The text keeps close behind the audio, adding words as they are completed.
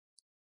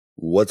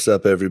What's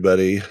up,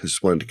 everybody? I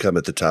just wanted to come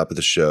at the top of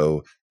the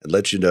show and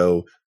let you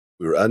know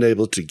we were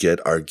unable to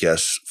get our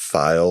guest's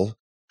file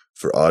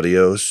for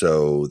audio,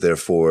 so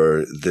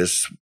therefore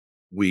this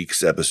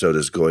week's episode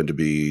is going to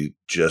be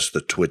just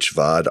the Twitch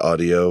VOD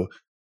audio,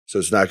 so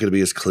it's not going to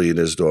be as clean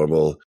as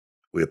normal.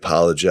 We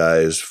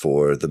apologize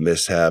for the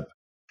mishap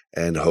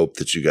and hope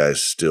that you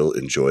guys still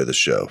enjoy the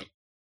show.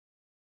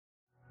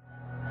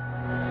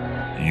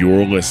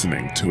 You're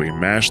listening to a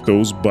Mash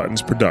Those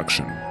Buttons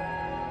production.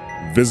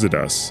 Visit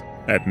us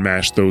at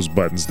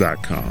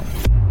mashthosebuttons.com.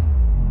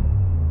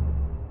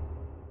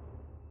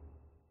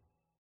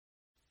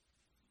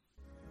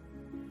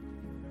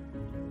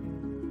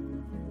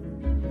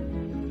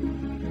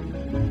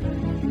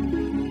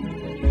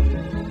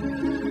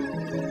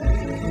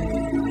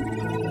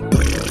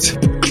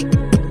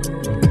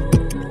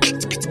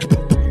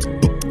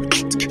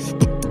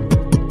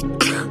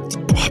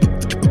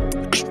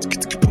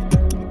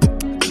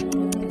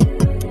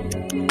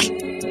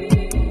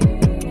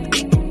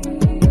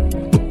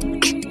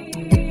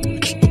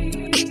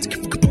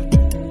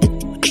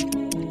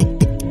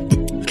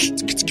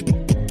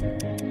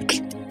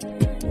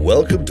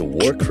 Welcome to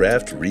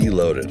Warcraft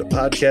Reloaded, a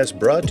podcast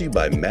brought to you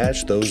by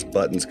Mash Those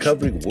Buttons,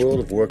 covering World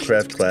of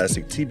Warcraft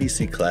Classic,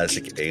 TBC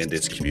Classic, and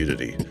its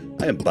community.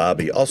 I am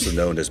Bobby, also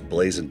known as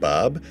Blazin'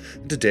 Bob.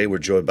 Today we're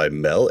joined by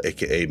Mel,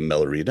 aka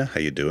Melarina. How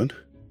you doing?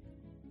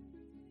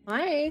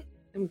 Hi,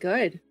 I'm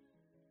good.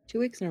 2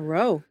 weeks in a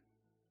row.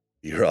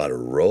 You're on a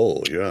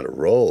roll. You're on a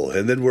roll.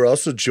 And then we're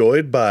also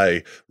joined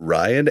by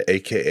Ryan,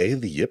 aka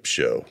The Yip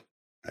Show.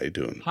 How you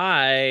doing?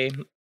 Hi,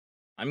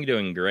 I'm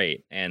doing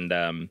great.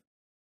 And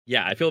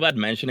yeah, I feel bad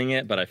mentioning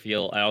it, but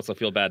I also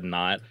feel bad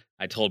not.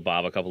 I told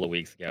Bob a couple of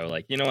weeks ago,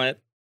 like, you know what?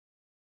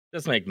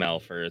 Just make Mel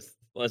first.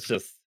 Let's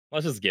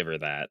just give her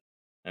that.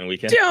 And we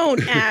can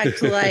Don't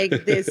act like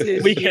this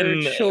is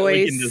your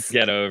choice. We can just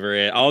get over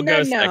it. I'll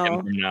go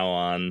second from now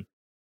on.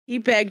 He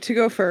begged to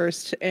go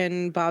first,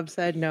 and Bob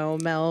said no,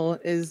 Mel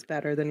is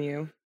better than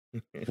you.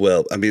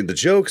 Well, I mean, the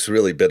joke's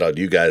really been on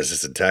you guys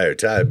this entire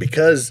time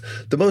because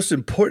the most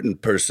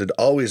important person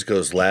always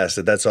goes last,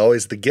 and that's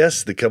always the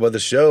guests that come on the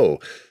show.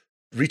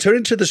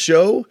 Returning to the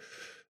show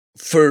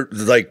for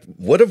like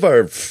one of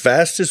our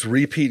fastest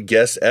repeat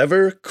guests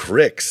ever,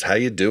 Crix. How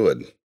you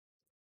doing?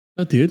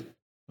 Oh, dude,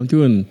 I'm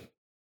doing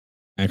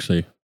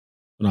actually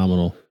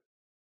phenomenal.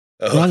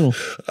 Oh, phenomenal.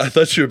 I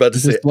thought you were about to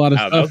say a lot of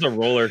Wow, that was a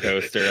roller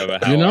coaster of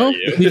a how you know, are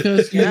you?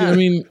 because Yeah. I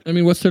mean,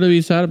 what's there to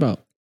be sad about?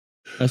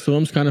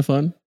 SOM's kind of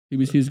fun.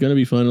 TBC is gonna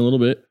be fun a little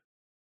bit.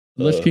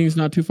 Lich King's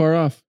not too far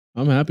off.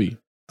 I'm happy.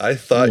 I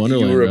thought you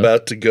Wonderland, were bro.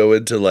 about to go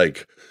into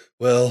like,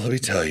 well, let me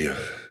tell you.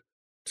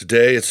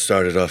 Today it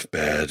started off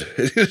bad.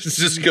 It's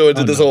just go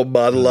into this whole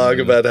monologue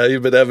about how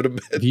you've been having a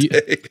bad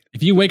day.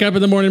 If you wake up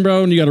in the morning,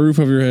 bro, and you got a roof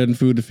over your head and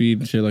food to feed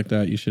and shit like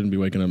that, you shouldn't be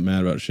waking up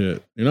mad about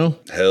shit. You know?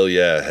 Hell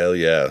yeah, hell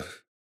yeah.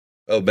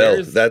 Oh, Mel,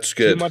 There's that's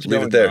Too good. much Leave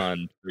going it there.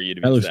 on for you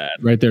to That be looks sad.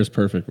 right there is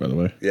perfect, by the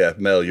way. Yeah,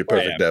 Mel, you're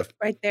perfect now. Right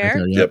Right there.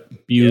 there, Yep.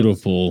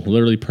 Beautiful,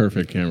 literally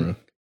perfect camera.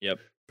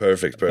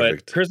 Perfect.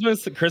 But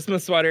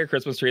Christmas sweater,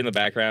 Christmas tree in the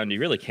background, you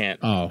really can't.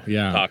 Oh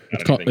yeah, Talk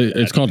it's about called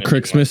anything. it's called That's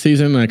maybe Christmas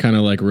season. I kind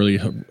of like really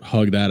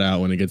hug that out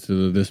when it gets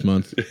to this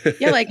month.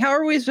 Yeah, like how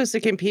are we supposed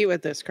to compete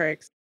with this,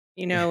 Crix?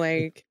 You know,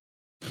 like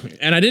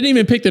And I didn't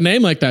even pick the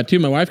name like that too.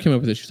 My wife came up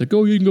with it. She's like,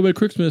 "Oh, you can go by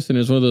Christmas," and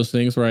it's one of those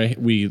things where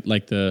we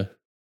like to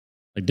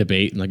like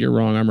debate and like you're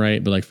wrong, I'm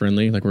right, but like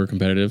friendly, like we're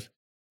competitive.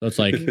 So it's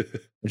like,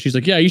 and she's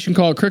like, "Yeah, you should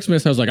call it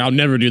Christmas." I was like, "I'll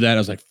never do that." I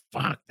was like,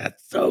 "Fuck,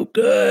 that's so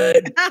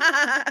good."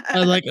 I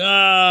was like,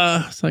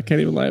 so I can't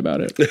even lie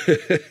about it.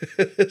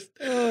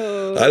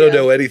 oh, I don't yeah.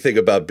 know anything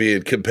about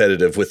being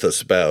competitive with a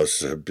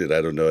spouse. I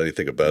don't know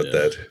anything about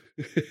that.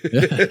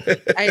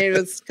 It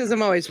was because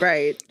I'm always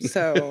right.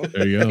 So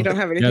There you go. you don't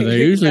have anything. Yeah, they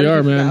to usually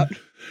are, competitive man.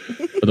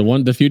 about.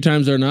 But the few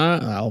times they're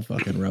not, I'll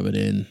fucking rub it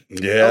in.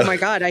 Yeah. Oh my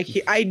god,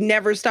 I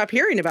never stop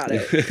hearing about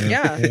it.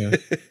 Yeah.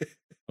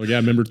 Oh yeah,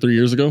 remember 3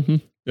 years ago?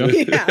 Yeah.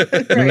 Yeah.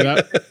 Right. Remember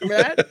that?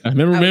 Remember that? I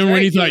remember I was when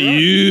right, you thought you were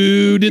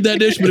you did that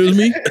dish, but it was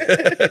me.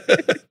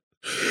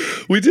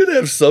 We did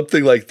have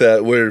something like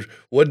that where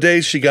one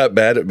day she got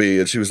mad at me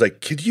and she was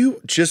like, "Can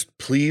you just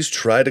please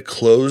try to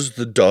close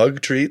the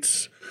dog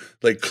treats?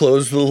 Like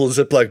close the little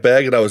Ziploc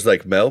bag?" And I was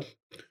like, "Mel,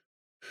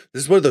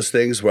 this is one of those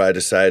things where I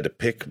decided to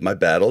pick my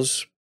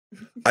battles.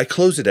 I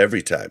close it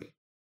every time.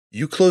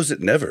 You close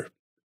it never."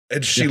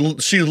 And she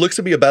looks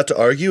at me about to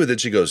argue and then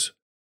she goes,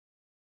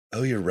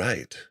 "Oh, you're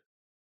right."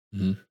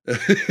 Mhm.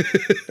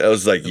 I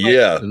was like,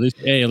 "Yeah." At least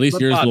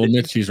But yours Bob, will did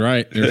admit she's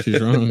right or she's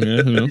wrong. Yeah,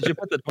 you know? Did you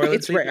put the toilet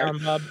It's seat rare. down,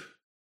 Bob?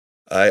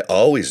 I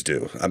always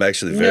do. I'm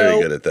actually very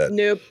Nope, good at that.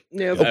 Nope.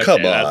 Oh,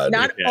 come on.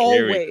 Not Okay,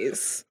 here we-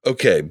 always.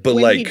 Okay, but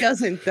When he like,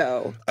 doesn't,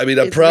 though. I mean,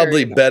 I'm it's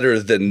probably very better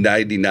than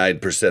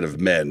 99%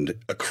 of men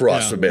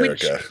across Yeah.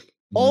 America.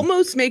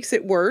 almost makes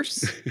it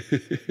worse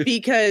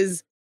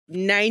because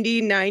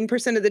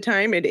 99% of the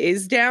time it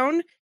is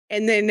down.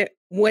 And then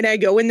when I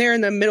go in there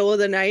in the middle of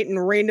the night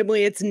and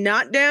randomly it's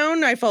not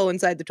down, I fall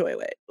inside the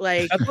toilet.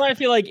 Like, That's why I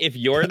feel like if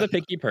you're the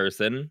picky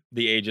person,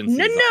 the agency.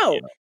 no,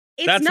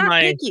 it's That's not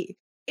my- picky.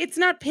 It's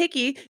not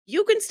picky.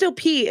 You can still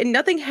pee and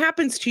nothing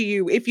happens to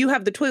you if you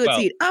have the toilet Well-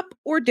 seat up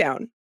or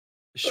down.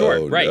 Sure,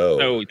 Oh, right. no.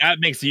 So that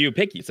makes you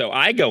picky. So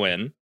I go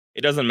in.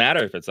 It doesn't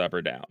matter if it's up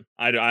or down.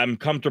 I'm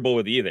comfortable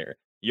with either.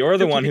 You're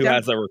the So one keep it who down.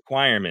 has a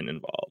requirement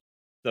involved.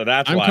 So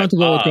that's I'm why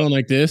comfortable with Bob- going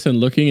like this and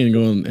looking and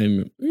going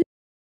and. But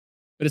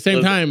at the same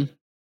Listen. time,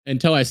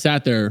 until I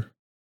sat there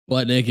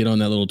butt naked on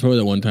that little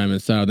toilet one time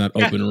and sat on that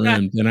open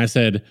rim, and I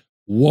said,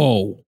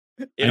 "Whoa,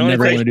 it I only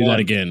never takes want to do that one.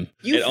 again."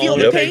 You It feel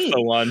only the takes pain.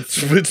 the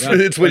once. It's, Yeah.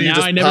 it's when But you now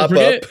just I never pop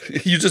forget.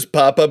 up. You just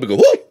pop up and go,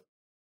 whoa.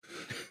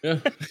 Yeah.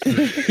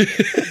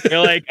 You're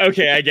like,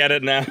 okay, I get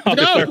it now. I'll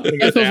No, start putting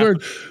that it feels down.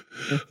 weird.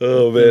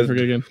 Oh, Never man.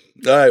 forget again.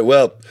 All right.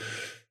 Well,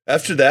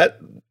 after that,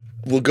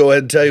 we'll go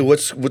ahead and tell you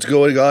what's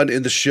going on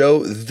in the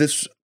show.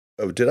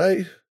 Did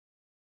I?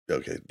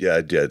 Okay. Yeah,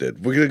 I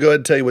did. We're going to go ahead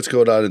and tell you what's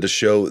going on in the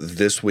show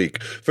this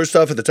week. First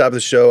off, at the top of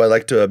the show, I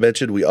like to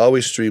mention we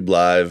always stream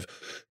live.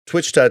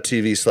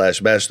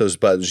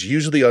 Twitch.tv/mashthosebuttons,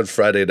 usually on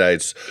Friday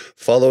nights.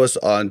 Follow us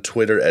on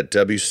Twitter at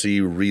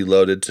WC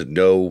Reloaded to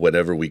know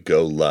whenever we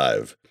go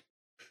live.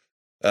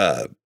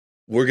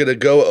 We're gonna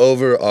go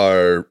over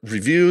our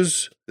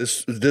reviews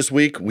this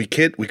week. We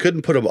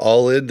couldn't put them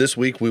all in this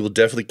week. We will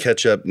definitely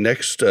catch up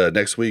next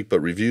week, but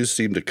reviews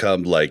seem to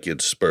come like in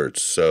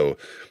spurts, so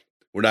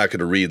we're not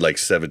gonna read like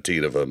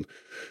 17 of them.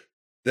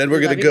 Then we're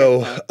gonna Love you, go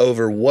Nicole.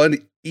 over one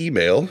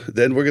email.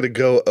 Then we're gonna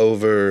go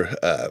over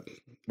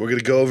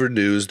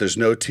news. There's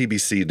no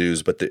TBC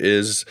news, but there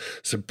is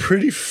some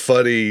pretty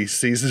funny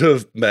Season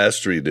of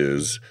Mastery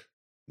news.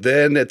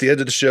 Then at the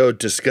end of the show,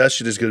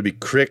 discussion is going to be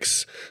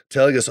Crix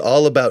telling us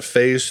all about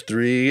Phase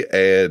 3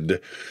 and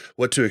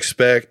what to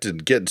expect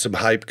and getting some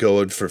hype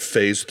going for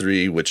Phase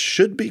 3, which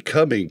should be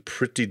coming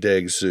pretty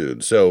dang soon.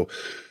 So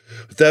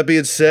with that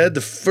being said, the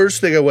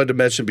first thing I wanted to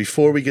mention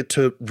before we get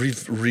to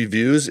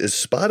reviews is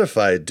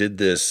Spotify did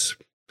this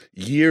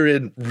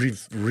year-in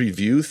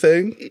review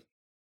thing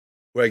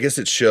where I guess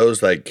it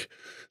shows like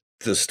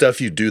the stuff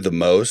you do the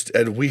most.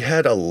 And we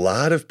had a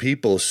lot of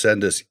people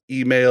send us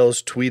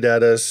emails, tweet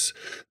at us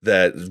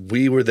that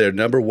we were their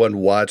number one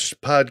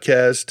watched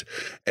podcast.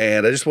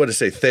 And I just want to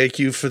say thank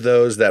you for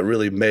those. That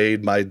really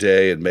made my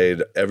day and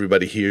made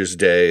everybody here's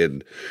day,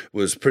 and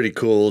was pretty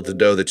cool to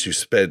know that you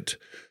spent,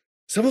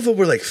 some of them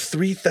were like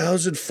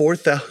 3,000,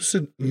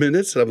 4,000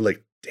 minutes. And I'm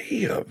like,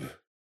 damn,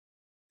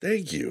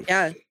 thank you.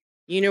 Yeah.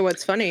 You know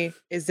what's funny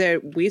is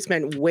that we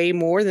spent way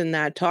more than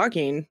that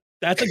talking.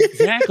 That's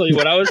exactly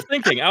what I was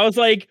thinking. I was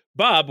like,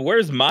 Bob,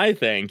 where's my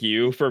thank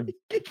you for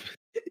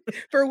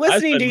For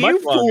listening to spent you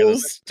much longer than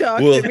fools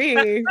talk Well, to me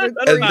for and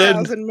then-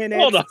 3,000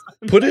 minutes. hold on.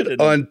 Put I it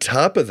didn't- on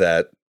top of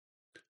that.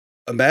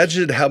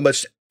 Imagine how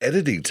much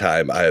editing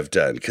time I have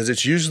done, because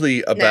it's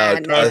usually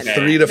about nah, a nah,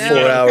 3 to nah, 4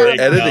 hour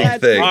nah, editing nah,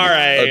 thing all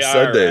right, on all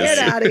Sundays. Get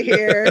out of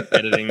here.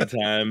 editing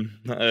time.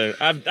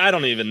 I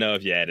don't even know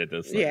if you edit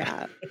this thing.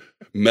 Yeah.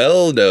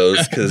 Mel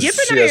knows because Yip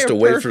and she I has are to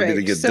wait perfect, for me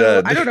to get so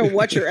done. I don't know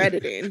what you're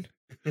editing.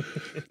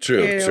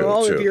 True, You know, true,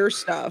 all true. of your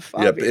stuff.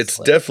 Yep, it's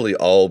obviously, definitely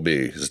all me.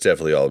 It's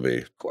definitely all me.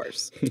 of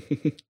course.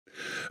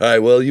 All right,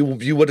 well, you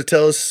want to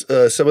tell us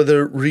some of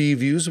the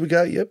reviews we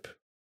got, Yip?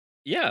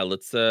 Yeah,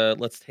 let's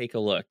take a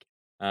look.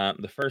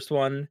 The first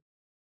one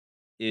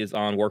is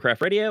on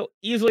Warcraft Radio.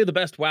 Easily the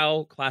best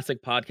WoW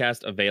classic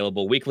podcast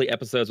available. Weekly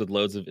episodes with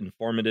loads of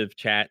informative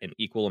chat and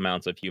equal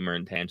amounts of humor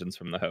and tangents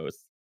from the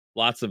hosts.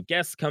 Lots of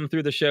guests come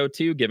through the show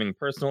too, giving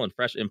personal and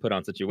fresh input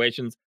on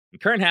situations and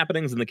current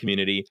happenings in the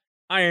community.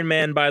 Iron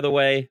Man, by the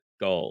way,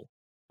 goal.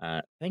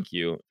 Thank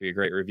you for your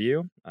great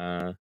review.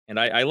 And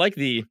I like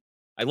the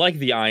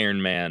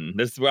Iron Man.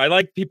 I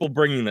like people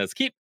bringing this.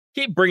 Keep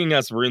bringing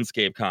us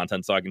RuneScape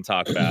content so I can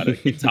talk about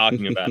it. Keep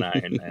talking about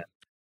Iron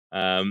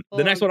Man.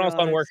 The next one also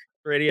on gosh. Work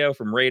Radio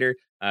from Raider.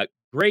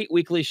 Great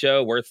weekly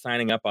show. Worth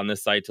signing up on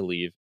this site to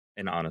leave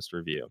an honest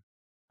review.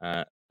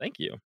 Thank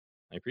you.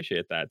 I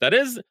appreciate that. That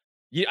is,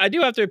 I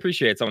do have to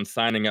appreciate someone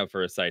signing up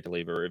for a site to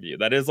leave a review.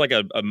 That is like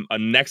a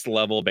next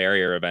level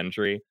barrier of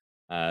entry.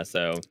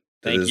 So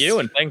thank you,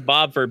 and thank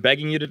Bob for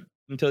begging you to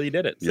until you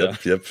did it. So.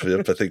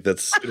 Yep. I think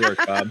that's Good work,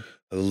 Bob.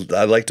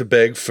 I like to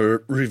beg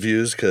for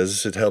reviews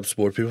because it helps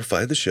more people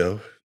find the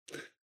show.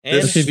 And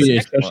Especially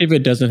next one. if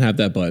it doesn't have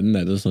that button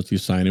that just lets you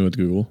sign in with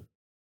Google.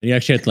 And you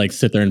actually have to like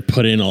sit there and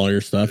put in all your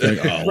stuff. You're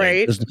like, oh,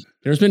 Right.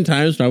 There's been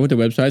times when I went to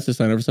websites to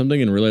sign up for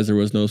something and realized there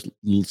was no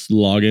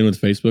login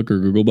with Facebook or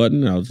Google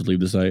button. I'll just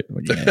leave the site.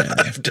 Like, yeah.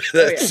 I've done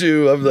that yeah.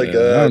 too. I'm like, I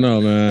don't know,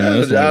 man. I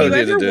That's don't Have need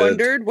you to ever do it.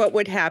 wondered what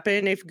would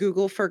happen if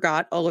Google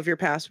forgot all of your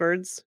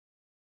passwords?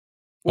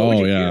 What would Oh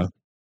you yeah,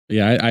 do?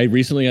 yeah. I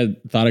recently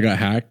thought I got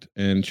hacked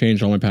and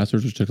changed all my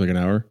passwords, which took like an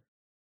hour.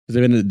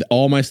 Because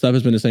all my stuff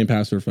has been the same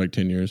password for like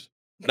 10 years.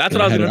 That's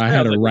what I was going to say. I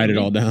had to was like, write it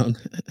all down.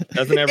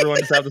 Doesn't everyone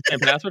just have the same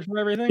password for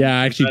everything?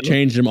 Yeah, I actually Is that-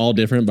 changed them all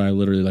different by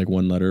literally like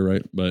one letter,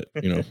 right? But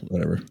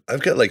whatever.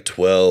 I've got like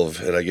 12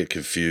 and I get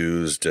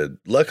confused. And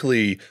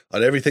luckily,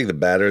 on everything that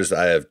matters,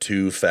 I have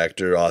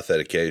 2-factor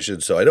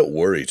authentication, so I don't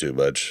worry too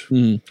much.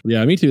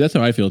 Yeah, me too. That's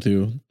how I feel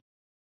too.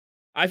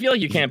 I feel like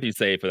you can't be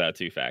safe without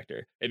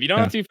 2-factor. If you don't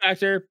have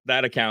 2-factor,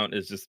 that account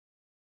is just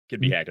could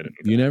be hacked at any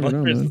You time. never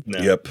know, man. No.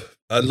 Yep.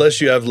 Unless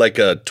you have like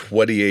a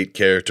 28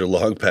 character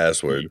long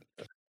password.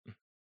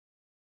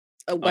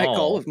 Like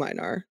all Oh. of mine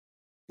are.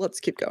 Let's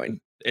keep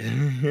going. The We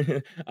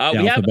have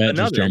alphabet just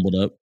another jumbled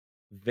up.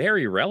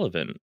 very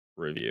relevant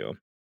review.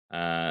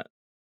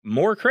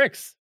 More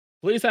Crix.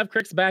 Please have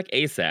Crix back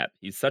ASAP.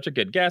 He's such a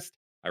good guest.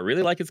 I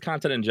really like his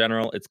content in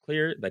general. It's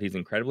clear that he's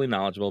incredibly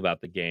knowledgeable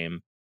about the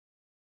game.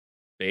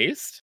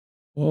 Based?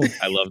 Whoa.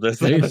 I love this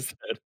Based.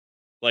 episode.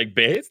 Like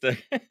based?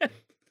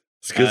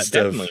 It's good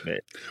stuff. Definitely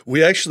based.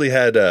 We actually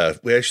had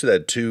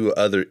 2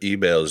 other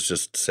emails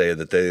just saying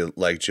that they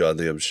liked you on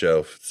the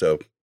show. So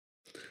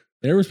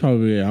There was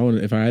probably,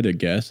 if I had to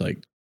guess,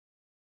 like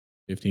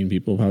 15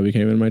 people probably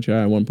came in my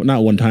chat at one point.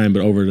 Not one time,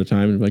 but over the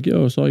time. And like,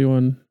 yo, saw you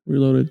on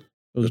Reloaded.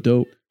 That was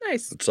dope.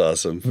 Nice. it's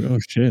awesome. Like, oh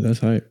shit, that's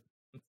hype.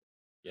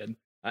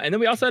 And then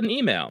we also had an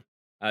email.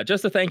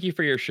 Just a thank you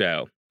for your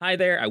show. Hi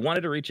there. I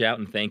wanted to reach out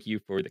and thank you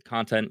for the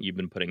content you've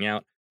been putting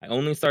out. I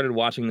only started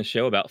watching the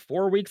show about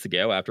 4 weeks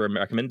ago after a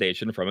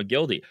recommendation from a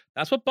guildie.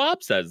 That's what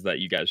Bob says that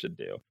you guys should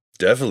do.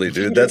 Definitely,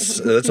 dude. That's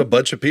a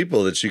bunch of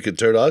people that you could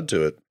turn on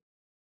to it.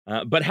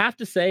 But have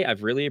to say,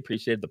 I've really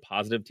appreciated the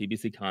positive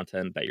TBC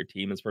content that your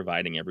team is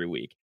providing every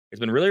week. It's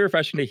been really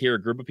refreshing to hear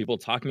a group of people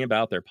talking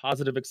about their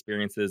positive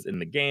experiences in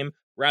the game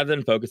rather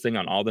than focusing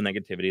on all the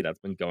negativity that's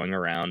been going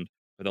around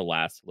for the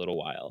last little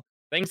while.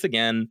 Thanks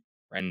again,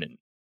 Brendan.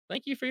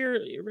 Thank you for your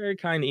very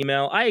kind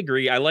email. I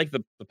agree. I like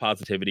the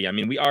positivity. I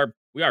mean, we are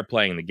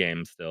playing the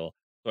game still,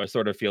 so I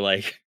sort of feel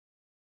like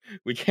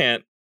we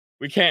can't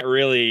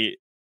really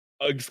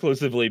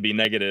exclusively be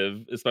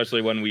negative,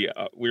 especially when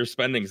we're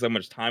spending so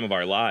much time of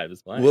our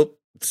lives playing. Well,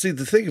 see,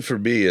 the thing for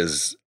me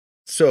is,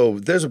 so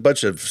there's a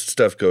bunch of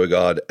stuff going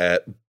on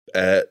at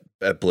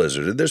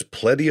Blizzard, and there's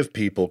plenty of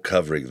people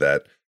covering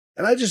that,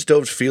 and I just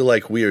don't feel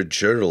like we are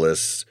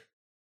journalists.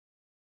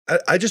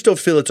 I just don't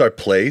feel it's our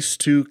place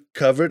to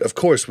cover it. Of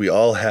course, we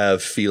all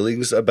have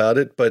feelings about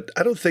it, but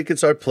I don't think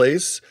it's our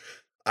place.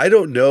 I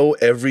don't know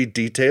every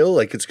detail.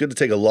 Like, it's going to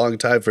take a long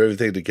time for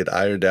everything to get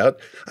ironed out.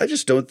 I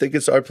just don't think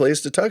it's our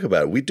place to talk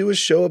about it. We do a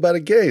show about a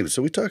game,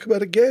 so we talk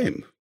about a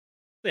game.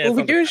 Yeah, Well, we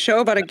sounds do a like- show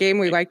about a game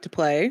we like to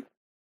play.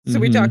 So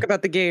we Mhm. talk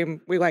about the game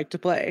we like to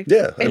play.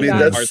 Yeah, I And mean,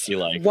 that's- that's you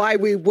like. Why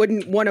we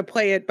wouldn't want to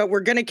play it, but we're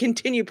going to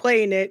continue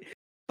playing it.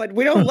 But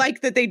we don't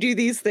like that they do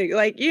these things.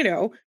 Like, you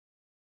know,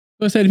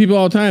 I say to people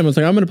all the time, it's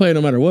like, I'm going to play it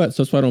no matter what.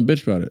 So that's why I don't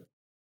bitch about it.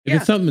 If Yeah.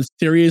 it's something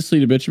seriously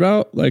to bitch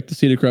about, like the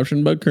Seed of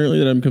Corruption bug currently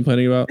that I'm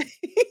complaining about,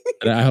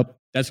 and I hope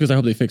that's because I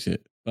hope they fix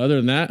it. But other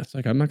than that, it's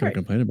like, I'm not going Right. to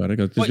complain about it.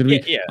 'Cause Well, there's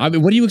going to be, yeah. I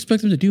mean, what do you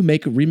expect them to do?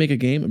 Remake a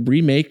game,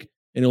 remake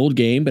an old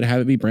game, but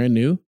have it be brand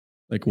new?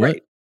 Like what?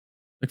 Right.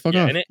 Like fuck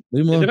Yeah, off. and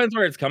Leave them It alone. depends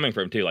where it's coming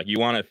from too. Like you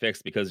want it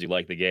fixed because you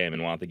like the game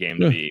and want the game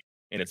Yeah. to be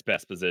in its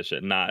best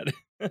position, not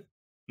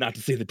not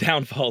to see the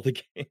downfall of the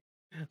game.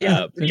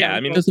 Yeah. Yeah. I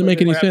mean, It doesn't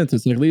make any we're sense.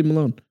 It's like, leave them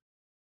alone.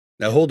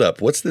 now. Hold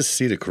up. What's this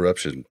Seed of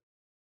Corruption?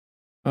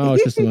 Oh,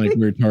 it's just some like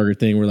weird target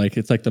thing where like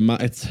it's like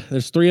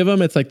there's 3 of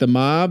them. It's like the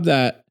mob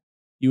that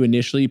you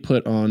initially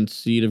put on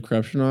Seed of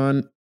Corruption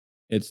on.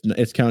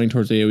 It's counting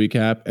towards the AoE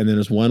cap, and then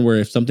there's one where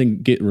if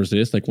something get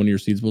resist, like one of your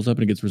seeds pulls up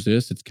and it gets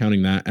resist, it's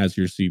counting that as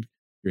your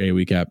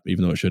AoE cap,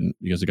 even though it shouldn't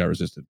because it got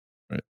resisted.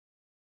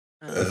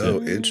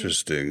 Oh,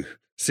 interesting.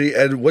 See,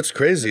 and what's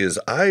crazy is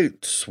I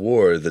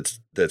swore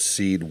that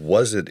Seed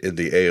wasn't in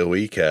the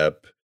AoE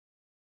cap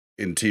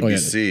in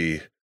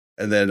TBC,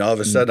 and then all of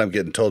a sudden I'm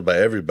getting told by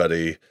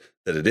everybody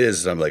that it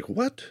is, and I'm like,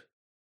 what?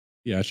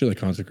 Yeah, I should like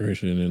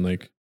Consecration and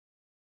like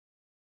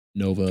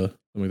Nova,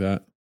 something like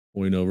that,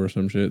 Holy Nova or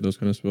some shit. Those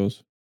kind of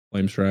spells.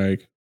 Flame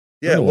Strike.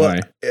 Yeah, know well,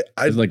 why.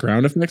 I Is it like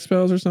ground effect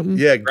spells or something?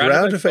 yeah,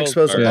 ground effect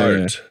spells are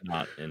aren't.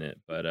 not in it,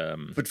 but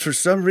But for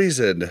some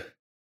reason,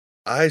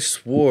 I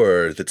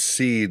swore that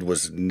Seed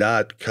was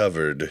not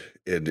covered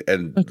in,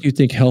 and Like you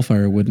think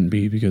Hellfire wouldn't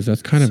be because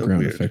that's kind of So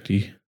ground weird.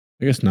 effecty.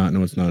 I guess not.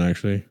 No, it's not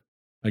actually.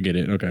 I get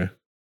it. Okay.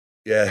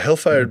 yeah,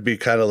 Hellfire would be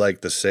kind of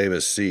like the same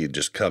as Seed,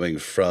 just coming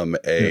from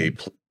a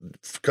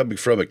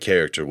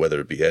character, whether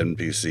it be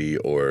NPC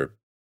or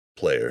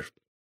player.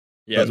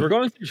 yeah, as we're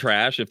going through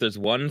trash, if there's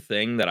one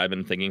thing that I've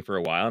been thinking for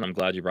a while, and I'm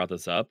glad you brought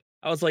this up,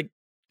 I was like,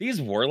 these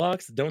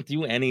warlocks don't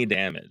do any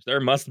damage. There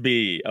must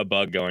be a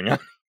bug going on.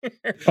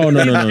 Oh,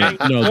 no. No,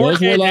 4K those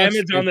warlocks,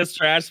 damage on this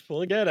trash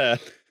pool. Get a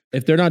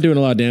if they're not doing a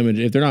lot of damage,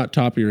 if they're not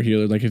top of your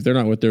healer, like if they're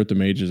not with the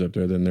mages up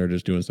there, then they're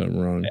just doing something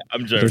wrong.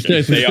 I'm They're joking. still-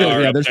 They still-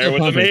 are yeah, up they're there still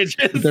with the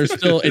confident. mages. They're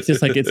still,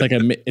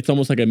 it's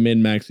almost like a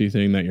min-maxy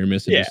thing that you're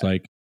missing. Yeah. It's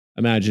like,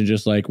 imagine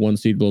just like one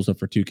seed blows up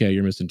for 2K,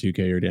 you're missing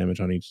 2K your damage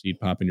on each seed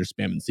pop, and you're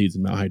spamming seeds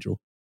in Mount Hydro,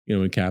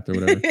 in capped or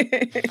whatever.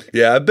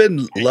 Yeah, I've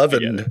been I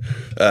loving.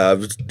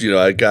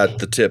 I got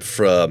the tip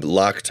from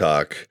Lock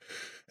Talk,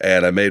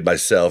 and I made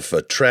myself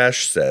a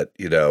trash set.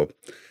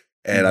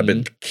 And I've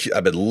been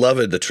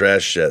loving the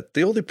trash set.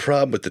 The only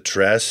problem with the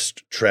trash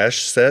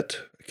set,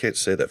 I can't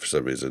say that for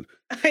some reason,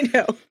 I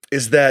know.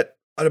 is that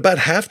on about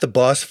half the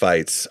boss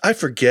fights, I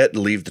forget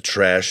and leave the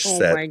trash Oh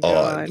set my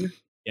god. on.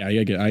 Yeah, I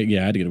had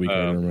to get a week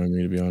order on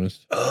me, to be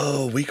honest.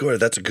 Oh, week order.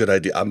 That's a good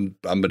idea. I'm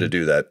gonna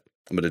do that.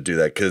 I'm gonna do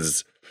that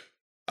because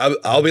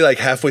I'll be like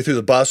halfway through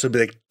the boss and be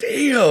like,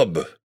 damn.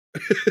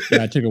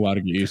 Yeah, it took a while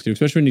to get used to,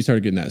 especially when you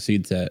started getting that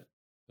seed set,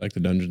 like the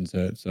dungeon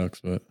set. It sucks,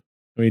 but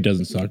I mean, it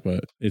doesn't suck,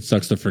 but it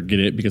sucks to forget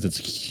it because it's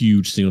a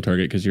huge single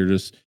target because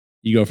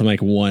you go from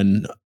like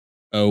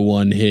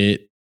 101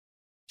 hit,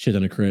 shit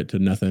on a crit to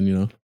nothing, you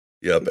know?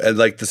 Yep. And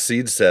like the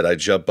seed set, I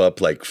jump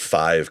up like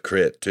 5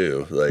 crit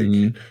too. Like,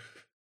 Mhm.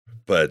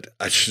 but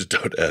I just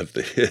don't have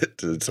the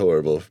hit. It's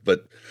horrible.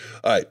 But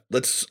all right,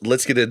 let's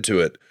get into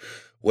it.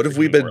 What have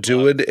we been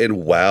doing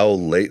in WoW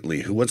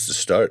lately? Who wants to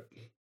start?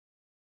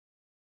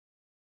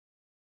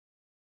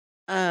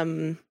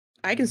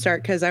 I can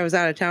start because I was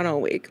out of town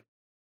all week.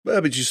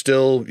 Well, but you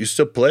still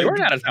played. You weren't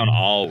out of town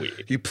all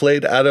week. You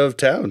played out of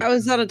town. I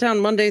was out of town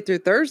Monday through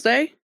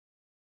Thursday.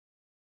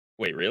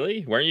 Wait,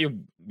 really? Weren't you?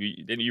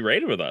 Didn't you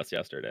raided with us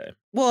yesterday?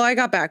 Well, I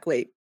got back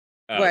late.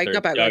 Well, I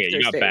got back like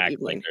you got Thursday back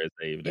evening. like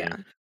Thursday evening. Yeah.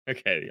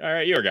 Okay. All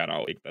right. You were gone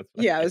all week. That's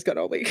fine. Yeah, I was gone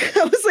all week.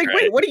 I was like,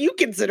 Right. wait, what do you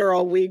consider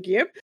all week?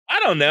 Yep. I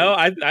don't know.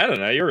 I don't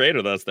know. You raided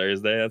with us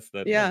Thursday. That's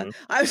that. Yeah.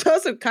 I was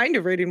also kind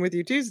of raiding with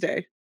you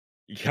Tuesday.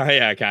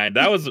 Yeah, kind.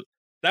 That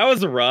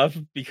was rough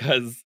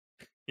because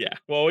yeah.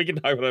 Well, we can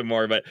talk about it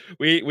more, but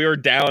we were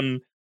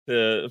down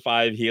to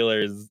 5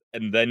 healers,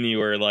 and then you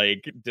were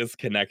like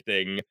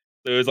disconnecting.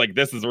 So it was like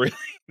this is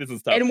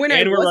tough. And when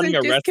I we're wasn't running a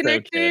resto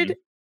disconnected, kin.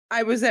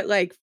 I was at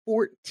like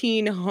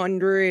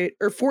 1,400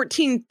 or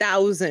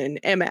 14,000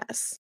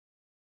 MS.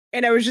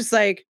 And I was just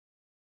like,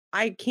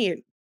 I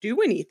can't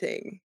do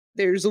anything.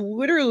 There's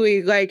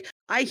literally like,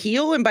 I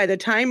heal, and by the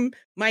time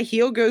my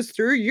heal goes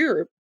through,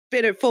 you're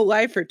been at full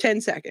life for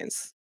 10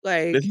 seconds.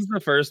 Like, This is the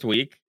first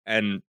week,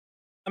 and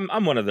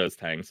I'm one of those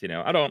tanks, you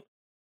know. I don't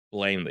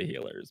blame the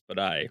healers, but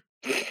I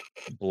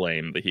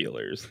blame the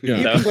healers. Yeah.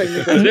 You So, can blame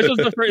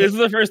the this is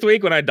the first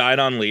week when I died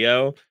on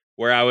Leo,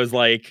 where I was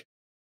like,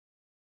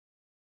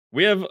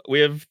 we have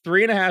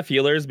 3.5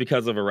 healers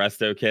because of a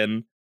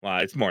restokin. Well,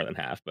 it's more than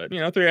half, but you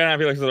know, 3.5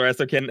 healers because of a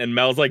restokin, and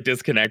Mel's like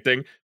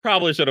disconnecting.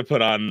 Probably should have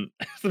put on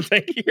some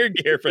tankier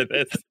gear for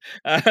this.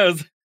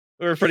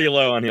 We were pretty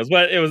low on heals,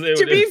 but it was.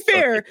 to be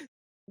fair,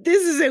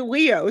 this is a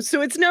Leo,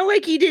 so it's not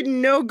like he didn't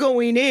know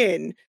going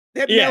in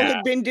that Mel Yeah.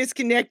 had been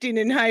disconnecting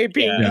and high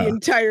ping Yeah. the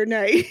entire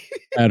night.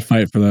 Bad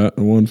fight for that.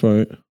 One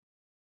fight.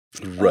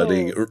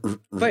 running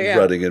but yeah.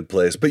 running in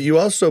place. But you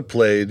also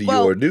played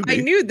your newbie. I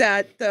knew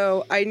that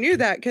though. I knew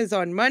that because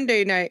on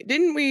Monday night,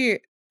 didn't we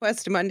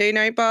quest Monday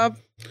night, Bob?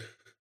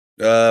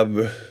 I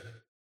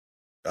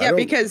Yeah, don't-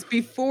 because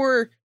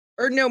before,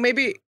 or no,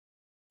 maybe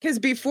because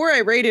before I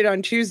raided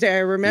on Tuesday, I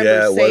remember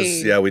yeah, it saying,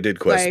 was. Yeah, we did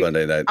quest like,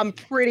 Monday night. I'm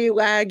pretty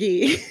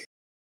laggy.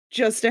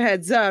 Just a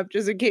heads up,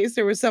 just in case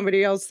there was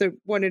somebody else that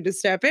wanted to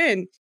step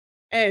in.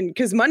 And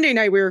because Monday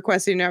night we were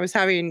questing, I was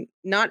having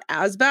not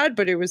as bad,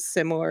 but it was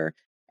similar.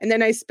 And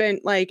then I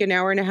spent like an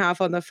hour and a half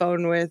on the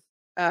phone with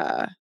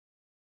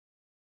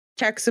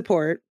tech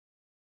support,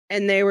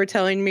 and they were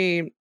telling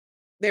me,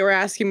 they were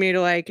asking me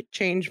to like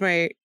change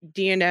my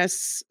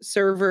DNS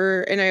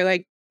server, and I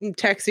like I'm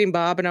texting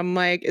Bob, and I'm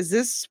like, is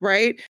this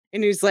right?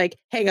 And he's like,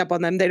 hang up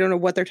on them. They don't know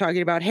what they're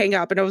talking about. Hang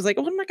up. And I was like,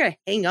 oh, I'm not gonna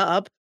hang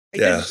up.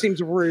 Like, Yeah. that just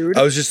seems rude.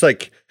 I was just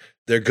like,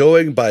 they're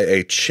going by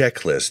a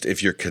checklist.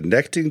 If you're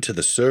connecting to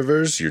the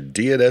servers, your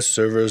DNS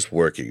server is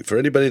working. For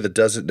anybody that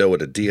doesn't know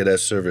what a DNS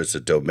server is, a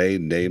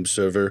domain name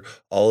server.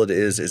 All it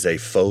is a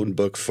phone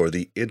book for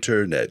the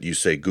internet. You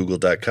say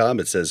google.com,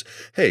 it says,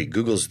 hey,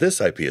 Google's this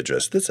IP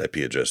address, this IP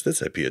address,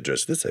 this IP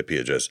address, this IP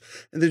address.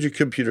 And then your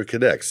computer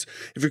connects.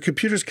 If your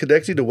computer's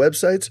connecting to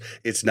websites,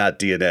 it's not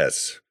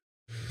DNS.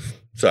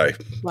 Sorry,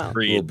 Wow. a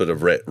little bit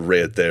of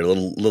rant there,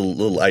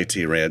 little IT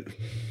rant.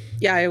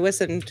 Yeah, I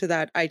listened to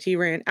that IT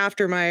rant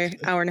after my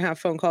hour and a half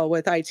phone call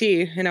with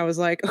IT, and I was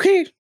like,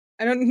 okay,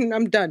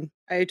 I'm done.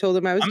 I told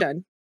them I was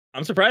done.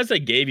 I'm surprised they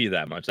gave you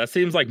that much. That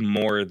seems like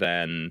more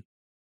than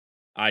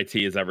IT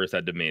has ever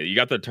said to me. You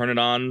got to turn it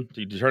on.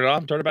 Did you turn it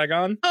off? Turn it back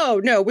on?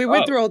 Oh no, we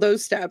went Oh. through all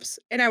those steps,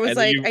 and I was And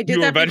like, you, I did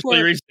you that eventually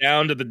before. reached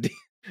down to the.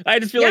 I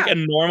just feel like Yeah. a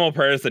normal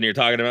person. You're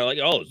talking about like,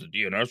 oh, it's a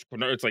DNS.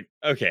 It's like,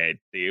 okay,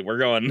 dude, we're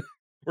going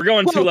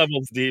 2 Well,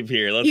 levels deep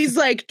here. Let's. He's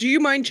like, do you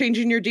mind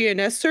changing your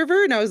DNS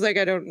server? And I was like,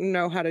 I don't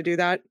know how to do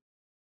that,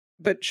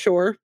 but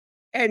sure.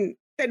 And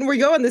then we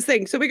go on this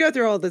thing. So we go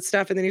through all this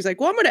stuff, and then he's like,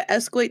 well, I'm going to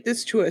escalate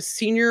this to a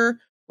senior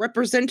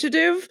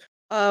representative.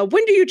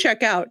 When do you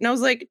check out? And I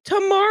was like,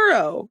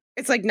 tomorrow.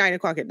 It's like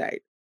 9:00 at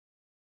night.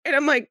 And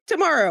I'm like,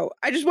 tomorrow.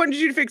 I just wanted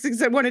you to fix it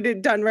because I wanted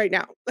it done right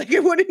now. Like I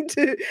wanted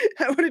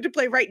to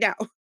play right now.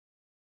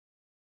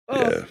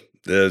 Oh,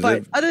 Yeah.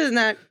 but other than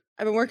that,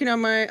 I've been working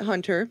on my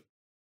hunter.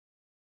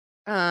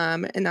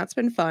 And that's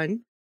been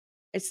fun.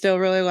 I still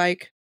really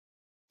like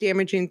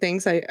damaging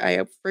things.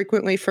 I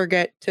frequently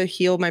forget to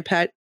heal my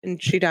pet,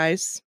 and she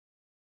dies.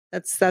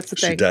 That's the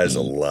She thing. dies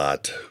a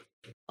lot.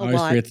 A I always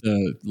lot. forget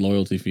to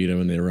loyalty feed them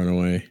when they run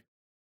away.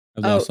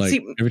 I've Oh, lost like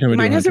see, every time I do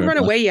mine a hasn't hunter, I've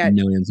run lost away yet.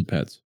 Millions of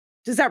pets.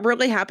 Does that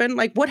really happen?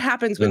 Like, what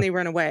happens when Yeah. they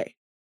run away?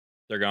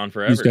 They're gone You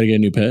forever. just gotta get a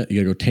new pet.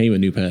 You gotta go tame a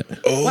new pet.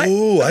 Oh,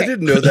 I Okay.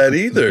 didn't know that Good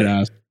either.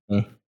 ass.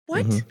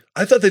 What? Mhm.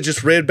 I thought they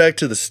just ran back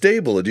to the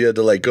stable and you had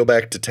to like go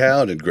back to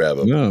town and grab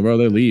them. No, bro,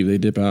 they leave. They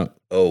dip out.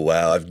 Oh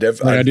wow, I've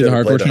never. Like I've I'd do the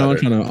never hardcore played a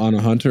challenge hunter. on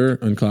a hunter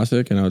on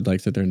classic, and I would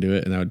like sit there and do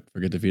it, and I would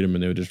forget to feed them,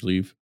 and they would just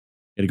leave.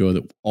 You had to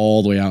go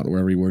all the way out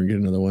wherever you were and get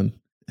another one.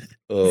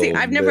 Oh, See,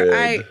 I've never.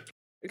 man.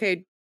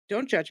 Okay,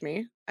 don't judge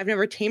me. I've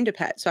never tamed a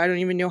pet, so I don't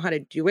even know how to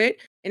do it.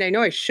 And I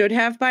know I should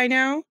have by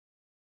now,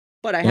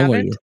 but I Well, what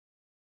haven't.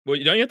 Well,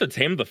 don't you have to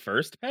tame the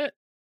first pet?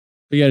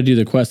 But you got to do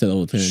the quest at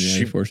level 10. Yeah,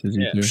 She- it forces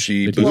you yeah. to.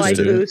 She They teach Well, I you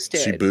to do it. boosted.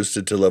 She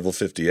boosted to level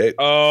 58.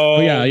 Oh, Oh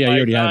yeah, you my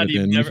already have God, it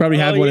you've then. You never- probably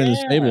have oh, one in the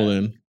yeah. stable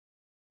then,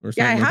 or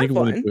something. Yeah, I have think it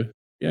only one. put-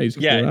 Yeah, you just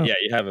pull it Yeah, out. yeah,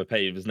 you have a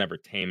pet. You've just never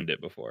tamed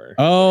it before.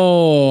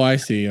 Oh, I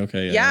see.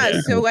 Okay. Yeah,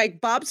 Yeah. so like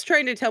Bob's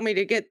trying to tell me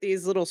to get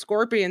these little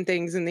scorpion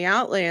things in the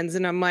Outlands,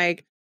 and I'm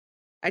like,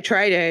 I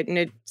tried it, and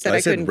it said I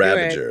said couldn't do it.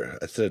 Ravager.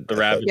 I said The I thought-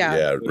 Ravager.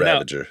 Yeah, No,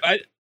 Ravager.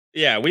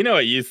 Yeah, we know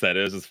what you said.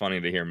 It was just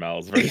funny to hear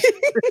Mel's version.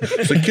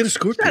 It's like, get a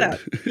scorpion. up.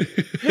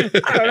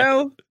 I don't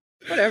know,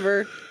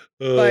 whatever.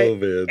 Oh But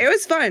man. It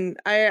was fun.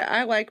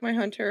 I like my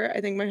hunter. I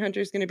think my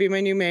hunter's going to be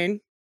my new main.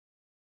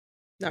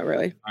 Not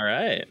really, All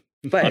right.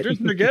 but Hunters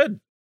are good.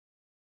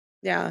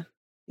 yeah,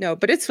 no,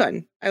 but it's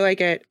fun. I like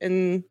it,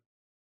 and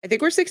I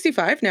think we're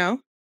 65 now.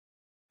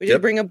 We did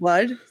Yep. Ring of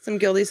Blood. Some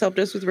guildies helped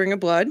us with Ring of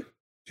Blood.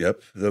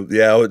 Yep.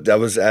 I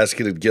was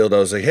asking a guild. I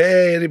was like,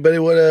 "Hey, anybody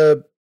want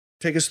to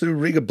take us through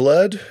Ring of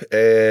Blood?"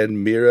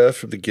 And Mira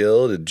from the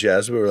guild and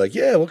Jasmine were like,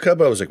 "Yeah, we'll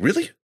come." I was like,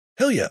 "Really?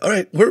 Hell yeah! All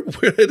right, we're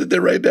headed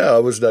there right now." I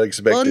was not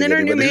expecting and then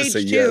our new anybody to mage,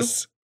 say too.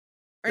 yes.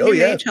 Our Oh new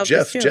yeah, mage helped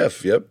us too.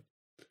 Jeff. Yep.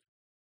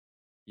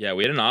 Yeah,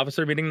 we had an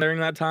officer meeting during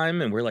that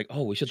time, and we're like,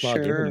 "Oh, we should log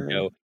in Sure. and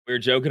go." We were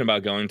joking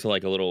about going to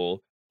like a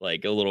little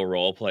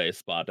role play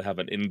spot to have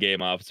an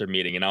in-game officer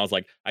meeting, and I was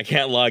like, "I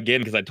can't log in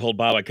because I told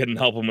Bob I couldn't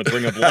help him with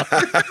Ring of Blood.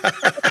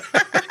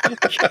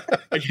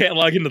 I can't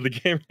log into the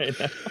game right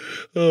now."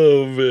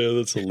 Oh man,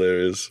 that's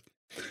hilarious.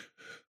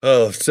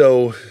 Oh,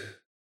 so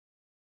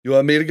you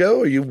want me to go,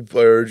 or you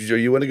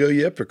want to go,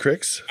 Yip or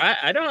Crix?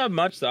 I don't have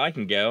much, so I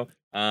can go.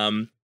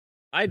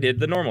 I did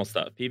the normal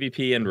stuff,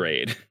 PvP and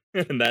raid,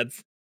 and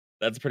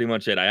that's pretty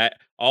much it.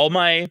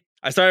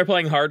 I started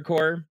playing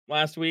hardcore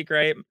last week,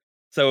 right?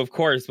 So of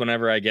course,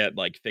 whenever I get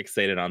like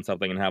fixated on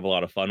something and have a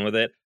lot of fun with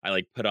it, I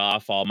like put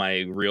off all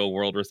my real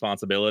world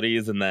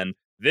responsibilities. And then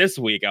this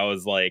week, I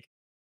was like,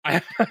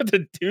 I have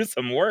to do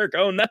some work.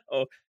 Oh no!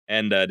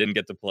 And didn't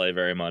get to play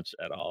very much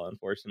at all,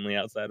 unfortunately,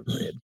 outside of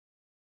raid.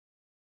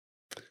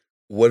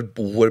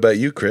 What about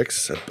you,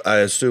 Crix? I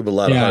assume a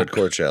lot Yeah. of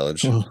hardcore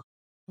challenge.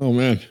 Oh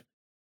man.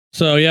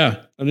 So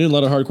yeah, I did a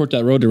lot of hardcore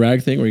that Road to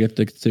Rag thing where you get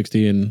to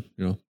 60 and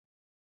kill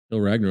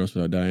Ragnaros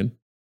without dying.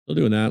 Still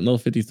doing that. Level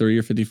 53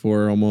 or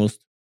 54 almost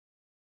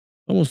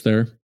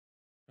there.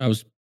 I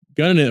was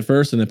gunning it at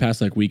first, and the past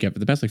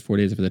 4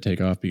 days after the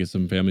takeoff because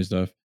some family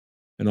stuff.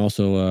 And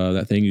also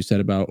that thing you said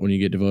about when you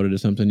get devoted to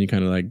something, you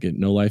kind of like get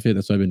no life it.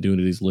 That's what I've been doing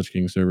to these Lich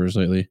King servers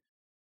lately.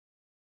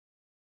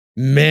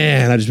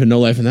 Man, I just been no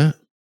life in that.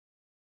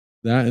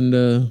 That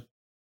and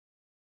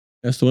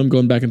SOM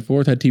going back and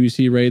forth. Had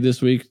TBC raid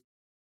this week.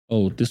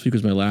 Oh, this week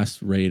was my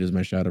last raid as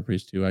my Shadow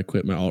Priest too. I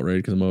quit my alt raid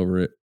because I'm over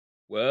it.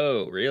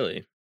 Whoa,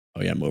 really?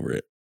 Oh yeah, I'm over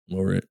it.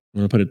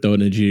 I'm gonna throw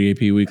it in a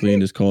GAP weekly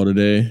and just call it a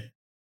day.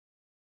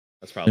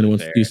 That's probably And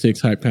once fair.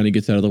 T6 hype kind of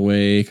gets out of the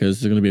way, because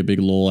there's gonna be a big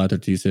lull after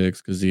T6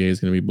 because ZA is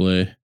gonna be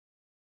bleh.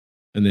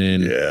 And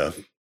then Yeah.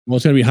 well,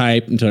 it's gonna be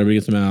hype until everybody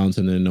gets some mounts,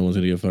 and then no one's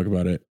gonna give a fuck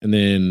about it. And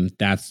then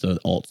that's the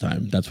alt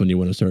time. That's when you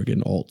want to start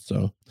getting alt.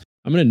 So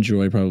I'm gonna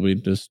enjoy probably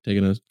just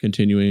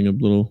continuing a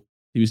little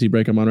TBC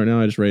break I'm on right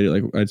now. I just rate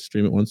it I'd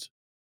stream it once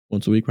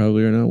a week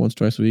probably right now, once,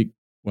 twice a week,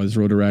 while this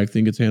Road to Rag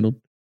thing gets handled.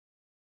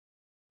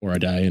 Or I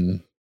die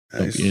and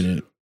don't Nice. be in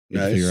it. We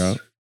can figure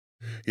out.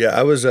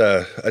 Yeah,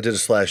 I did a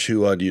slash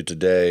who on you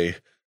today,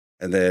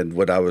 and then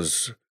when I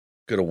was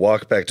gonna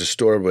walk back to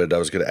Stormwind, I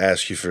was gonna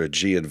ask you for a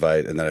G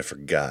invite, and then I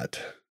forgot.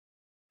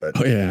 But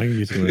Oh yeah, I can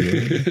get to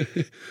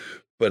it.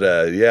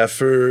 but yeah,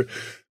 for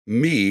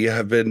me,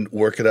 I've been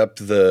working up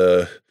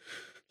the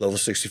level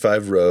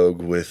 65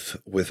 rogue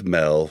with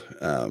Mel,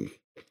 and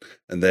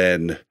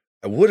then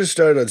I would have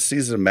started on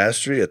Season of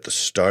Mastery at the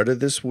start of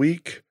this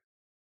week.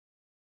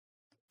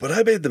 But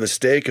I made the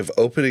mistake of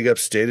opening up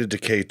State of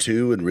Decay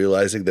 2 and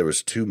realizing there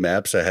was 2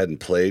 maps I hadn't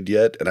played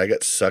yet, and I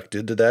got sucked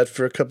into that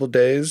for a couple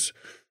days.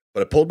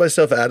 But I pulled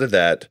myself out of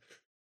that,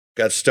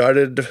 got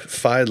started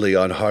finally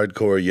on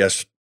hardcore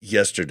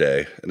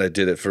yesterday, and I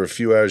did it for a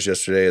few hours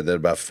yesterday and then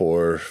about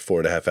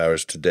 4.5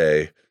 hours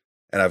today.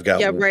 And I've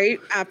got right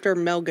after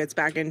Mel gets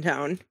back in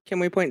town. Can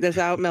we point this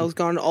out? Mel's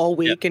gone all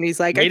week, and he's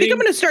like, I think Waiting- I'm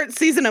going to start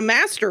Season of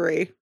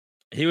Mastery.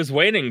 He was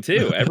waiting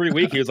too. Every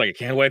week he was like, I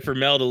can't wait for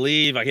Mel to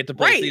leave. I get to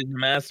play Right. Season of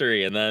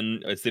Mastery. And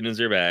then as soon as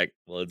you're back,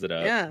 loads it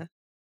up. Yeah.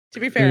 To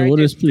be fair, what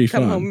I is did pretty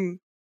come fun. home.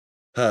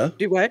 Huh?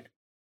 Do what?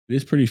 It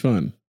is pretty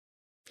fun.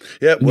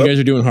 Yeah, And well, you guys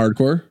are doing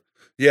hardcore?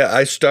 yeah,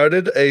 I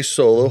started a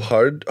solo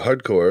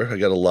hardcore. I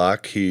got a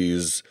lock.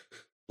 He's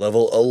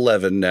level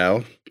 11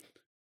 now.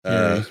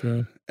 That's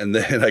right. And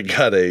then I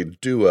got a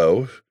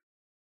duo,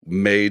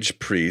 mage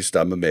priest.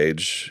 I'm a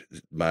mage.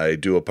 My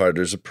duo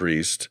partner's a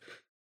priest.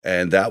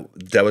 And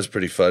that was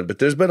pretty fun. But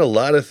there's been a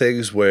lot of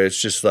things where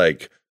it's just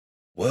like,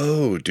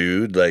 whoa,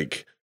 dude,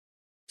 like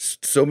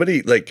so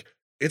many, like,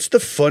 it's the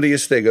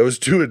funniest thing. I was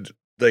doing,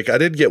 like, I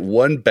didn't get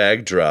one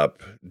bag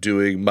drop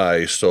doing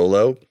my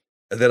solo,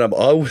 and then I'm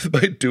on with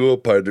my duo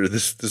partner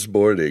this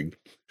morning,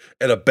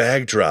 and a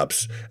bag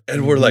drops,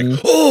 and we're like,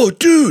 oh,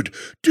 dude,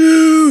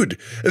 and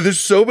there's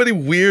so many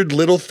weird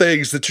little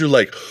things that you're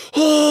like,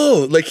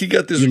 oh, like he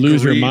got this. You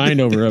lose your mind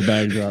over a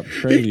bag drop.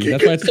 Crazy.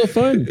 That's why it's so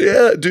fun.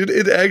 Yeah, dude,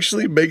 it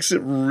actually makes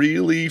it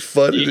really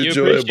fun and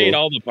enjoyable. You appreciate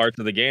all the parts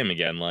of the game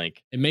again.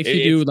 Like it makes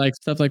you do like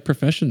stuff like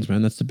professions,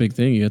 man. That's the big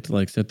thing. You have to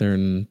like sit there,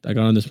 and I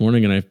got on this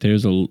morning, and today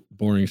was a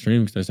boring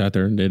stream because I sat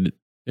there and did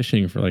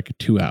fishing for like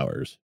 2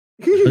 hours.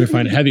 Trying to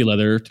find heavy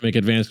leather to make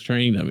advanced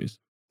training dummies.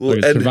 Well,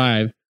 to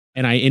survive.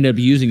 And I ended up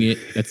using it.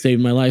 That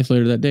saved my life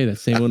later that day. That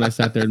same one I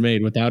sat there and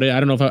made. Without it, I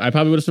don't know if I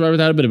probably would have survived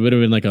without it, but it would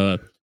have been like a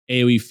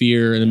AoE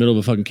fear in the middle of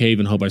a fucking cave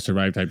and hope I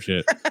survived type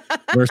shit.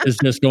 Versus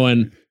just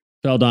going,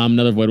 fell dom,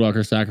 another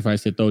Voidwalker,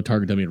 sacrifice it, throw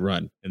target dummy and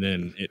run. And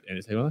then it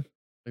say, well,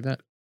 like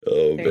that.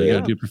 Oh, There man. You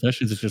gotta do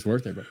professions, it's just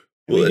worth it, bro.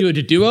 Well, We do it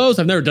to duos.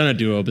 I've never done a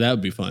duo, but that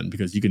would be fun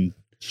because you can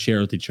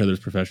share with each other's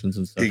professions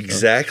and stuff.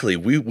 Exactly.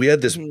 We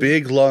had this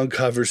big long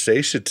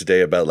conversation today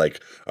about like,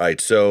 all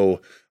right,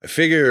 so I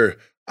figure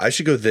I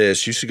should go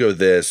this, you should go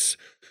this.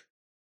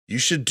 You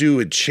should do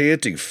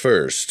enchanting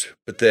first,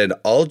 but then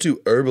I'll do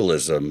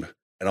herbalism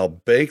and I'll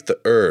bank the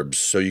herbs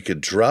so you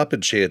can drop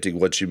enchanting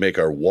once you make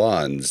our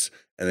wands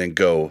and then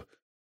go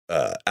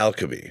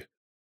alchemy.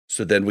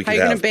 So then we How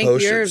can are you have gonna bank the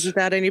herbs potions.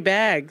 without any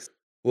bags?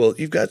 Well,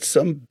 you've got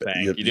some Bank.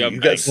 You do you have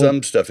got bank.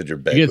 some stuff in your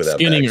bank You get without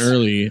skinning bags.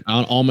 early.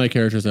 On all my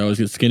characters, I always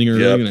get skinning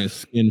early, Yep. and I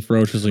skin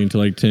ferociously until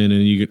like 10,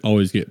 and you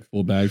always get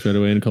full bags right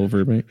away and a couple for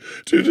your bank.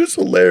 Dude, it's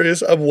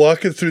hilarious. I'm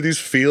walking through these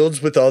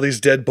fields with all these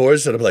dead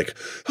boars, and I'm like,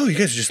 "Oh, you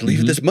guys are just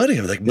leaving this money."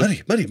 I'm like,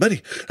 "Money."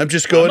 I'm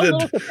just going I'm a and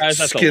little surprised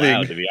that's skinning.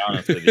 allowed, to be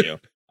honest with you.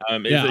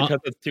 Is Yeah, it because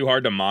it's too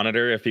hard to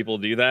monitor if people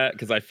do that?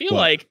 Because I feel What?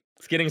 like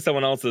skinning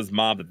someone else's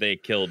mob that they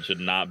killed should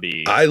not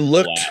be. I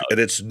looked, allowed. and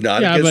it's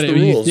not Yeah, against but the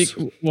when you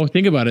rules.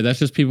 think about it. That's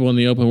just people in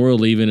the open world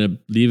leaving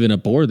a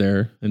boar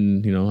there,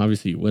 and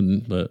obviously you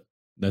wouldn't, but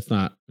that's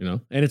not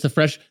and it's a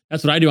fresh.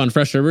 That's what I do on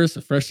fresh servers.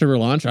 Fresh server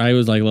launch. I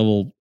was like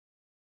level.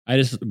 I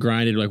just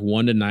grinded like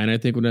 1 to 9. I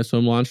think when that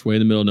swim launched, way in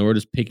the middle of nowhere,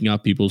 just picking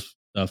out people's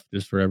stuff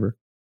just forever.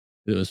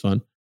 It was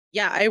fun.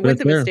 Yeah, I But went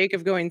it's the there. mistake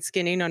of going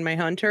skinning on my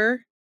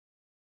hunter,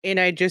 and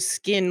I just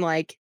skin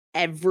like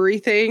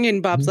everything.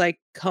 And Bob's like,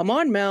 "Come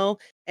on, Mel."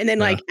 And then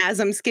Yeah. like as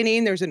I'm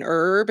skinning, there's an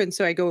herb, and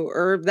so I go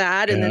herb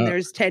that, and then Yeah.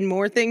 there's 10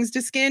 more things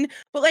to skin.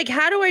 But like,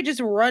 how do I just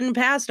run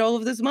past all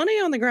of this money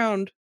on the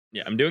ground?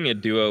 Yeah, I'm doing a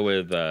duo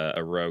with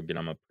a rogue and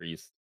I'm a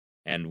priest.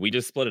 And we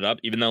just split it up,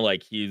 even though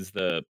like he's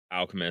the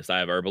alchemist, I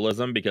have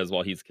herbalism because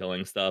while he's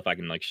killing stuff, I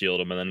can like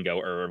shield him and then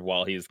go herb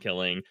while he's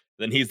killing.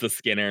 Then he's the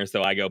skinner,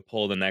 so I go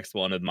pull the next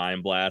one with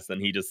mind blast,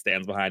 and he just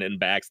stands behind it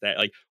and backstab.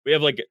 Like we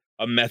have like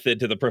a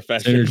method to the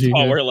profession Synergy,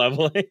 while yeah. we're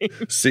leveling.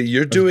 See,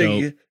 you're That's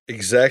doing dope.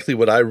 exactly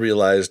what I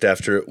realized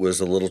after it was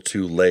a little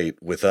too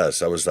late with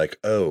us. I was like,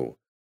 "Oh,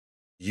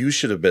 you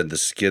should have been the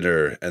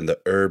skinner and the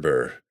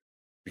herber."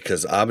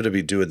 Because I'm going to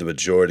be doing the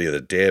majority of the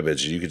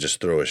damage, and you can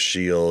just throw a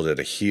shield and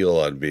a heal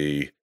on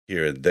me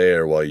here and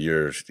there while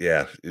you're,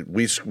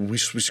 we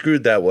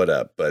screwed that one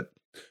up, but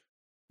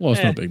Well,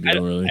 it's Eh, not a big I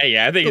deal, don't- really. Hey,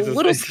 yeah, I think It's it's a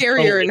little it's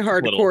scarier in it's a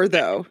little- hardcore,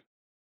 though.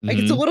 Like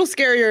it's a Mhm. little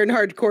scarier in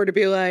hardcore to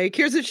be like,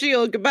 "Here's a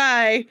shield,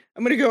 goodbye.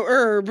 I'm gonna go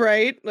herb,"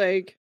 right?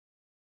 Like,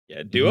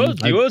 Yeah,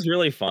 duos I- duos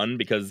really fun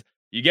because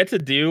you get to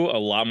do a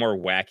lot more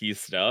wacky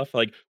stuff.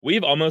 Like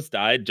we've almost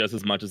died just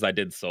as much as I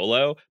did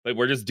solo, but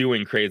we're just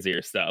doing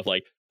crazier stuff.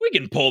 Like we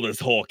can pull this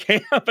whole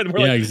camp, and we're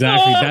Yeah, like,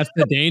 exactly. "No!" That's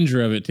the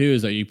danger of it too,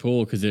 is that you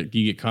pull because you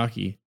get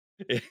cocky.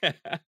 Yeah.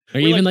 Or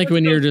We're even like, like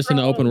when "Let's you're go just in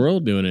the open strong."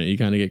 world doing it, you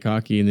kind of get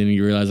cocky, and then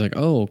you realize like,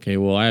 oh, okay,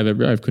 well,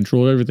 I've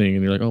controlled everything,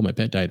 and you're like, oh, my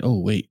pet died. Oh,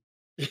 wait,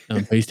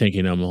 I'm face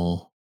tanking them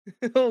all,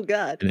 oh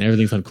god. and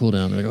everything's on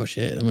cooldown. You're like, oh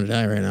shit, I'm gonna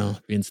die right now,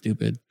 being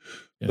stupid.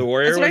 The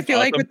warrior. That's what I was feel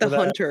like awesome with the for that.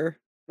 hunter.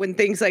 When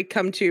things like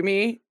come to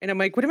me, and I'm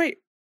like, "What am I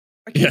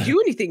can't Yeah.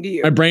 do anything to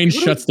you." My brain What do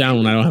I- shuts down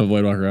when I don't have a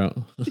Voidwalker out.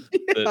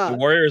 The Yeah.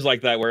 warriors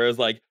like that, where it was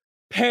like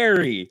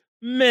parry,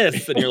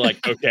 miss, and you're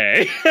like,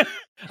 okay.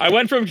 I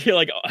went from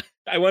killing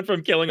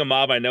a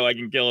mob I know I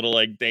can kill to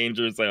like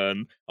danger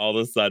zone. All of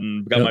a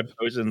sudden, got my Yep.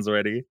 potions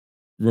ready.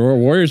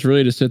 Warriors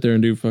really just sit there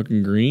and do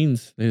fucking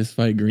greens. They just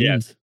fight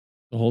greens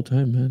the whole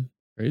time, man.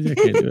 Crazy, I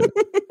can't do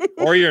it.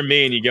 Or you're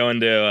me and you go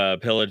into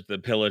the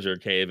pillager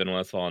cave in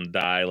Westfall and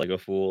die like a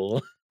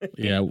fool.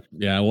 Yeah.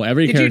 Well,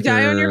 every Did you character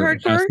die on your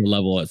has hardcore? to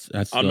level.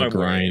 That's On the my warrior.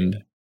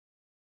 grind.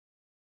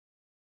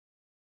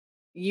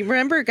 You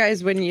remember,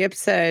 guys, when Yip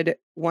said,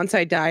 "Once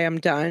I die, I'm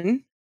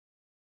done."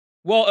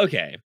 Well,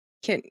 okay.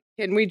 Can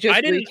we just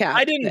recap?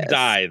 I didn't this?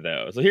 die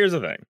though. So here's the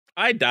thing.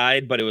 I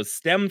died, but it was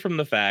stemmed from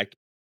the fact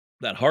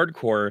that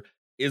hardcore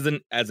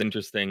isn't as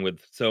interesting with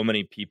so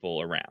many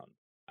people around.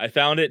 I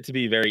found it to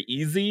be very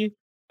easy.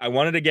 I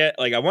wanted to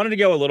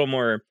go a little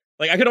more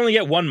like I could only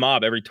get one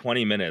mob every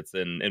 20 minutes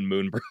in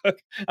Moonbrook.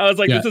 I was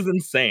like, Yeah. this is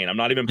insane. I'm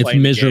not even It's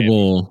playing the game.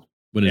 miserable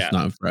when Yeah. it's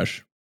not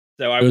fresh.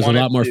 So I It was a wanted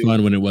lot more to-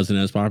 fun when it wasn't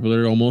as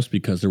popular, almost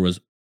because there was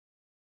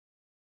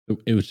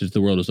it was just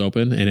the world was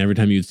open, and every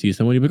time you'd see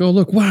someone, you'd be like, "Oh,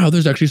 look, wow,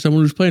 there's actually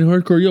someone who's playing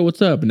hardcore. Yo,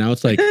 what's up?" And now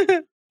it's like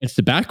it's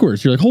the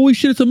backwards. You're like, "Holy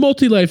shit, it's a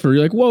multi-lifer."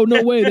 You're like, "Whoa,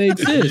 no way, they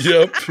exist."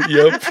 Yep.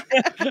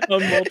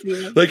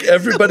 Like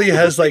everybody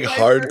has like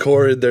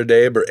hardcore in their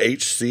name or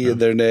HC in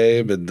their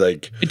name, and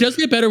like It does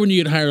get better when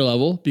you get higher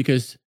level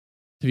because,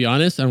 to be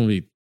honest, I don't want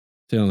to be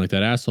feeling like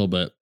that asshole,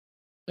 but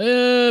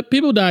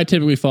people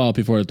typically fall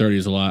before the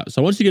 30s a lot.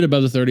 So once you get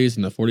above the 30s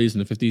and the 40s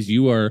and the 50s,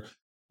 you are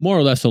more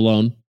or less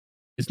alone.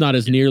 It's not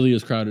as nearly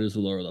as crowded as the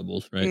lower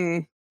levels, right?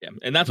 Yeah,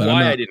 and that's But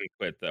why I didn't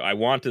quit though. I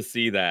want to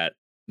see that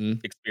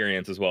Mm.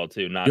 experience as well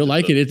too. Not You'll just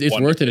like the it. It's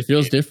 1 to worth it. It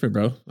feels 50. different,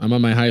 bro. I'm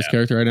on my highest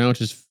character right now,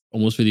 which is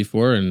almost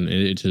 54, and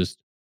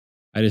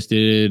I just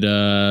did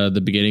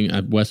the beginning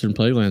of Western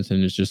Plaguelands,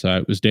 and it's just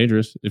it was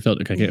dangerous. It felt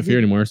like I can't fear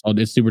anymore. So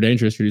it's super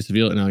dangerous. You're used to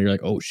feel it, and now you're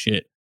like, oh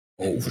shit.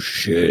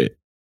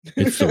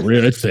 It's the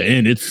real. It's the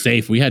end. It's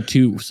safe. We had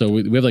 2, so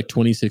we have like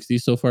 20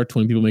 60s so far.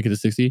 20 people make it to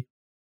 60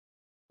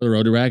 for the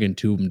road to rag, and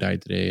 2 of them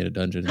died today at a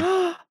dungeon.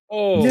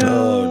 Oh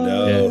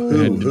no. Yeah, they had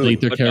to Who? delete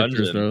their What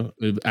characters, dungeon?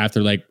 bro.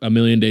 After like a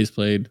million days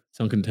played,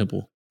 Sunken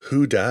Temple.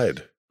 Who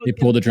died? They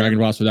pulled the Dragon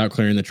Boss without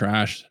clearing the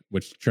trash,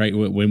 which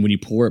when you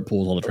pour it,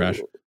 pulls all the trash.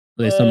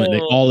 They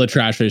summoned all the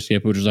trash they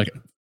escaped, which was like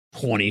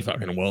 20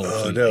 fucking wolves.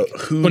 Oh no.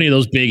 Who 20 of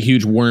those big,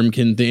 huge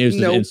wormkin things. It was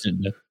just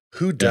instant death.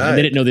 who Yeah, and died?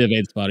 they didn't know the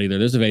evade spot either.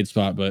 There's a evade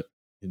spot, but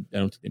I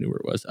don't think they knew where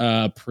it was.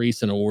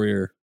 Priest and a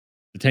warrior,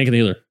 the tank and the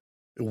healer.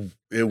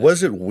 It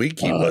wasn't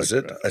Winky, was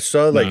it? I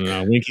saw like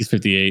no. Winky's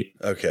 58,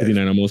 okay.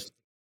 59 almost.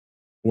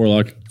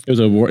 Warlock. It was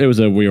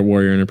a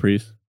warrior and a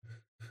priest.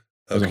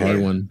 It was a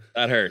hard one.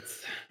 That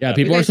hurts. Yeah, That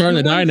people are hurts. starting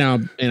to die now,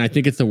 and I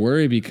think it's a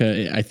worry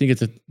because I think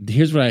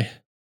here's what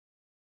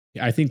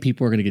I think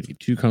people are going to get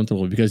too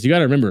comfortable because you got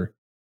to remember,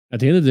 at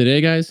the end of the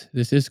day, guys,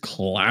 this is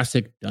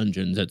classic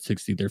dungeons at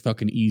 60. They're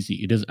fucking easy.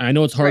 It does. I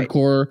know it's Right.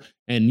 hardcore,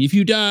 and if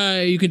you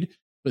die, you could.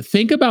 But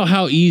think about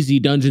how easy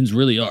dungeons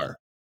really are.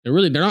 They're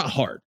not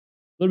hard.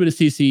 A little bit of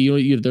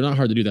CC, they're not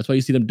hard to do. That's why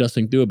you see them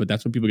dusting through it. But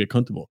that's when people get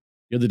comfortable.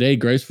 The other day,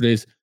 Grace for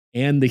Days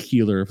and the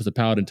healer was a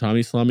paladin.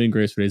 Tommy Salami and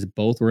Grace for Days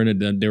both were in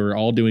it. They were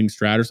all doing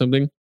strat or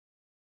something,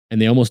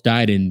 and they almost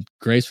died. And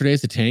Grace for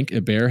Days, the tank,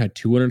 a bear had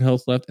 200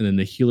 health left, and then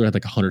the healer had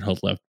like 100 health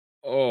left.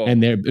 Oh,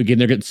 And they're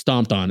getting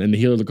stomped on, and the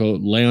healer will go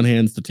lay on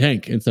hands the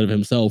tank instead of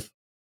himself,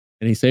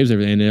 and he saves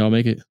everything, and they all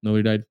make it.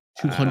 Nobody died.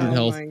 200 Oh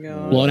health, my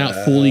God. blown out,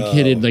 fully Wow.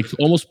 kitted, like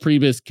almost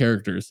pre-bis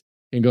characters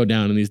can go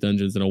down in these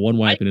dungeons in a one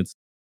wipe, and it's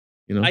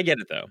I get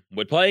it though.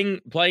 With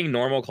playing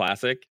normal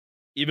classic,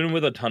 even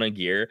with a ton of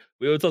gear,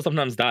 we would still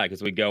sometimes die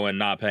because we go in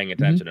not paying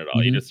attention at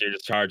all. mhm. You're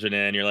just charging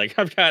in. You're like,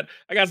 I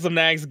got some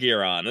Nags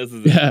gear on. This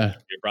is yeah.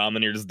 your problem,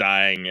 and you're just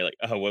dying. You're like,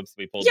 oh whoops,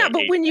 we pulled. Yeah, like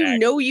but 8 when you Nags.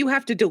 know you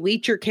have to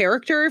delete your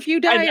character if you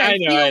die, I I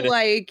know, feel I know.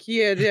 like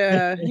you'd,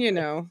 you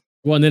know.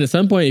 Well, and then at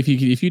some point,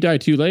 if you die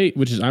too late,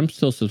 which is I'm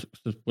still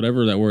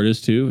whatever that word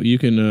is too, you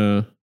can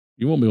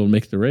you won't be able to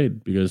make the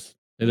raid because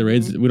say the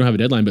raids we don't have a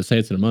deadline, but say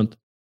it's in a month,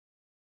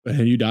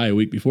 and you die a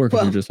week before because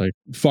Well- you're just like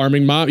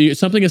farming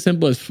something as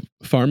simple as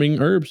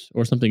farming herbs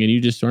or something, and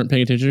you just aren't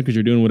paying attention because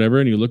you're doing whatever,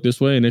 and you look this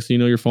way, and next thing you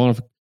know, you're falling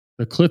off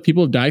a cliff.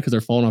 People have died because they're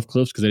falling off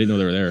cliffs because they didn't know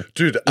they were there.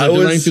 Dude, Like, I they're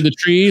running was through the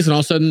trees, and all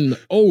of a sudden,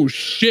 oh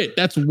shit,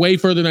 that's way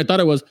further than I thought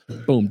it was.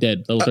 Boom,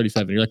 dead, level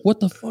 37. You're like, what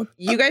the fuck?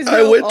 You guys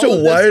I know went all to of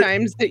those Wyatt-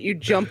 times that you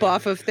jump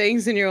off of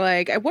things and you're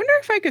like, I wonder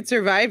if I could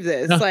survive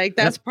this. Yeah, Like,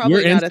 that's Yep.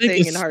 probably Your not a instinct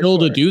thing is in still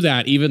to hardcore. do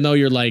that, even though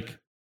you're like,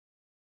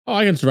 oh,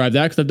 I can survive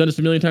that because I've done this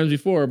a million times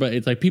before. But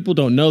it's like people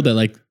don't know that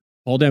like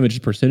all damage is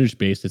percentage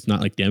based. It's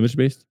not like damage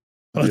based.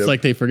 It's Yep.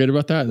 like they forget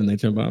about that and then they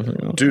jump off. Like,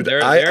 oh. dude,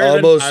 There I have been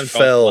almost times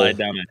I'll fell. slide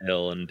down a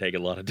hill and take a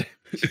lot of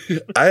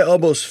damage. I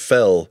almost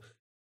fell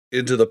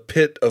into the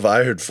pit of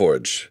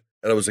Ironforge,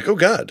 and I was like, "Oh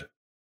God,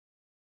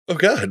 oh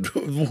God!"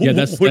 Yeah,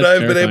 that's would I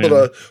have been able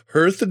terrifying. to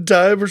hearth in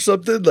time or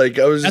something? Like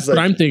I was That's just what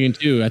like, I'm thinking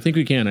too. I think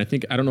we can. I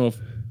don't know if.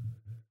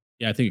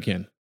 Yeah, I think you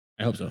can.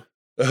 I hope so.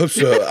 I hope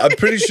so. I'm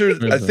pretty sure.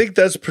 I think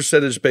that's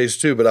percentage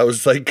based too. But I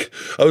was like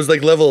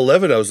level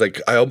 11. I was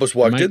like, I almost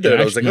walked in there,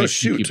 and I was like, "Oh You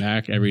shoot!"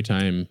 back every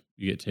time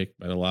you get ticked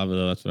by the lava,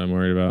 though. That's what I'm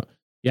worried about.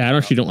 Yeah, I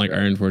actually don't like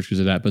Ironforge because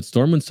of that, but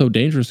Stormwind's so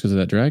dangerous because of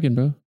that dragon,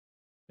 bro.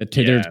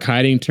 They're Yeah.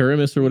 kiting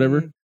Tyrannus or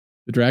whatever. Mhm.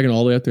 The dragon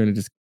all the way up there and it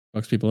just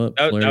fucks people up.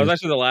 That was Hilarious.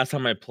 actually the last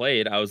time I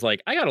played. I was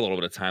like, I got a little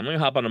bit of time. Let me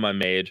hop onto my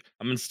mage.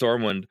 I'm in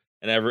Stormwind,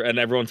 and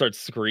everyone starts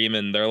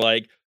screaming. They're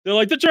like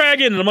the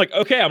dragon, and I'm like,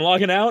 okay, I'm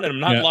logging out, and I'm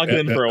not Yeah, logging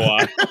in yeah, for a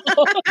while.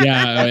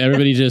 Yeah,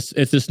 everybody it's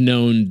just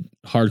known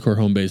hardcore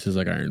home bases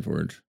like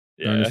Ironforge.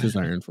 Yeah. Darkness is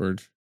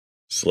Ironforge.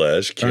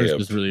 Slash Darkness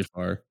camp. is really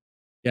far.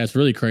 Yeah, it's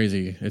really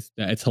crazy.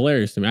 It's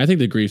hilarious to me. I think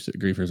the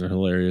griefers are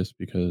hilarious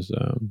because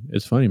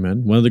it's funny,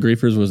 man. One of the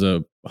griefers was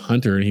a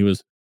hunter and he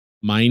was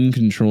mind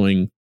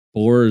controlling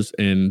boars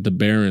and the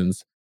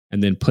barons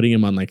and then putting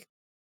him on like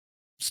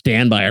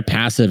standby or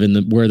passive in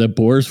where the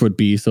boars would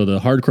be. So the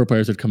hardcore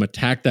players would come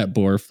attack that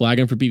boar, flag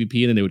him for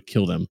PvP, and then they would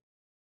kill them.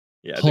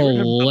 Yeah, they were having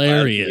fun last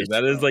Hilarious. week.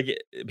 That is like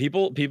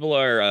people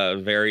are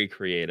very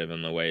creative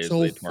in the ways. So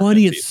they torment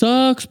funny. It people.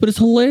 sucks, but it's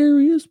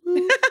hilarious, bro.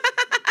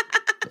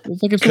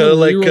 It's like if Kinda someone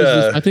like, Leroy's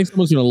this, I think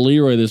someone's gonna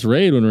Leroy this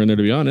raid when we're in there,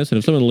 to be honest. And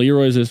if someone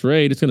Leroy's this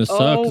raid, it's gonna suck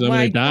Oh because I'm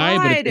my gonna die,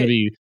 but it's God. gonna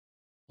be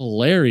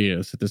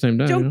hilarious at the same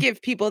time. Don't you know?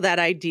 give people that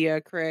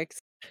idea, Crix.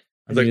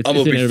 I Like, mean, I'm it's gonna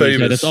in be everybody's head.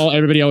 famous. That's all.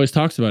 Everybody always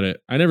talks about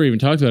it. I never even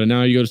talked about it.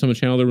 Now you go to someone's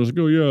channel, everyone's like,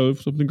 "Oh yeah,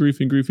 something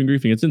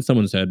griefing." It's in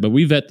someone's head, but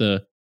we vet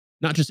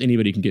not just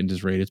anybody can get into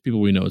this raid. It's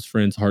people we know. It's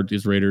friends, hard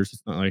as raiders.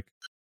 It's not like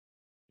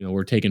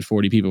we're taking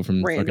 40 people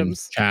from fucking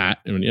Randoms. chat.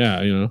 I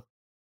mean,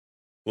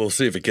 We'll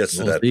see if it gets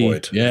to we'll that see.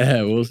 point.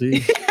 Yeah, we'll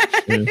see.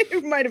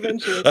 It might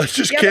eventually. I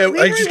just Yeah, can't.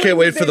 but I Leroy just can't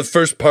wouldn't wait for the say-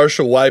 first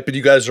partial wipe, and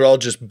you guys are all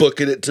just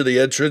booking it to the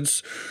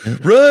entrance. Yeah.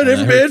 Run, Yeah,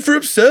 every that man hurts. for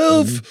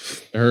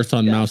himself. It hurts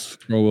on Yeah. mouse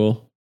scroll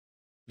wheel.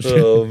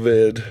 Oh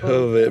man,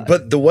 Oh, man. God.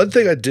 But the one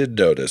thing I did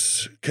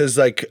notice, because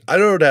like I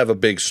don't have a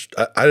big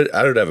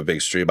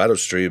stream. I don't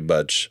stream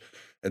much,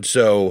 and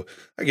so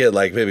I get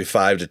like maybe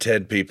 5 to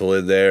 10 people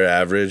in there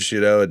average,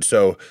 and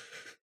so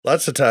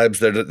lots of times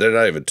they're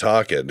not even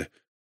talking.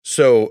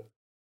 So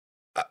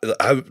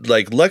I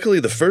like luckily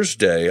the first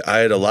day I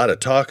had a lot of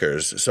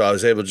talkers, so I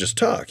was able to just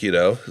talk.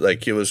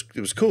 Like it was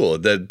cool.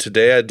 And then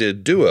today I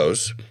did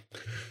duos,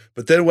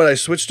 but then when I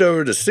switched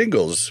over to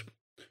singles,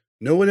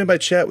 no one in my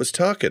chat was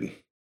talking.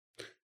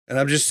 And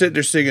I'm just sitting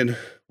there singing,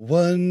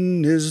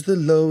 "One is the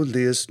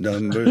loneliest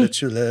number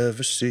that you'll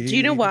ever see." Do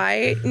you know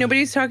why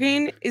nobody's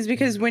talking? Is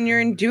because when you're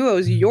in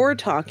duos, you're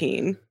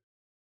talking.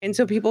 And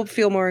so people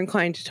feel more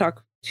inclined to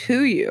talk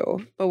to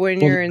you. But when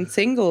Well, you're in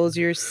singles,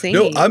 you're singing.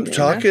 No, I'm and that's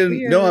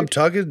talking. No, I'm weird.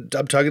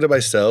 talking to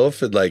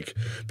myself and like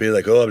being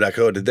like, "Oh, I'm not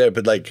going in there."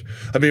 But like,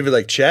 I'm even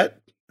like,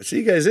 "Chat, I see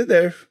you guys in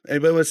there.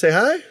 Anybody want to say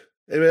hi?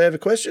 Anybody have a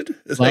question?"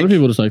 It's A lot of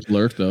people just like to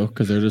lurk though,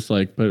 because they're just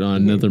like put it on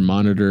another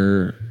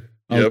monitor.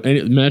 Yep.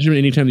 Imagine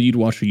anytime that you'd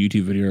watch a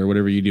YouTube video or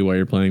whatever you do while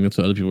you're playing, that's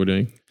what other people are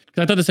doing. 'Cause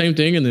I thought the same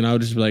thing, and then I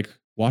would just be like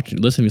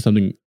listening to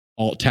something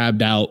alt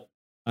tabbed out.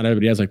 Not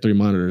everybody has like 3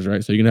 monitors,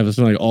 right? So you can have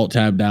something like alt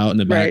tabbed out in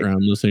the Right.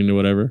 background listening to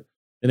whatever.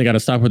 And they got to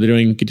stop what they're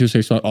doing, get to a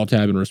safe spot, alt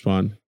tab, and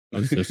respond.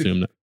 I'll just assume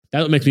that.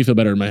 That makes me feel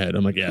better in my head.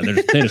 I'm like, yeah, they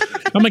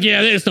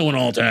just don't want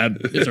alt tab.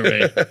 It's all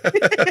right.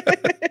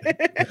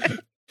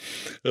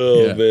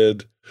 Oh Yeah. man.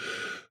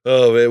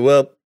 Oh man.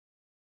 Well,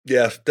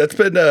 yeah, that's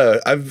been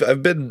I've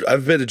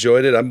been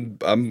enjoying it.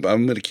 I'm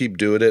gonna keep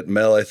doing it.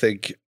 Mel, I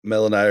think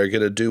Mel and I are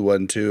gonna do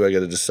one too. I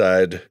gotta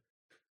decide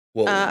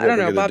what I don't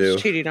know. we're gonna Bob's do.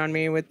 cheating on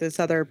me with this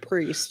other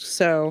priest.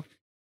 So,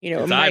 it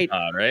It's might,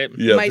 iPod, right?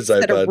 Yeah, might it's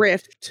set a iPod.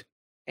 rift.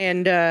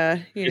 And,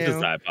 It's just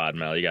iPod,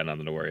 Mel. You got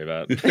nothing to worry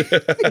about.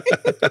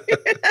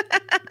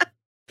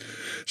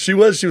 She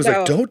was So-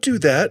 like, "Don't do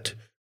that.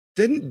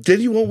 Then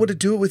you won't want to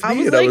do it with I me."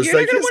 was And I like, was you're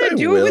like, not going to "Yes, want I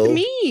to do it with will."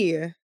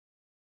 me.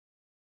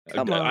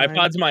 Come on.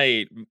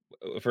 iPod's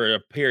for a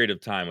period of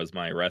time was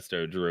my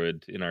resto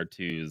druid in our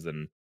twos,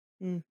 and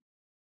Mm. it's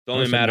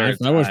only a matter of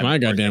I wish time my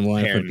before it goddamn gets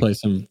wife Karen. would play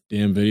some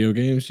damn video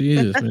games.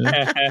 Jesus,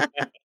 man.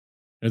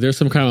 If there's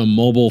some kind of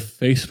mobile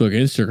Facebook,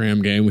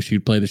 Instagram game, we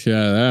should play the shit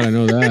out of that. I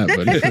know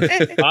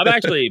that,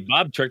 but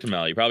Bob tricked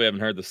Mel. You probably haven't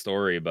heard the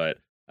story, but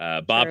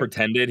Bob Sure.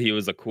 pretended he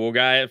was a cool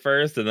guy at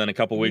first, and then a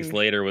couple weeks Mhm.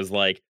 later was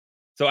like,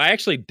 "So I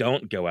actually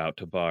don't go out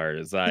to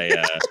bars. I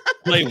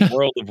play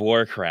World of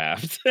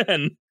Warcraft."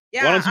 And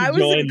Yeah, don't you I was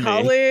join in me?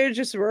 college,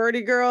 a sorority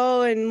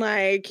girl, and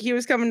like he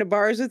was coming to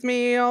bars with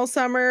me all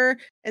summer.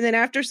 And then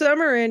after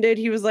summer ended,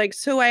 he was like,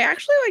 "So I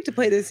actually like to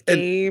play this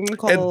And- game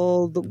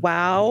called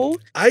WoW."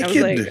 I I was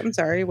can like, "I'm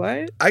sorry,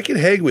 what?" I can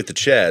hang with the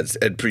Chads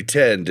and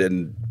pretend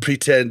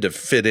to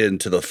fit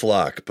into the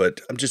flock,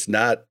 but I'm just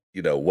not,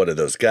 one of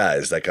those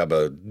guys. Like I'm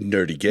a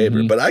nerdy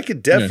gamer, Mhm. but I can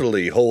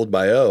definitely hold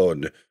my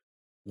own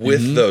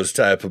with Mhm. those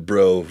type of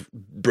bro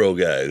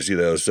guys,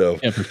 So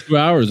yeah, for 2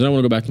 hours, I don't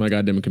want to go back to my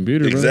goddamn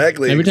computer. Bro.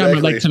 Exactly, Every time,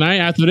 exactly. like tonight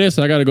after this,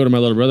 I got to go to my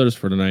little brother's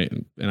for tonight,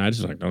 and I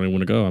just like don't even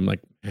want to go. I'm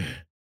like,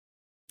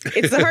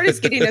 It's the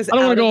hardest getting us I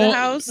don't out want of to go. the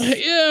house.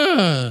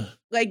 Yeah.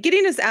 Like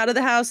getting us out of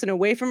the house and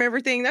away from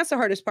everything. That's the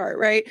hardest part,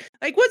 right?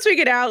 Like once we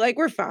get out, like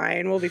we're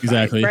fine. We'll be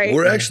Exactly. fine, right?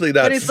 we're actually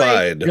not But it's like-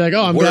 fine. You're like,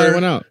 oh, I'm glad I We're-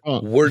 went out.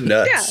 Oh. We're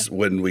nuts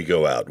when we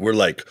go out. We're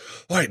like,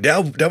 all right,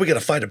 now we got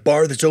to find a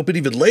bar that's open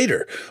even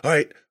later. All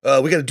right,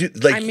 we got to do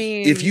like. I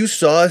mean- if you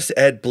saw us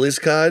at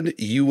BlizzCon,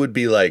 you would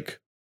be like,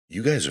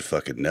 "You guys are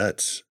fucking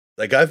nuts."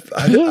 Like I've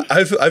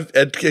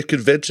at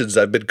conventions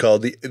I've been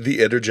called the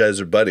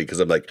Energizer Bunny because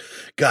I'm like,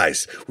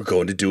 guys, we're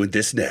going to doing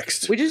this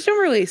next. We just don't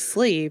really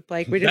sleep.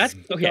 Like we just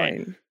That's keep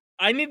okay.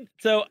 going.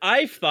 So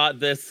I've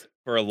thought this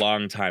for a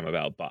long time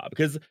about Bob,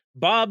 because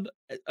Bob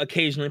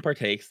occasionally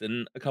partakes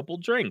in a couple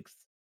drinks.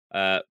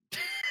 As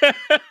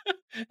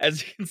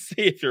you can see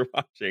if you're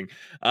watching.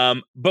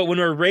 But when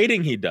we're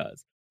raiding, he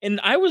does.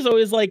 And I was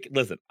always like,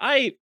 listen,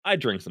 I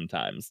drink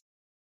sometimes.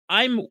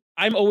 I'm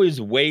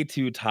always way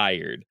too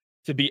tired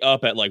to be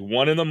up at like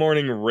 1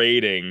 a.m.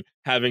 raiding,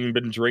 having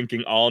been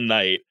drinking all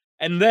night.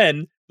 And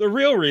then the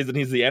real reason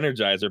he's the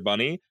Energizer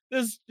Bunny,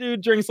 this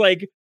dude drinks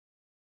like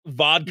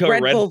vodka,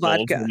 Red Red Bull Bulls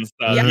vodka. and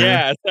stuff. Yeah.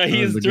 Yeah, so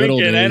he's the good old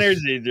drinking days.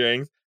 energy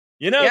drinks.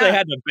 They Yeah.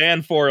 had to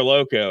ban Four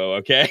Loko,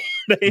 okay?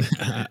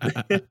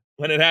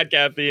 When it had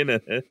caffeine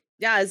in it.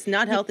 Yeah, it's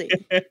not healthy.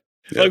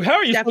 Yeah. Like, how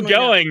are you Definitely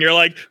still not. going? You're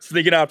like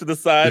sneaking out to the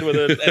side with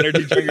an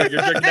energy drink.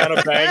 You're drinking down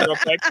a bang. I'm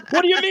like,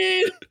 what do you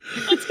mean?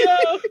 Let's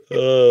go.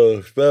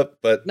 Oh,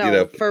 but No, you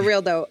know, for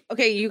real though.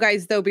 Okay, you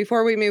guys though,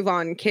 before we move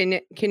on,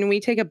 can we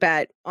take a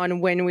bet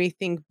on when we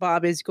think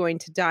Bob is going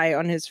to die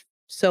on his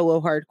solo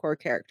hardcore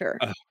character?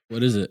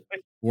 What is it?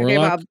 Okay,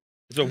 Warlock? Bob.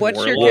 It's a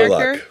What's your warlock.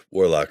 character?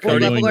 Warlock. What Are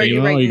you level going are you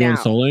Nemo? right Are you going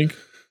now? Soul Link?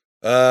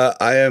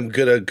 I am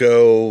gonna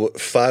go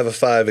 5 of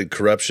 5 in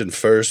corruption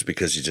first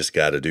because you just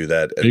got to do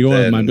that. Are you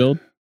going with my build?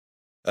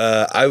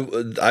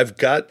 I've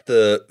got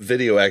the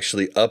video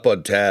actually up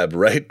on tab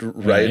right.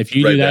 If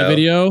you right do that now.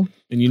 video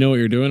and you know what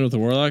you're doing with the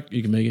Warlock,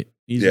 you can make it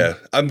easy. Yeah,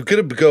 I'm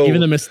gonna go.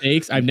 Even the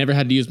mistakes, I've never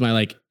had to use my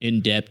like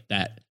in depth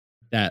that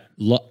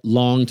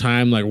long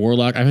time like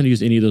Warlock. I haven't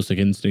used any of those like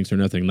instincts or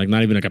nothing. Like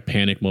not even like a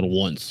panic mode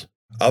once.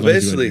 I'll As long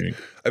as you basically. agree.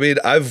 I mean,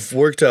 I've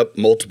worked up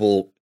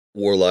multiple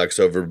warlocks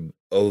over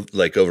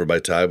my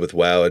time with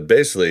WoW, and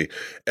basically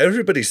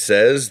everybody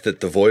says that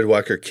the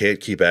Voidwalker can't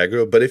keep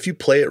aggro, but if you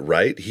play it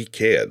right, he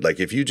can. Like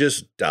if you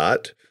just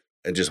dot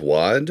and just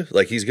wand,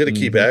 like he's gonna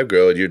keep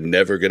aggro, and you're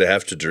never gonna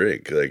have to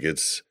drink. Like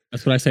it's.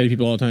 That's what I say to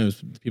people all the time.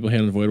 Is people hate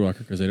on the Voidwalker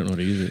because they don't know how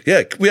to use it.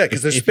 Yeah,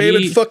 because they're If spamming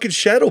he- fucking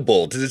Shadow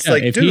Bolt, and it's Yeah,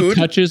 like, if dude.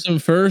 he touches him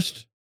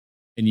first,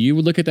 and you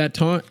would look at that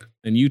taunt,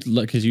 and you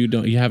look because you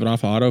have it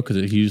off auto because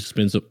he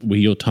spins.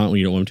 He'll taunt when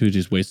you don't want him to. He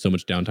just wastes so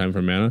much downtime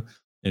for mana.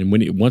 And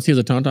once he has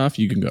a taunt off,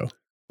 you can go.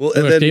 well,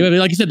 And and then,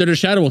 like you said, they're the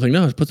Shadow Bolt thing.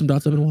 No, just put some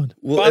dots up in one.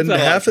 well, and Bots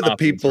have half of the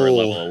confidence for people,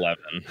 level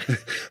 11.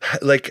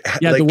 like,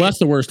 Yeah, like, that's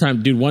the worst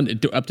time,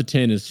 dude. Up to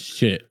 10 is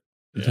shit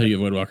until you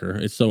have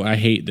Voidwalker. It's so I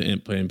hate the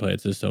imp play and play.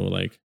 It's just so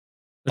like,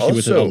 especially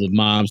with Also- all the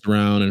mobs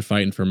around and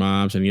fighting for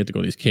mobs, and you have to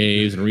go to these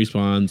caves and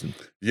respawns. And,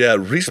 yeah,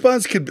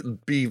 respawns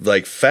could be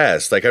like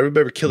fast. Like I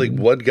remember killing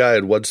one guy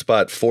in one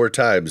spot 4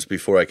 times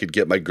before I could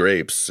get my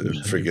grapes. And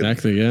freaking,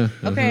 exactly, yeah.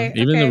 Okay,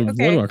 Even okay, the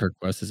okay. Voidwalker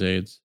quest is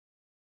aids.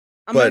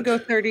 I'm gonna But- go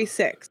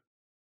 36.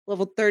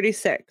 Level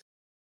 36.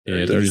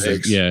 Yeah, 36.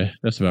 36. Yeah,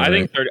 that's about I right.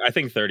 think 30, I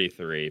think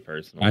 33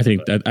 personally. I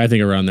think but- I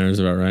think around there is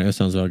about right. That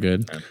sounds about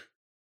good. Yeah.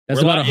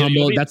 That's Warlock, about a you'll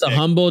humble. be That's a sick.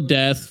 humble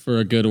death for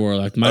a good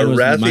warlock. a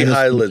Wrathy mine was-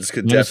 Highlands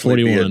could mine was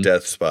definitely be a 41.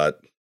 death spot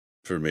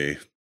for me.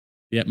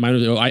 Yeah, mine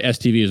was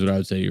STV is what I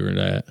would say you were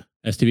at.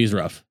 STV is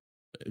rough.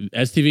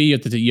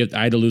 STV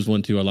I had to lose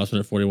one too. I lost one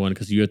at 41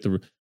 because you have to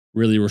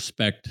really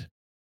respect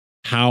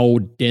how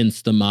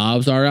dense the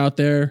mobs are out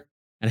there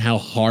and how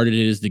hard it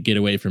is to get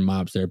away from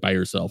mobs there by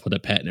yourself with a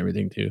pet and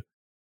everything too.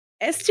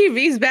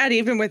 STV's bad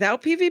even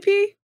without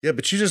PvP. Yeah,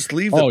 but you just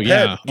leave the Oh, pet.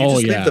 yeah. You Oh, just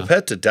leave yeah. the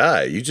pet to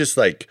die. You just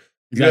like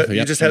Exactly. you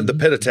yep. just have the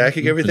pet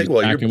attacking everything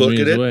while you're Attack him when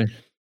booking he's it. away.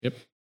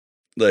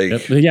 Like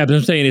Yep. But yeah, but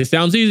I'm saying it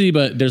sounds easy,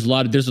 but there's a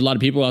lot of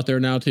people out there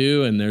now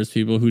too, and there's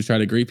people who try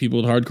to greet people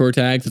with hardcore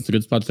tags. It's a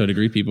good spot to try to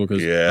greet people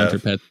because Yeah. hunter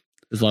pets.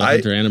 There's a lot of I-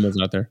 hunter animals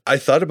out there. I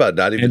thought about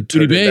not even And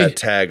Booty turning Bay. that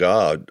tag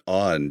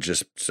on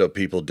just so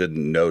people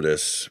didn't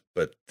notice,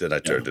 but then I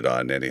turned it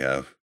on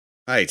anyhow.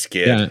 I ain't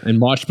scared. Yeah, and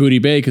watch Booty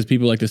Bay because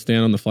people like to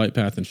stand on the flight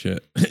path and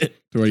shit.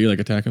 To where you like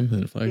attack them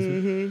and it flies.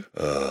 hmm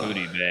Ugh.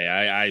 Booty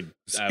Bay.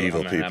 It's I'm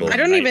evil a people. I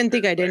don't even nightmare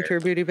think I'd player. enter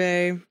Booty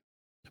Bay.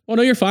 Well,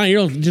 no, you're fine.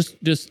 You're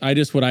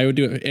just what I would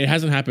do. It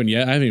hasn't happened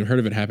yet. I haven't even heard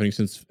of it happening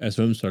since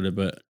SOM started.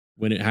 But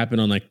when it happened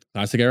on like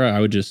Classic Era,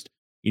 I would just,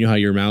 you know how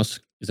your mouse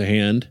is a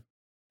hand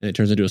and it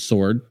turns into a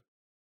sword.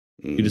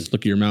 You Mm. just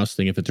look at your mouse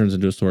thing. If it turns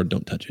into a sword,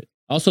 don't touch it.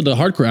 Also, the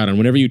hardcore add-on.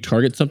 Whenever you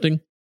target something,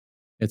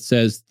 it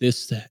says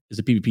this is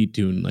a PvP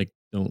tune. Like,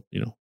 don't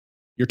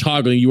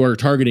you are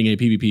targeting a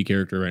PvP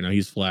character right now.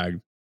 He's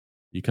flagged.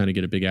 You kind of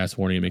get a big ass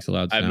warning. It makes a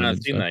loud sound. I've not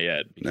and seen stuff. that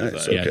yet. Because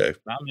Nice. I've Okay.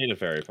 not made it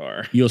very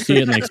far. You'll see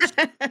it in like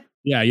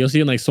you'll see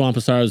it in like Swamp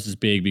of Sorrows is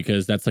big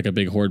because that's like a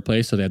big horde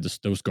place. So they have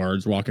those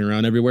guards walking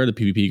around everywhere, the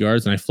PvP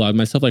guards. And I flagged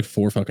myself like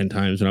 4 fucking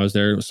times when I was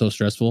there. It was so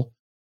stressful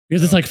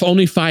because it's like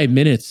only 5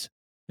 minutes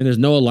and there's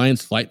no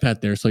alliance flight path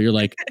there. So you're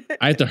like,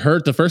 I have to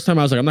hearth. The first time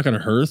I was like, I'm not going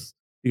to hearth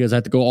because I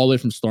have to go all the way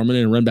from Storming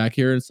and run back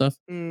here and stuff.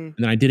 Mm. And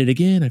then I did it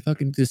again. I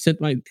fucking just sent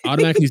my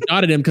automatically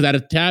dotted him because I had a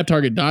tab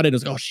target dotted. I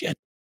was like, oh shit.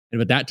 And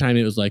but that time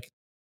it was like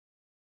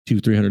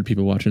 200-300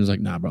 people watching. It's like,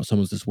 nah, bro,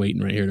 someone's just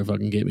waiting right here to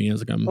fucking get me. I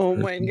was like, I'm Oh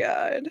my hearthing.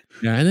 god.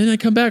 Yeah, and then I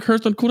come back,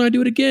 Hearth on cooldown, I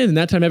do it again. And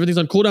that time everything's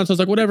on cooldown. So I was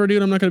like, whatever,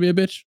 dude, I'm not gonna be a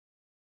bitch.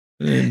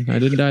 And I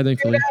didn't die,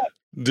 thankfully.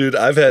 Dude,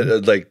 I've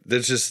had like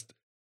there's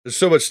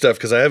so much stuff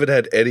because I haven't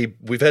had any.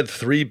 We've had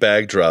 3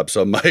 bag drops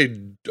on my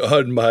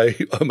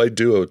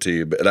duo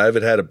team, and I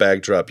haven't had a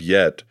bag drop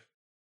yet.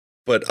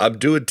 But I'm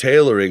doing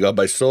tailoring on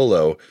my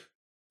solo,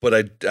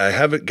 but I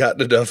haven't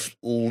gotten enough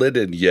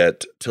linen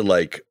yet to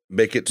like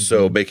make it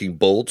so making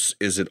bolts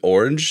isn't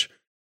orange.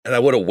 And I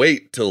want to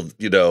wait till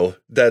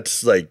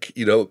that's like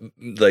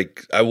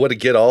like I want to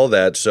get all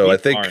that. So Me I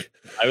think. farm.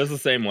 I was the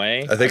same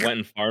way. I think- I went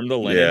and farmed the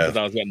linen Yeah. because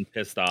I was getting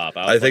pissed off.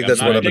 I think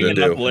that's what I'm gonna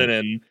gonna do.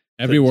 Linen.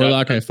 Every to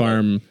warlock I justify-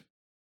 farm,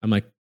 I'm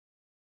like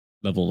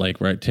level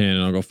like right 10,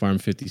 and I'll go farm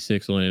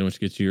 56 linen, which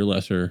gets you your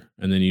lesser.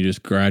 And then you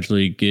just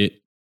gradually get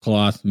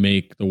cloth,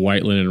 make the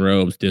white linen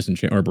robes,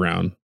 disenchant or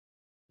brown,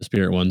 the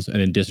spirit ones, and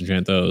then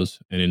disenchant those,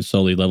 and then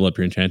slowly level up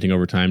your enchanting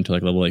over time to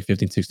like level like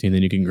 15, 16,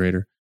 then you can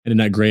greater. And then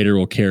that greater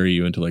will carry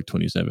you into like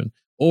 27.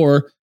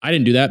 Or I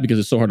didn't do that because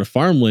it's so hard to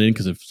farm linen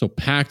because it's so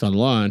packed on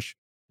launch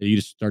that you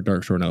just start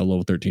Dark Shore now at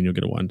level 13, you'll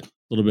get a wand. A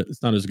little bit.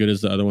 It's not as good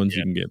as the other ones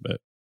you can get, but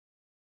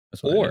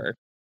that's what I did.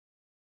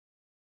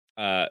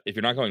 Or if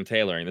you're not going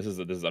tailoring, this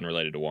is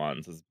unrelated to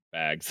wands. This is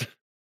bags.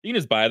 You can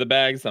just buy the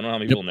bags. I don't know how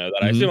many people know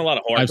that. I assume a lot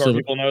of hardcore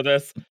people know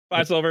this.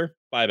 5 silver,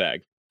 buy a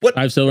bag. What?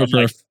 5 silver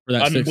for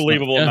that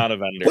unbelievable amount of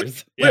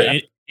vendors. Yeah.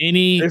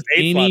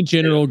 Any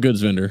general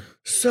goods vendor.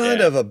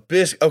 Son of a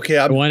biscuit. Okay,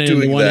 I'm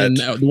doing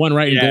that. The one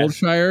right in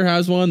Goldshire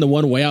has one. The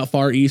one way out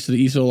far east of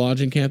the East of the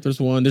Lodging Camp,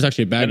 there's one. There's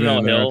actually a bag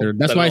vendor out there.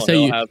 That's why I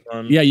say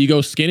you go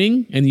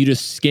skinning and you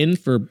just skin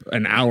for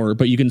an hour,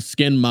 but you can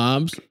skin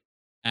mobs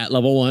at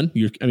level 1.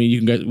 You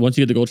can get, once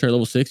you get the Goldshire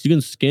level 6, you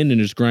can skin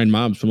and just grind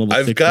mobs from level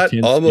 6 I've got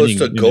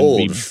almost a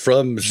gold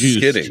from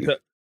skinning.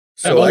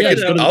 So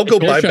I'll go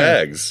buy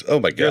bags. Oh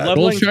my god!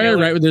 Goldshire,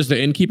 right? There's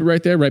the innkeeper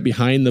right there, right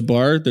behind the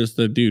bar. There's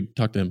the dude.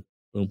 Talk to him.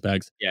 Boom,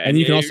 bags. Yeah, and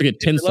you can also get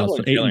 10 slots,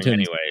 so 8 and 10.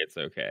 Anyway, it's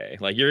okay.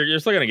 Like you're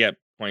still gonna get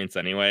points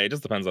anyway. It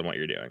just depends on what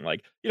you're doing.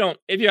 Like you don't.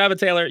 If you have a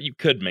tailor, you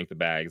could make the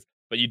bags,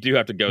 but you do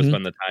have to go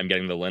spend the time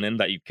getting the linen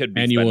that you could.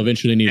 And you will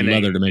eventually need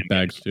leather to make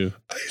bags too.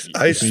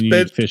 I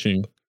spent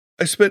fishing.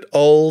 I spent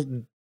all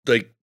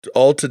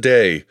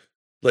today,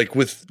 like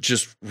with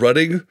just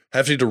running,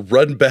 having to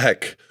run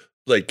back.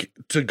 Like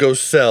to go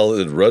sell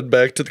and run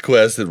back to the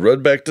quest and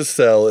run back to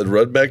sell and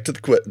run back to the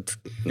quest.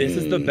 This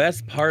is the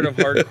best part of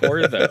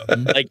hardcore though.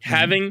 Like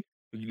having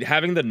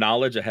the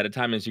knowledge ahead of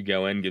time as you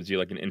go in gives you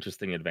like an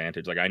interesting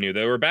advantage. Like I knew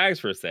there were bags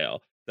for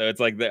sale. So it's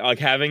like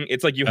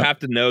you have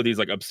to know these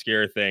like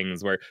obscure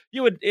things where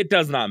it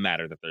does not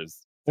matter that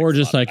there's or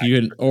just like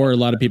you can, or a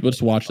lot of people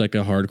just watch like a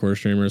hardcore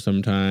streamer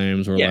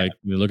sometimes, or like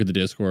you look at the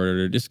Discord,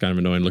 or just kind of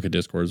annoying to look at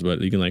Discords,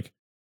 but you can like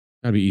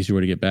gotta be easier way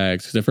to get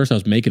bags. Because at first I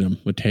was making them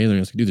with tailoring. I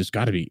was like, dude, there's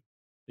gotta be.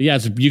 Yeah,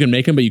 you can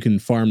make them, but you can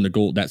farm the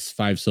gold. That's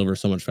 5 silver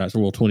so much faster.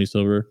 Well, 20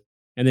 silver.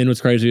 And then what's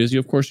crazy is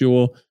you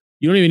don't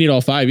even need all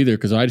 5 either,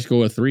 because I just go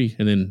with 3.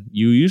 And then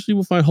you usually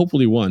will find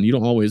hopefully 1. You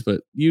don't always, but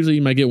usually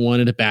you might get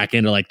 1 in the back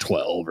end of like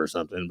 12 or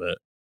something, but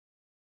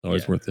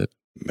always worth it.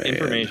 Man.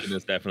 Information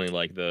is definitely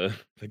like the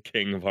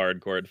king of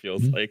hardcore, it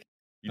feels like.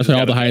 That's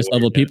why all the highest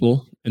level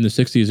people in the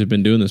 60s have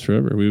been doing this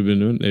forever. They've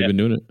been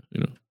doing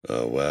it,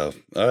 Oh wow.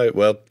 All right,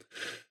 well.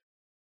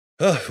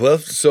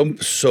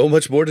 So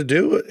much more to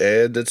do,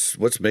 and it's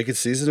what's making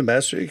Season of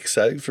Mastery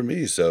exciting for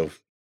me. So,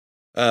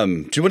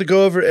 do you want to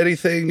go over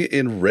anything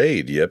in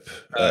Raid? Yep.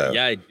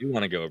 Yeah, I do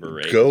want to go over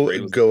Raid. Go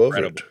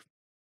over it.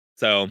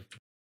 So,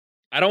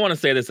 I don't want to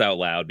say this out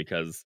loud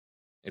because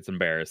it's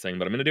embarrassing,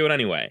 but I'm going to do it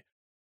anyway.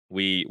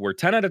 We were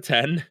 10 out of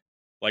 10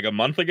 like a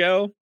month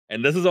ago,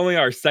 and this is only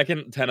our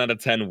second 10 out of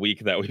 10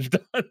 week that we've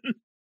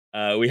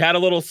done. We had a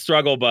little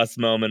struggle bus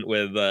moment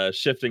with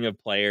shifting of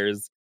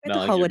players. At the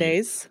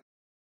holidays.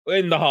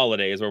 In the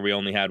holidays where we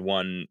only had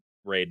one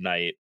raid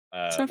night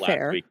it's not last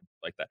fair. week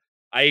like that.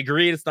 I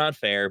agree it's not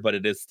fair, but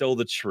it is still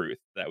the truth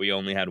that we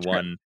only had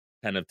one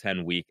 10 of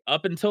 10 week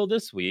up until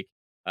this week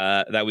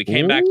that we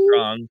came back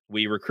strong.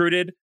 We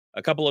recruited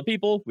a couple of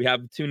people. We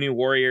have 2 new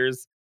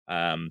warriors.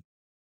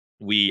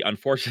 We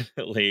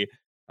unfortunately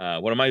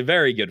one of my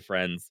very good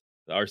friends,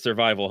 our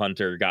survival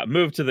hunter, got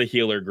moved to the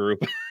healer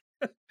group,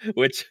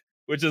 which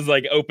has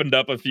like opened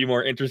up a few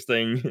more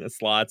interesting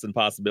slots and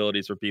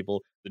possibilities for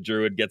people. The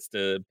druid gets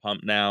to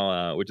pump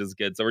now, which is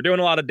good. So we're doing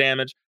a lot of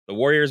damage. The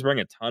warriors bring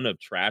a ton of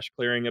trash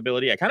clearing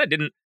ability. I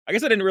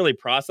guess I didn't really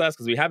process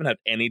because we haven't had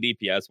any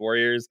DPS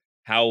warriors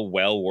how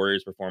well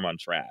warriors perform on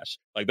trash.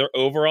 Like their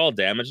overall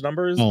damage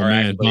numbers are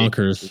actually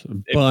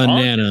bonkers.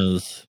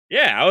 Bananas.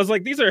 Yeah, I was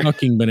like, these are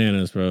fucking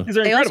bananas, bro. These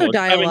are they incredible. Also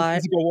die a lot.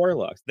 Physical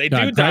warlocks. They do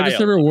die. Private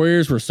server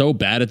warriors were so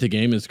bad at the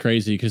game, it's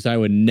crazy because I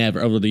would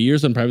never, over the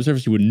years on private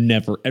servers, you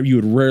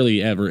would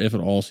rarely ever, if at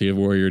all, see a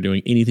warrior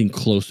doing anything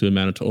close to the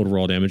amount of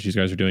overall damage these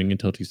guys are doing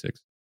until T6.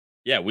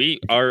 Yeah, we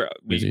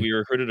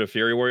recruited a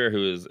Fury Warrior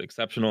who is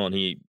exceptional, and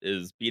he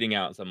is beating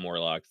out some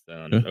Warlocks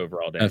on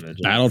overall damage.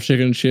 Battle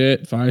chicken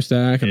shit, 5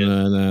 stack, and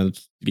then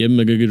give him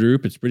a good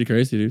group. It's pretty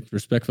crazy, dude.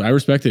 Respectful. I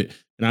respect it,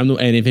 and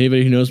if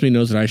anybody who knows me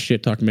knows that I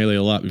shit talk melee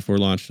a lot before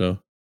launch. So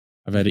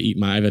I've had to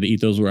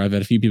eat those. Where I've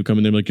had a few people come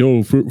in there like,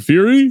 "Yo,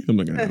 Fury." I'm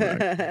like,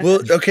 well,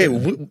 okay,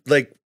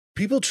 like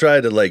people try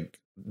to like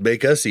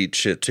make us eat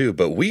shit too,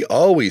 but we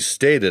always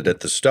stated at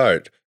the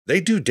start they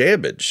do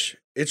damage.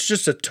 It's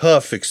just a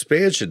tough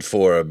expansion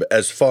for them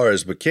as far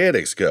as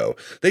mechanics go.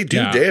 They do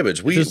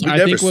damage. We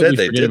never said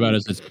they did. About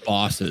is it's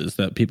bosses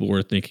that people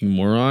were thinking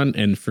more on,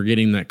 and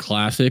forgetting that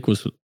Classic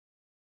was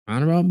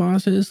not about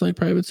bosses like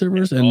private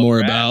servers, and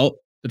more about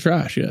the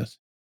trash. Yes.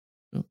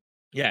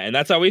 Yeah, and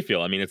that's how we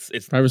feel. I mean, it's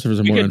private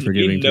servers are more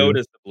unforgiving. We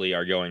noticeably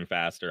are going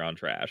faster on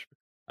trash.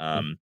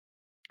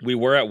 We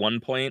were at one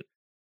point.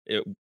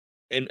 It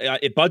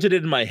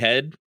budgeted in my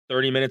head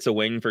 30 minutes a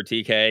wing for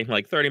TK,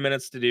 like 30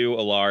 minutes to do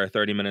Alar,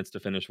 30 minutes to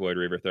finish Void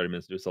Reaver, 30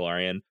 minutes to do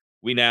Solarian.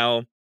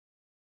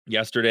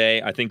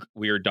 Yesterday, I think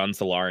we were done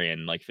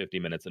Solarian like 50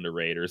 minutes into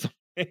raid or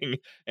something.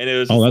 And it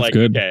was just like,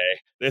 good. Okay,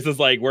 this is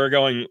like,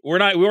 we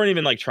weren't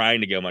even like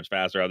trying to go much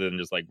faster other than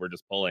just like, we're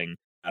just pulling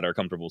at our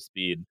comfortable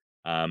speed.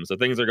 So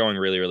things are going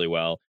really, really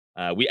well.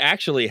 We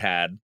actually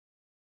had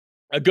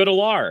A good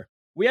Alar.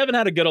 We haven't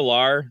had a good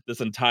Alar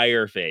this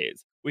entire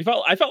phase.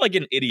 I felt like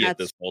an idiot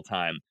this whole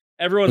time.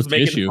 Everyone's What's the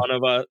making issue? fun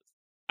of us.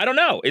 I don't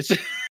know.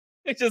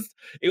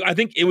 I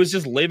think it was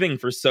just living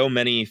for so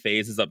many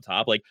phases up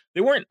top. Like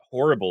they weren't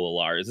horrible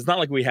Alars. It's not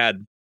like we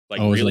had like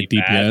was it really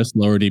like bad. DPS,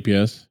 lower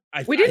DPS.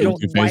 We I didn't don't-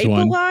 Phase wipe a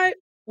one. lot.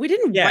 We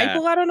didn't wipe Yeah.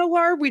 a lot on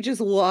Alar. We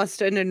just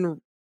lost an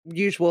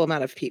unusual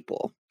amount of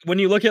people. When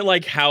you look at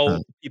like how Huh.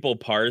 people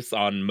parse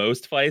on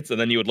most fights, and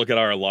then you would look at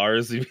our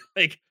Alars, you'd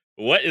be like,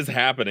 what is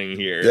happening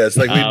here? Yeah, it's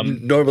like we Um,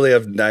 normally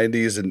have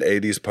 90s and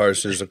 80s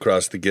parsers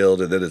across the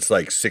guild, and then it's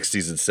like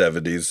 60s and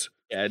 70s.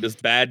 Yeah,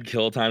 just bad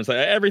kill times. Like,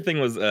 everything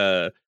was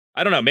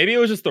I don't know, maybe it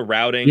was just the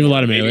routing. You have a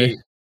lot of maybe- melee.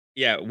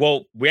 Yeah,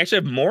 well, we actually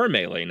have more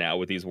melee now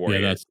with these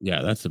warriors.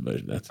 That's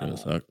gonna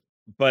suck.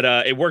 But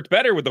it worked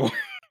better with the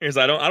warriors.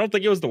 I don't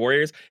think it was the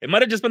warriors. It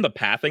might have just been the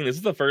pathing. This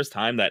is the first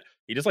time that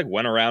he just like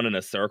went around in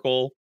a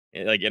circle,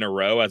 like in a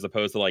row, as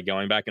opposed to like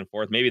going back and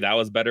forth. Maybe that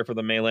was better for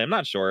the melee. I'm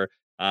not sure.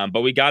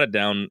 But we got it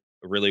down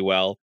really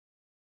well.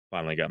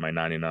 Finally got my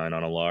 99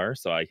 on Alar,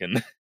 so I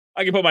can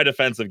I can put my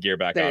defensive gear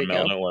back There on. you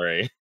Mel, go. don't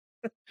worry.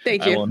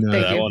 Thank I you. won't,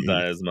 Thank I you. won't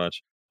die as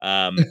much.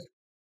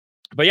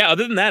 But yeah,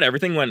 other than that,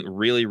 everything went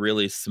really,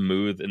 really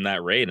smooth in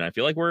that raid, and I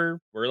feel like we're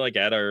like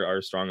at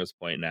our strongest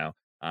point now.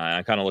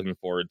 I'm kind of looking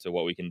forward to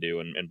what we can do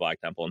in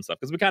Black Temple and stuff,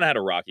 because we kind of had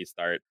a rocky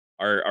start.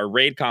 Our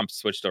raid comp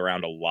switched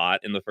around a lot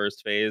in the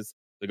first phase.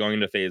 So going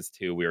into phase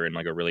 2, we were in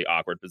like a really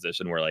awkward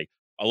position where like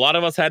a lot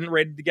of us hadn't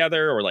raided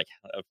together, or like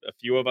a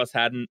few of us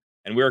hadn't,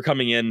 and we were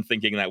coming in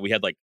thinking that we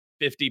had like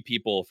 50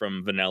 people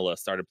from vanilla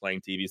started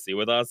playing TBC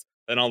with us.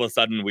 Then all of a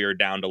sudden we were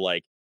down to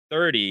like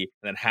 30, and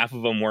then half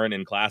of them weren't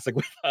in classic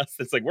with us.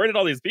 It's like, where did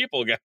all these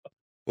people go?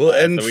 Well,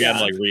 and So we had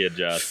to like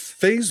readjust.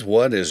 phase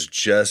 1 is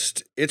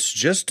just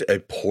a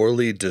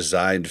poorly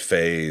designed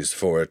phase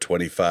for a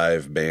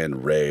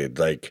 25-man raid.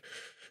 Like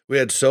we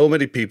had so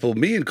many people,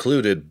 me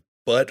included,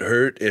 butt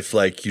hurt if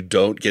like you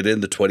don't get in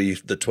the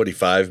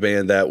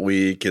 25-man that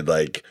week, and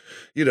like,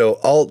 you know,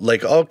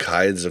 all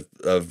kinds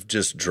of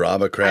just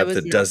drama crap was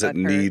that not doesn't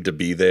butthurt. need to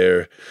be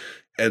there.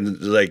 And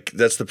like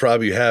that's the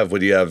problem you have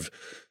when you have.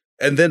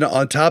 And then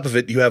on top of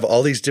it, you have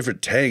all these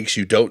different tanks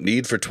you don't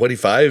need for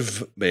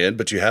 25-man,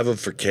 but you have them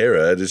for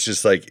Kara. And it's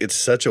just like, it's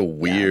such a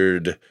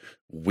weird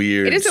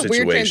It is a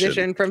situation. weird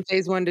transition from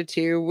phase 1 to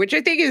 2, which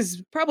I think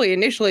is probably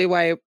initially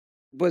why it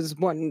was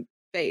one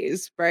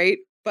phase, right?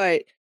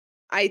 But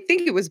I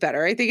think it was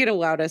better. I think it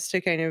allowed us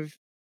to kind of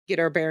get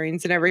our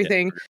bearings and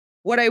everything.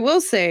 What I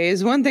will say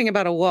is one thing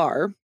about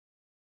Alar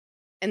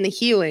and the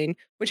healing,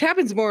 which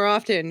happens more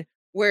often,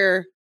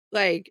 where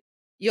like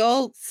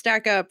y'all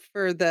stack up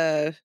for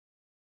the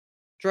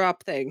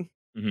drop thing.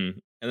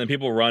 And then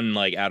people run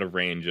like out of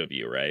range of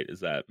you, right?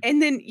 Is that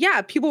And then,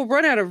 yeah, people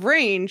run out of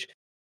range.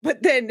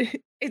 But then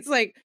it's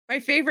like, my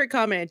favorite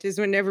comment is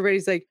when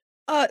everybody's like,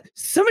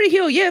 somebody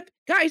heal Yip.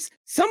 Guys,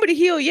 somebody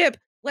heal Yip.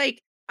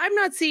 Like, I'm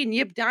not seeing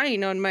Yip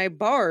dying on my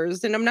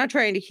bars, and I'm not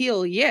trying to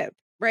heal Yip,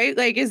 right?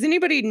 Like, is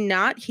anybody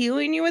not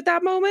healing you at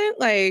that moment?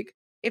 Like,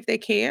 if they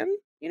can,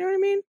 you know what I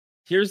mean?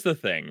 Here's the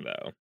thing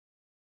though,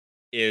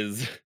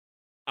 is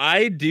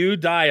I do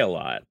die a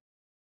lot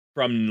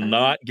from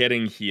not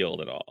getting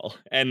healed at all.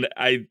 And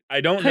I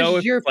don't know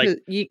if it's like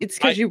It's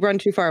because you run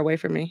too far away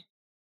from me.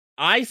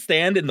 I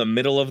stand in the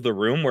middle of the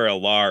room where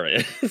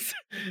Alar is.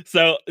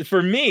 So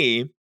for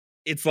me,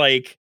 it's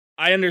like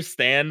I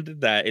understand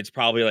that it's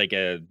probably like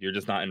you're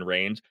just not in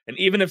range. And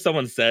even if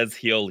someone says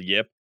heal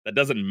Yip, that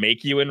doesn't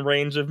make you in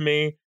range of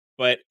me.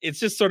 But it's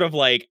just sort of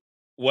like,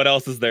 what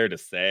else is there to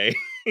say?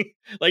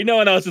 Like no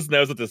one else just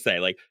knows what to say.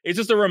 Like it's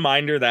just a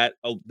reminder that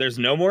there's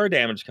no more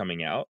damage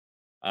coming out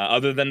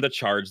other than the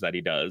charge that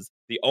he does.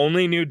 The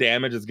only new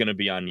damage is going to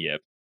be on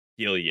Yip.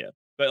 Heal Yip.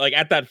 But like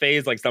at that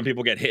phase, like some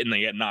people get hit and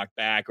they get knocked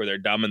back, or they're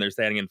dumb and they're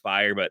standing in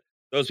fire. But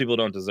those people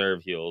don't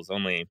deserve heals.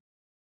 Only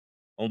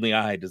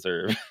I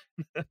deserve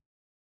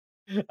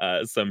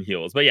some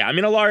heals. But yeah, I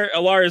mean,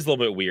 Alar is a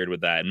little bit weird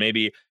with that, and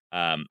maybe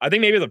I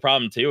think maybe the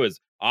problem too is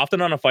often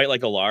on a fight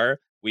like Alar,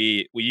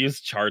 we use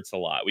charts a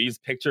lot. We use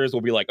pictures.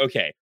 We'll be like,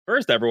 okay,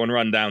 first everyone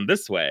run down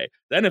this way.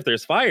 Then if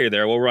there's fire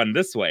there, we'll run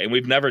this way. And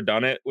we've never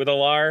done it with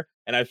Alar,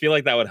 and I feel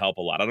like that would help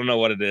a lot. I don't know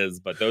what it is,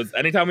 but those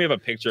anytime we have a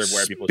picture of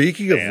where people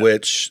Speaking of stand-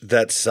 which,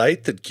 that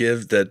site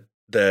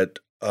that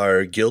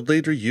our guild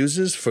leader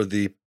uses for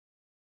the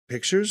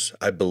pictures,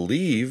 I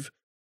believe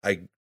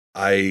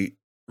I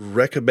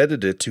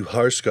recommended it to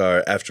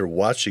Harskar after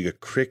watching a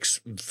Crix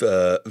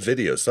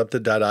video,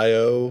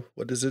 something.io.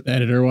 What is it? The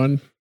editor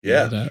one.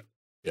 Yeah.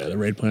 The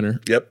raid planner.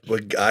 Yep. Well,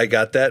 I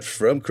got that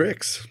from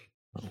Crix.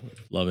 Oh,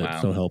 love it.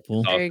 Wow. So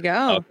helpful. There you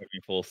I'll go. put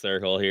you full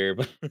circle here,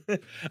 but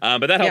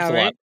but that helps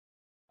Yeah,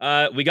 a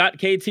lot. We got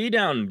KT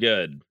down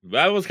good.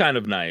 That was kind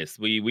of nice.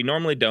 We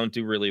normally don't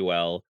do really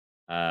well,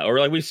 or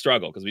like we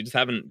struggle because we just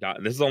haven't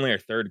got. This is only our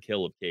third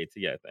kill of KT,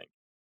 I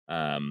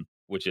think,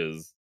 which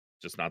is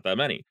just not that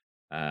many.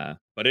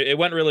 But it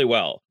went really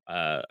well.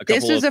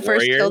 This was of the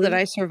first kill that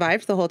warriors- I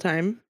survived the whole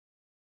time.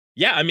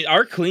 Yeah, I mean,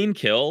 our clean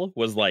kill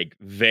was like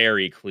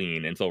very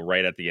clean until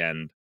right at the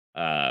end.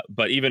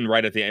 But even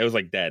right at the end, it was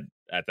like dead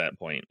at that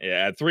point.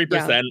 Yeah, at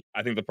 3%,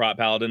 I think the prop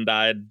paladin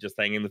died just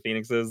hanging the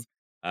phoenixes.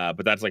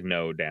 But that's like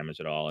no damage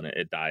at all, and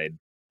it died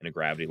in a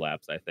gravity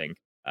lapse, I think.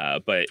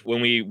 But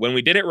when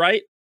we did it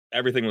right,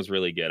 everything was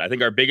really good. I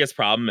think our biggest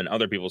problem, and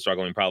other people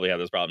struggling probably have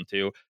this problem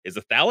too, is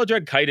the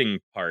Thaladred kiting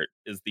part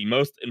is the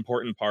most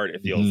important part,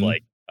 it feels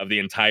like, of the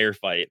entire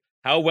fight.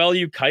 How well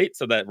you kite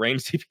so that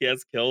range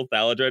DPS kills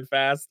Thaladred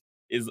fast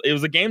it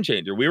was a game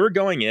changer. We were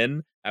going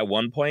in at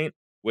one point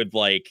with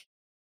like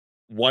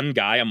one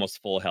guy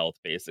almost full health,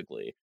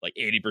 basically, like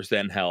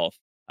 80% health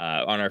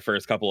on our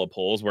first couple of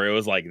pulls, where it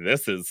was like,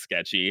 this is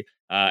sketchy.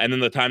 And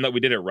then the time that we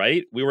did it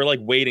right, we were like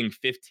waiting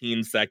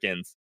 15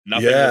 seconds.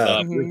 Nothing was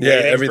up.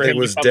 Everything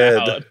was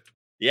dead. Out.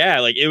 Yeah,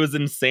 like it was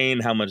insane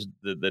how much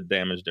the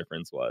damage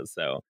difference was.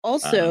 So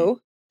also,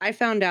 I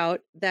found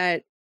out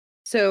that,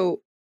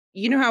 so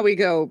you know how we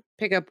go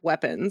pick up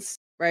weapons,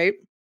 right?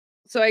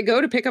 So I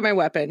go to pick up my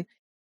weapon,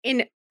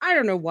 and I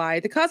don't know why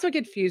the Cosmic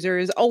Infuser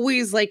is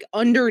always like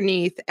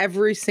underneath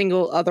every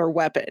single other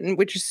weapon,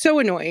 which is so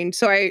annoying.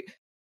 So I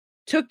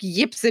took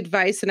Yip's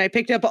advice and I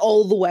picked up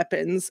all the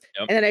weapons.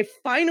 And then I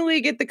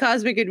finally get the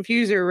Cosmic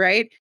Infuser,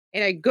 right?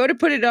 And I go to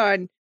put it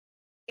on,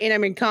 and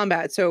I'm in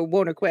combat, so it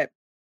won't equip.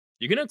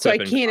 You can equip. So I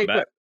can't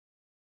equip.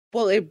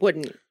 Well, it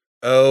wouldn't.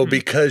 Oh,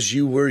 because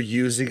you were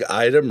using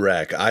item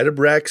rack. Item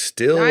rack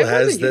still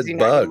has that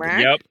bug.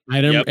 Yep.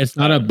 It's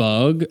not a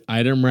bug.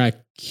 Item rack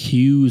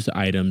queues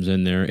items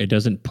in there. It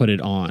doesn't put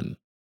it on.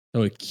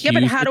 So it queues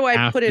but how do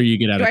I put it? You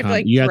get out of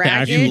combat. You have to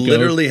actually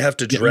literally have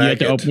to drag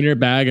it. You have to open your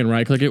bag and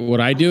right click it. What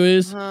I do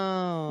is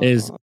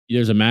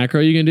there's a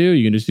macro you can do.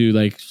 You can just do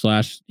like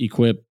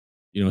 /equip,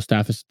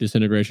 staff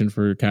disintegration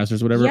for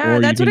casters, whatever. Yeah,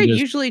 that's what I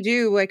usually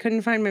do. I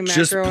couldn't find my macro.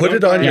 Just put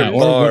it on your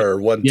bar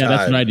one time. Yeah,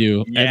 that's what I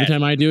do. Yeah. Every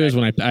time I do is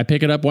when I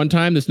pick it up one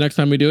time. This next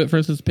time we do it, for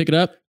instance, pick it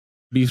up.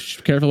 Be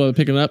careful about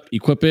picking it up.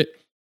 Equip it.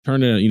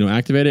 Turn it,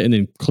 activate it, and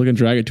then click and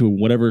drag it to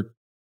wherever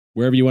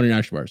you want in your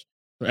action bars.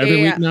 So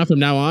every week now, from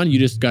now on, you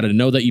just got to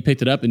know that you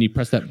picked it up, and you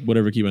press that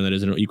whatever keybind that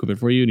is, and it'll equip it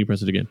for you, and you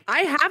press it again. I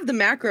have the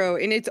macro,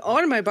 and it's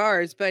on my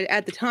bars, but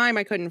at the time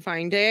I couldn't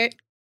find it.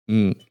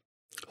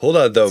 Hold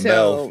on, though,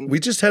 Mel. We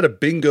just had a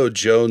Bingo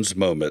Jones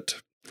moment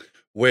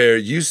where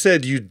you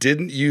said you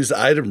didn't use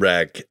item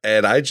rack,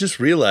 and I just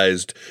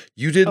realized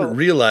you didn't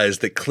realize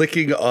that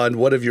clicking on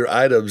one of your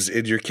items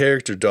in your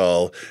character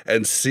doll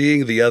and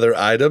seeing the other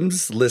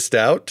items list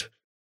out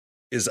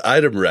is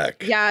item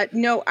rack. Yeah,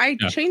 no, I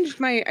changed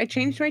my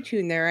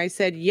tune there. I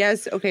said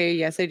yes, okay,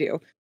 yes I do.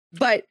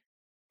 But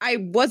I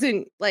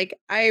wasn't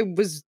I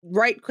was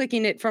right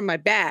clicking it from my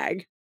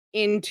bag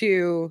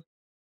into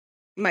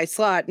my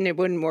slot and it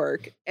wouldn't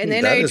work. And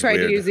then I tried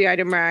to use the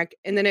item rack,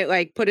 and then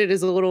it put it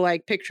as a little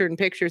picture in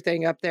picture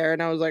thing up there,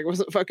 and I was like, what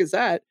the fuck is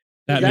that?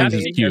 That means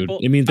it's queued.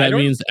 It means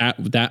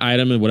that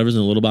item and whatever's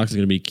in the little box is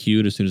going to be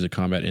queued as soon as the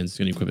combat ends. It's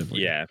going to equip it for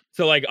you. Yeah.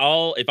 So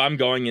if I'm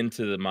going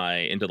into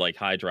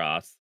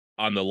Hydros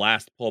on the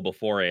last pull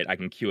before it, I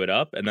can queue it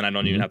up, and then I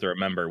don't even have to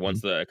remember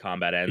once the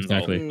combat ends.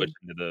 Exactly. I'll switch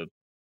into the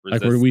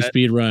like where we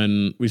speed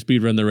run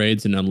the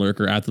raids, and on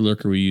Lurker, at the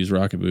Lurker we use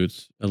Rocket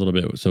Boots a little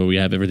bit, so we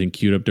have everything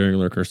queued up during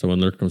Lurker. So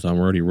when Lurker comes on,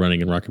 we're already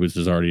running, and Rocket Boots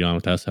is already on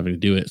with us having to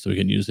do it, so we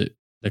can use it.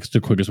 That's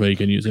the quickest way you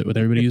can use it with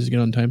everybody using it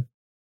on time.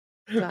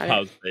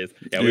 Yeah,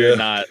 we are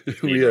not.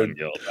 We are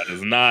guild. That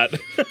is not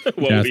what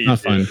we do. It's not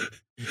fun.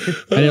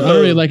 I don't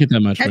really like it that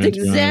much. That's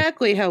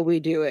exactly how we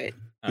do it.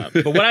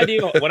 But what I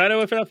do for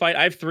that fight,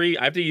 I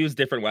have to use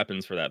different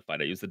weapons for that fight.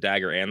 I use the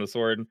dagger and the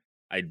sword.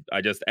 I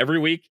just every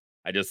week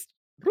I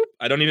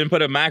don't even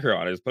put a macro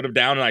on. I just put them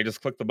down and I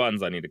just click the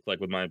buttons I need to click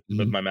with my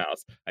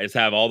mouse. I just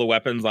have all the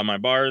weapons on my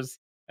bars,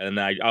 and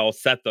then I'll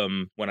set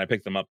them when I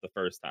pick them up the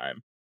first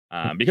time.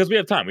 Because we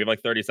have time. We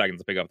have 30 seconds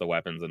to pick up the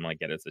weapons and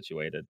get it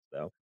situated.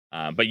 So,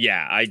 but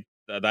yeah,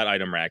 that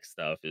item rack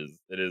stuff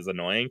is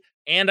annoying.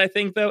 And I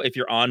think though, if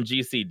you're on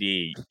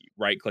GCD,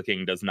 right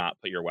clicking does not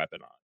put your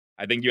weapon on.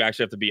 I think you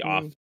actually have to be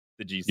off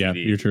the GCD. Yeah,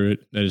 you're true.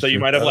 That is so true. You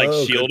might have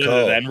shielded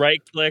and then right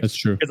click. That's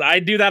true. Because I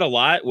do that a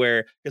lot.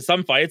 Because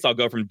some fights I'll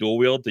go from dual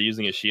wield to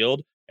using a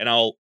shield, and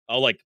I'll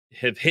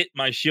have hit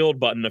my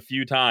shield button a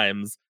few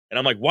times, and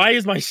I'm like, why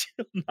is my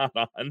shield not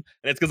on? And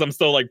it's because I'm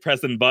still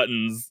pressing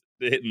buttons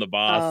hitting the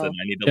boss, and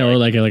I need to or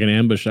like an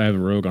ambush. I have a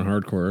rogue on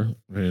hardcore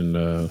and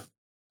the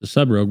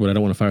sub rogue, but I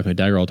don't want to fire with my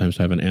dagger all the time,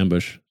 so I have an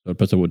ambush. So it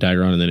puts the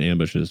dagger on and then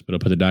ambushes, but I'll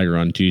put the dagger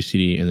on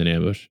GCD and then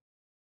ambush,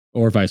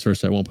 or vice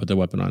versa. I won't put the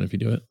weapon on if you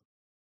do it.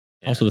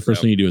 Yeah, also, the first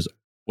thing you do is,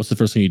 what's the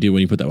first thing you do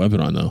when you put that weapon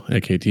on though?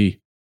 At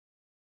KT,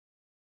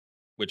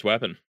 which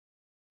weapon?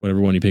 Whatever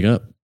one you pick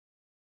up.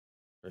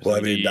 Well, I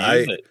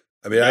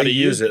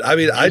use it. I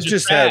mean,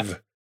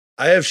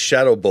 I have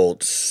Shadow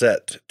Bolt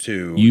set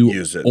to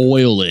use it.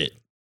 Oil it.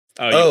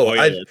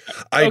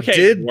 I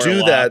did do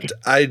that.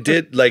 I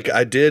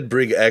did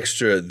bring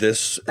extra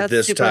this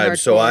time,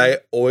 so I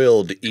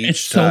oiled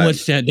each time.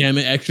 So much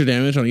extra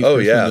damage on each. Oh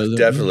yeah,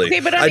 definitely. Okay,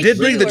 but I did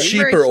bring the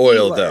cheaper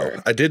oil though.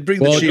 I did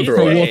bring the cheaper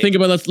oil.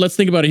 Well, let's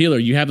think about a healer.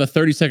 You have a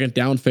 30-second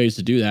down phase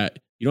to do that.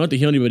 You don't have to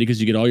heal anybody because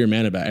you get all your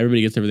mana back.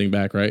 Everybody gets everything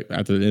back right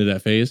after the end of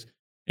that phase,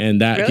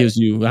 and that gives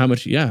you how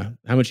much? Yeah,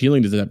 how much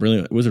healing does that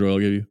brilliant wizard oil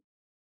give you?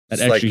 That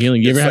It's extra like-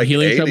 healing. You ever it's have like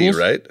healing 80, troubles?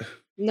 right?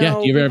 No, Yeah,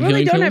 do you ever we have really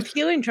healing don't have troubles?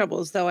 healing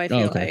troubles though. I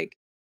feel okay. like.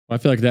 Well, I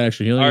feel like that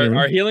extra healing.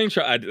 Our healing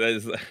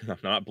I'm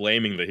not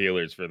blaming the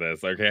healers for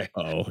this, okay?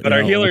 Oh, But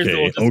our healers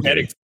will okay, just get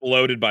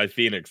exploded by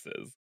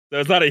phoenixes. So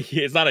it's not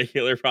a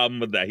healer problem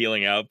with that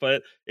healing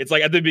output. It's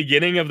like at the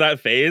beginning of that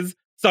phase,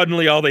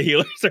 suddenly all the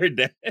healers are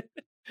dead.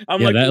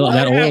 I'm yeah, like, that what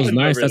aura is happened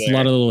nice. over That's a there?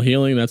 lot of little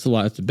healing. That's a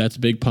lot. That's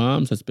big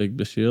palms. That's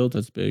big shields.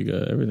 That's big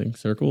everything.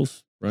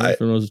 Circles. Right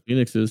from those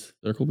phoenixes.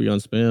 Circle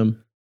beyond spam.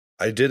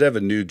 I did have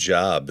a new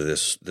job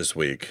this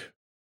week.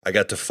 I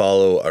got to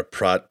follow our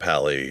prot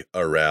pally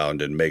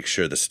around and make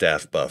sure the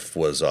staff buff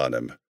was on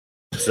him.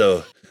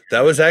 So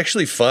that was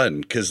actually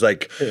fun because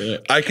like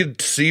I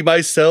could see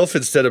myself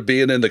instead of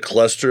being in the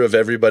cluster of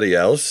everybody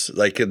else.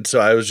 Like, and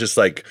so I was just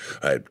like,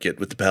 all right, get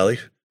with the pally.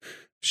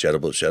 Shadow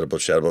Bolt,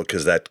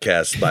 because that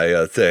casts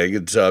my thing.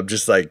 And so I'm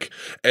just like,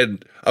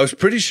 and I was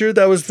pretty sure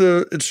that was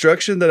the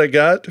instruction that I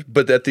got.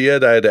 But at the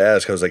end, I had to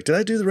ask, I was like, did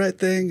I do the right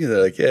thing? And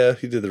they're like, yeah,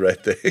 you did the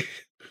right thing.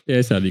 Yeah,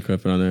 it's had the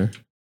equipment on there.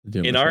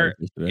 In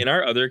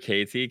our other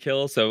KT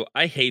kill, so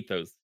I hate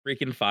those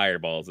freaking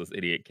fireballs this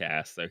idiot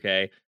casts,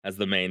 okay? As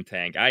the main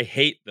tank. I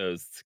hate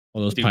those.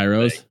 All those stupid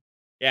pyros? things.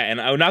 Yeah,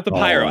 and not the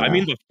pyro. I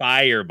mean the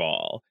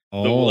fireball. The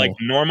like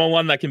normal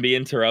one that can be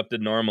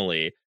interrupted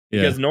normally.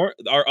 Because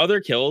our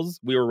other kills,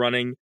 we were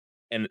running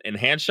an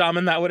enhanced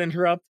shaman that would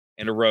interrupt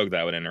and a rogue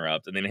that would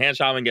interrupt. And the enhanced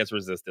shaman gets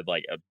resisted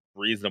like a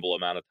reasonable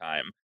amount of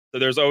time. So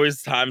there's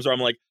always times where I'm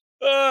like,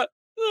 but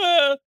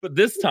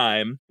this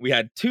time we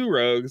had 2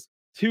 rogues,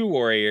 2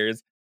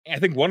 warriors. I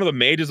think one of the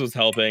mages was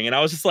helping, and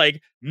I was just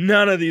like,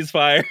 none of these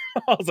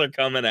fireballs are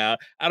coming out.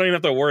 I don't even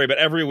have to worry, but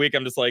every week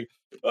I'm just like,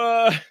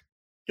 because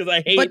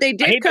I hate. But they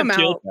did come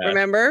out.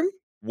 Remember?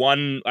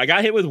 I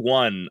got hit with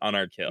 1 on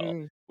our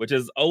kill, which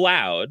is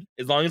allowed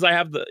as long as I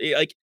have the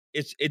like.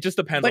 It just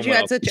depends. But on you what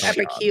had such else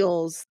epic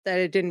heals that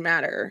it didn't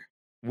matter.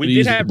 We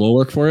did have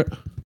bulwark for it.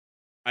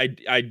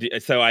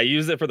 So I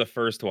use it for the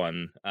first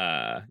one.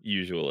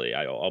 Usually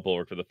I'll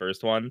bulwark for the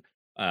first one.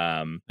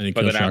 And you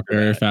kill shock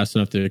barrier fast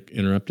enough to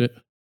interrupt it,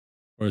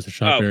 or is the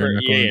shock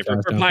barrier?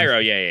 For pyro,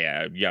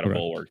 yeah. You got to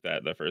bulwark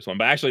the first one.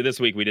 But actually, this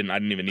week I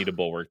didn't even need to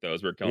bulwark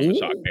those. We're killing the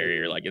shock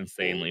barrier like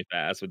insanely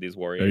fast with these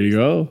warriors. There you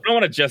go. I don't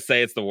want to just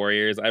say it's the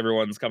warriors.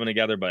 Everyone's coming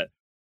together, but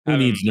who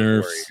needs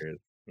nerfs? Warriors.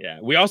 Yeah,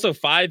 we also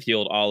 5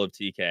 healed all of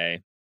TK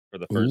for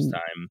the first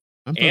time,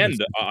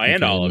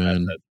 and all of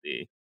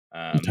SSD.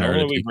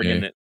 Normally we bring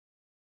in it.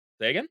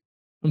 Say again?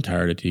 I'm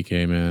tired of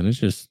TK, man. It's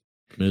just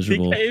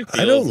miserable.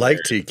 I don't like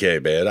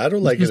TK, man. I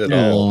don't like it at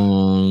all.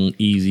 Long,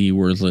 easy,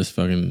 worthless,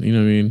 fucking. You know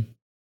what I mean?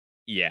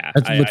 Yeah,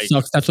 that's what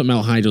sucks. That's what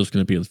Mount Hydro's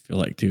going to feel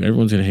like too.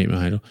 Everyone's going to hate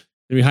Mount Hydro.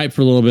 Gonna be hyped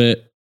for a little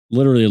bit,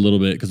 literally a little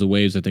bit, because the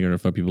waves I think are going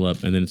to fuck people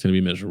up, and then it's going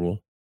to be miserable.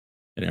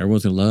 And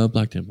everyone's going to love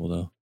Black Temple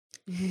though.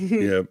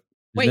 Yeah.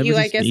 Wait, you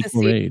like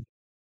SSC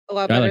a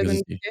lot better than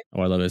SSC.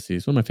 Oh, I love SSC.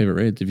 It's one of my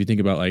favorite raids. If you think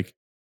about like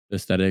the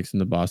aesthetics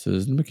and the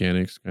bosses and the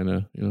mechanics, kind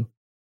of, you know.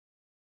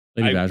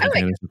 Lady Badge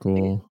mechanics are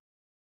cool.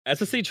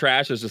 SSC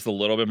trash is just a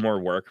little bit more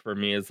work for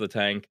me as the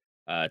tank.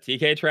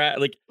 TK trash,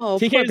 like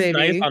TK is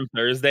nice on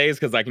Thursdays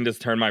because I can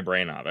just turn my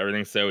brain off.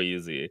 Everything's so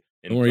easy.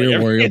 Don't worry,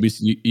 your warrior will be.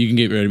 You can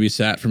get ready to be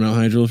sat from Mount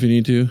Hydro if you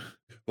need to.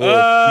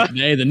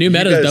 Hey, the new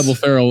meta is double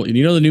feral.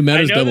 You know the new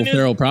meta is double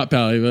feral prop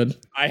pally, bud.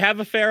 I have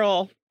a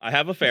feral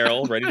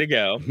ready to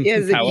go.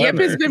 Yes, Yip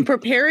has been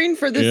preparing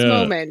for this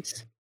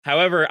moment.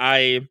 However,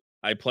 I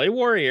play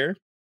warrior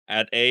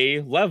at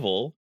a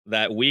level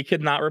that we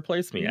could not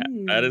replace me at.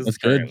 That's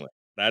good.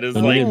 That is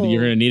like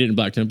you're gonna need it in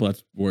Black Temple.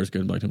 That's war's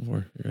good in Black Temple 4.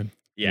 You're good.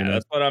 Yeah,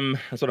 that's what I'm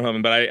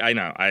hoping. But I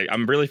know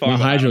I'm really falling.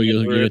 Hydro,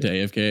 you'll give it to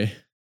AFK.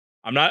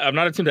 I'm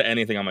not attuned to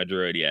anything on my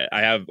druid yet.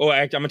 I'm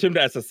attuned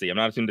to SSC. I'm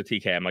not attuned to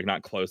TK. I'm like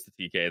not close to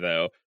TK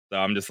though. So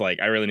I'm just like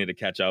I really need to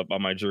catch up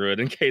on my druid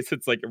in case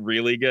it's like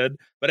really good.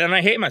 But then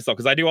I hate myself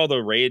because I do all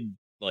the raid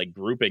like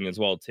grouping as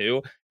well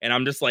too. And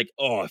I'm just like,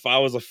 oh, if I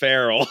was a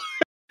feral,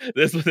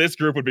 this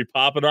group would be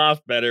popping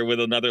off better with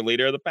another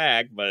leader of the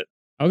pack. But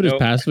I would just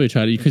passively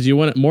try to, because you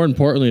want it. More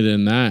importantly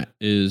than that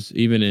is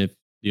even if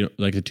you know,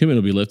 like the 2-minute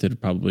will be lifted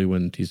probably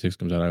when T6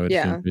 comes out. I would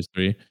assume phase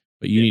 3,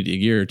 but you need a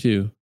gear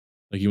too.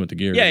 Like you want the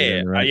gear.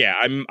 Yeah.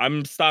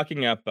 I'm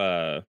stocking up.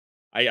 I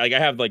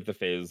have like the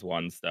phase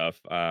 1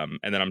 stuff, and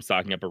then I'm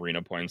stocking up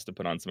arena points to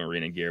put on some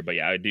arena gear. But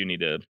yeah, I do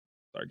need to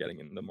start getting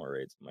into more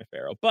raids with my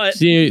feral. But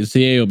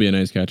CA will be a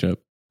nice catch up.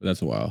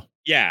 That's a while.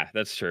 Yeah,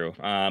 that's true.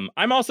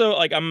 I'm also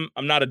like I'm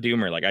not a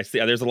doomer. Like I see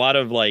there's a lot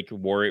of like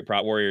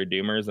prop warrior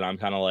doomers, and I'm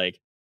kind of like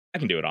I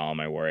can do it all on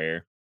my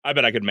warrior. I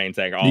bet I could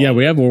maintain all. Yeah,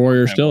 we have a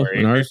warrior still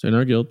in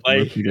our guild.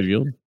 Like,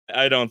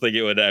 I don't think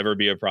it would ever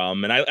be a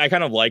problem, and I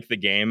kind of like the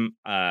game.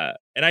 And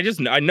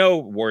I know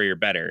warrior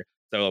better,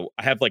 so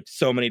I have like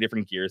so many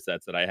different gear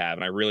sets that I have,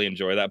 and I really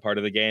enjoy that part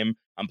of the game.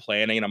 I'm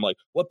planning, and I'm like,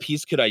 what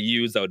piece could I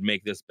use that would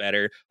make this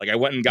better? Like I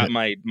went and got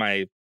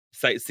my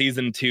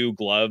season 2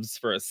 gloves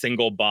for a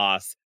single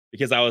boss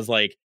because I was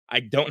like,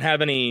 I don't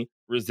have any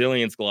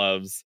resilience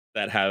gloves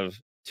that have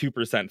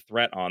 2%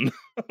 threat on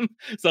them,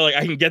 so like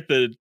I can get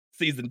the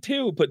season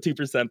 2 put 2%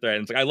 threat.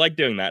 And it's like I like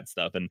doing that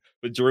stuff, and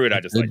with druid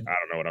I just like I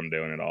don't know what I'm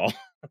doing at all.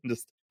 I mean,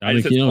 just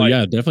hit swipe.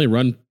 yeah, definitely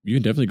run. You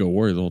can definitely go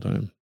warrior the whole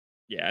time.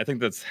 Yeah, I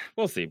think that's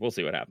we'll see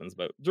what happens.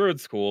 But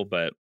druid's cool,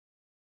 but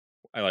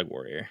I like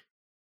warrior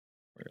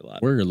a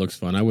lot. Warrior looks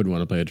fun. I wouldn't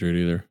want to play a druid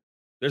either.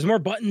 There's more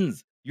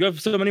buttons. You have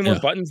so many more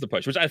buttons to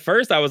push. Which at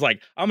first I was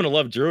like, I'm gonna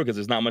love druid because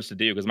there's not much to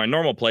do. Because my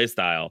normal play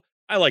style,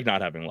 I like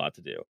not having a lot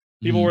to do.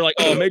 People were like,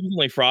 "Oh, maybe it's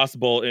only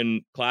Frostbolt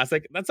in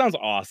Classic." That sounds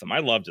awesome. I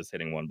love just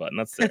hitting one button.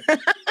 That's sick.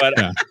 But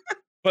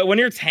but when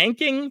you're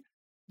tanking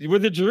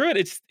with the druid,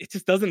 it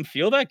just doesn't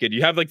feel that good.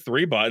 You have like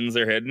 3 buttons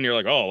they're hidden. You're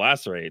like, "Oh,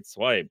 lacerate,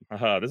 swipe.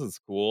 Haha, this is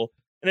cool."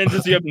 And then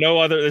just you have no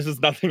other. There's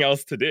just nothing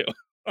else to do.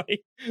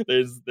 Like,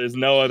 there's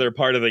no other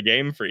part of the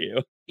game for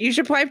you. You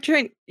should try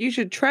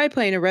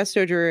playing a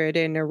Resto Druid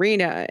in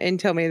Arena and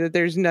tell me that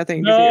there's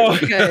nothing to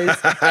do. Because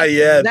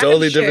yeah,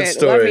 totally different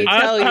story.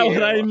 That's not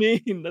what I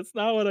mean. That's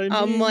not what I mean.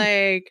 I'm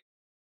like,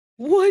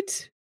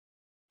 what?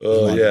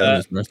 Oh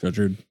yeah, Resto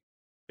Druid.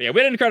 Yeah,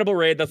 we had an incredible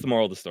raid. That's the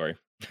moral of the story.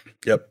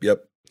 Yep.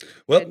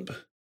 Well,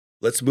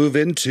 let's move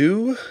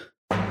into.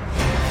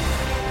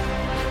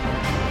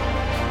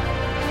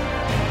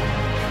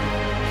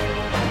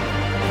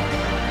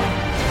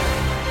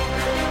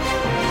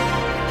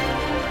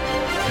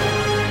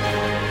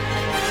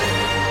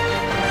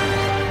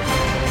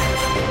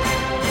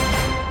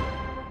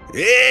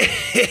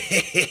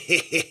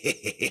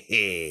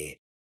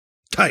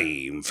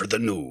 Time for the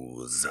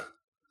news.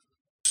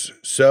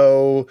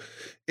 So,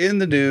 in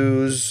the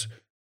news,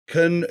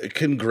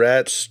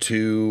 congrats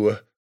to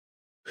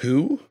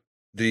who?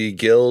 The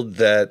guild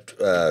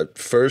that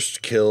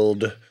first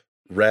killed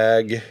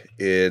Rag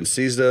in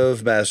Season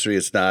of Mastery.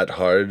 It's not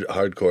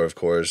hardcore, of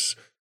course.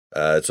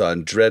 It's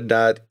on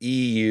Dreadnought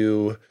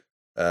EU.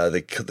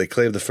 They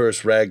claim the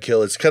first Rag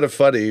kill. It's kind of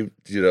funny,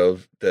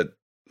 that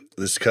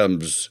this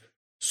comes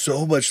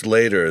so much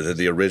later than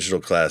the original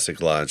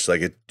Classic launch.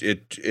 Like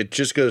it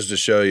just goes to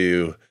show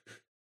you,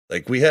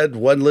 like we had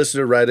one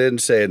listener write in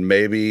saying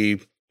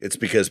maybe it's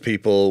because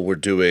people were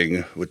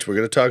doing, which we're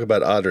going to talk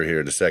about honor here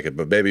in a second,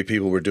 but maybe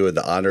people were doing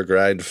the honor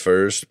grind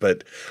first.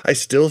 But I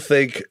still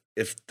think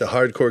if the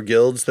hardcore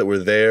guilds that were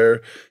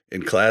there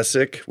in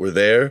Classic were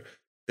there,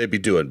 they'd be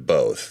doing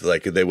both.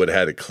 Like they would have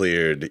had it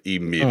cleared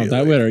immediately. Oh,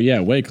 that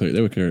would, way clear.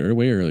 They would clear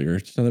way earlier.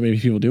 It's not that many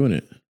people doing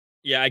it.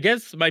 Yeah, I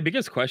guess my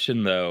biggest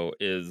question though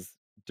is,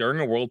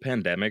 during a world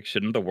pandemic,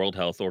 shouldn't the World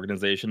Health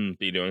Organization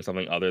be doing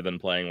something other than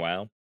playing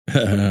WoW?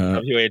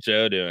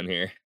 WHO doing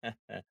here?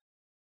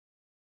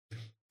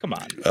 Come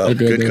on. Oh,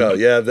 good call.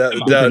 Yeah,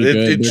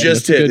 it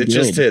just hit. It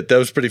just hit. That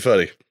was pretty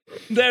funny.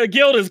 The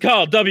guild is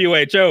called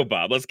WHO,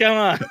 Bob. Let's come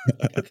on.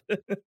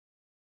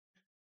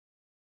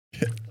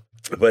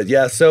 But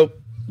yeah, so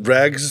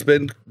Rag's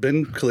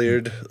been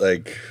cleared.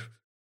 Like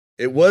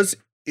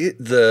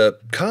the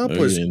comp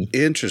was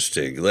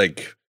interesting.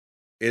 Like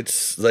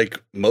it's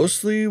like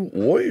mostly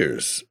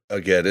warriors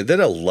again, and then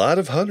a lot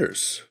of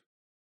hunters.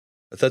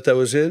 I thought that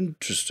was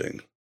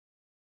interesting.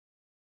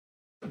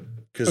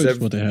 Because that's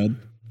what they had.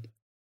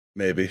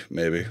 Maybe.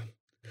 But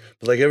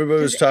like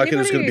everybody was talking,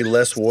 it's going to be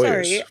less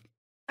warriors. Sorry,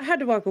 I had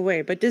to walk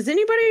away. But does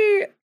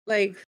anybody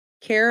like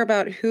care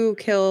about who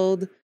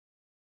killed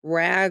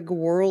Rag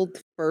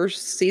World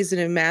first Season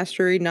of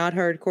Mastery, not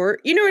hardcore?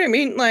 You know what I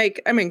mean?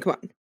 Like, I mean, come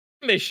on.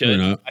 They should.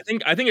 I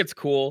think it's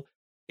cool.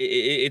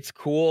 It's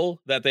cool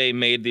that they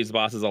made these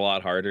bosses a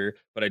lot harder,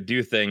 but I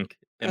do think,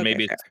 and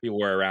maybe it's people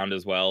were around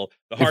as well,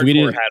 the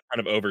hardcore had kind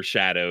of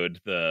overshadowed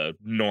the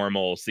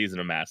normal Season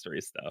of Mastery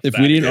stuff. If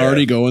we didn't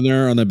already go in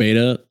there on the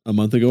beta a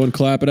month ago and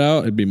clap it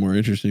out, it'd be more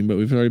interesting, but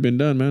we've already been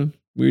done, man.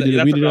 We did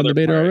it on the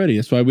beta already.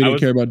 That's why we didn't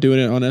care about doing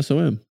it on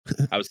SOM.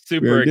 I was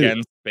super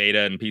against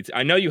beta and PT.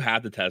 I know you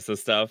have to test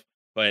this stuff,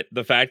 but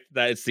the fact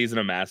that it's Season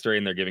of Mastery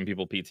and they're giving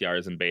people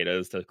PTRs and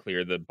betas to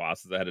clear the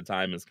bosses ahead of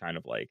time is kind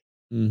of like,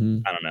 I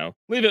don't know.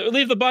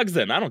 Leave the bugs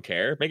in. I don't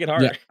care. Make it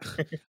hard.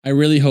 Yeah. I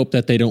really hope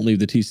that they don't leave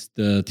the T6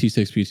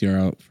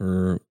 PTR out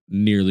for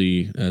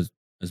nearly as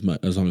much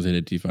as long as they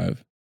did T5.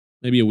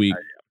 Maybe a week.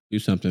 Do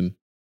something.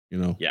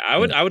 Yeah, I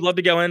would love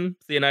to go in,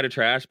 see a night of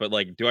trash, but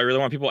like, do I really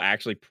want people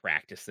actually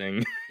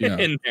practicing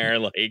in there?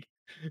 Like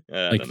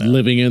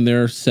living in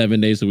there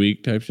 7 days a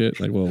week type shit.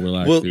 Like, well,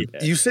 relax. Well, dude.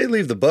 You say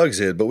leave the bugs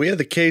in, but we had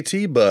the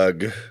KT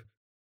bug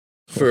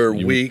for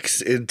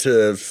weeks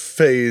into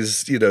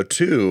phase,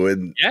 2,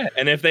 and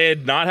and if they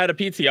had not had a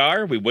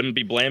PTR, we wouldn't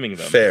be blaming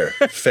them. Fair.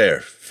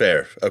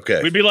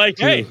 Okay, we'd be like,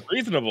 hey,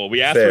 reasonable.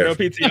 We asked for no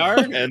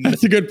PTR, and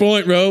that's a good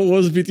point, bro. What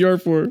was the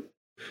PTR for?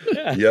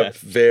 Yeah. Yep,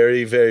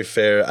 very, very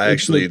fair. I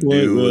actually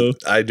knew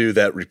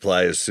that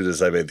reply as soon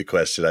as I made the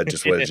question. I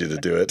just wanted you to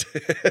do it.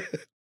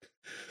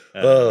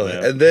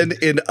 And then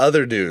in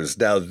other news,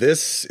 now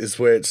this is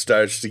where it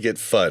starts to get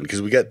fun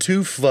because we got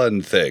 2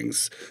 fun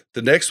things.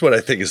 The next one I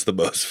think is the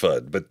most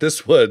fun, but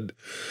this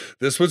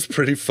one's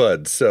pretty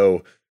fun.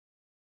 So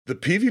the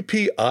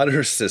PvP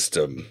honor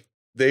system,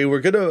 they were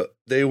gonna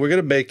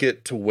make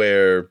it to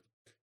where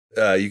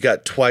you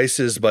got twice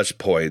as much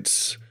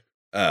points.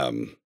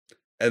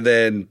 And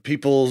then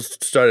people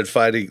started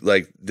finding,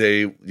 like,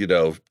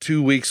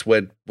 2 weeks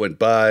went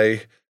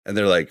by and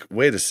they're like,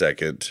 wait a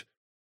second.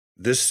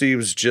 this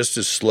seems just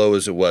as slow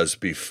as it was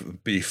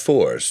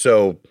before.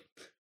 So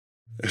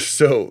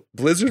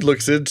Blizzard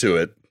looks into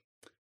it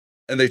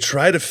and they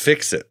try to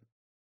fix it.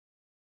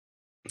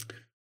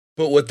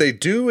 But what they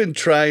do in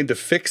trying to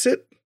fix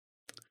it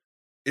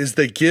is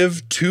they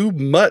give too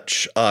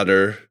much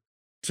honor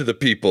to the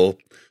people.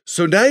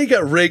 So now you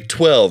got rank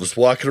 12s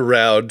walking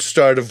around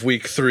start of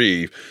week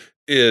 3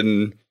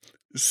 in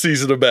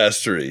Season of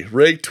Mastery.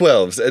 Rank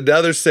 12s. And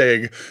now they're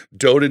saying,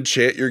 don't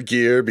enchant your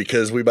gear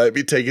because we might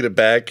be taking it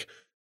back.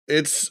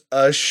 It's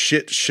a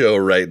shit show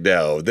right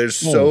now. There's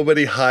so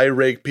many high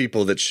rank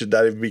people that should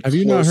not even be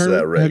close to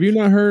that rank. Have you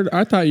not heard?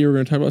 I thought you were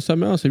going to talk about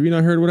something else. Have you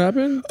not heard what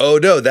happened? Oh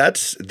no,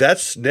 that's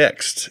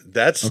next.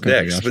 That's okay,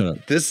 next. Yeah,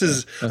 but this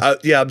is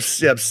I'm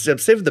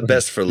saving the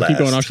best for last. Keep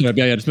going. I'll shut up.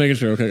 Yeah, just making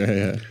sure. Okay,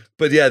 yeah.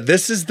 But yeah,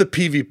 this is the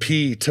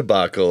PvP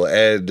debacle,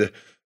 and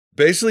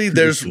basically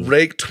there's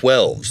rank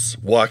 12s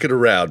walking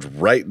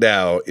around right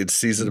now in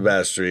Season of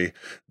Mastery.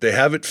 They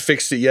haven't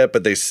fixed it yet,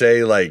 but they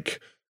say like.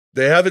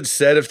 They haven't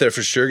said if they're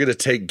for sure going to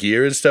take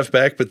gear and stuff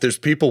back, but there's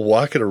people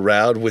walking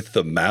around with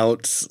the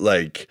mounts.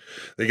 Like,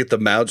 they get the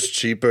mounts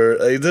cheaper.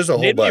 Like, there's a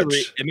whole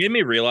bunch. It made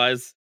me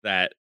realize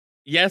that,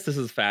 yes, this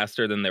is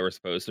faster than they were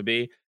supposed to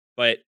be,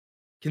 but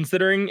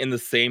considering in the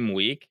same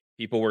week,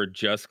 people were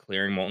just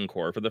clearing Molten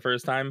Core for the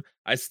first time,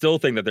 I still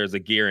think that there's a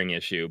gearing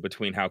issue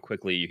between how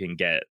quickly you can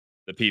get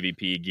the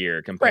PvP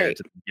gear compared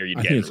to the gear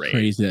you'd get in raid. It's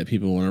crazy that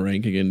people want to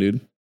rank again,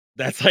 dude.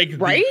 That's like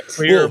right.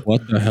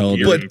 What the hell?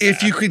 But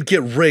if you could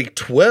get rank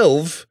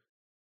 12,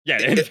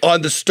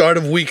 on the start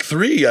of week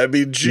 3, I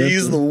mean,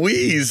 geez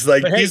Louise,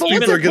 like these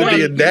people are going to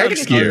be in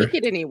next gear. year. Take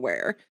it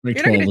anywhere. Rank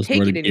You're not 12 going was to take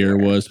where it the anywhere.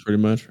 gear was pretty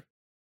much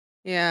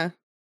Yeah,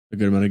 a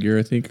good amount of gear,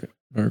 I think, if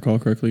I recall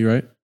correctly,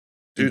 right?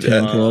 Dude,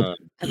 10, 12.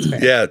 that's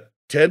fair. Yeah,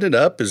 10 and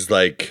up is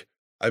like,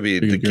 I mean,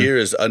 Pretty the good. gear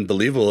is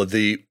unbelievable.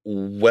 The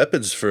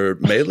weapons for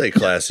melee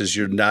classes,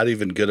 you're not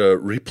even going to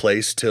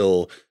replace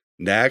till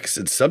Nax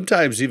and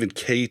sometimes even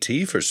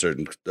KT for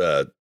certain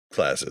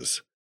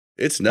classes.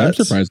 It's nuts.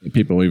 I'm surprised that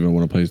people even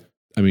want to play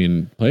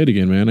it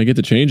again, man. I get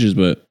the changes,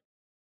 but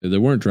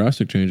there weren't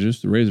drastic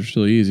changes. The raids are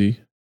still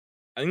easy.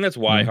 I think that's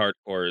why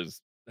hardcore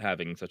is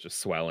having such a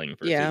swelling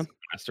for Yeah. Season of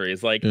Mastery.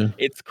 It's like, Yeah.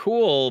 it's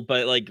cool,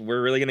 but like,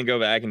 we're really going to go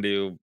back and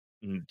do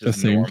just The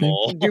same thing?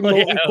 normal. Do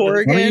Molten Core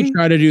Why don't again. you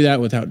try to do that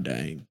without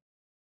dying?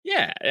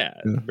 Yeah. Yeah.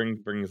 Bring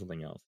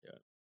something else to it.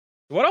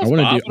 What else? I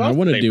want Bob? to do. What else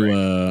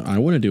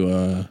did they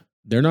bring?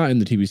 They're not in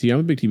the TBC. I'm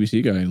a big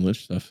TBC guy in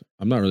Lich stuff.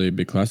 I'm not really a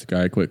big classic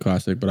guy. I quit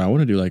classic, but I want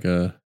to do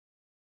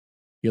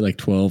get like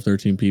 12,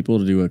 13 people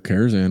to do a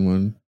Karazhan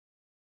one.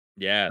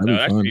 Yeah, That'd that be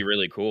would actually fun. be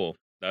really cool.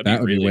 That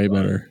would be really way fun.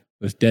 better.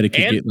 Let's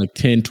dedicate And- get like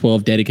 10,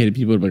 12 dedicated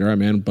people to be like, all right,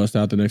 man, bust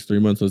out the next 3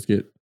 months. Let's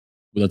get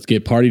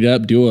partied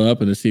up, duo up,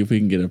 and let's see if we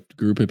can get a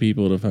group of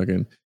people to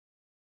fucking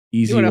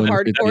easy. You want a win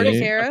hardcore 50. to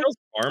Kara?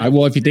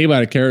 Well, if you think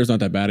about it, Kara's not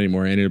that bad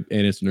anymore, and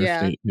it's nerf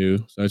Yeah. state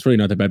too, so it's really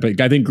not that bad.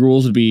 But I think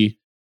Gruels would be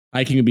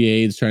hiking would be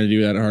AIDS trying to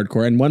do that at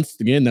hardcore, and once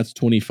again, that's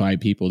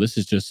 25 people. This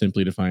is just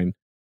simply to find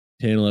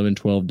 10, 11,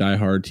 12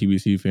 diehard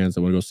TBC fans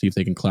that want to go see if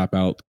they can clap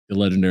out the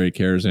legendary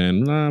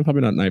Karazhan.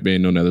 Probably not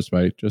Nightbane, no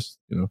Netherspite, just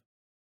kind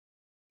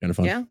of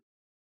fun. Yeah.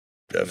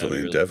 Definitely,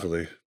 really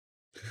definitely.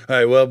 All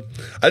right. Well,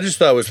 I just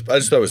thought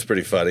it was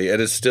pretty funny, and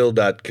it's still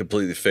not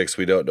completely fixed.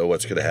 We don't know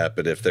what's going to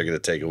happen if they're going to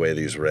take away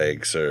these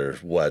ranks or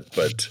what.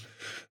 But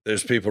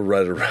there's people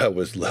running around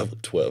with level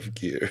 12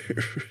 gear.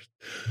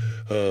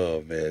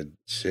 Oh man,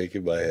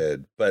 shaking my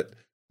head. But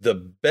the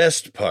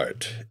best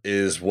part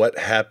is what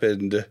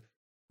happened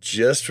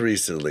just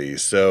recently.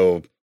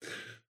 So,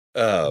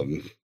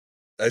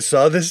 I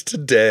saw this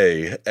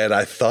today and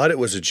I thought it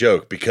was a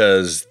joke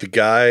because the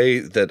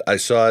guy that I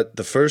saw,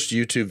 the first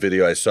YouTube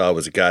video I saw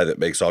was a guy that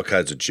makes all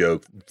kinds of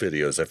joke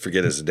videos. I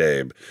forget his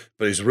name,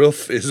 but he's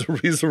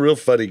a real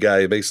funny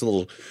guy. He makes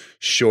little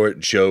short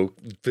joke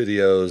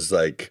videos.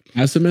 Like,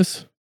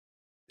 Asimus?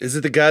 is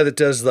it the guy that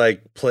does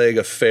like playing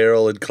a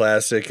feral in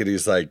Classic and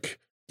he's like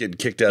getting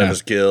kicked out of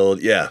his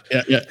guild? Yeah.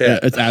 Yeah.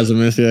 It's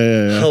Asimus.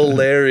 Yeah.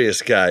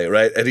 Hilarious guy,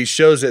 right? And he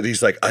shows it and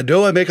he's like, I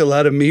know I make a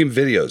lot of meme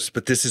videos,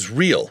 but this is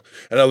real.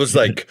 And I was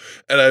like,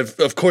 and I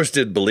of course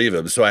didn't believe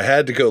him. So I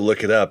had to go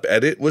look it up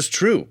and it was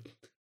true.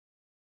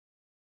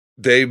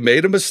 They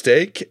made a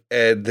mistake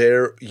and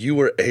you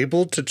were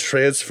able to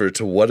transfer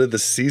to one of the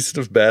Season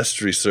of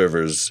Mastery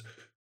servers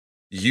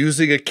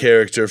using a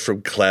character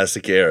from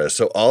Classic Era.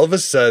 So all of a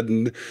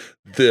sudden,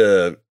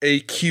 the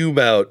AQ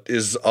mount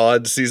is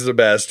on Season of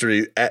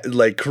Mastery,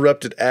 like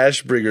corrupted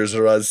Ashbringers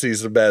are on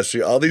Season of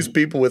Mastery. All these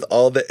people with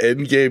all the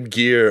endgame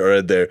gear are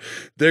in there.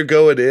 They're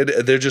going in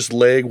and they're just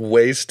laying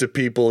waste to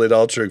people in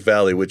Alterac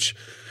Valley, which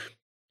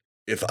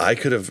if I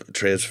could have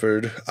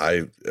transferred,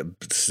 I'm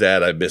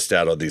sad I missed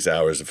out on these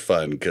hours of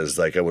fun because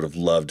like I would have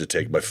loved to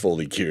take my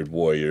fully geared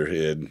warrior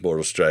in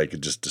Mortal Strike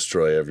and just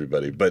destroy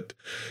everybody. But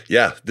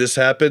yeah, this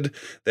happened.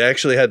 They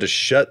actually had to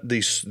shut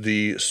the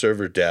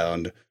server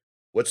down.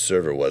 What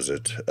server was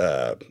it?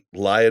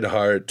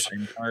 Lionheart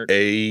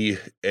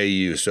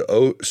AU.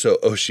 So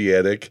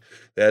Oceanic.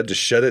 They had to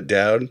shut it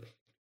down.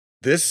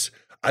 This,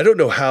 I don't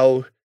know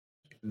how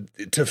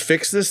to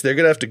fix this, they're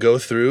gonna have to go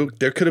through.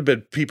 There could have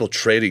been people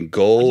trading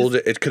gold.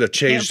 It could have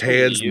changed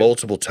hands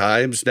multiple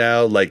times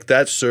now. Like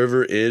that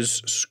server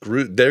is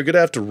screwed. They're gonna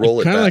have to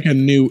roll it back.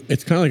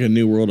 It's kind of like a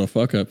new world of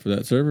fuck up for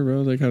that server,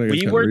 bro. They kind of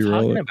we were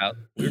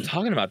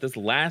talking about this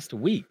last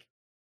week.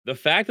 The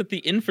fact that the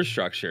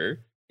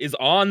infrastructure is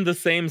on the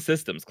same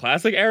systems,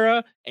 Classic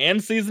Era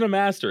and Season of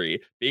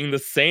Mastery being the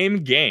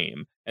same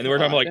game. And then we're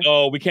talking about like,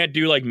 oh, we can't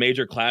do like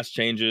major class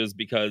changes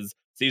because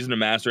Season of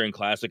Mastery and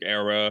Classic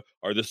Era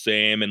are the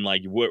same. And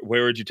like,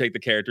 where would you take the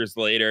characters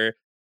later?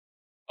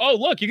 Oh,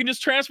 look, you can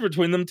just transfer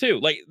between them too.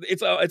 Like,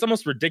 it's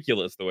almost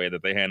ridiculous the way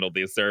that they handled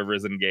these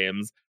servers and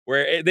games,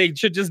 where they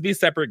should just be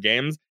separate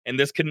games. And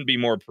this couldn't be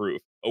more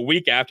proof. A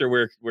week after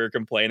we're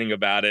complaining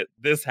about it,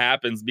 this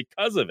happens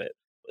because of it.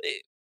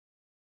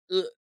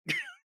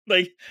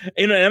 Like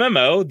in an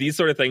MMO, these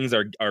sort of things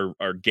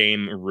are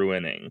game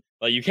ruining.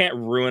 Like you can't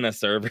ruin a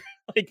server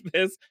like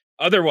this.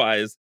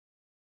 Otherwise,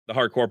 the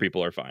hardcore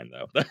people are fine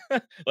though.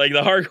 Like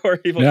the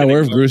hardcore people,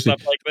 we're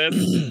stuff like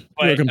this.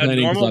 We're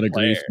complaining a lot of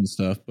grief and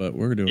stuff, but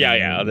we're doing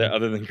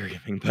other than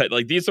grieving. But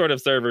like these sort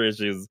of server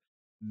issues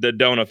that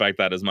don't affect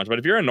that as much. But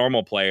if you're a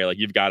normal player, like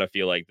you've got to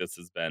feel like this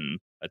has been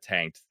a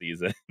tanked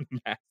season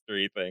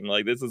mastery thing.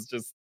 Like this is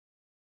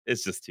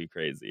it's just too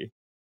crazy.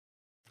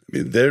 I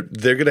mean, they're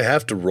going to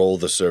have to roll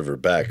the server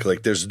back.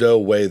 Like, there's no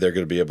way they're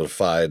going to be able to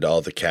find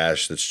all the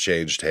cash that's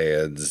changed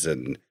hands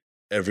and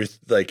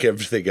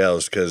everything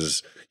else,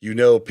 because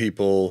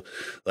people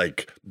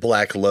like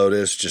Black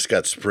Lotus just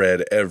got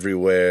spread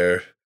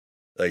everywhere.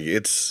 Like,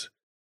 it's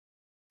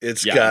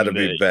got to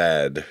be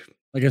bad.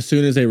 Like, as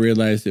soon as they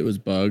realized it was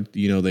bugged,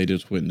 they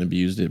just went and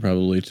abused it.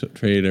 Probably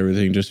traded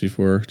everything just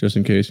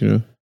in case.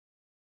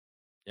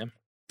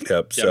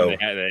 Yep. Yeah, so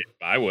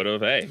I would have.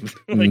 Hey,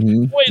 like,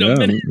 wait a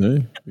minute.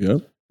 Hey,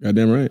 yep.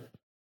 Goddamn right.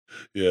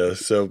 Yeah.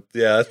 So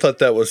I thought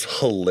that was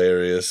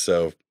hilarious.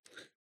 So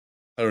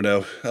I don't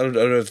know. I don't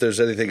know if there's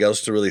anything else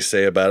to really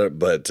say about it,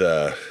 but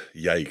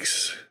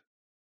yikes.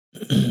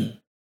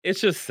 It's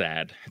just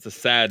sad. It's a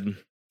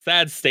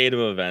sad state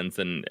of events,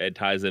 and it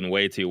ties in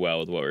way too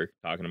well with what we were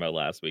talking about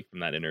last week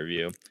from that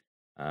interview.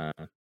 And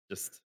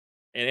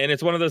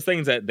it's one of those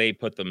things that they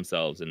put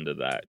themselves into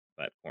that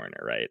corner,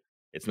 right?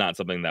 It's not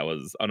something that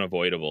was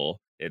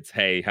unavoidable. It's,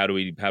 hey, how do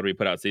we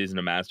put out Season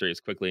of Mastery as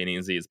quickly and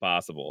easy as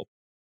possible?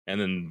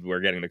 And then we're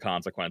getting the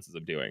consequences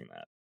of doing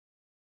that.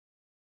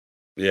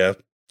 Yeah.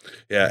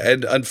 Yeah.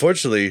 And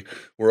unfortunately,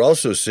 we're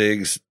also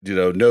seeing,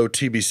 no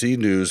TBC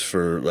news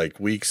for like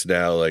weeks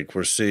now. Like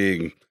we're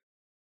seeing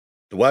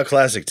the WoW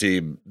Classic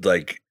team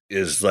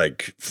is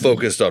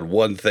focused on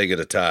one thing at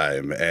a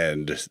time.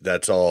 And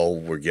that's all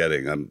we're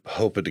getting. I'm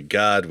hoping to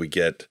God we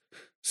get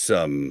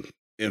some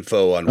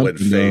info on when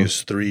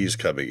Phase 3 is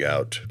coming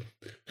out.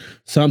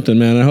 Something,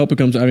 man. I hope it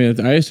comes. I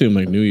mean, I assume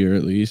like New Year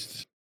at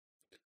least.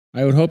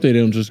 I would hope they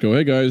don't just go,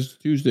 hey guys,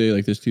 Tuesday,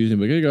 like this Tuesday,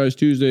 but hey guys,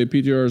 Tuesday,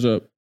 PTR's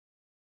up.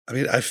 I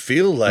mean, I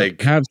feel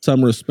like have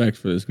some respect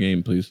for this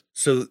game, please.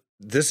 So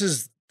this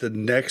is the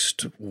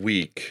next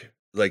week.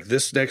 Like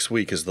this next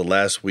week is the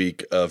last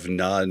week of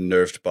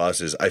non-nerfed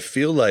bosses. I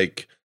feel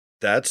like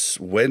that's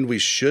when we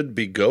should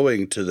be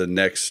going to the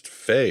next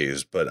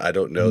phase, but I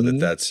don't know that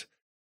that's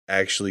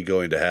actually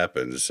going to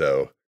happen.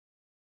 So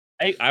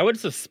I would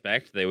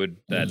suspect they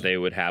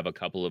would have a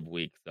couple of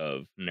weeks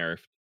of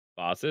nerfed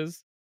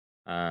bosses,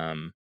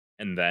 and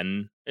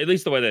then at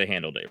least the way they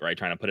handled it, right,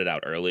 trying to put it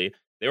out early.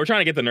 They were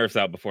trying to get the nerfs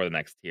out before the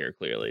next tier,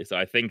 clearly. So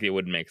I think it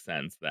would make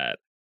sense that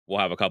we'll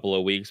have a couple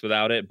of weeks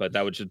without it, but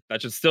that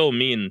should still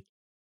mean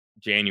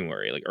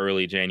January, like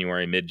early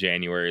January,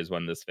 mid-January is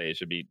when the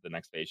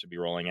next phase should be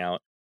rolling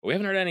out. But we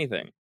haven't heard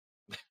anything.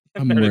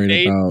 I'm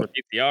worried about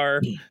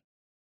PTR.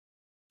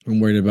 I'm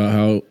worried about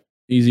how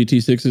easy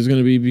T6 is going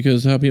to be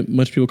because how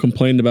much people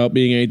complained about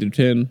being 8 to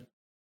 10.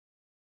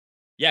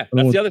 Yeah,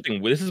 that's the other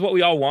thing. This is what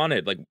we all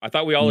wanted. Like, I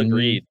thought we all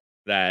agreed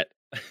that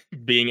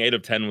being 8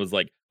 of 10 was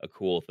like a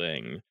cool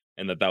thing,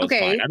 and that was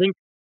fine. I think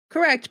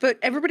correct, but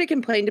everybody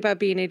complained about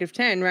being 8 of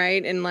 10,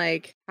 right? And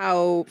like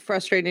how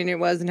frustrating it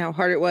was and how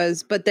hard it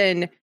was. But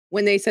then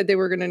when they said they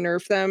were going to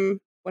nerf them,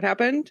 what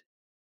happened?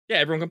 Yeah,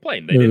 everyone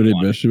complained. They didn't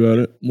bitch about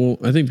it. Well,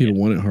 I think people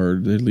want it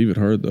hard. They leave it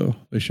hard though.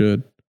 They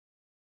should.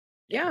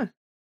 Yeah.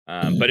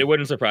 But it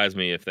wouldn't surprise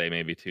me if they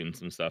maybe tune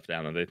some stuff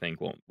down that they think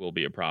will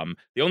be a problem.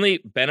 The only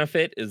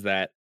benefit is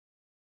that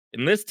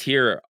in this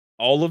tier,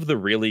 all of the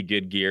really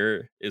good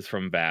gear is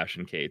from Vash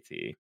and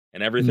KT,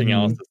 and everything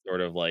else is sort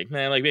of like,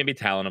 man, like maybe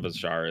Talon of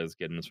Azshara is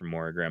getting this from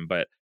Morrigan.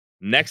 But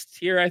next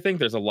tier, I think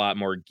there's a lot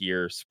more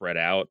gear spread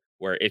out,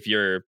 where if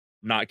you're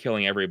not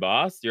killing every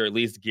boss, you're at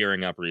least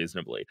gearing up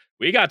reasonably.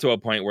 We got to a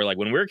point where like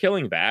when we were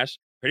killing Vash,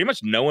 pretty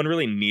much no one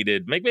really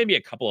needed, maybe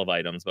a couple of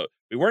items, but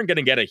we weren't going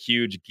to get a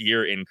huge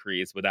gear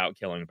increase without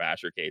killing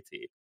Vash or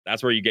KT.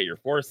 That's where you get your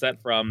 4 set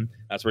from.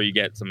 That's where you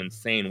get some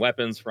insane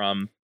weapons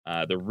from.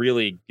 The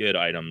really good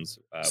items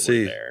were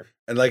there.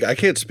 And like, I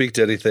can't speak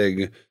to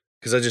anything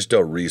because I just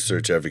don't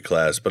research every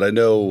class, but I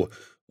know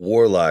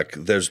Warlock,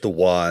 there's the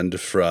wand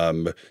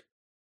from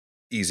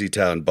Easy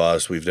Town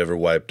boss we've never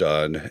wiped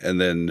on. And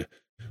then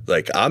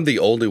Like I'm the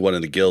only one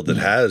in the guild that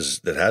has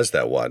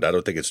that wand. I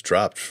don't think it's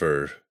dropped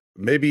for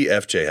maybe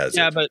FJ has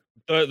Yeah, it. but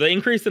the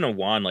increase in a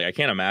wand, like I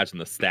can't imagine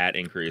the stat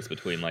increase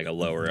between like a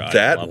lower item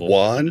That level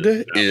wand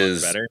that much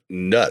is better.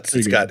 nuts.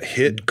 It's got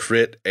hit,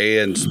 crit,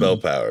 and spell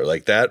power.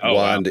 Like that Oh,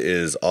 wow. wand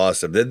is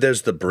awesome. Then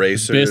there's the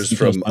bracers Abyss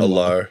from equals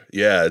unlock. Alar.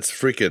 Yeah, it's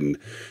freaking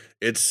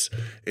it's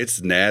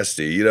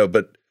nasty, you know,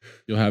 but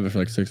You'll have it for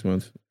like 6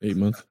 months, 8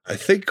 months. I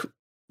think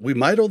we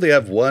might only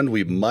have one.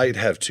 We might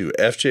have two.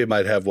 FJ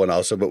might have one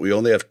also, but we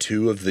only have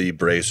two of the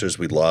bracers.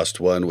 We lost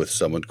one with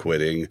someone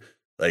quitting.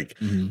 Like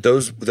Mhm.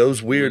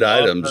 those weird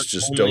lost items our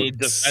just only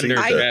don't seem defender.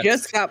 to. I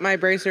just got my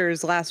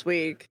bracers last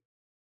week.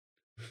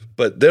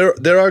 But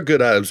there are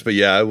good items. But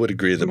yeah, I would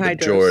agree the Some hydros.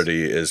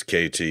 majority is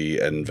KT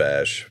and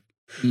Vash.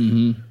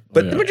 Mm-hmm.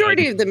 But The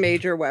majority of the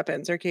major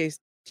weapons are KT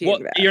Well,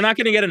 and Vash. you're not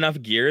going to get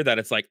enough gear that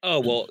it's like, oh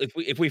well,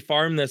 if we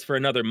farm this for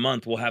another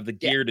month, we'll have the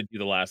gear to do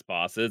the last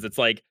bosses. It's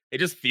like it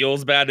just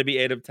feels bad to be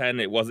 8 of 10.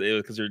 It was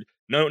because you're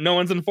no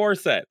one's in 4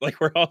 set. Like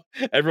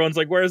everyone's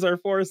like, where's our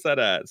 4 set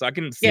at? So I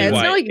can see it's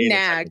why not like 8 of 10 is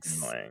Nags.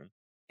 annoying.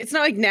 It's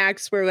not like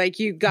Nax where like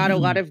you got a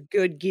lot of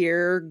good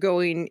gear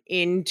going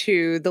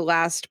into the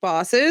last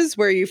bosses,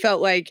 where you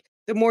felt like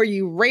the more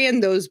you ran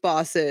those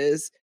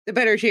bosses, the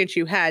better chance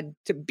you had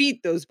to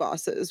beat those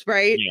bosses,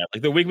 right? Yeah,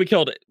 like the week we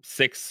killed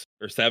 6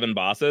 or 7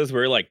 bosses,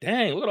 we're like,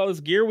 dang, look at all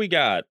this gear we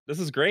got. This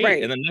is great.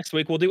 Right. And then next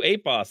week we'll do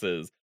 8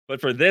 bosses.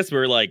 But for this,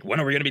 we're like, when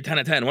are we going to be 10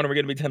 of 10? When are we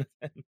going to be 10 of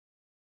 10?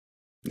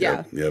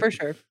 Yeah, Yep. for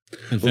sure.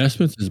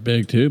 Investments is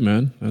big too,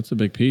 man. That's a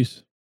big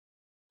piece.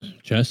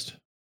 Chest.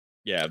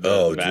 Yeah.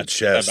 The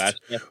chest.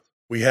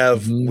 We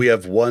have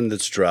one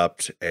that's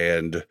dropped,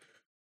 and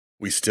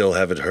we still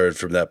haven't heard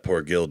from that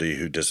poor guildie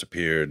who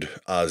disappeared,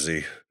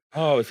 Ozzy.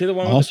 Oh, is he the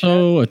one?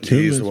 Also,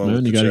 He's the attunements, one man.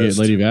 with You the got to get chest.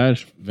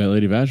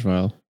 Lady Vash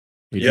vial.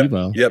 AD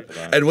vial. Yep.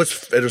 And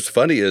what's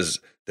funny is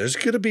there's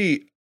going to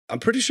be, I'm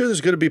pretty sure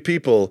there's going to be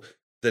people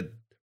that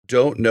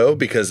don't know,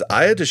 because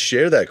I had to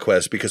share that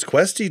quest because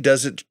Questy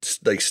doesn't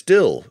like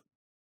still.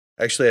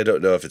 Actually, I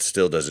don't know if it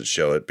still doesn't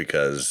show it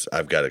because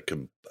I've got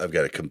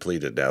it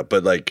completed now.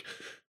 But like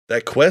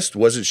that quest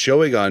wasn't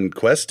showing on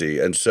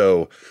Questy, and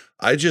so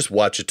I just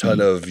watch a ton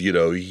of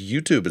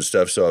YouTube and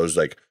stuff. So I was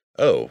like,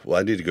 oh, well,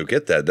 I need to go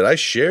get that. Then I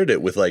shared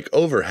it with like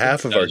over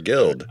half of our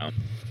guild. I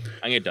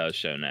think it does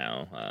show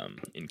now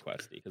in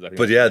Questy.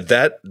 But yeah,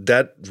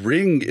 that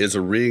ring is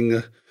a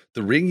ring.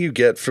 The ring you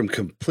get from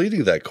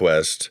completing that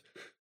quest.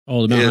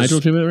 Oh, the Mount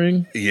Hydro treatment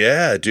ring?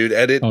 Yeah, dude.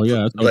 And it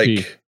that's like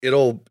OP.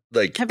 it'll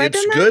like Have I it's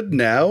done that? good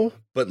now,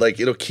 but like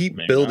it'll keep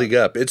Maybe building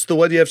up. It's the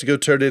one you have to go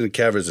turn in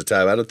caverns at a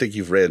time. I don't think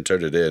you've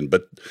turned it in,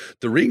 but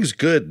the ring's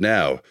good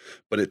now,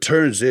 but it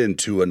turns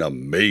into an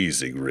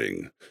amazing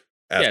ring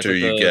after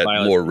you get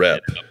more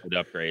rep.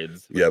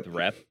 Upgrades. Yep.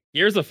 Rep.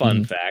 Here's a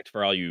fun fact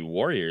for all you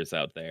warriors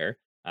out there.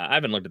 I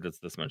haven't looked at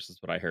this much. This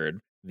is what I heard.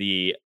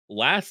 The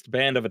last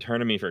Band of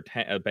Eternity for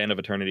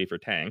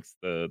tanks,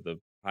 the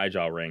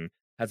Highjaw ring,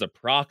 has a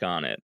proc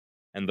on it,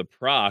 and the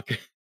proc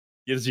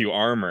gives you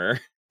armor,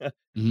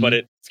 but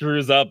it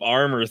screws up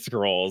armor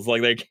scrolls.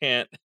 Like they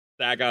can't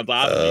stack on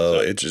top of each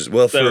other. Interesting.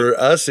 Well, for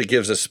us, it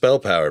gives a spell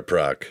power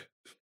proc.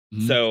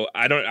 So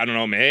I don't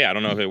know. Hey, I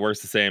don't know if it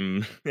works the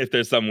same. If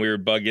there's some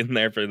weird bug in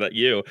there for that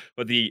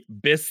but the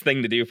best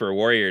thing to do for a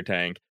warrior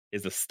tank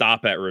is to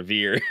stop at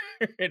Revere,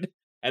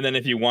 and then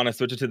if you want to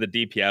switch it to the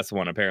DPS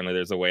one, apparently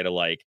there's a way to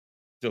like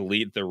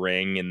delete the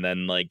ring and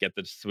then like get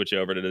the switch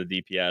over to the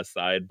DPS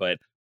side. But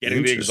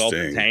getting the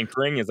Exalted Tank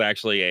ring is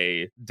actually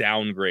a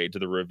downgrade to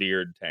the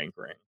Revered Tank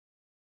ring.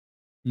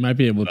 You might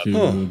be able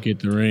to get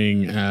the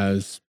ring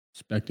as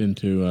spec'd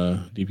into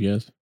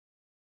DPS.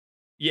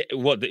 Yeah,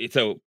 well,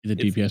 so the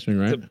DPS ring,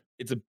 right?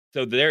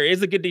 So there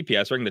is a good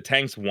DPS ring. The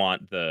tanks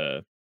want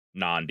the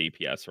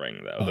non-DPS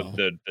ring though.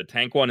 The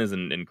tank one is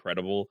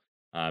incredible.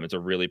 It's a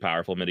really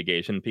powerful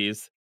mitigation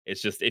piece.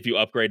 It's just if you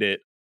upgrade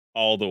it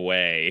all the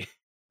way,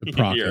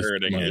 you're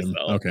hurting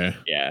yourself. Okay.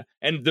 Yeah.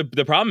 And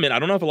the problem is, I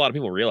don't know if a lot of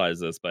people realize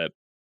this, but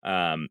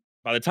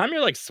by the time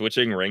you're like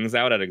switching rings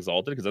out at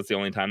Exalted, because that's the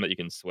only time that you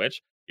can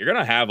switch, you're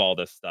gonna have all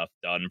this stuff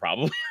done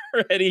probably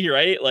already,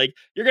 right? Like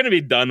you're gonna be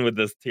done with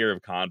this tier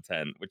of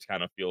content, which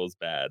kind of feels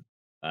bad.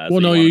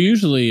 Well, no, you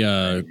usually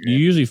a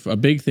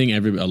big thing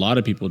a lot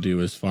of people do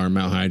is farm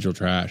Mount Hydro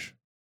trash.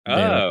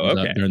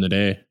 Okay. During the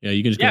day, yeah,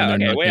 you can just go in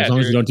there as long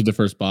as you don't do the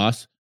first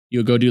boss.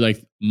 You go do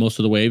like most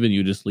of the wave, and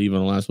you just leave on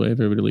the last wave.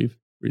 Everybody leave,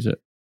 reset.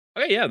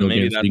 Okay, yeah, maybe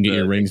you can get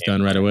your rings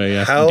done right away.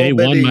 Yeah, day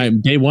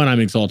one, I'm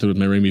Exalted with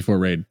my ring before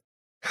raid.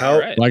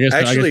 Well, I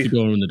guess you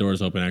go when the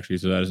doors open actually,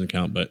 so that doesn't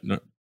count. But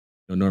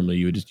normally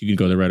you can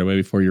go there right away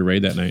before your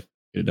raid that night.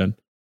 Get it done.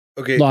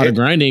 Okay, a lot of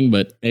grinding,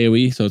 but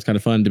AOE, so it's kind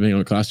of fun depending on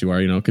what class you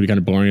are. It could be kind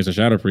of boring as a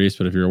Shadow Priest,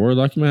 but if you're a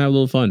Warlock, you might have a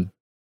little fun.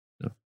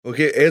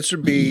 Okay, answer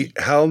B.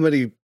 How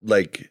many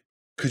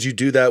could you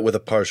do that with a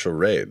partial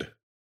raid?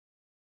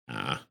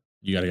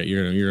 You gotta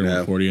you're gonna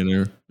want 40 in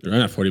there. Or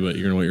not 40, but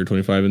you're gonna want your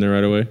 25 in there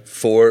right away.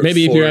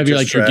 Maybe if you have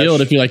your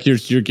guild, if you like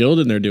your guild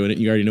and they're doing it,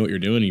 you already know what you're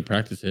doing and you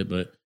practice it,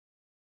 but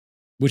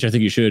which I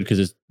think you should,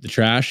 because the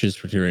trash is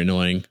very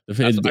annoying.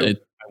 Because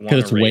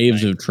it's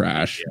waves of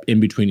trash in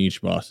between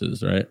each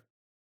bosses, right?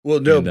 Well,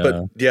 no, And, but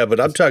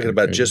I'm it's talking pretty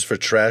about crazy. just for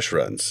trash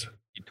runs.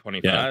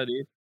 25,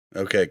 dude.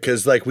 Okay,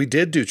 because like we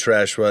did do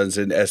trash runs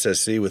in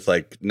SSC with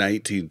like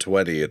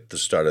 1920 at the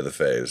start of the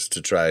phase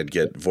to try and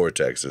get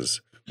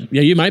vortexes.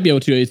 Yeah, you might be able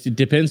to. It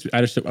depends.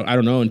 I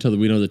don't know until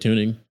we know the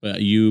tuning,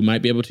 but you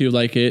might be able to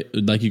like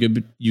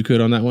you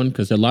could on that one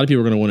because a lot of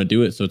people are going to want to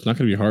do it. So it's not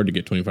going to be hard to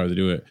get 25 to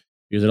do it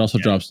because it also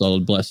drops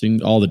Solid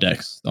Blessing. All the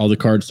decks, all the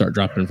cards start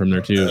dropping from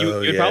there too. You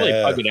would probably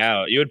pug it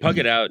out. You would pug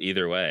it out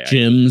either way.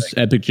 Gyms,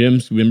 epic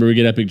gyms. Remember, we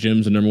get epic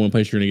gyms. The number one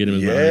place you're going to get them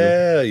is Mount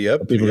Hydro.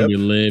 Yep. People are going to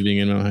be living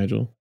in Mount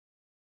Hydro.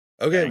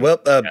 Okay, well,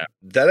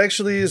 that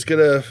actually is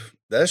gonna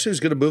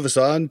move us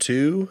on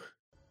to.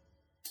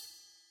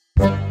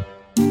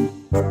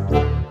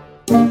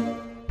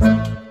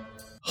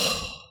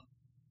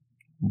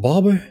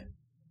 Bobby,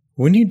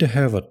 we need to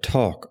have a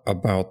talk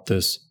about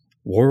this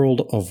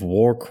World of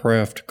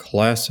Warcraft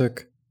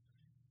Classic.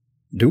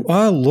 Do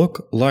I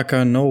look like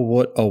I know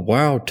what a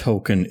WoW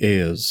token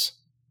is?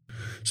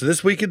 So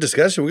this week in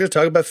discussion, we're going to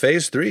talk about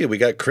Phase 3. We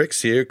got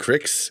Crix here.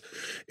 Crix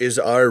is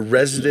our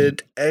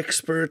resident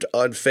expert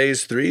on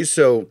Phase 3.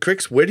 So,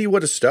 Crix, where do you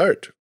want to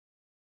start?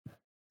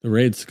 The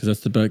raids, because that's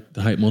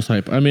the most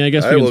hype. I mean, I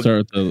guess we can start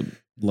with the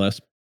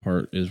last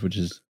part, which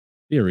is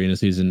the arena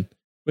season,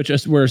 which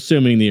we're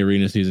assuming the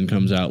arena season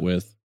comes out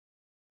with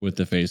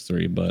the Phase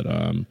 3. But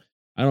I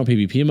don't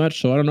PvP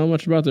much, so I don't know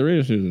much about the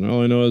arena season.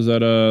 All I know is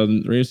that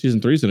arena season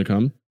 3 is going to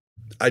come.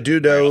 I do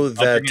know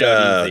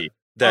that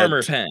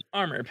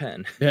armor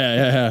pen.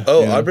 Yeah.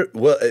 Oh, yeah. armor.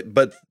 Well,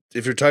 but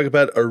if you're talking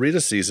about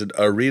arena season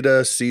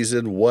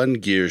 1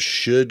 gear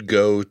should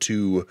go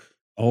to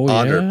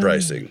honor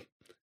pricing.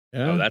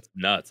 Yeah. Oh, that's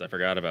nuts. I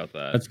forgot about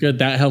that. That's good.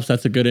 That helps.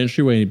 That's a good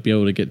entry way to be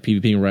able to get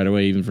PvPing right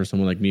away, even for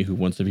someone like me who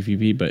wants to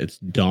PvP, but it's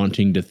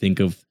daunting to think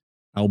of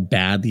how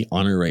bad the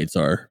honor rates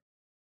are,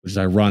 which is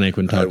ironic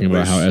when talking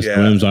about how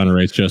SOM's honor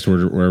rates just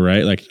were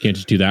right. Like, you can't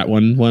just do that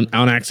one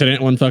on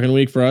accident one fucking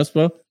week for us,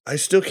 bro. I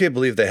still can't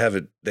believe they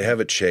haven't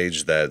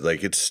changed that.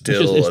 Like, it's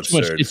still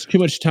absurd. It's too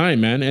much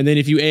time, man. And then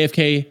if you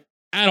AFK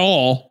at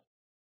all,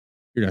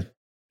 you're done.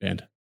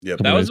 Banned. Yep.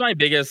 That was my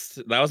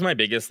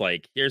biggest,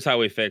 like, here's how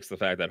we fix the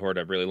fact that Horde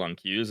have really long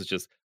queues. It's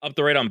just up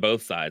the rate on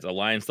both sides.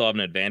 Alliance still have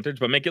an advantage,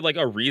 but make it like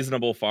a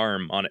reasonable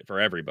farm on it for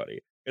everybody.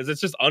 Because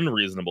it's just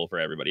unreasonable for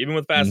everybody. Even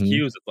with fast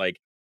queues, it's like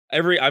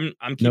I'm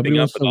keeping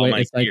up with all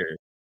my gear.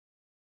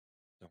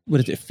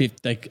 What is it?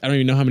 Like, I don't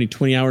even know how many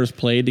 20 hours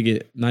played to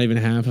get not even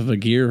half of a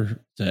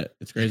gear set.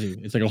 It's crazy.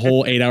 It's like a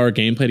whole 8-hour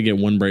gameplay to get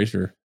one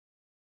bracer.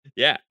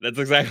 Yeah, that's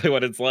exactly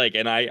what it's like.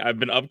 And I've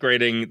been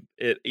upgrading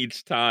it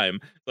each time.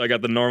 So I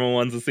got the normal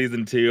ones of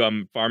season 2.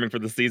 I'm farming for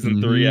the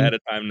season 3 ahead of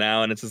time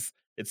now. And it's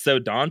so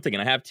daunting.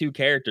 And I have 2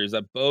 characters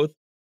that both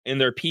in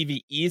their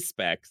PvE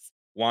specs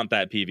want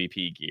that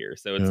PvP gear.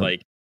 So it's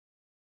like,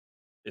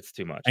 it's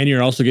too much. And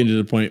you're also getting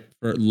to the point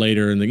for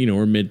later in the,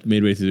 we're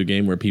midway through the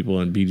game where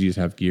people in BGs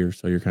have gear.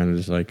 So you're kind of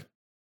just like,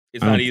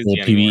 it's not easy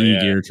anymore.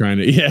 PvE gear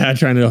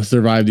trying to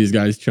survive these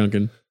guys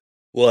chunking.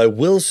 Well, I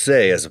will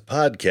say, as a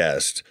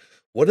podcast,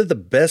 one of the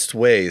best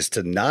ways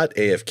to not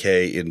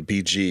AFK in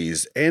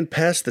BGs and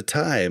pass the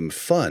time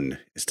fun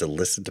is to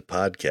listen to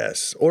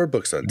podcasts or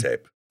books on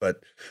tape.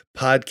 But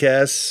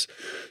podcasts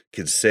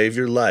can save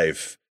your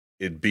life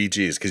in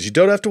BGs because you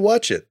don't have to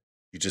watch it.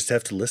 You just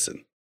have to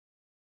listen.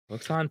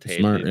 Books on tape.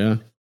 Smart, yeah.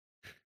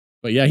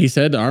 But yeah, he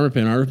said the armor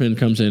pin. Armor pin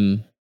comes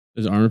in.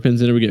 There's armor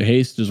pins in it. We get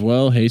haste as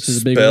well. Haste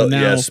is a big one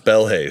now. Yeah,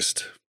 spell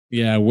haste.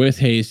 Yeah, with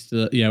haste.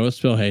 With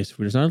spell haste.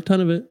 There's not a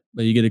ton of it,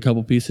 but you get a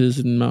couple pieces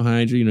in Mount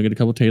Hydra. Get a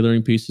couple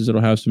tailoring pieces that'll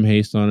have some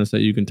haste on it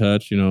that you can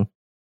touch. Get a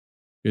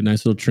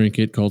nice little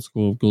trinket called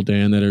School of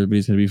Gul'dan that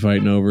everybody's going to be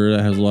fighting over.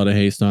 That has a lot of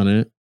haste on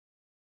it.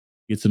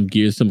 Get some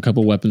gear, some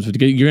couple weapons. You're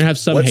going to have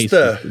some haste.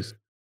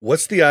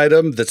 What's the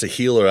item that's a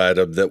healer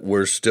item that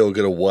we're still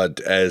going to want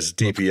as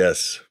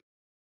DPS?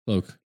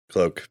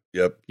 Cloak.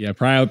 Yep. Yeah,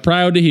 proud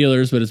to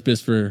healers, but it's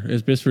best for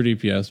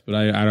DPS. But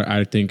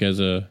I think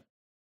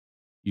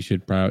you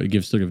should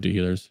still give it to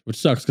healers, which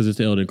sucks because it's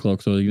the Illidan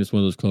cloak. So it's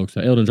one of those cloaks.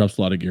 Illidan drops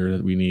a lot of gear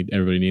that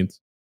everybody needs,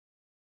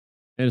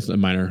 and it's a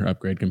minor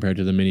upgrade compared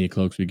to the mini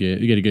cloaks we get.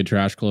 You get a good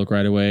trash cloak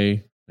right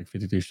away, like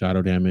 53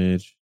 shadow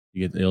damage.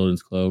 You get the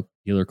Illidan's cloak,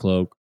 healer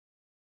cloak.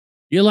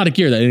 You get a lot of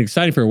gear that is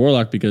exciting for a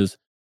warlock because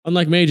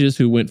unlike mages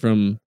who went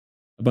from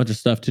a bunch of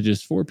stuff to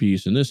just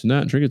 4-piece and this and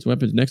that, and trinkets,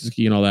 weapons, nexus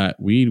key, and all that,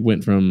 we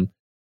went from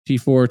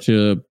T4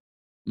 to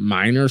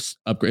minor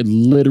upgrade,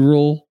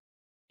 literal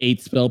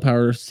 8 spell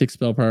power, 6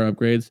 spell power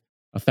upgrades,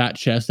 a fat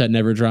chest that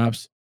never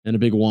drops, and a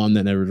big wand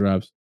that never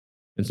drops,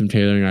 and some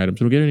tailoring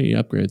items. We don't get any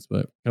upgrades,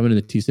 but coming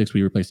into T6,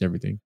 we replaced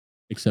everything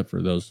except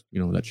for those,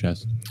 that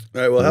chest.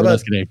 All right. Well, how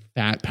about a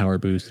fat power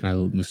boost? And I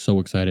was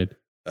so excited.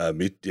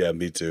 Me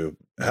too.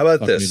 How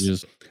about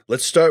this?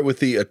 Let's start with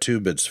the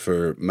attunements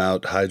for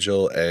Mount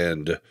Hyjal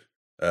and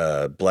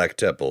Black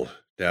Temple.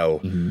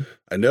 Now,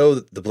 I know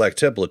the Black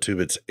Temple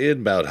attunements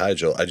in Mount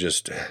Hyjal. I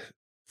just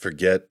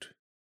forget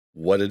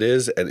what it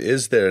is. And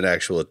is there an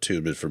actual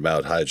attunement for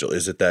Mount Hyjal?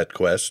 Is it that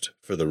quest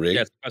for the ring?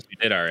 Yes, quest we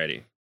did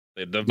already.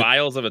 The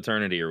Vials of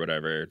Eternity or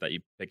whatever that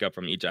you pick up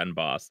from each end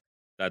boss.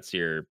 That's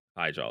your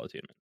Hyjal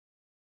attunement.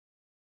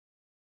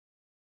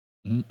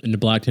 And the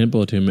Black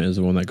Temple attunement is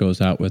the one that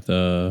goes out with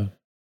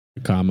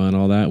Kama and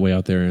all that way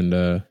out there,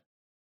 and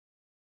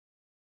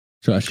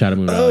Shadow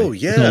Moon Valley. Oh,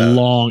 It's a yeah.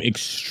 long,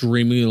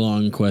 extremely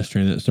long quest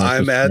train that starts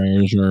I'm with at-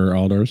 Freyrs or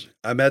Aldars.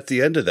 I'm at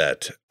the end of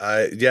that.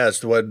 Yeah, it's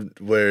the one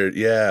where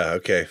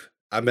okay.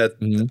 I'm at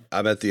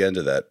the end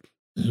of that.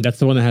 That's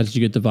the one that has you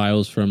get the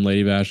vials from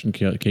Lady Vash and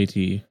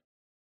KT,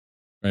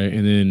 right?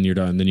 And then you're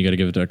done. Then you got to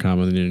give it to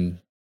Akama, and then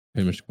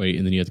pretty much wait,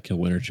 and then you have to kill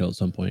Winter Chill at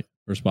some point.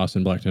 First boss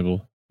in Black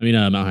Temple. I mean,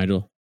 Mount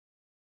Hyjal.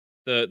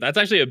 That's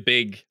actually a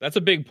big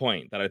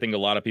point that I think a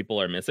lot of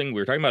people are missing. We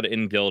were talking about it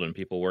in guild and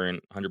people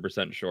weren't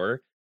 100%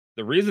 sure.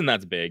 The reason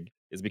that's big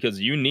is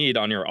because you need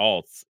on your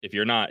alts, if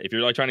you're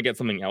like trying to get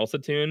something else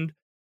attuned,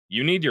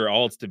 you need your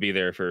alts to be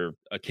there for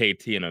a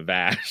KT and a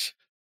Vash.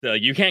 So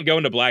you can't go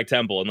into Black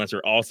Temple unless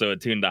you're also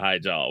attuned to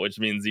Hyjal, which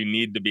means you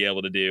need to be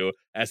able to do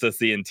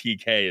SSC and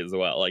TK as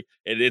well. Like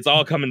it's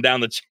all coming down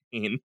the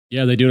chain.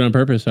 Yeah, they do it on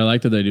purpose. I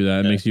like that they do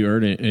that. It makes you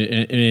earn it,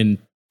 and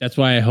that's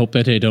why I hope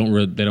that they don't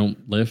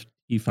lift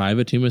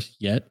E5 attunements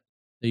yet.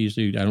 They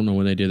usually, I don't know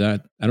when they did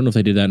that. I don't know if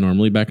they did that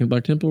normally back in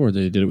Black Temple or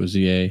they did it with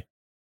ZA.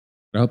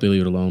 But I hope they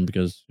leave it alone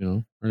because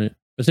earn it. At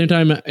the same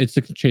time, it's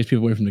to chase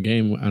people away from the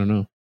game. I don't know.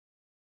 At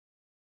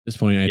this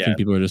point, I think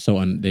people are just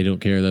they don't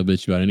care. They'll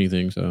bitch about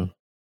anything. So.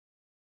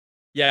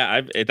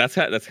 Yeah, that's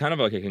kind of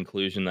like a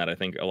conclusion that I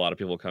think a lot of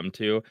people come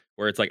to,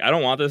 where it's like, I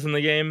don't want this in the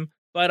game,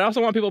 but I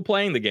also want people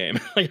playing the game.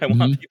 Like I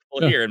want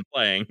people here and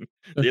playing.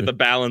 You have to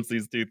balance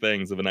these two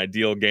things of an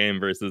ideal game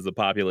versus a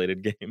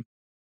populated game.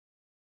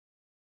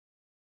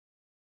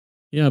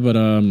 Yeah, but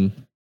I'm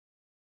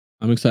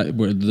excited.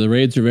 The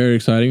raids are very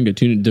exciting.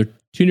 The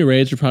Tuner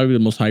raids are probably the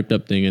most hyped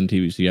up thing in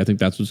TBC. I think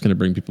that's what's going to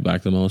bring people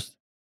back the most.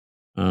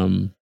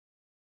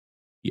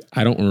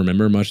 I don't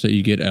remember much that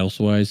you get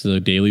elsewise. The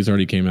dailies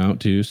already came out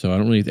too, so I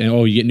don't really.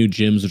 You get new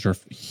gyms, which are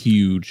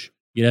huge.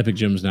 You get epic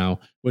gyms now,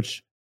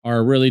 which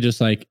are really just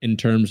like in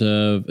terms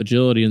of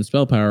agility and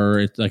spell power.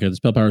 It's like the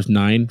spell power is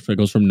 9, so it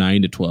goes from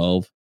 9 to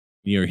 12.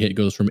 Your hit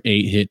goes from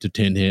 8 hit to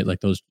 10 hit, like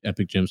those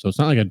epic gyms. So it's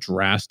not like a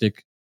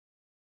drastic.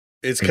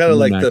 It's kind of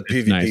like the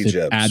PvP nice. gems.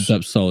 It adds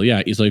up slowly.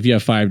 Yeah. So if you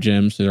have 5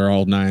 gems, they're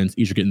all 9s.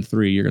 Each are getting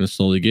 3. You're going to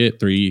slowly get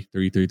 3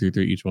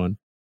 each one.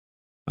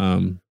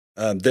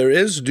 There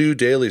is new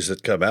dailies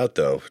that come out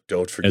though.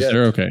 Don't forget. Is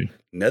there? Okay.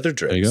 Nether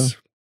Drakes. There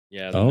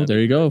you go. Yeah. There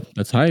you go.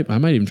 That's hype. I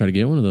might even try to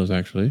get one of those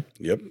actually.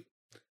 Yep.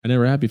 I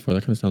never had before.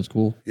 That kind of sounds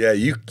cool. Yeah,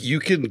 you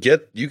can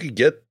get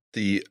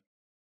the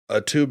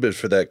attunement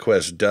for that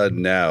quest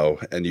done now,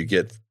 and you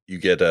get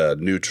a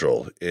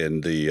neutral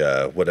in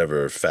the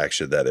whatever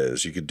faction that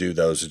is. You can do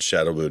those in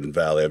Shadow Moon and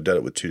Valley. I've done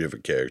it with 2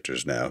 different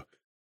characters now.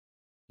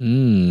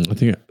 I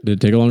think did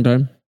it take a long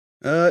time?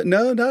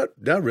 No,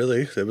 not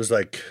really. It was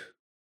like,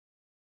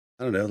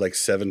 I don't know, like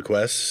 7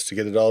 quests to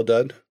get it all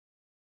done.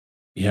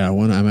 Yeah,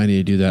 I might need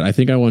to do that. I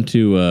think I want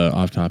to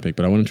off topic,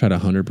 but I want to try to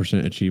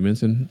 100%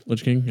 achievements in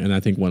Lich King, and I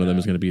think one of them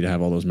is going to be to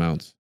have all those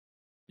mounts.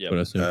 Yeah,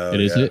 Is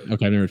it?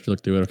 Okay, I've never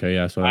looked through it. Okay,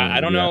 yeah. So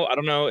I don't know. I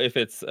don't know if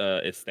it's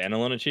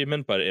standalone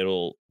achievement, but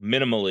it'll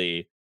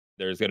minimally.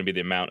 There's going to be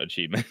the amount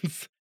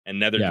achievements, and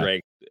Nether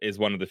Drake is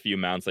one of the few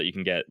mounts that you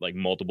can get like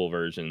multiple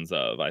versions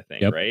of. I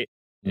think, right?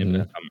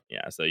 Mm-hmm.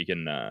 So you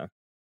can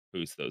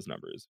boost those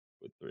numbers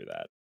through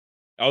that.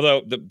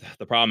 Although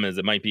the problem is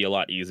it might be a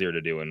lot easier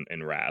to do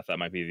in Wrath. That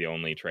might be the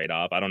only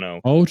trade-off. I don't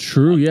know. Oh,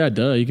 true. Yeah,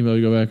 duh. You can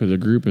maybe go back with a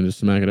group and just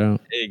smack it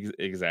out.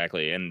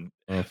 Exactly. And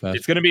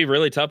it's going to be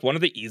really tough. One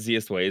of the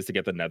easiest ways to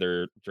get the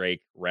Nether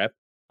Drake rep,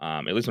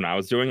 at least when I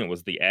was doing it,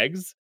 was the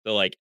eggs. So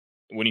like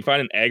when you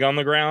find an egg on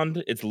the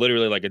ground, it's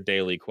literally like a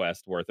daily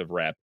quest worth of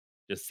rep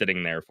just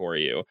sitting there for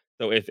you.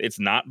 So if it's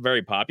not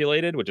very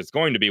populated, which it's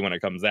going to be when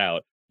it comes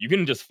out, you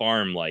can just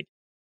farm like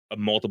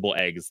multiple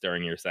eggs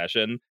during your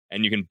session,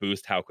 and you can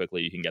boost how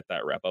quickly you can get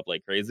that rep up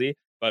like crazy.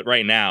 But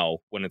right now,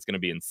 when it's going to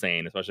be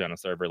insane, especially on a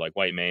server like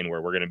White Main,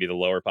 where we're going to be the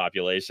lower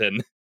population,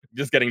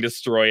 just getting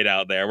destroyed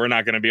out there, we're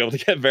not going to be able to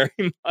get very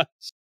much.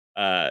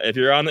 If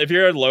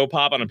you're a low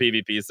pop on a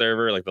PvP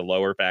server, like the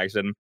lower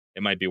faction,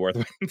 it might be worth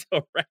waiting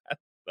till Wrath.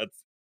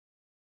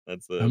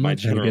 That's my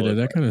general advice.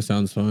 That kind of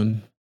sounds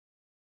fun.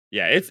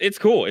 Yeah, it's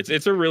cool.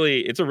 It's a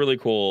really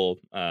cool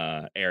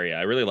area.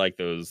 I really like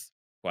those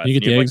quests. You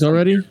get the eggs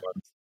already?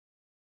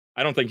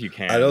 I don't think you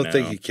can. I don't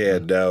think you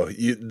can. No,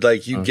 you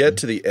get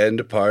to the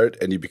end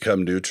part and you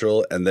become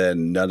neutral, and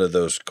then none of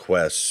those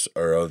quests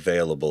are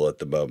available at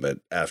the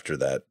moment after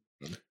that.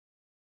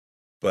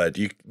 But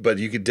you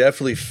could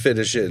definitely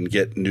finish it and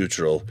get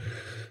neutral.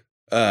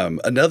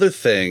 Another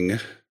thing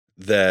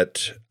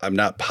that I'm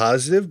not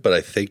positive, but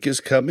I think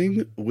is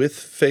coming with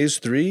Phase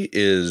 3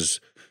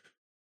 is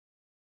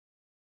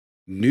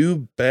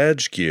new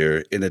badge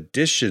gear in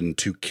addition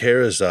to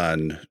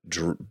Karazhan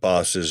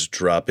bosses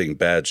dropping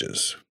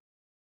badges.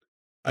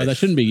 That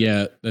shouldn't be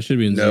yet. That should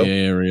be in Nope. ZA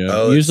area.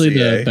 Oh, Usually it's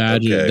the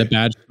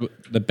badge,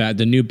 okay.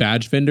 the new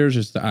badge vendors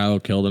is the Isle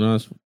of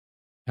Kildanos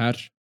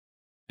patch,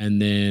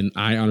 and then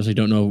I honestly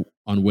don't know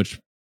on which,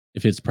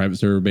 if it's private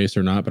server based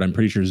or not, but I'm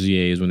pretty sure ZA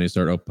is when they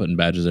start putting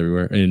badges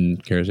everywhere in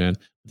Karazhan.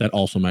 That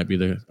also might be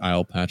the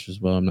aisle patch as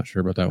well. I'm not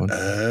sure about that one.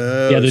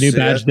 Oh, Yeah, the new see,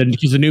 badge,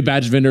 because the new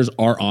badge vendors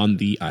are on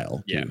the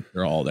aisle. Yeah. Too.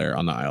 They're all there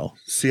on the aisle.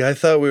 See, I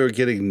thought we were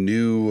getting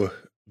new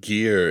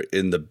gear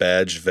in the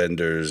badge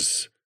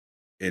vendors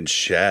in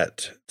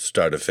Shat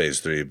start of phase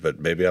 3, but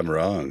maybe I'm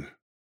wrong.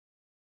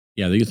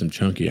 Yeah, they get some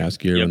chunky ass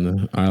gear Yep. when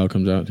the aisle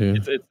comes out too.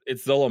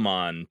 It's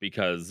Zolomon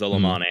because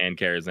Zolomon and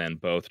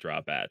Karazhan both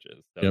drop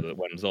badges. So Yep. that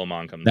when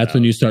Zolomon comes That's out,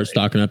 when you start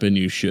stocking up, and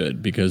you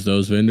should, because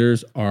those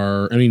vendors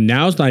are. I mean,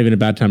 now's not even a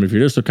bad time if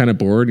you're just so kind of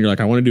bored and you're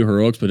like, I want to do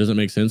heroics, but it doesn't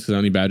make sense because I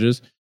don't need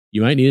badges.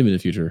 You might need them in the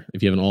future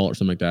if you have an alt or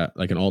something like that,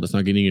 like an alt that's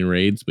not getting you in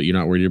raids, but you're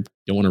not worried. You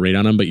don't want to raid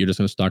on them, but you're just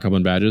going to stock up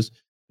on badges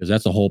because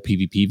that's a whole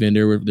PvP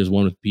vendor. Where there's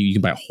one with you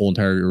can buy a whole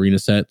entire arena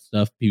set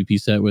stuff, PvP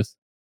set with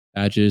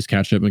badges,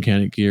 catch up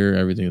mechanic gear,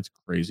 everything. It's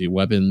crazy.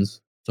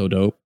 Weapons, so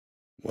dope.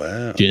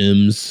 Wow.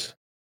 Gyms.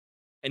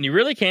 And you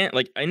really can't,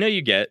 like, I know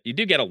you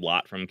do get a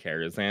lot from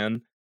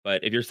Karazhan,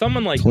 but if you're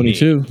someone like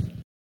 22. me,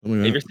 Oh my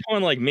if God. you're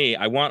someone like me,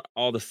 I want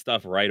all the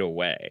stuff right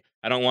away.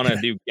 I don't want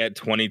to get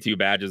 22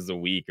 badges a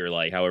week or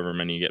like however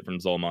many you get from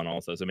Zolomon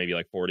also. So maybe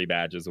like 40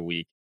 badges a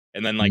week.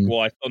 And then like, well,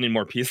 I still need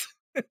more pieces.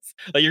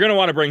 Like you're going to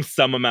want to bring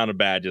some amount of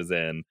badges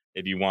in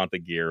if you want the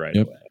gear right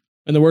away.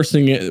 And the worst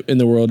thing in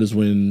the world is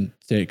when,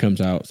 say it comes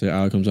out, say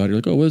Al comes out, you're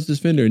like, oh, what's this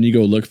vendor? And you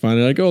go look, find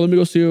it, like, oh, let me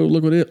go see,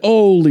 look what it is.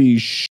 Holy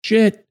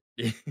shit.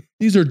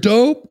 These are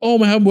dope. Oh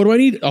my God, what do I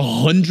need?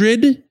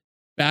 100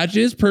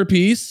 badges per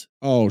piece?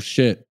 Oh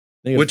shit.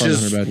 Which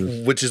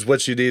is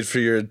what you need for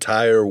your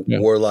entire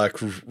Warlock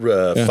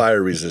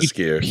fire resist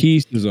gear.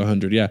 Piece is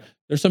 100, yeah.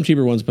 There's some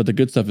cheaper ones, but the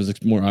good stuff is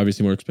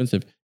obviously more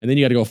expensive. And then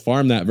you got to go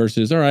farm that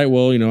versus, all right,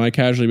 well, I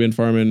casually been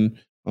farming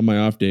on my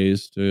off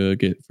days to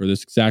get for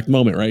this exact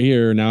moment right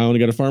here. Now I only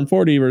got to farm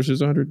 40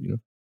 versus 100,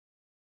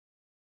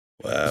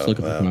 Wow. Just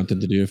looking for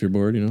content to do if you're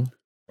bored,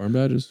 farm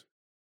badges.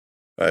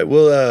 All right,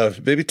 well,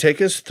 maybe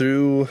take us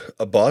through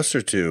a boss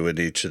or two in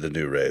each of the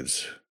new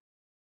raids.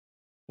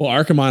 Well,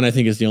 Archimon, I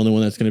think, is the only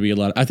one that's going to be a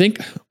lot. I think,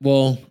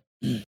 well,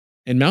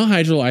 in Mount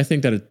Hydril, I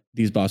think that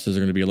these bosses are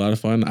going to be a lot of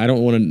fun. I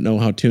don't want to know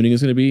how tuning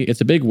is going to be.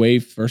 It's a big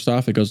wave. First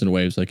off, it goes in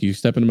waves. Like you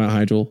step into Mount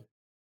Hydril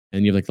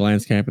and you have like the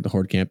Lance camp and the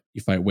Horde camp.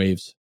 You fight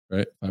waves,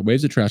 right? Fight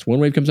waves of trash. One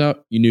wave comes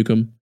out, you nuke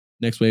them.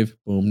 Next wave,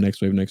 boom,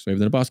 next wave, next wave.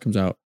 Then a boss comes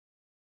out.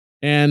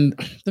 And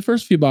the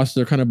first few bosses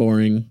are kind of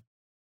boring.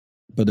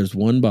 But there's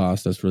one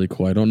boss that's really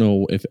cool. I don't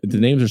know if the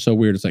names are so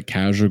weird. It's like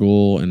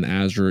Kazurgal and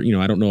Azure.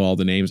 I don't know all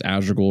the names,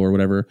 Azurgal or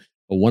whatever.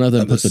 But one of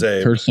them puts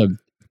a curse of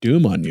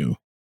doom on you.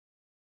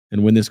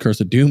 And when this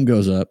curse of doom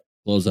blows up,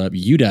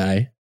 you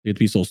die. You get to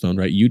be soulstone,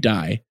 right? You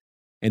die.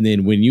 And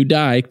then when you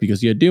die,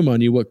 because you had doom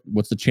on you,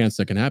 what's the chance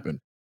that can happen?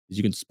 Is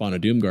you can spawn a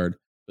doom guard.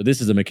 But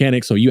this is a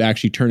mechanic, so you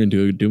actually turn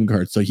into a doom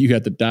guard. So you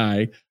have to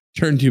die,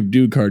 turn into a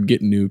doom guard,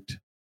 get nuked,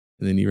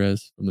 and then you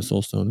res from the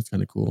soulstone. It's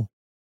kind of cool.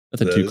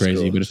 Nothing too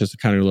crazy, cool. But it's just a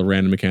kind of a little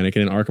random mechanic.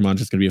 And then Archimon's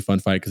just going to be a fun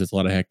fight because it's a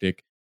lot of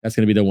hectic. That's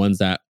going to be the ones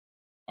that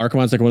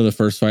Archimon's like one of the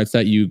first fights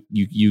that you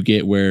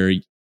get where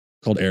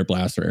called air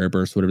blast or air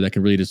burst, whatever, that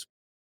can really just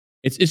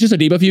it's just a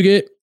debuff you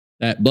get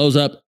that blows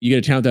up. You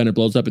get a countdown, it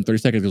blows up in 30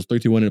 seconds. It goes 3,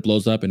 2, 1, and it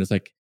blows up. And it's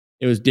like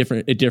it was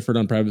different. It differed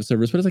on private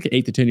servers, but it's like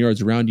 8 to 10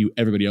 yards around you.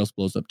 Everybody else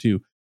blows up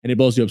too, and it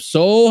blows you up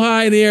so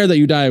high in the air that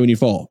you die when you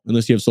fall,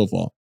 unless you have soul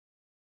fall.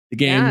 The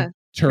game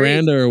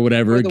Tyrande or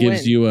whatever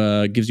gives you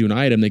an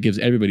item that gives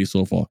everybody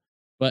soul fall.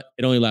 But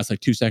it only lasts like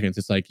 2 seconds.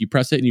 It's like you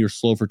press it and you're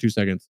slow for 2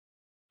 seconds.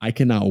 I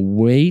cannot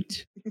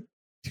wait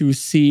to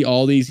see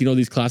all these,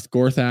 these classic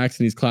Gorthaks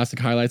and these classic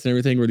highlights and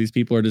everything where these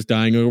people are just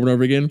dying over and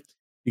over again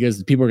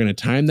because people are going to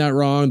time that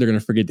wrong. They're going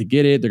to forget to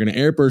get it. They're going to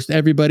air burst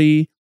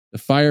everybody. The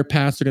fire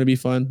paths are going to be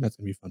fun. That's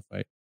going to be a fun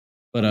fight.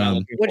 But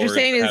what you're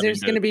saying is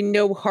there's going to be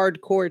no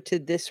hardcore to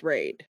this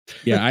raid.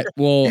 Yeah.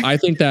 I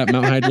think that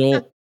Mount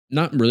Hydril,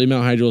 not really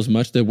Mount Hydril as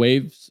much. The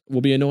waves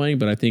will be annoying,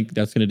 but I think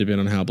that's going to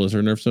depend on how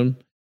Blizzard nerfs them.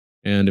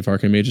 And if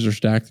Arcane Mages are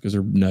stacked because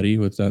they're nutty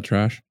with that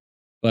trash.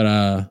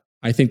 But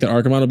I think that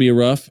Archimon will be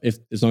rough as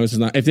long as it's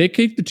not. If they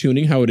keep the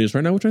tuning how it is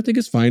right now, which I think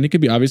is fine. It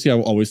could be, obviously, I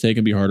will always say it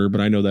can be harder,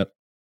 but I know that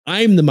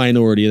I'm the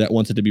minority that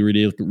wants it to be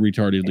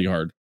retardedly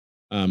hard.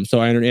 So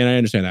I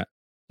understand that.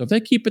 So if they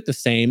keep it the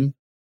same,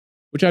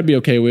 which I'd be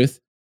okay with,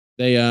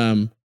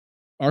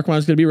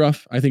 Archimon's going to be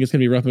rough. I think it's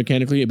going to be rough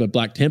mechanically, but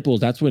Black Temples,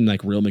 that's when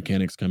like real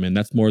mechanics come in.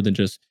 That's more than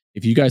just,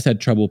 if you guys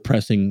had trouble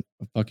pressing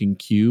a fucking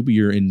cube,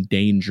 you're in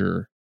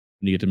danger.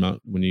 When you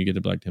get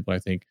to Black Temple, I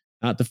think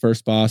not the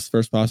first boss.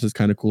 First boss is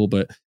kind of cool,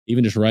 but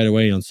even just right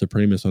away on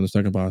Supremus on the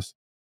second boss,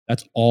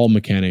 that's all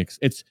mechanics.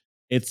 It's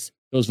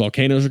those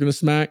volcanoes are going to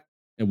smack.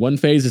 And one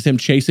phase is him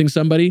chasing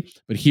somebody,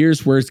 but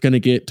here's where it's going to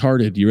get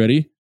tarded. You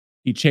ready?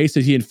 He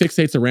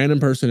fixates a random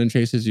person and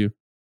chases you.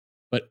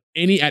 But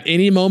at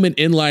any moment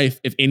in life,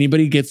 if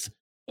anybody gets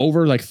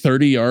over like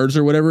 30 yards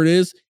or whatever it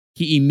is,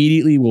 he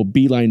immediately will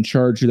beeline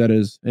charge who that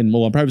is. And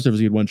on private servers,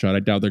 you get one shot. I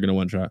doubt they're going to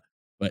one shot.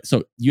 But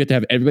so you have to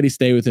have everybody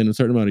stay within a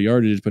certain amount of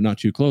yardage, but not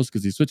too close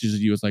because he switches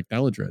you. It's like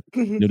Daladred.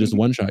 He'll just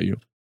one shot you.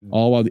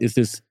 All while it's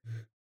this.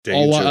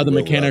 All while other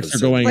mechanics are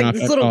going like off.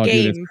 This little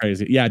game. Dude, it's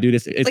crazy. Yeah, dude,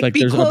 it's like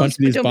there's close, a bunch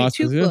of these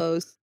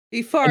bosses.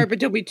 Be far, but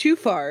don't be too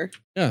far.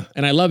 Yeah,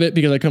 and I love it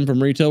because I come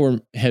from retail where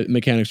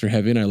mechanics are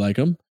heavy and I like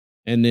them.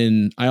 And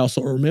then I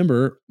also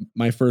remember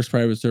my first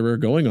private server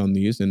going on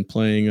these and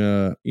playing,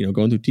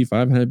 going through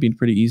T5 had been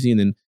pretty easy. And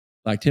then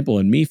Black Temple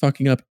and me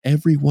fucking up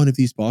every one of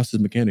these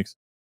bosses mechanics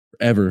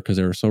forever because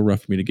they were so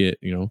rough for me to get.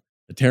 The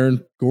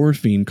Terran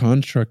Gorefiend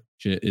construct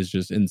shit is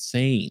just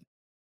insane.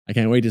 I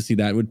can't wait to see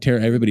that. It would tear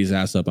everybody's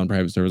ass up on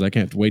private servers. I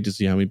can't wait to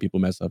see how many people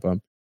mess up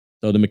on.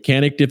 So the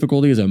mechanic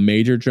difficulty is a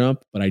major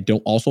jump, but I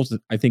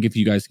think if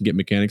you guys can get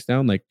mechanics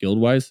down, like guild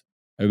wise,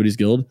 everybody's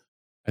guild,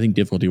 I think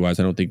difficulty wise,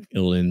 I don't think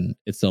Illidan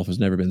itself has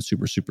never been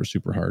super, super,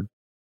 super hard.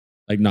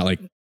 Like not like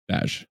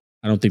Bash.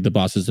 I don't think the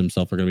bosses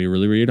themselves are going to be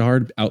really, really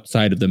hard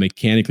outside of the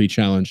mechanically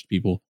challenged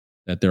people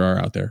that there are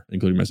out there,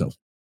 including myself.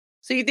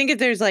 So you think if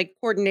there's like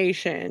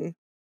coordination?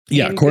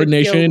 Yeah,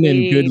 coordination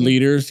and good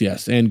leaders,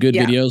 yes, and good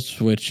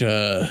videos, which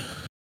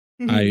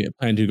I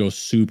plan to go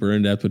super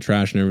in depth with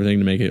trash and everything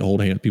to make it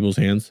hold people's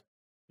hands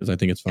because I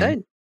think it's fun.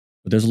 Good.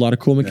 But there's a lot of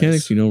cool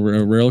mechanics. Nice.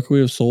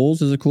 Reliquary of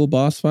Souls is a cool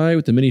boss fight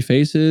with the many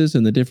faces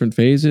and the different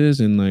phases.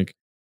 And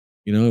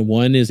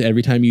one is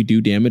every time you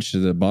do damage to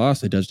the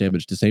boss, it does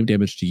the same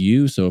damage to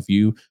you. So if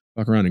you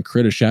walk around and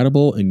crit a Shadow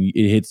Bolt and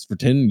it hits for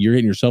 10, you're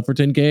hitting yourself for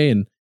 10k.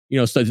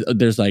 And so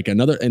there's like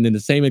another, and then the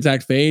same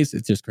exact phase.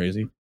 It's just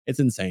crazy. It's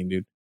insane,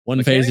 dude.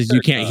 One phase is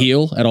you can't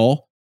heal at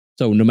all.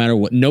 So no matter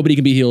what, nobody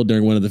can be healed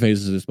during one of the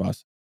phases of this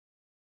boss.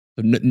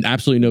 So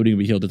absolutely nobody can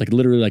be healed. It's like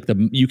literally like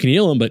you can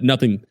heal them, but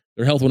nothing.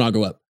 Their health will not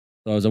go up.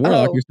 So as a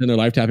warlock, you're sitting there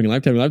life tapping, and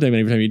every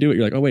time you do it,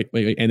 you're like, oh wait,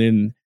 and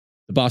then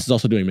the boss is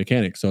also doing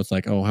mechanics. So it's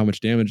like, oh, how much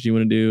damage do you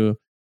want to do?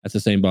 That's the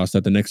same boss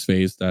at the next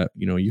phase that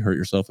you hurt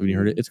yourself when you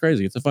hurt it. It's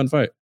crazy. It's a fun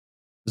fight.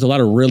 There's a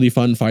lot of really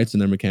fun fights in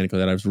there mechanically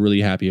that I was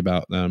really happy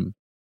about. And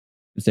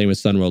same with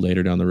Sunwell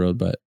later down the road,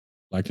 but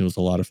Black Temple was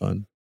a lot of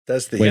fun.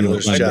 That's the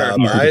healer's job.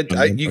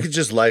 You can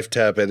just life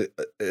tap at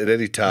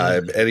any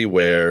time,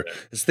 anywhere.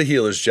 It's the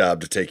healer's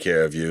job to take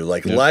care of you.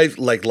 Like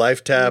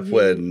life tap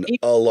when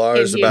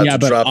Alar's about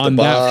to drop the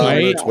bomb.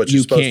 It's what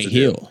you're supposed to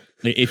heal.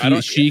 Like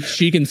if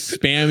she can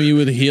spam you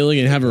with healing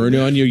and have a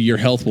renew on you, your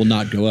health will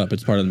not go up.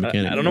 It's part of the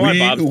mechanic. I don't know why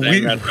Bob's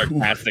saying that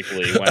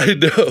sarcastically. When I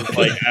know,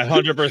 like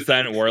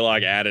 100%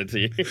 warlock added to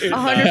you.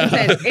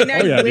 100%. And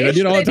I wish I do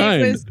it all the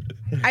time.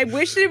 I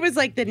wish it was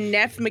like the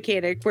Neff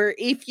mechanic where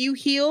if you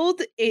healed,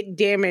 it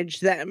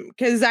damaged them.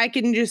 Because I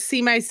can just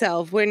see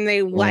myself when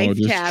they life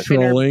tap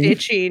and are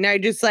bitching. I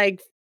just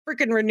like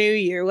freaking renew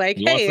you. Like,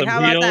 hey, how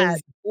about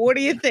that? What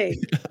do you think?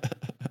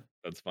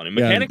 That's funny.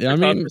 Mechanics are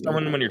tough for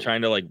someone when you're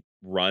trying to like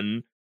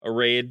run a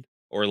raid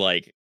or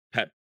like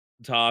pet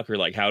talk or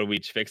like how do we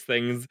fix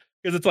things?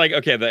 Because it's like,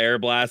 okay, the air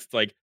blast,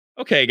 like,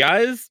 okay,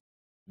 guys,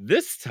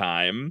 this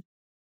time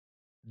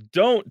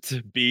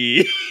don't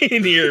be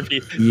near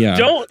me. Yeah.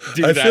 Don't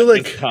do that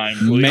this time,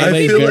 please.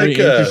 Melee is very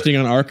interesting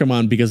on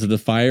Archimon because of the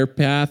fire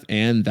path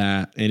and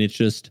that. And it's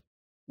just,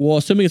 well,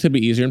 assuming it's going to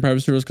be easier in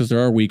private servers because there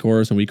are weak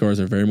ores and weak ores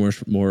are very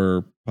much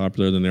more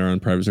popular than they are on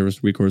private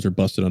servers. Weak ores are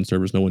busted on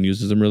servers. No one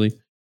uses them really.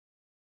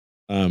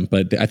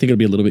 But I think it'll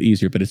be a little bit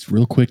easier, but it's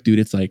real quick, dude.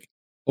 It's like,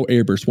 oh,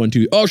 airburst 1,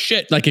 2. Oh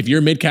shit. Like if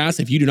you're mid cast,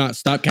 if you do not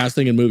stop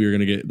casting and move, you're going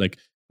to get like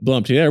blown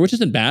up to the air, which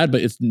isn't bad,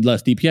 but it's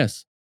less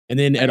DPS. And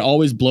then it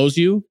always blows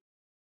you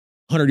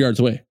 100 yards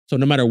away. So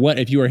no matter what,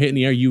 if you are hitting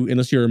the air,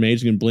 unless you're a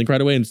mage, you can blink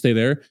right away and stay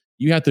there.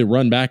 You have to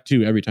run back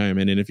too every time.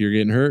 And then if you're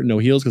getting hurt, no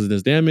heals because it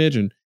does damage.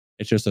 And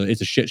it's just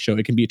it's a shit show.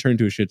 It can be turned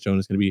to a shit show and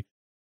it's going to be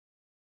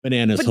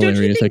bananas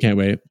hilarious. I can't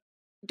wait.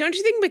 Don't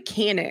you think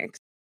mechanics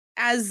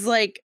as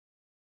like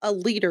a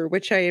leader,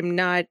 which I am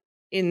not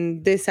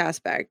in this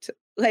aspect,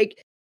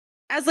 like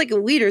as like a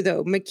leader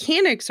though,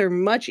 mechanics are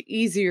much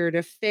easier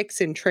to fix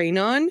and train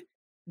on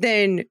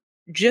than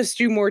just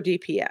do more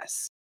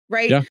DPS,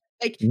 right? Yeah.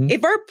 Like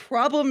if our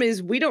problem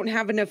is we don't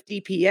have enough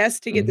DPS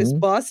to get this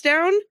boss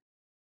down,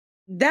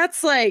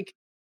 that's a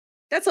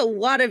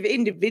lot of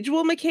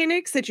individual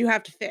mechanics that you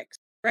have to fix,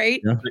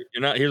 right?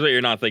 Yeah. Here's what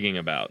you're not thinking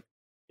about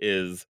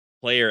is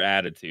player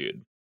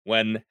attitude.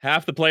 When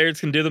half the players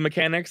can do the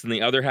mechanics and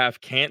the other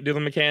half can't do the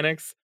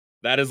mechanics,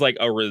 that is like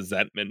a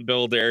resentment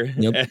builder.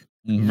 Yep.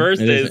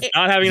 Versus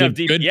not having enough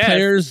DPS. Good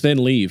players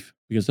then leave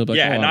because they're like,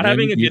 not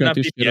having enough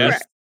DPS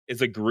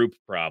is a group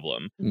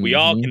problem. We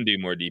all can do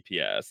more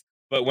DPS.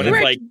 But when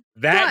it's like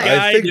that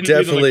guy I think didn't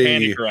definitely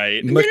do the mechanic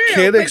right.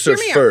 Mechanics are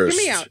first,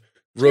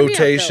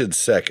 rotation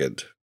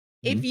second.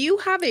 If you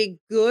have a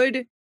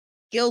good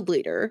guild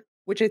leader,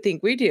 which I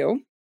think we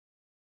do,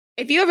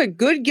 if you have a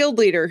good guild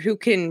leader who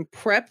can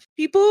prep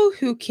people,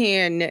 who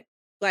can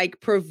like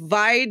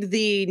provide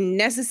the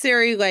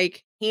necessary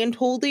like hand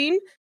holding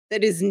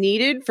that is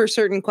needed for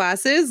certain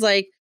classes,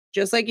 like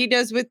just like he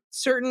does with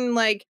certain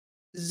like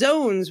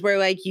zones where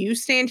like you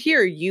stand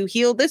here, you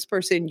heal this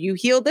person, you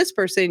heal this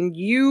person,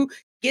 you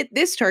get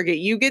this target,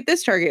 you get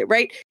this target,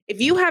 right? If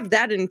you have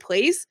that in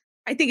place,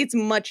 I think it's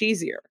much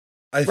easier.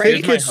 I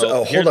think it's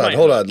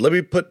hold on. Let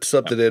me put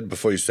something in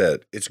before you said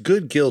it. It's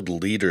good guild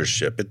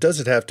leadership. It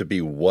doesn't have to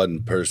be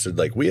one person.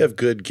 Like we have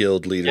good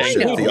guild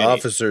leadership. The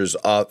officers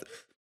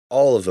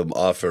all of them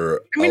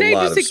offer I mean, a I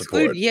lot just of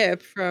exclude support.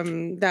 Yip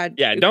from that.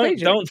 Yeah,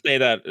 equation. don't say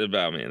that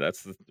about me.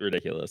 That's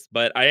ridiculous.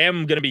 But I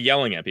am gonna be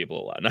yelling at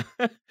people a lot.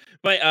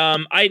 But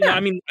I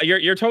mean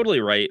you're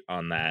totally right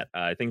on that.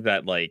 I think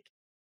that like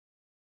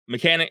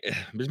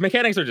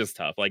mechanics are just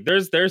tough. Like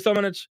there's so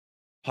much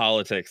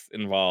politics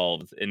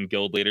involved in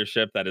guild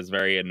leadership that is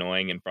very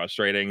annoying and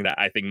frustrating that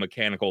I think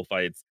mechanical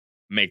fights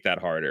make that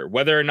harder.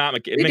 Whether or not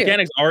They do.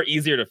 mechanics are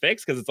easier to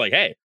fix because it's like,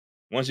 hey,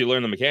 once you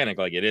learn the mechanic,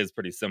 like it is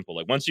pretty simple.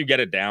 Like once you get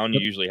it down, you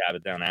usually have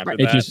it down after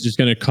It's that. just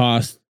going to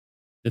cost.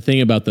 The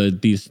thing about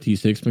these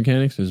T6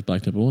 mechanics is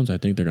Black Temple ones. I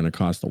think they're going to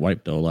cost the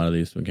wipe though. A lot of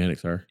these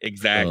mechanics are.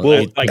 Exactly. So,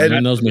 Well, like and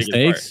in those that's the biggest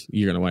part. mistakes,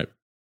 you're going to wipe.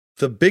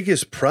 The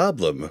biggest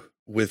problem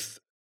with,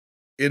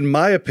 in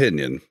my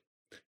opinion,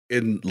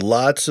 in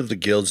lots of the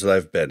guilds that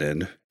I've been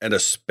in, and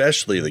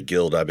especially the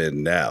guild I'm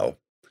in now,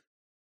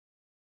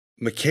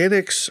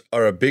 mechanics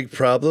are a big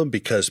problem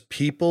because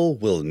people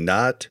will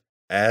not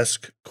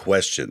ask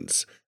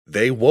questions.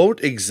 They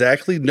won't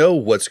exactly know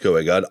what's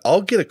going on.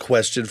 I'll get a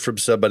question from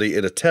somebody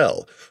in a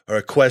tell or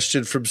a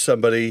question from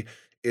somebody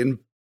in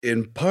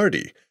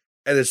party.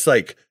 And it's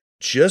like,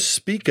 just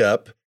speak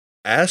up,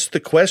 ask the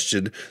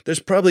question.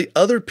 There's probably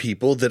other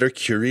people that are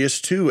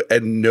curious too,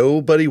 and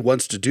nobody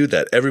wants to do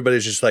that.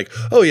 Everybody's just like,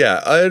 oh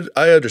yeah,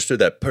 I understood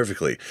that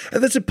perfectly.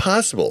 And that's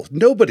impossible.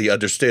 Nobody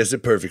understands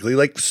it perfectly.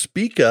 Like,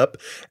 speak up,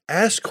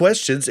 ask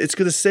questions. It's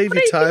going to save But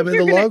you I think time in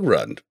the long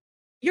run.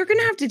 You're going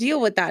to have to deal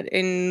with that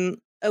in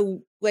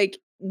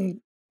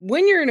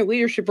when you're in a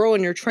leadership role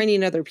and you're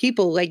training other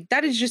people, like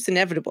that is just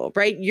inevitable,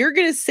 right? You're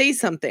going to say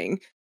something.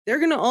 They're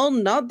going to all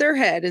nod their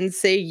head and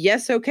say,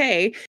 yes,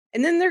 okay.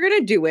 And then they're going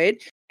to do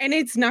it. And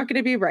it's not going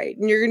to be right.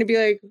 And you're going to be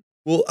like,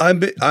 Well,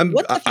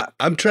 what the fuck?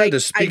 I'm trying Like, to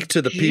speak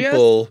to the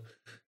people.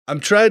 I'm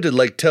trying to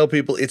like tell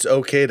people it's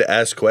okay to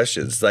ask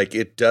questions. Like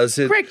it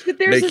doesn't correct, but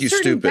there's make a you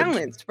certain stupid.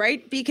 balance,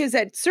 right? Because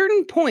at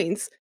certain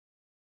points,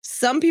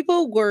 some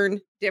people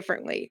learn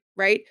differently,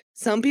 right?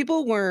 Some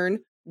people learn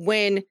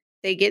when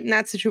they get in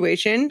that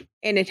situation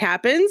and it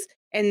happens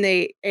and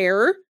they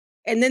err,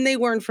 and then they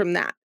learn from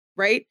that,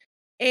 right?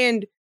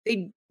 And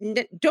they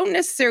don't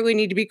necessarily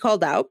need to be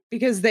called out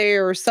because they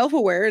are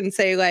self-aware and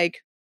say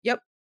like,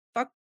 yep,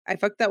 I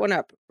fucked that one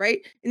up, right?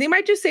 And they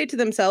might just say it to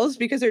themselves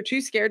because they're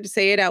too scared to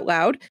say it out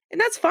loud, and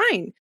that's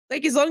fine.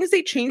 Like as long as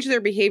they change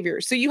their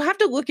behavior. So you have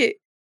to look at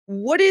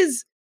what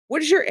is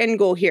your end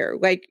goal here?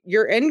 Like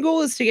your end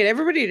goal is to get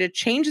everybody to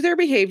change their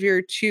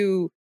behavior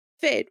to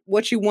fit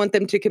what you want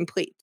them to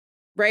complete,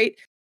 right?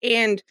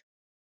 And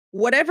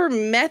whatever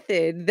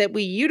method that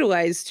we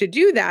utilize to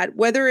do that,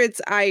 whether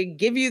it's I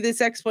give you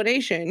this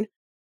explanation,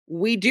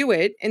 we do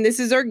it, and this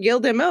is our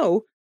guild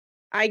MO.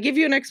 I give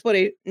you an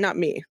explanation, not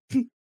me.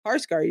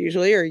 Harscar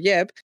usually, or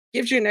Yip,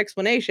 gives you an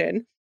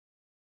explanation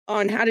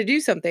on how to do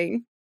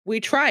something. We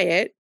try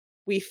it,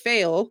 we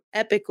fail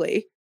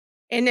epically,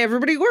 and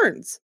everybody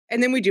learns.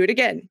 And then we do it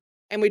again,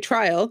 and we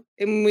trial,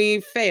 and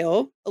we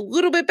fail a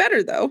little bit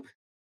better though,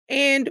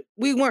 and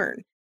we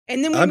learn.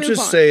 And then we I'm move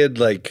just on. saying,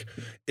 like,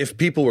 if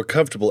people were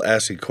comfortable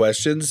asking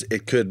questions,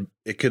 it could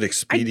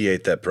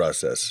expedite that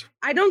process.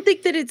 I don't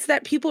think that it's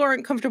that people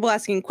aren't comfortable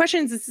asking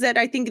questions. It's that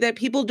I think that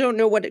people don't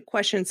know what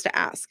questions to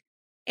ask,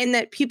 and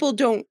that people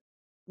don't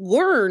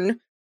learn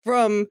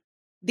from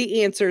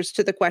the answers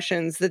to the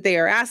questions that they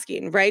are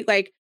asking, right?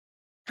 Like,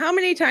 how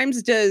many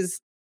times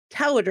does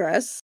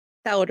Taladress,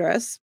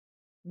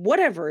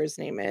 whatever his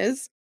name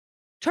is,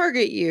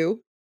 target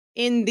you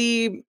in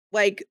the,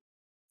 like,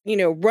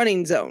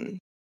 running zone?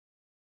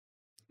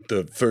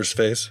 The first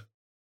phase?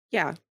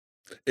 Yeah.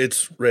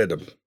 It's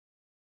random.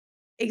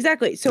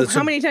 Exactly. So That's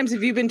how many times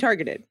have you been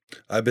targeted?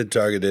 I've been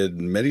targeted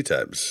many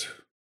times.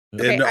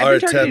 Okay, In I've our been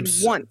targeted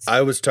attempts, once.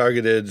 I was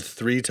targeted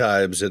 3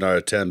 times in our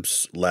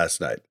attempts last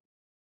night.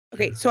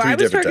 Okay, so 3 I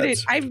was different targeted.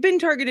 times. I've been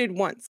targeted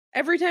once.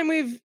 Every time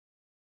we've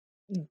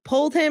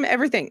pulled him,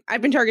 everything,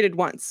 I've been targeted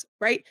once,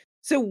 right?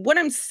 So what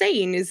I'm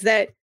saying is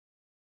that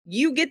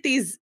you get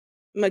these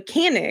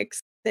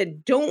mechanics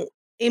that don't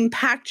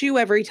impact you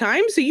every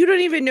time, so you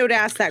don't even know to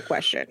ask that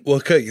question. Well,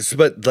 okay,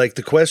 but like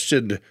the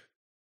question,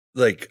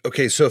 like,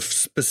 okay, so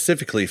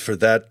specifically for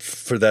that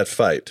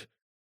fight,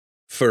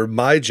 for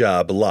my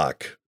job,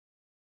 Locke,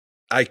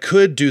 I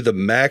could do the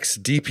max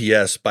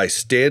DPS by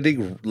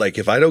standing. Like,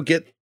 if I don't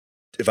get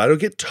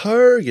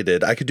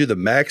targeted, I could do the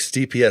max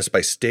DPS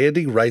by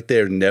standing right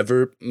there,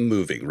 never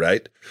moving,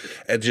 right,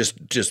 and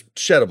just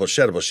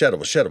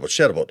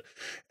shadowbolt,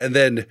 and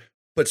then,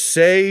 but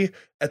say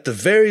at the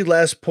very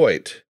last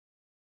point,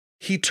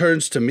 he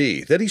turns to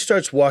me, then he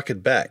starts walking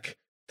back.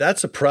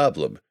 That's a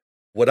problem.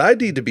 What I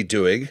need to be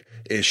doing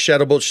is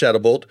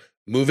shadowbolt,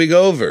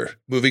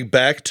 moving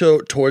back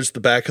towards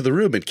the back of the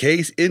room in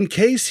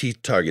case he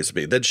targets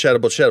me. Then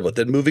shadowbolt,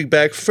 then moving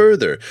back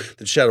further.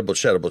 Then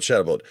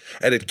shadowbolt,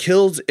 and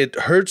it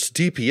hurts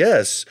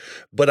DPS,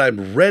 but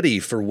I'm ready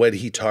for when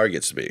he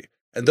targets me.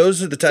 And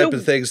those are the type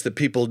of things that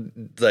people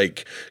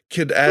like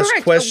can ask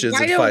Correct. questions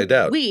Why and find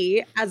out.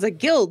 We, as a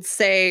guild,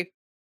 say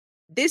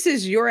this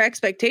is your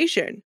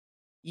expectation.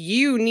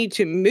 You need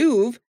to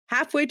move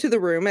halfway to the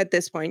room at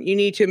this point. You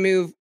need to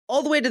move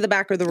all the way to the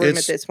back of the room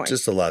It's at this point.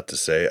 just a lot to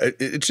say.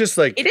 It's just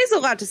like It is a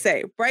lot to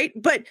say, right?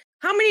 But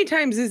how many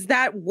times is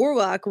that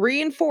warlock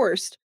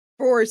reinforced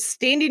for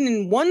standing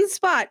in one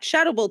spot,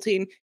 shadow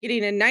bolting,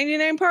 getting a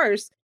 99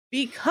 parse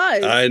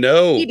because I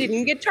know, he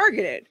didn't get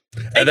targeted?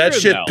 and that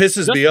shit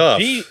pisses me off.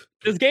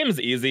 This game is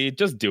easy.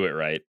 Just do it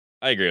right.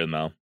 I agree with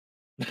Mel.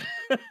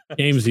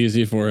 Game's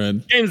easy for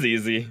him. Game's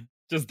easy.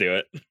 Just do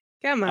it.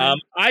 Come on.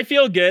 I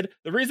feel good.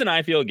 The reason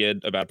I feel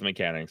good about the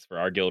mechanics for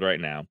our guild right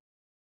now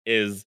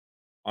is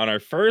on our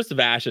first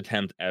Vash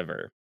attempt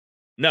ever.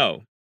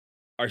 No,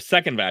 our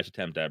second Vash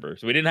attempt ever.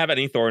 So we didn't have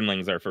any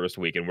Thornlings our first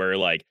week, and we're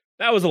like,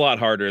 that was a lot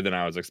harder than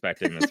I was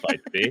expecting this fight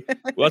to be.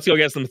 Let's go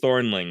get some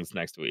Thornlings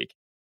next week.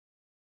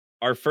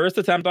 Our first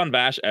attempt on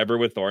Vash ever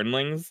with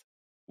Thornlings,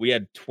 we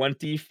had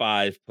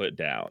 25 put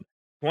down.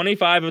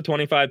 25 of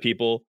 25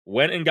 people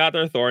went and got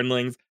their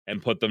Thornlings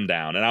and put them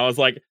down. And I was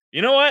like,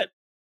 you know what?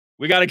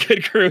 We got a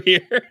good crew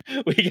here.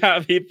 We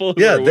got people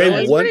who are they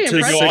willing want pretty to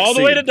impressive. go all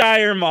the way to succeed.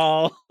 Dire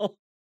Mall,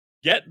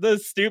 get the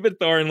stupid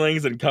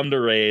Thornlings and come to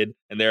raid,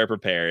 and they're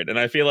prepared. And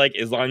I feel like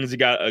as long as you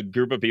got a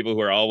group of people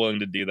who are all willing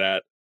to do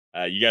that,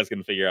 you guys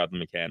can figure out the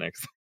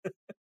mechanics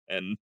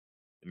and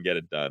get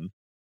it done.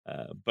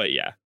 But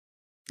yeah.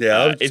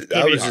 Yeah, it's I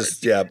gonna be was hard.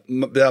 just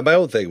my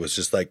whole thing was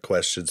just like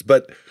questions,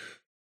 but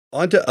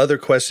on to other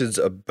questions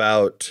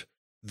about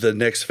the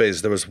next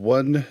phase. There was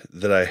one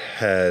that I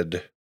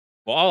had.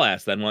 Well, I'll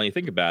ask then while you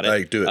think about it.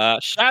 Like, do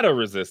it. Shadow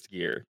resist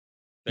gear.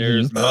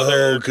 There's Oh,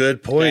 Mother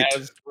good point.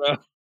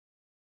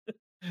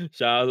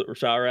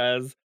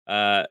 Sharaz.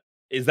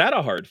 Is that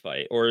a hard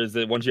fight, or is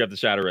it once you have the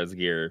Shadow Res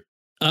gear?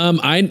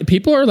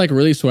 People are like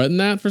really sweating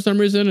that for some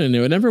reason, and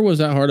it never was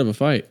that hard of a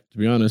fight, to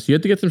be honest. You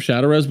have to get some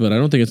shadow res, but I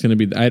don't think it's going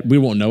to be. We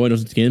won't know it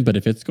as it's in, but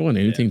if it's going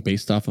anything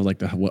based off of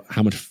like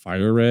how much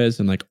fire res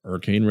and like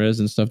arcane res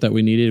and stuff that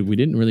we needed, we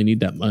didn't really need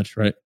that much,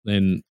 right?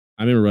 And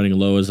I remember running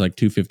low as like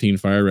 215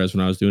 fire res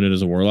when I was doing it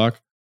as a warlock,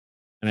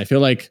 and I feel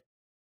like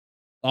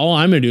all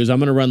I'm going to do is I'm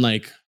going to run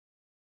like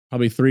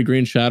probably 3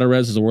 green shadow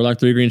res as a warlock,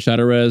 3 green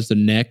shadow res, the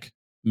neck,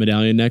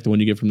 medallion neck, the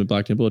one you get from the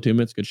Black Temple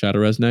attunements, good shadow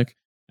res neck.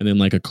 And then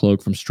like a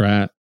cloak from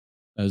Strat.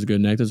 That was a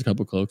good neck. There's a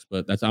couple cloaks,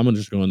 but I'm gonna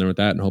just go in there with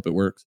that and hope it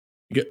works.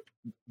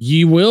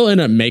 You will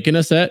end up making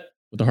a set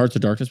with the Hearts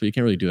of Darkness, but you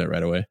can't really do that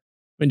right away. I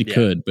mean, you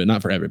could, but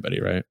not for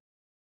everybody, right?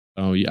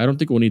 Oh, I don't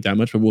think we'll need that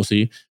much, but we'll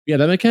see. Yeah,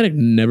 that mechanic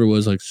never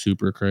was like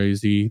super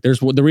crazy.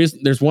 There's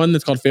one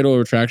that's called Fatal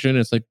Retraction.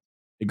 It's like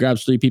it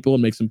grabs 3 people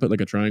and makes them put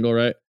like a triangle,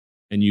 right?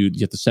 And you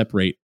have to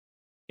separate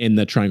in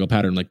the triangle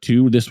pattern, like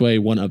 2 this way,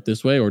 1 up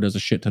this way, or it does a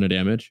shit ton of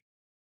damage.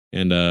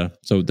 And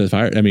so the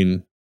fire, I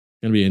mean,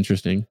 gonna be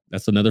interesting.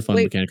 That's another fun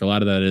mechanic. A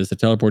lot of that is the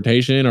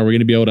teleportation. Are we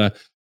gonna be able to?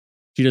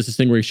 She does this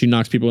thing where she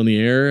knocks people in the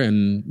air,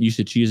 and you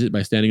should cheese it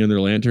by standing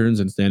under lanterns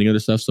and standing under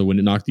stuff. So when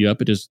it knocked you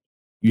up,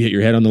 you hit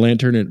your head on the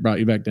lantern and it brought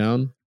you back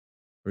down.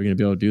 Are we gonna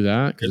be able to do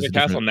that? There's a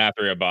Castle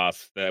Nathria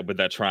boss with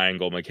that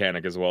triangle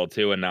mechanic as well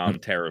too, and now I'm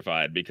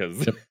terrified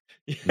because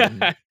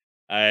that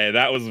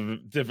was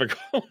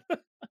difficult.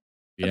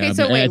 Yeah, Okay,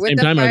 so but wait, at the with same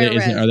the time, fire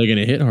are they going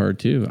to hit hard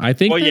too? I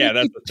think. Well, that yeah, if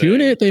that's you the tune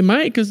thing. it. They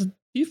might because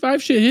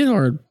T5 shit hit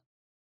hard.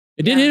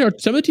 It did Yeah. hit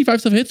hard. Some of the T5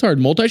 stuff hits hard.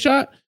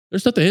 Multi-shot.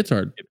 There's stuff that hits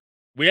hard.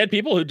 We had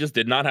people who just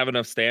did not have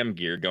enough stam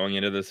gear going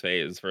into this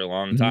phase for a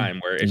long Mhm. time,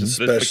 where it's just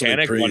this Especially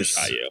mechanic one priests.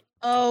 shot you.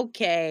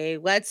 Okay,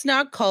 let's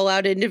not call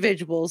out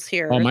individuals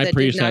here. Oh, my that did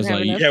priest not has have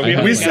like. enough Yeah, I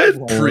have, we like, said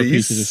 4 pieces of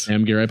priests.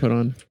 Sam gear I put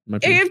on. My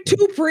I have priest.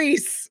 2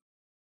 priests.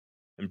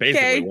 And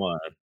basically Okay. one.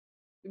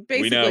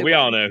 Basically, We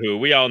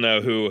all know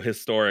who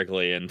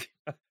historically, and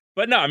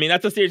but no, I mean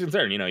that's a serious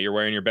concern. You know, you're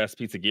wearing your best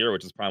piece of gear,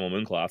 which is Primal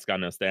Mooncloth's got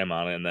no stam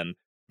on it, and then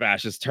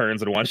Vash just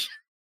turns and one shot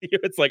you.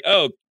 It's like,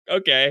 oh,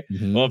 okay.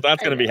 Mhm. Well, if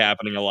that's I gonna be know.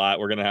 happening a lot,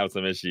 we're gonna have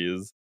some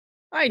issues.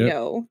 I Yep.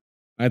 know.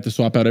 I have to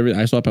swap out everything.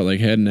 I swap out like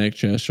head, neck,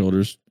 chest,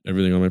 shoulders,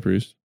 everything on my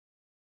priest.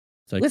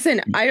 It's like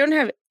Listen, I don't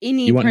have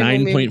any you want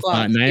Primal 9.5,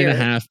 Mooncloth gear.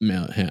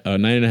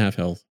 9.5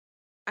 health.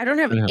 I don't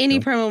have 9.5 any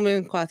health. Primal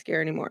Mooncloth gear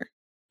anymore.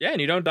 Yeah, and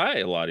you don't die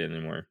a lot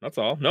anymore. That's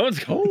all. No one's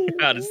going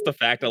out. It's the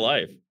fact of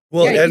life.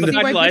 Well, Yeah, and It's the see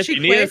fact why of life. Bushy You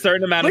need a quit?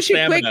 certain amount of Bushy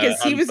quick stamina.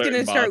 because he on was going to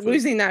certain start bosses.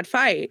 losing that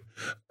fight.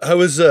 I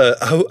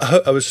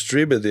was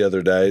streaming the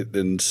other night,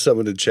 and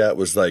someone in chat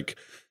was like,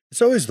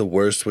 "It's always the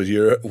worst when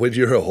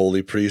you're a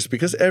holy priest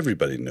because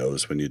everybody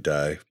knows when you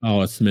die."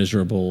 Oh, it's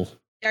miserable.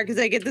 Yeah, because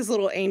I get this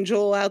little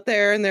angel out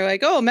there and they're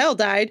like, oh, Mel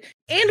died.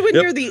 And when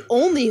Yep. you're the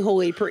only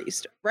holy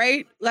priest,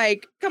 right?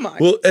 Like, come on.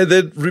 Well, and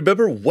then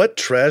remember what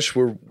trash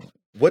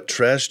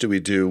do we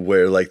do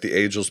where like the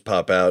angels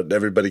pop out and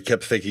everybody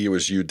kept thinking it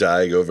was you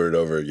dying over and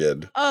over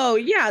again? Oh,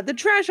 yeah. The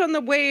trash on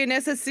the way in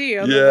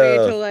SSC, on the Yeah. way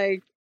to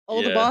like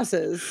all the Yeah.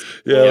 bosses.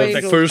 Yeah, All it's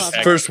like angels first pop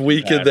out. first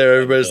week in there,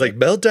 everybody's like,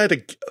 Mel died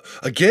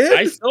again?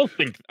 I still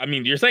think. I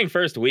mean, you're saying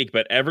first week,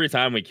 but every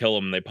time we kill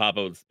them, they pop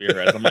out with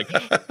spearheads. I'm like,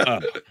 oh,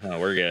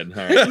 we're good.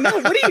 All right. No,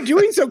 what are you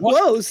doing so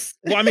close?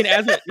 Well, I mean,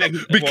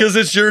 Because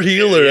it's your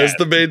healer Yeah. as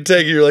the main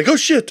tank, and you're like, oh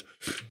shit.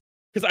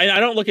 because I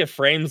don't look at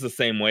frames the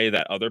same way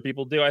that other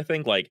people do. I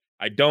think like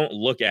I don't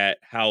look at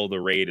how the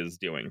raid is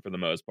doing for the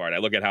most part. I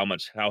look at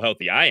how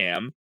healthy I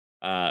am.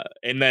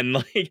 And then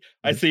like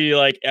I see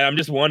like, and I'm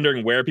just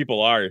wondering where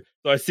people are.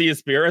 So I see a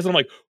spirit res, and I'm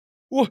like,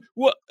 what?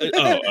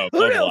 Oh,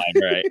 blood alive,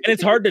 right? And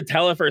it's hard to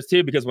tell at first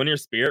too, because when you're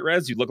spirit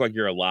res, you look like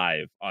you're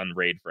alive on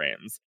raid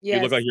frames. You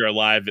look like you're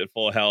alive at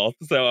full health.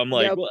 So I'm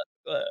like, what?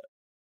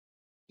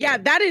 Yeah,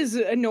 that is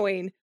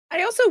annoying.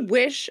 I also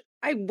wish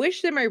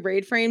that my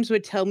raid frames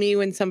would tell me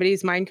when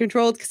somebody's mind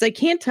controlled, because I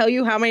can't tell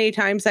you how many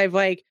times I've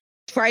like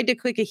tried to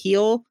click a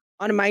heal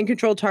on a mind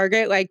control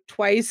target like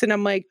twice, and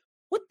I'm like,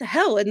 what the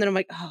hell? And then I'm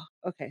like, oh,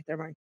 okay,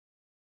 never mind.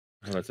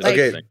 Oh, that's Okay,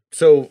 interesting.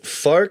 so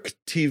Fark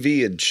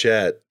TV in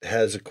chat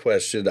has a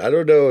question. I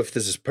don't know if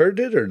this is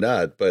pertinent or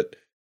not, but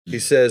he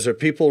says, are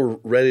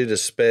people ready to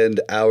spend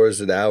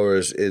hours and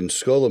hours in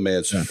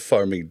Scholomance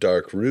farming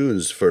dark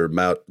runes for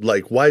Mount?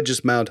 Like, why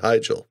just Mount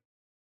Hyjal?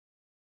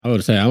 I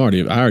would say I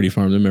already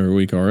farmed them every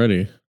week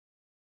already.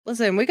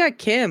 Listen, we got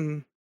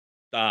Kim.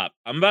 Stop.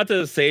 I'm about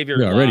to save your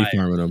We're already life.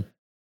 farming them.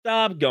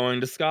 Stop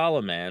going to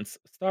Scholomance.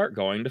 Start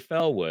going to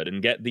Felwood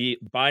and get the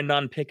bind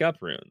on pickup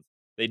runes.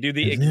 They do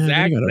the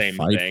exact same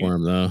fight thing. for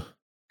them though.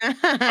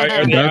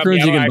 Are they- Dark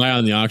runes you can I- buy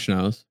on the auction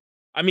house.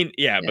 I mean,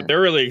 yeah, but they're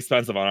really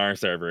expensive on our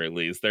server, at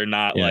least. They're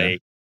not like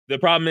the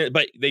problem is,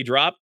 but they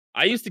drop.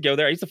 I used to go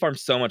there. I used to farm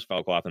so much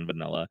Felcloth and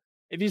vanilla.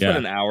 If you spend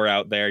an hour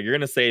out there, you're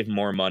gonna save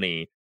more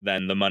money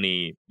than the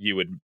money you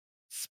would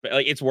spend.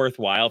 Like, it's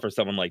worthwhile for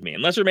someone like me,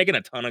 unless you're making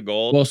a ton of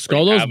gold. Well,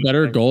 Skolo's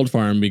better gold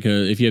farm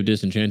because if you have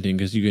disenchanting,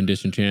 because you can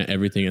disenchant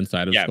everything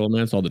inside of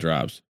Scholomance, all the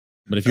drops.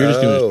 But if you're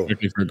just doing it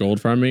strictly for gold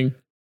farming,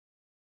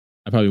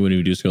 I probably wouldn't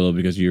even do Skolo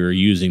because you're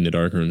using the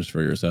dark runes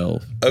for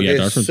yourself. But Okay,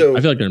 dark runes, so-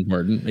 I feel like they're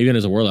important. Even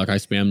as a warlock, I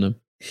spam them.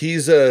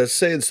 He's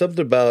saying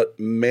something about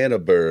mana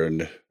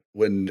burn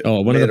when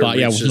one of the mana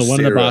reaches so one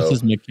of the zero.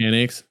 boss's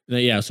mechanics.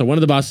 So one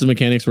of the boss's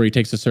mechanics where he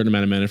takes a certain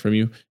amount of mana from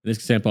you. In this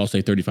example, I'll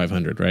say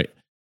 3,500, right?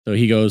 So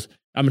he goes,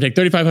 I'm gonna take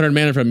 3,500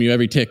 mana from you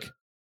every tick.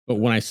 But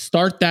when I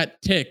start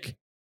that tick,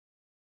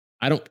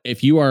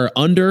 if you are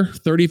under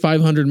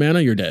 3,500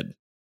 mana, you're dead.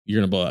 You're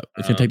gonna blow up.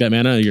 It's gonna take that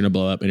mana, you're gonna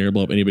blow up, and you're gonna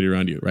blow up anybody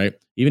around you, right?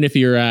 Even if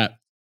you're at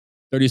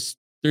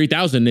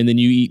 33,000 and then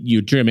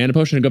you drink a mana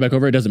potion and go back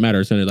over, it doesn't matter.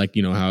 It's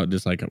gonna how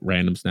just like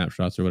random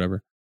snapshots or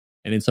whatever.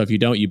 And then so if you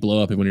don't, you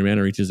blow up, and when your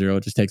mana reaches zero,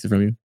 it just takes it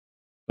from you.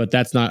 But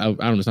that's not,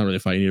 it's not really a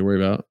fight you need to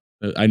worry about.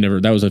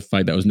 That was a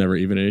fight that was never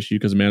even an issue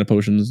because of mana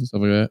potions and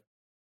stuff like that.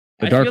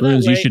 The dark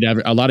runes, you should have,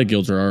 a lot of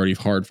guilds are already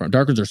hard farm.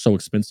 Dark runes are so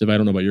expensive. I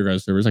don't know about your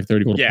guys' servers, like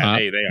 30 gold a pop.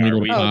 Yeah, they are.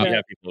 We pop.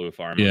 have people who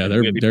farm. Yeah,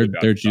 them.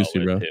 they're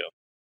juicy, bro. Too.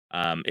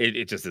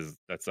 It just is.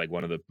 That's like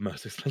one of the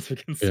most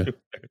expensive consumers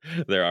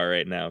there are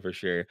right now for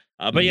sure.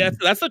 But yeah,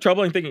 that's the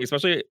troubling thing,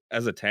 especially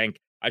as a tank.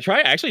 I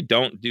actually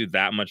don't do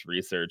that much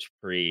research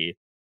pre.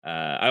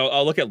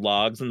 I'll look at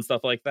logs and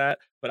stuff like that,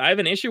 but I have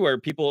an issue where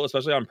people,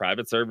 especially on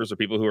private servers or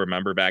people who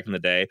remember back in the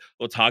day,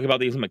 will talk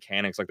about these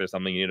mechanics like there's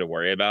something you need to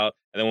worry about,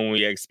 and then when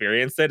we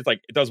experience it, it's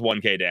like it does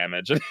 1k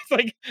damage. It's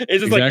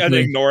just like an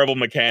ignorable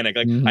mechanic.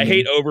 Like I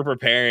hate over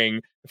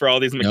preparing for all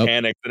these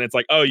mechanics, and it's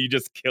like, oh, you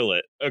just kill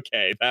it.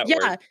 Okay, that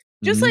works.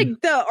 Just like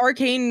the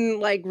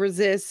arcane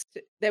resist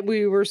that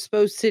we were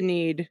supposed to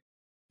need.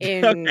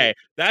 Okay,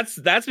 that's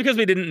because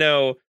we didn't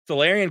know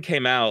Solarian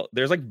came out.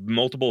 There's like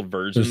multiple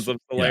versions of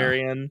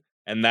Solarian,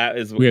 and that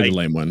is we have the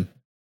lame one.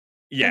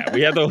 Yeah,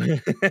 we have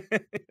the.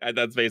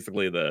 That's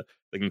basically the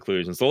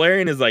conclusion.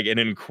 Solarian is like an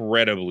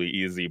incredibly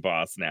easy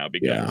boss now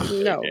because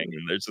and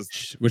there's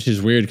just which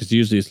is weird because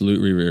usually it's loot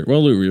reaver.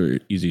 Well, loot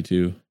reaver easy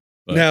too,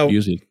 but now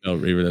usually spell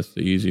reaver that's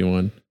the easy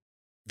one.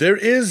 There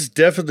is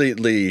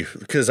definitely,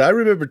 because I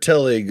remember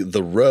telling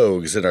the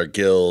rogues in our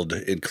guild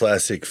in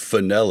Classic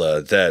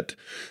Vanilla that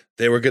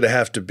they were going to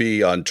have to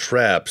be on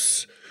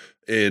traps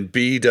in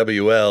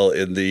BWL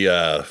in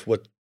the,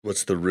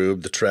 what's the room?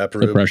 The trap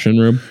room? Suppression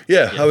room?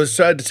 Yeah, I was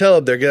trying to tell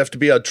them they're going to have to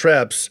be on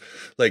traps,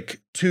 like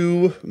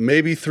 2,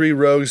 maybe 3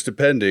 rogues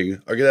depending,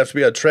 are going to have to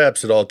be on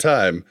traps at all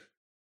time.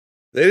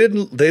 They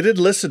didn't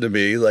listen to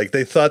me. Like,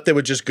 they thought they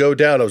would just go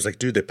down. I was like,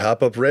 dude, they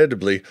pop up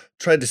randomly.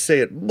 Tried to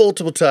say it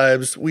multiple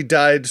times. We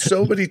died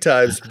so many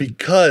times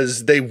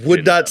because they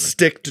would not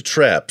stick to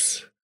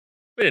traps.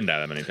 We didn't die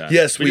that many times.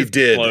 Yes, we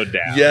did. Slowed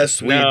down.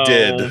 Yes, we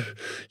did.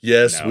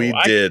 Yes, we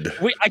did.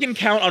 I can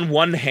count on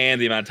one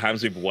hand the amount of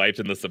times we've wiped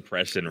in the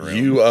suppression room.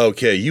 You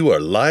are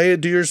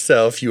lying to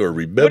yourself. You are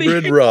remembering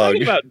what are you wrong.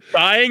 Talking about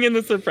dying in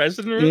the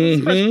suppression room? The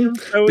suppression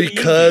room's so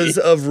because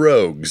easy. of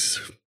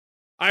rogues.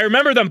 I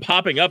remember them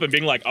popping up and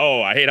being like,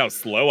 "Oh, I hate how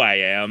slow I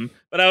am,"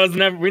 but I was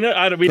never. We did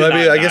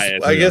I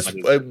guess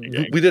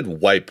we didn't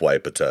wipe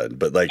a ton,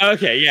 but like,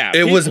 okay, yeah,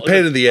 it was a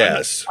pain in the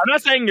ass. I'm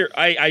not saying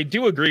I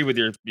do agree with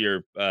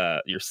your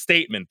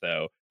statement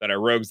though that our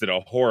rogues did a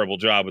horrible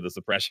job with the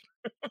suppression.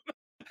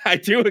 I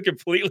do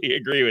completely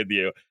agree with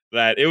you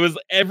that it was.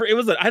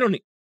 I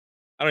don't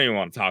even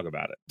want to talk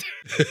about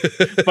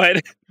it,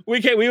 but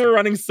we were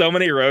running so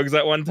many rogues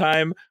at one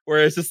time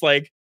where it's just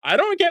like I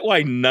don't get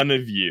why none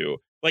of you.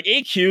 Like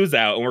AQ's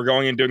out and we're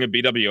going and doing a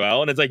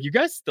BWL and it's like you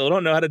guys still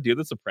don't know how to do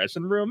the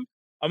suppression room.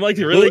 I'm like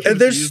really and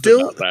there's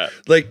still about that.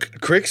 Like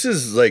Crix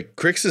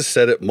has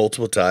said it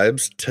multiple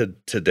times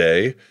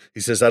today. He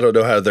says I don't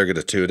know how they're going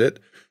to tune it.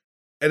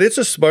 And it's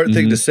a smart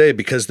thing to say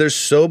because there's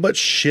so much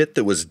shit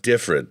that was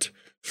different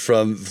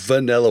from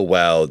vanilla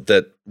WoW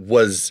that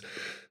was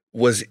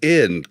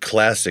in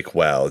classic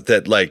WoW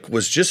that like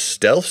was just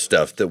stealth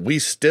stuff that we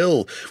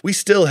still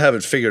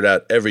haven't figured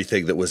out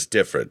everything that was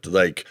different.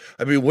 Like,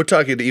 I mean, we're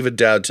talking even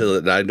down to,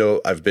 and I know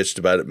I've bitched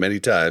about it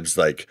many times,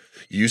 like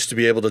you used to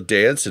be able to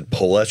dance and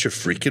pull out your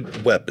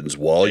freaking weapons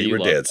while you were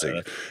dancing.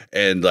 That.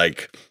 And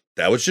like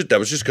that was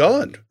just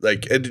gone.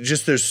 Like, and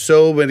just there's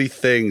so many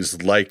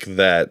things like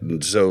that.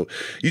 And so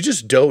you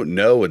just don't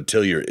know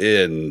until you're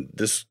in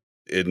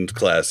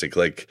classic.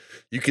 Like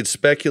you can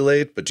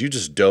speculate, but you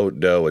just don't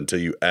know until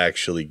you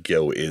actually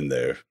go in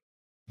there.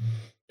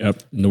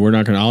 Yep. No, we're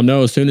not gonna. I'll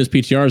know as soon as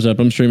PTR's up.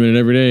 I'm streaming it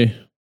every day.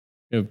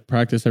 We have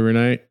practice every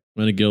night.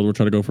 I'm in a guild. We're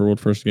trying to go for world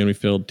first again. We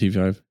failed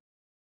T5,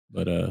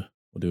 but we'll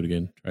do it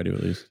again. Try to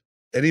at least.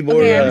 Any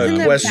more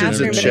questions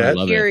in chat?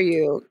 I hear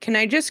you. Can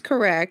I just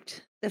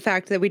correct the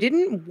fact that we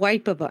didn't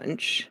wipe a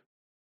bunch,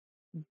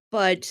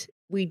 but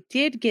we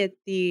did get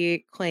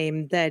the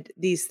claim that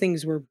these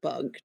things were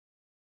bugged.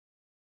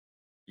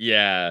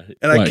 Yeah.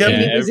 And I kept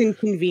it was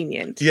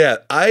inconvenient. Yeah.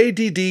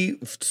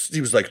 IDD, he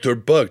was like, they're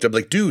bugged. I'm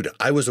like, dude,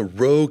 I was a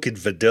rogue in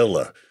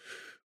vanilla.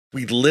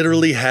 We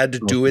literally had to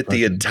do it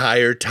the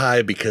entire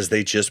time because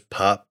they just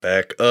pop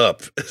back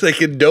up.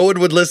 Like, and no one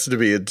would listen to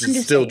me. It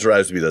still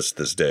drives me this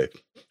day.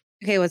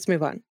 Okay, let's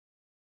move on.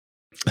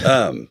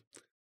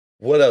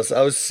 What else?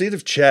 I was seeing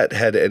if chat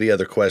had any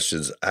other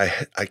questions.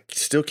 I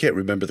still can't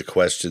remember the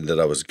question that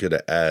I was going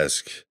to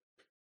ask.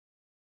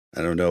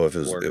 I don't know if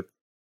it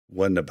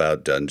wasn't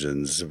about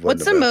dungeons.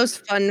 What's the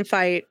most fun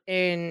fight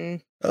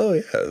in? Oh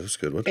yeah, that was a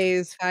good one.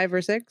 Phase 5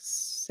 or 6?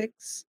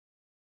 6?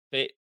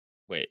 Wait,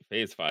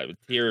 phase 5.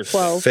 Tier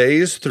 12.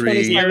 Phase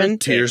 3,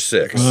 tier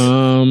 6.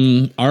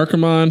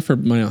 Archimon for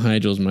my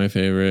Hygel's my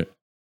favorite,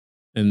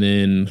 and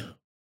then.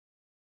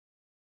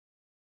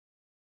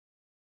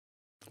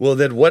 Well,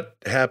 then what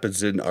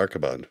happens in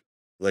Archimon?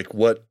 Like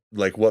what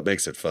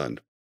makes it fun?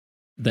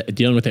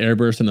 Dealing with the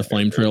airburst and the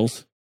flame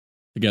trails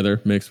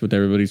together, mixed with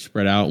everybody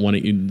spread out.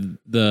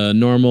 The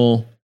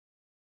normal,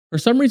 for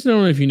some reason, I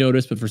don't know if you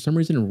noticed, but for some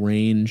reason,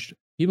 ranged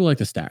people like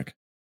to stack.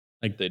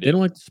 Like they don't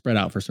like to spread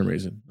out for some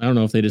reason. I don't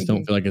know if they just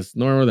don't feel like it's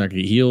normal, they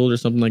get healed or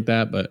something like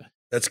that. But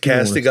that's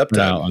casting up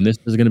time. And this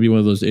is going to be one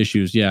of those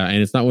issues. Yeah,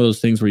 and it's not one of those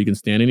things where you can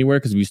stand anywhere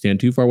because if you stand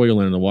too far away, you'll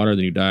land in the water,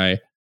 then you die.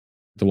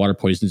 The water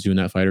poisons you in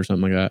that fight or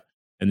something like that.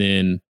 And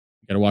then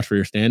you got to watch where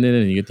you're standing,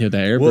 and you get to hit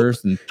that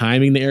airburst and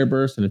timing the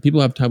airburst. And if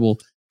people have trouble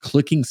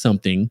clicking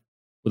something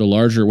with a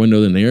larger window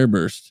than the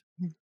airburst.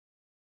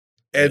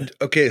 And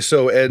okay,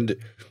 so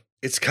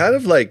it's kind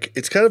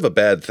of a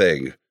bad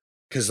thing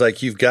because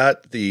like you've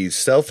got the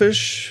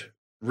selfish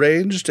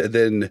ranged, and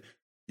then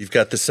you've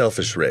got the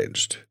selfish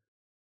ranged,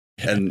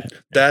 and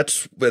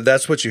that's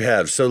what you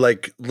have. So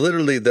like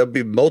literally, there'll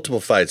be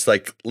multiple fights.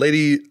 Like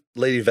Lady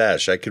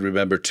Vash, I can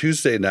remember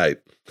Tuesday night.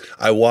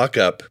 I walk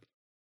up.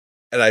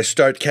 And I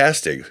start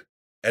casting,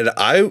 and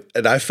I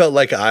felt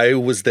like I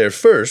was there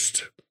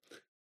first,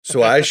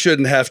 so I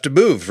shouldn't have to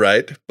move,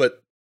 right?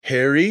 But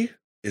Harry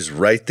is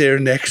right there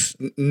next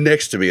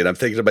to me, and I'm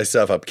thinking to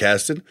myself, I'm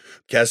casting.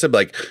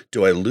 Like,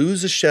 do I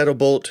lose a shadow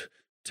bolt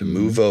to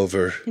move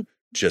over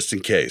just in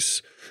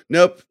case?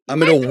 Nope. I'm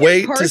gonna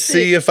wait to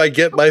see if I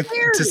get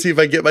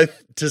the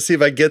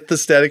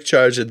static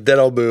charge, and then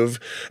I'll move.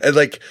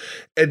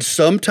 And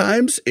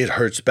sometimes it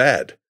hurts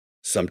bad.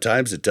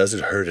 Sometimes it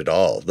doesn't hurt at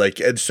all. Like,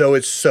 and so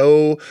it's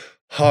so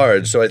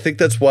hard. So I think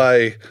that's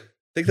why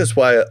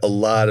a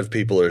lot of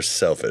people are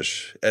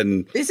selfish.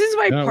 And this is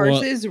why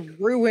Parses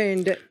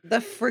ruined the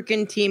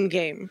freaking team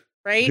game,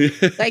 right?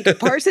 Like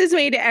Parses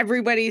made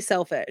everybody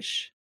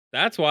selfish.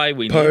 That's why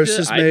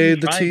Parses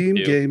made the team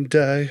game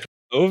die.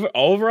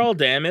 Overall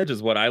damage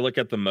is what I look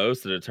at the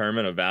most to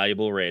determine a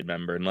valuable raid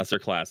member, unless their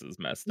class is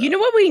messed up. You know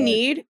what we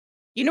need?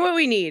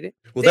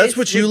 Well, that's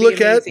what you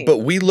look at, but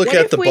we look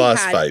at the boss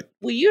fight.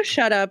 Will you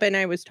shut up? And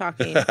I was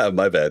talking.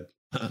 My bad.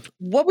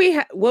 What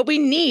we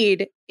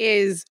need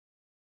is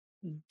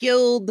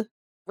guild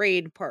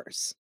raid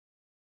parse,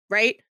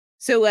 right?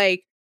 So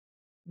like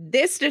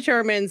this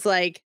determines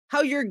like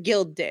how your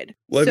guild did.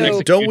 Well,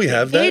 so don't we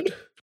have that?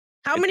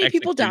 How many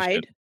people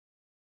died?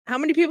 How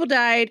many people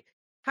died?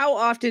 How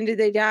often did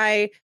they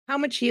die? How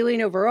much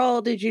healing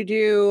overall did you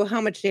do?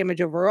 How much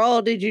damage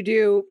overall did you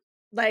do?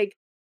 Like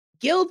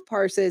guild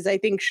parses, I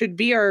think, should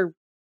be our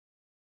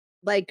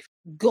like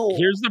goal.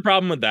 Here's the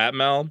problem with that,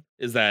 Mel,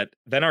 is that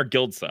then our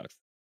guild sucks.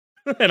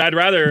 And I'd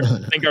rather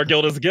think our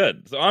guild is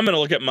good. So I'm gonna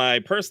look at my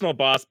personal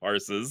boss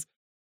parses.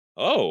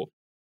 Oh,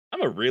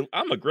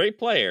 I'm a great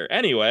player.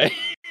 Anyway,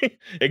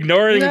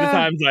 ignoring the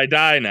times I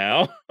die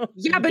now.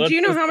 Yeah, but do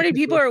you know how many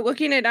people are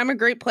looking at I'm a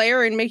great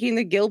player and making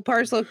the guild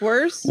parse look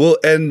worse? Well,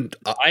 and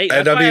I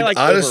mean,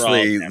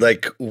 honestly,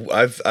 like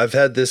I've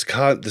had this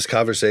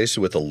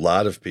conversation with a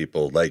lot of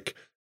people. Like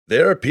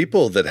there are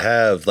people that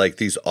have like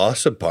these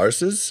awesome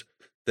parses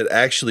that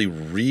actually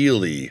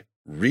really,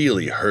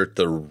 really hurt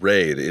the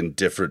raid in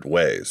different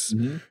ways.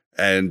 Mm-hmm.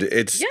 And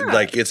it's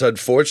like, it's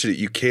unfortunate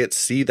you can't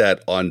see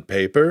that on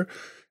paper.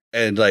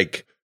 And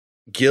like,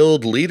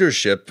 guild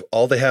leadership,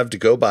 all they have to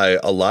go by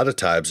a lot of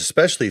times,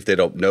 especially if they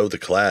don't know the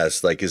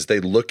class, like is they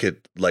look at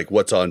like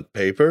what's on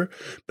paper,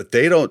 but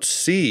they don't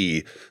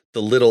see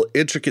the little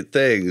intricate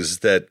things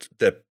that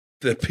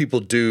people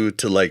do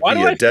to like Why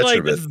be do a I feel like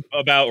detriment. this is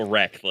about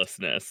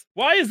recklessness?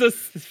 Why is this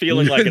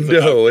feeling like it's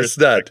No, about it's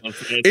not.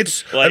 recklessness?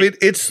 It's Like, I mean,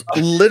 it's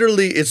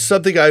literally it's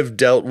something I've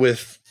dealt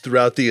with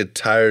throughout the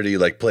entirety,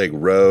 like playing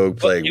rogue,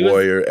 playing it was-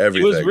 warrior,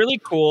 everything. It was really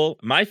cool.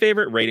 My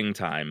favorite rating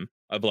time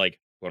of like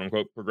quote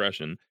unquote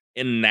progression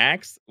in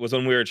Nax was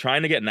when we were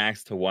trying to get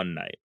Nax to one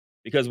night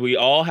because we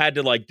all had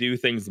to like do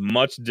things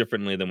much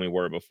differently than we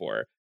were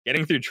before.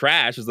 Getting through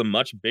trash is a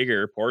much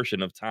bigger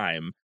portion of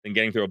time than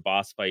getting through a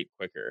boss fight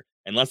quicker.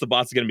 Unless the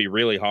boss is going to be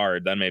really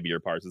hard, then maybe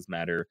your parses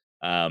matter.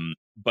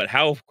 But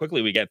how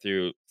quickly we get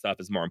through stuff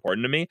is more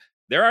important to me.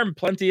 There are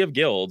plenty of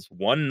guilds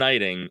one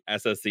nighting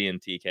SSC and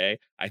TK.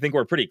 I think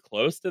we're pretty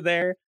close to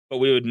there, but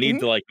we would need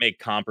to like make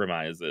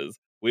compromises.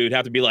 We would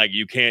have to be like,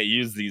 you can't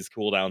use these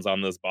cooldowns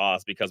on this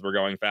boss because we're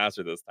going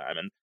faster this time.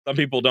 And some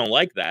people don't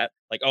like that.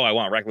 Like, oh, I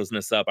want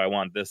recklessness up, I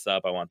want this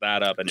up, I want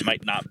that up, and it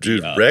might not be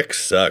Dude, up. Rec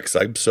sucks.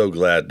 I'm so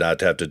glad not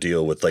to have to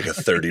deal with like a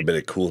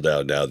 30-minute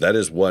cooldown now. That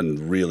is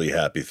one really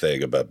happy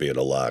thing about being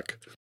a lock.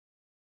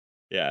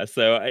 Yeah,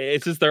 so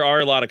it's just there are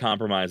a lot of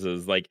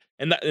compromises, like,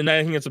 and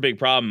I think it's a big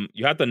problem.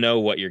 You have to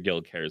know what your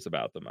guild cares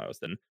about the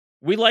most, and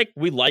we like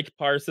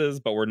parses,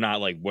 but we're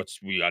not like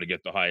we got to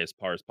get the highest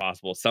parse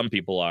possible. Some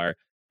people are,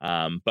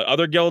 but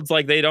other guilds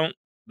like they don't.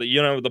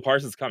 The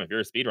parses come. If you're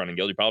a speedrunning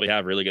guild, you probably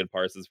have really good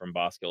parses from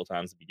boss kill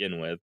times to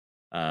begin with.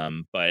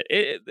 But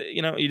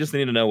you just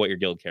need to know what your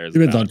guild cares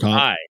Depends about. on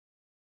comp.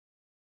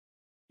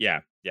 Yeah,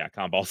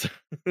 comp also.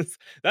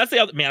 That's the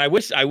other man. I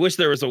wish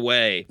there was a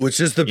way. Which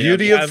is the You know,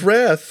 beauty you of have-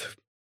 Wrath.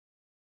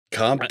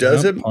 Comp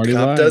doesn't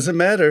party-wide.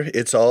 matter.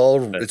 It's all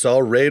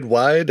raid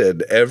wide,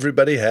 and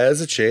everybody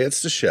has a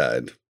chance to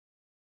shine.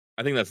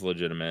 I think that's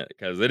legitimate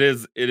because it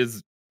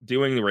is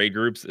doing the raid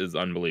groups is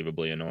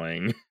unbelievably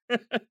annoying.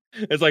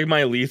 It's like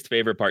my least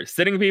favorite part.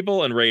 Sitting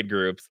people and raid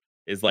groups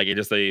is like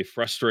just a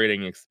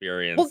frustrating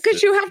experience. Well,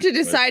 because you have to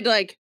decide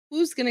like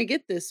who's gonna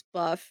get this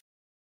buff,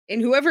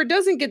 and whoever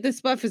doesn't get this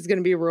buff is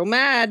gonna be real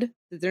mad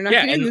that they're not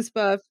Yeah, getting and- this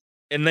buff.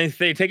 and they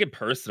take it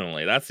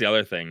personally. That's the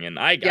other thing. And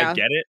I Yeah.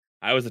 get it.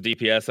 I was a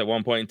DPS at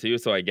one point too,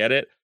 so I get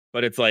it.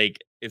 But it's like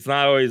it's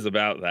not always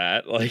about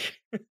that. Like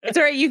It's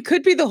all right. You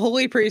could be the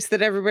holy priest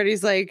that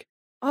everybody's like,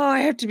 oh, I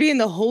have to be in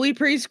the holy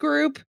priest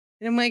group,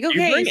 and I'm like, do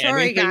you okay, bring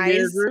sorry anything to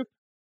your guys. group?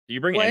 Do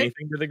you bring What?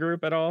 anything to the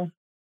group at all?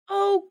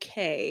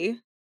 Okay,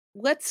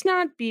 let's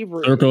not be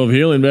rude. Circle of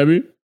healing,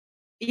 baby.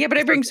 Yeah, but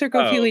I bring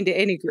circle of Oh. healing to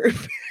any group.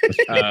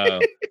 Yeah.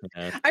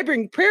 I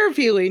bring prayer of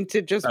healing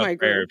to just my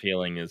Prayer group.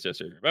 appealing is just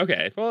your group.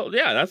 Okay. Well,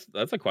 yeah,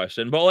 that's a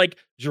question. But like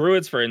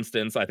druids, for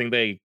instance, I think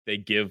they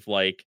give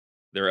like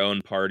their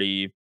own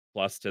party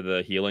plus to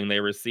the healing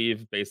they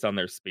receive based on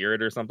their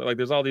spirit or something. Like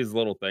there's all these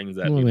little things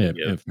that Well, people they have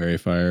give. fairy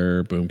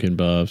fire, boomkin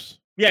buffs.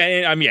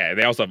 Yeah, yeah,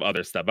 they also have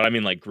other stuff, but I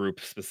mean like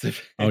group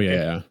specific. Oh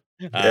yeah.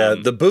 Yeah,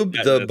 the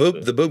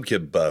that's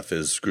boomkin buff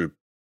is group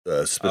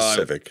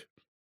specific.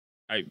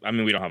 I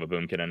mean we don't have a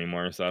boomkin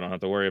anymore, so I don't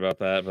have to worry about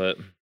that. But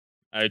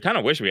I kind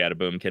of wish we had a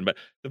boomkin, but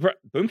the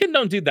boomkin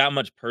don't do that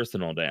much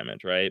personal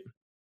damage, right?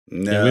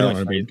 No, Yeah, we don't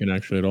have boomkin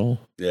actually at all.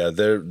 Yeah,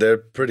 they're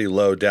pretty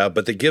low down,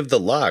 but they give the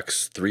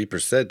locks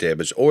 3%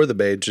 damage, or the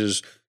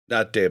mages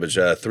not damage,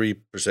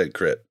 3%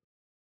 crit.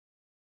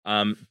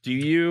 Do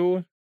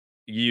you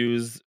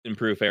use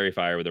improve fairy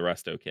fire with the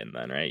restokin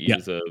then, right? You Yeah.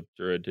 use a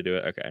druid to do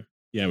it. Okay.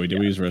 Yeah, we do.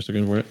 We use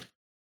Restokin for it.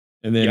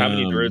 And then How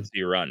many druids do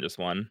you run? Just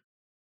one?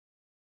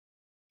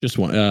 Just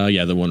one.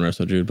 Yeah, the one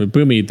Resto Druid. But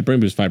Boomy, the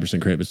Boomy is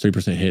 5% crit, but it's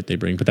 3% hit they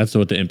bring. But that's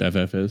what the Imp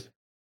FF is.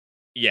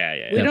 Yeah.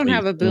 We Yeah, don't please,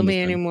 have a one this boomy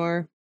time.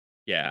 anymore.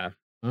 Yeah.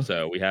 Huh?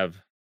 So we have,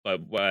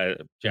 but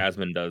what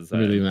Jasmine does. Let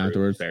me leave them improve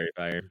afterwards. Fairy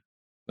fire.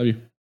 Love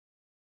you.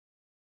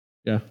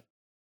 Yeah.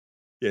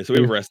 Yeah. So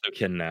we have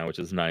restokin now, which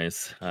is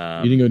nice.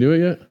 You didn't go do it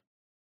yet?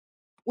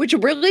 Which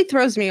really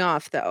throws me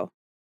off though,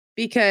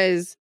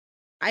 because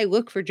I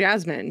look for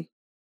Jasmine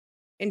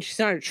and she's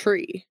not a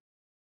tree.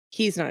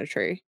 He's not a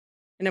tree.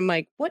 And I'm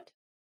like, what?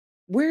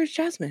 Where's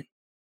Jasmine?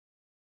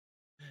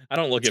 I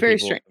don't look It's at very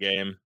people in the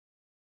game.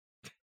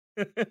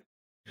 I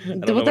don't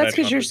know Well, what that's I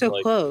because you're look so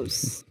like.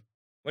 close.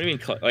 What do you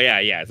mean? Oh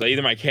yeah. So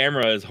either my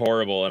camera is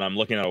horrible and I'm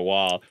looking at a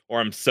wall, or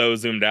I'm so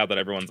zoomed out that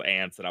everyone's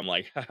ants, and I'm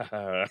like, It's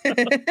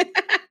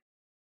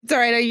all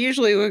right. I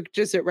usually look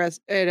just at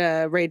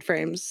raid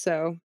frames,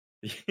 so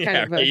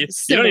yeah, of a right? You don't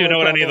similar even know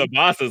what any of the problem.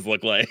 bosses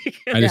look like.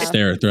 I just Yeah.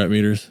 stare at threat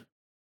meters.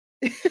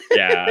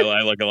 Yeah,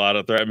 I look a lot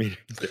at threat meters.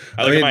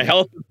 I look at my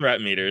health and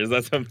threat meters.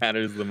 That's what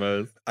matters the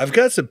most. I've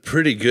got some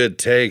pretty good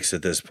takes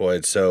at this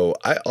point, so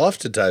I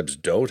oftentimes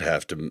don't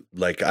have to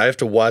I have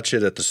to watch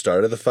it at the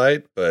start of the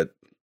fight, but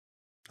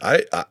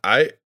I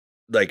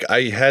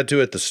had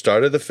to at the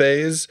start of the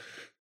phase.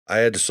 I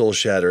had to soul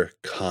shatter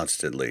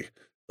constantly,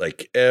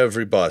 like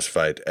every boss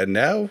fight, and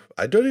now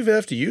I don't even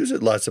have to use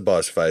it lots of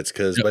boss fights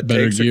because my Yep,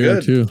 better takes are gear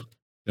good. too.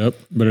 Yep,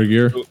 better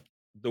gear.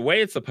 the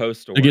way it's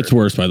supposed to work. It gets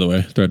worse, by the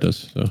way. Threat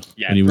does. So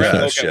Yeah, when you threat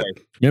reset- will shit. get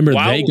worse. remember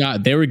While-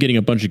 they were getting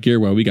a bunch of gear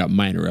while we got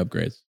minor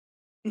upgrades.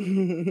 So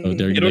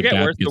It'll get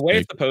worse. The way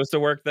it's supposed to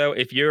work, though,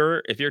 if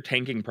you're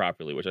tanking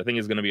properly, which I think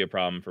is going to be a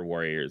problem for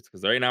warriors,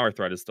 because right now our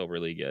threat is still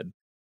really good.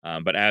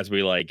 But as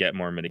we like get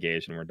more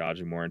mitigation, we're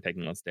dodging more and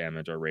taking less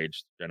damage. Our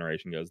rage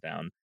generation goes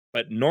down.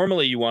 But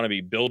normally you want to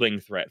be building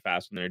threat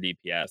faster than your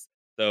DPS.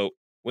 So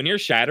when you're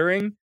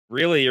shattering,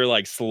 really you're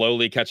like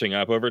slowly catching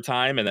up over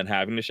time and then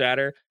having to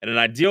shatter. In an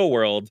ideal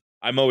world,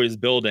 I'm always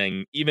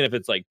building, even if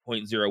it's like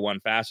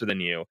 0.01 faster than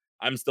you.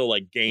 I'm still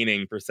like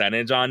gaining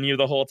percentage on you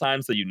the whole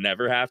time, so you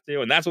never have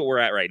to. And that's what we're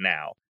at right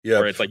now. Yeah.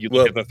 Where it's like you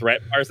look at the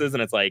threat parses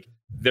and it's like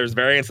there's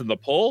variance in the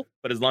pull,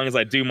 but as long as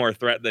I do more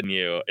threat than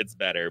you, it's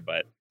better.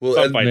 But Well,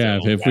 some and- fights are Yeah, a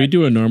little if we bad.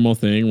 do a normal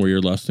thing where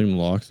you're lusting the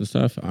locks and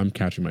stuff, I'm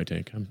catching my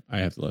tank. I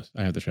have the list.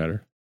 I have the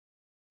shatter.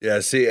 Yeah,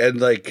 see, and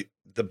like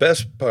the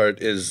best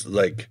part is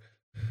like,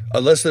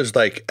 unless there's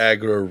like an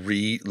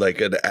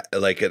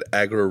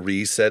aggro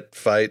reset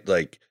fight,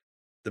 like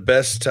the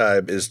best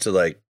time is to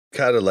like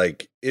kind of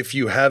like if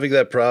you having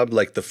that problem,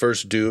 like the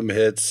first doom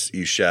hits,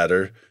 you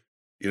shatter,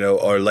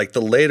 or like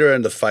the later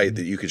in the fight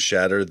that you could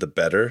shatter, the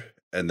better,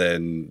 and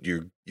then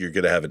you're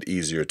gonna have an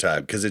easier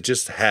time because it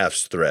just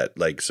halves threat.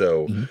 Like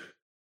so. Mhm.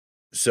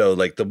 So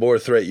like the more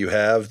threat you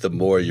have, the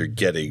more you're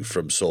getting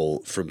from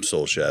soul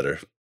shatter.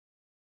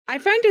 I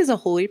find as a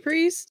holy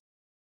priest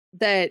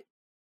that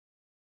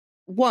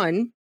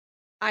one,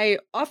 I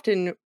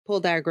often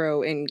pulled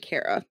aggro in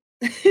Kara.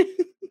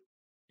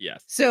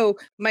 Yes. So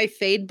my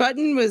fade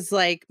button was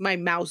like my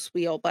mouse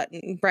wheel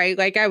button, right?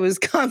 Like I was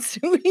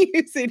constantly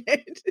using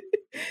it.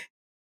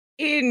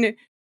 In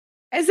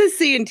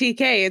SSC and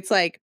TK, it's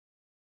like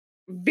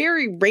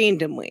very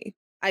randomly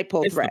I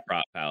pull It's the threat.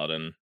 prop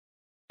paladin.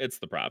 It's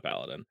the prop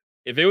paladin.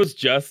 If it was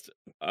just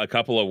a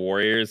couple of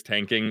warriors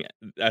tanking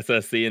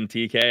SSC and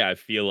TK, I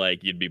feel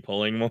like you'd be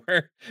pulling more.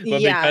 But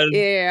Yeah, because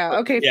yeah.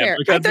 Okay, yeah, fair. I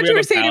because thought we you have were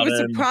a saying it was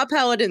paladin- the prop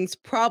paladin's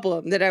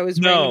problem that I was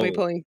randomly No.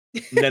 pulling.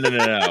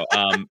 No.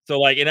 So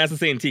like in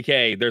SSC and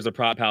TK, there's a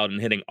prop paladin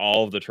hitting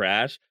all of the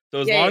trash.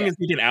 So as Yeah, long yeah. as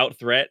he can out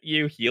threat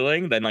you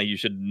healing, then like you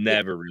should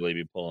never really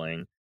be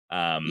pulling.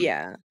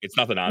 Yeah. It's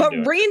nothing I'm But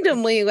doing.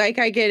 randomly, like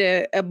I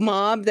get a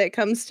mob that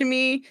comes to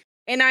me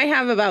and I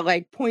have about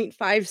like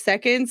 0.5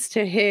 seconds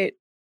to hit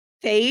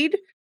fade.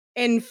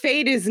 And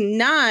fade is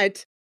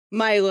not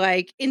my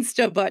like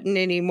insta button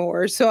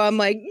anymore. So I'm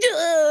like,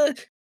 duh!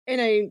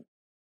 And I,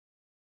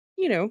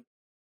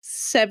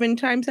 7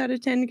 times out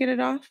of 10 get it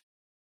off.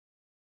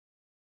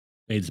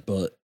 Fade's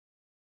butt.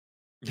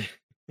 I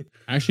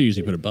actually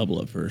usually put a bubble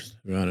up first,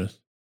 to be honest.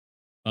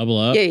 Bubble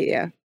up,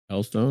 Yeah.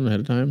 Hellstone ahead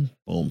of time,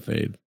 boom,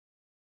 fade.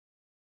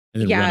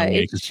 And then Yeah, run away,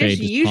 it's 'cause fade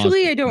just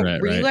usually pauses I don't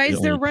threat, right? realize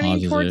It they're only running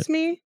pauses towards it.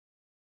 me.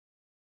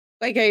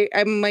 Like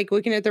I'm like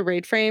looking at the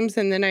raid frames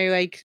and then I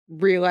like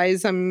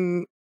realize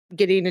I'm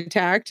getting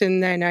attacked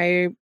and then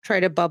I try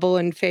to bubble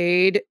and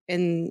fade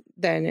and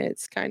then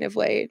it's kind of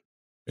late.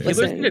 Yeah. You just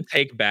Listen. need to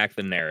take back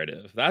the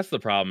narrative. That's the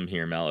problem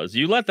here, Mel, is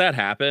you let that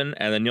happen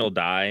and then you'll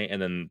die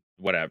and then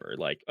whatever.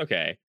 Like,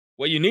 okay.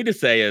 What you need to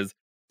say is,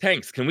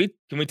 tanks, can we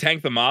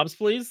tank the mobs,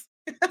 please?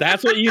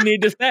 That's what you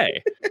need to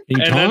say. Can you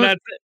And then taunt?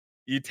 that's it.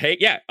 You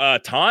take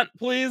taunt,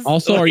 please.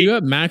 Also, are Like, you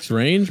at max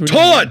range? What do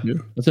Taunt! you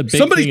do? That's a big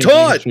Somebody thing is making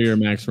taunt! sure you're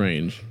max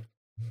range.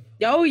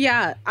 Oh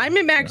yeah, I'm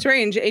at max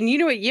range and you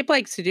know what Yip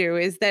likes to do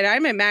is that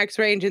I'm at max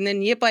range and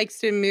then Yip likes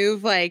to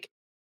move like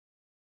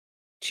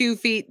 2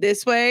 feet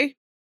this way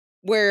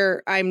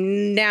where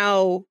I'm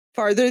now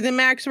farther than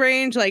max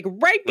range, like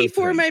right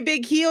before Listen. my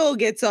big heal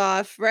gets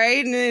off,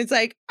 right? And then it's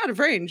like out of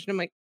range. And I'm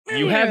like,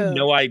 You have "Ugh."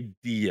 no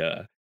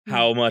idea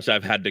how much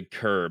I've had to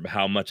curb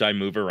how much I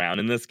move around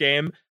in this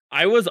game.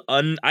 I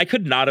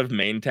could not have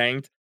main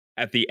tanked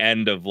at the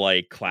end of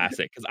like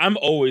classic because I'm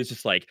always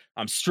just like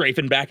I'm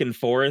strafing back and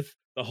forth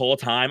the whole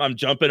time. I'm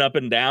jumping up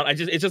and down.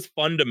 It's just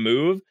fun to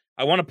move.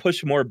 I want to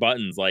push more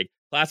buttons. Like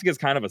classic is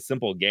kind of a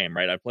simple game,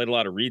 right? I've played a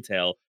lot of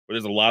retail where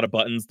there's a lot of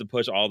buttons to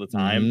push all the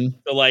time. Mhm.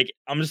 So like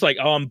I'm just like,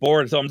 oh, I'm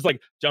bored. So I'm just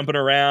like jumping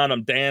around,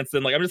 I'm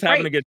dancing, like I'm just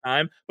having Right. a good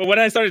time. But when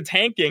I started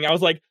tanking, I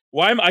was like,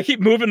 I keep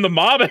moving the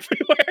mob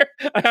everywhere?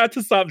 I had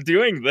to stop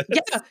doing this.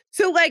 Yeah.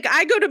 So like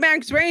I go to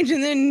max range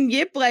and then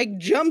Yip like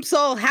jumps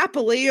all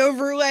happily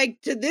over like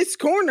to this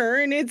corner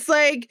and it's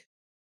like,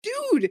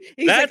 dude,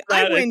 he's That's like,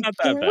 I not- it's went not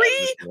that bad,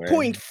 I swear.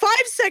 3.5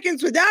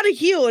 seconds without a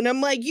heal. And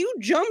I'm like, you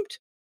jumped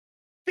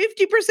 50%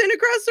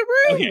 across the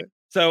room. Okay,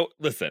 so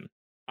listen,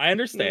 I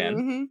understand.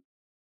 Mhm.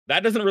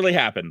 That doesn't really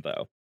happen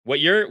though.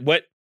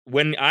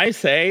 When I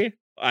say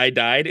I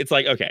died, it's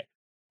like, okay,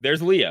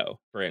 there's Leo,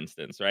 for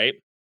instance, right?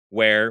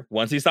 Where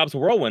once he stops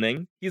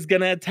whirlwinding, he's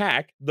gonna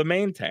attack the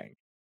main tank.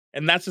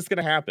 And that's just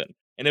gonna happen.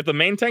 And if the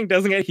main tank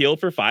doesn't get healed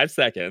for 5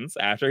 seconds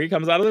after he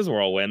comes out of his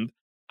whirlwind,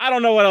 I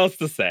don't know what else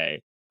to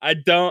say. I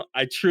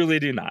truly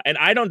do not. And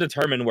I don't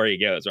determine where he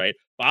goes, right?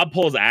 Bob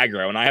pulls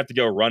aggro and I have to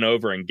go run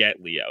over and get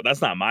Leo.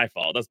 That's not my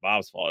fault. That's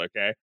Bob's fault,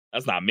 okay?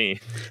 That's not me.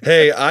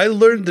 Hey, I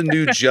learned the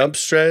new jump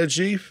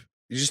strategy.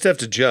 You just have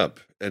to jump,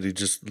 and he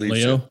just leaves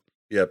you. Leo?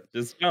 Yep.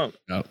 Just jump.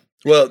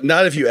 Well,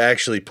 not if you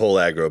actually pull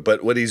aggro,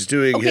 but when he's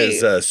doing Okay.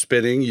 his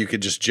spinning, you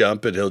could just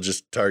jump and he'll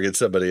just target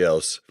somebody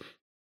else.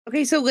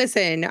 Okay, so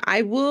listen,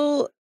 I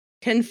will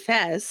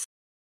confess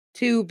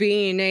to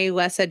being a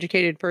less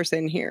educated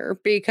person here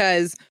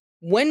because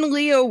when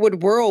Leo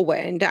would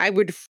whirlwind, I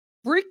would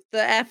freak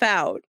the F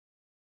out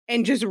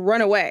and just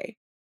run away,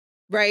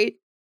 right?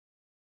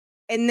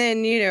 And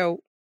then,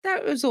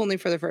 that was only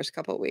for the first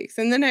couple of weeks.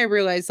 And then I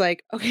realized,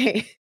 like,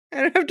 okay,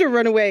 I don't have to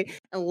run away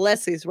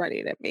unless he's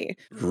running at me.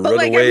 Run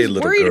like, I away, was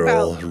little worried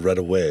girl. about- Run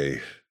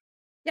away.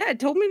 Yeah, it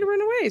told me to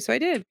run away, so I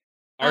did.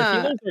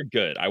 Our healers are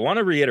good. I want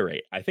to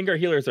reiterate. I think our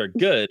healers are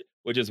good,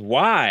 which is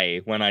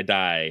why when I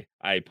die,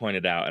 I point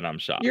it out and I'm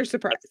shocked. You're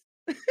surprised.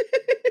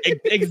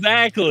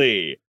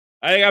 Exactly.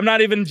 I'm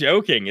not even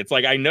joking. It's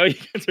like I know you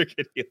guys are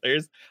good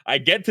healers. I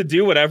get to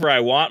do whatever I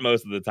want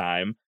most of the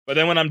time. But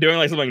then when I'm doing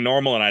like something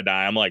normal and I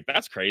die, I'm like,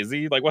 that's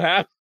crazy. Like, what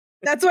happened?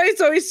 That's why it's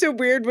always so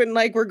weird when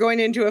like we're going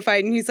into a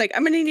fight and he's like,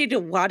 I'm gonna need a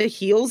lot of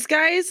heals,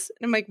 guys.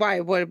 And I'm like, why?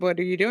 What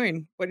are you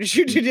doing? What did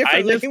you do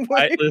differently?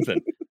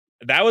 Listen,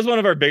 that was one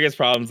of our biggest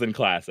problems in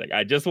Classic.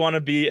 I just want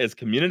to be as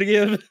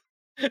communicative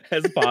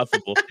as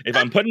possible. If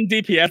I'm putting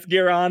DPS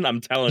gear on,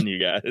 I'm telling you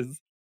guys.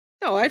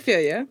 No, I feel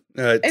you.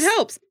 It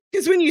helps.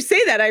 Because when you say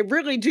that, I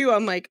really do.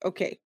 I'm like,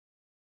 okay,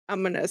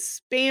 I'm gonna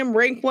spam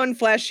rank 1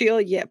 flash heal.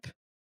 Yep.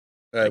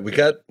 All right, we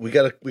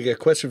got a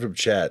question from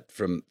chat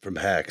from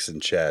Hacks in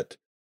chat.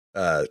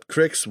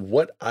 Crix,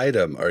 what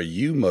item are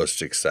you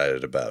most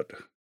excited about?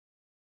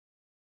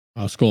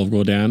 Skull of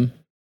Gul'dan.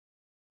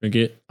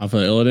 Trinket. Alpha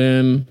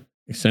Illidan.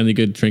 Extended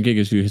good trinket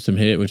gives you some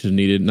hit, which is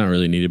needed. Not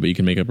really needed, but you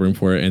can make up room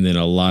for it. And then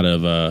a lot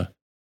of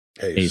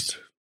haste.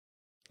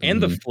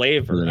 And the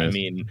flavor. Really nice. I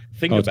mean,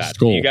 think about it.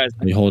 Skull. You guys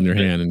you hold in your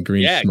hand and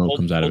green smoke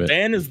comes out of it.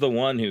 Dan is the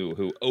one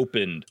who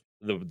opened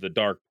the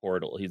dark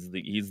portal. He's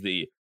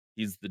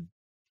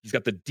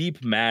got the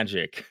deep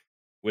magic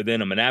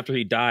within him. And after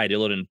he died,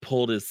 Illidan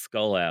pulled his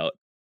skull out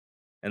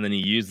and then he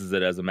uses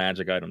it as a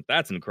magic item.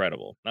 That's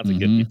incredible. That's a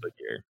good piece of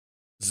gear.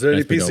 Is there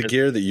any piece of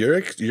gear that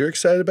you're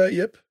excited about,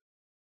 Yip?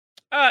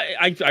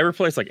 I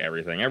replace like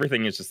everything.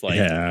 Everything is just like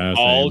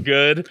all same.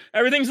 good.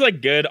 Everything's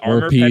like good.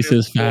 4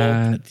 pieces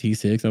fat.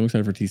 T6. I'm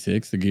excited for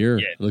T6. The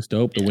gear looks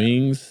dope. The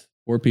wings.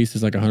 4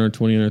 pieces like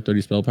 120,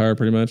 130 spell power,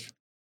 pretty much.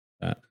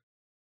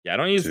 Yeah, I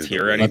don't use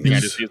tier or anything. I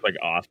just use like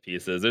off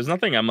pieces. There's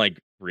nothing I'm like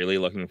really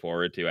looking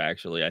forward to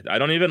actually. I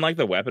don't even like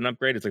the weapon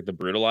upgrade. It's like the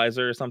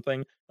brutalizer or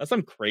something. That's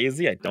some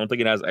crazy. I don't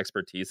think it has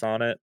expertise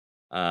on it.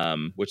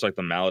 Which like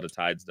the Mallet of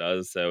Tides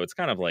does. So it's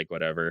kind of like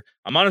whatever.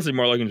 I'm honestly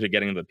more looking to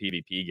getting the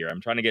PvP gear. I'm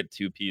trying to get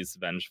 2-piece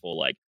Vengeful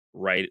like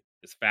right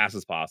as fast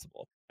as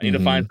possible. I need to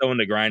find someone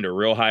to grind a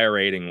real high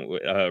rating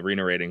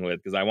arena rating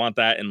with because I want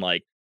that in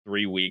like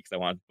 3 weeks. I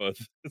want both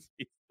of those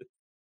pieces.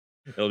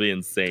 It'll be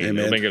insane. Hey,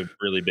 it'll make a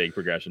really big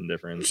progression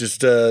difference.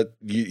 Just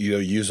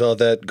use all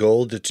that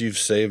gold that you've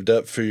saved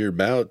up for your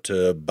mount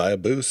to buy a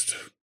boost.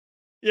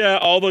 Yeah,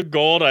 all the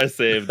gold I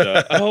saved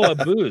up. Oh, a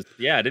boost.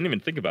 Yeah, I didn't even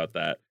think about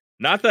that.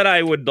 Not that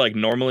I would like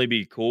normally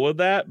be cool with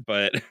that,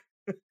 but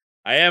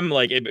I am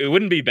like it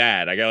wouldn't be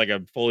bad. I got like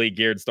a fully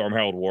geared Storm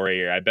Herald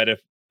warrior. I bet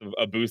if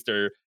a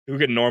booster who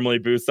could normally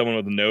boost someone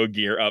with no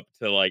gear up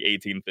to like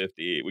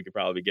 1850, we could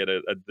probably get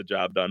the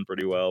job done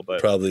pretty well.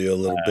 But probably a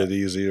little bit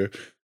easier.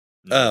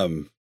 Yeah,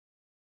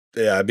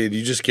 I mean,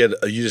 you just get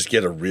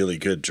a really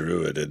good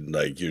druid, and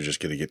like you're just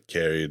gonna get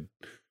carried.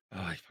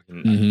 Oh,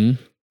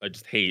 I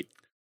just hate.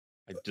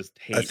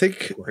 I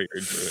think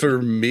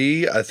for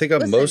me, I think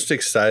I'm most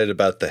excited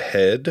about the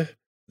head,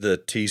 the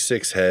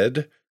T6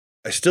 head.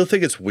 I still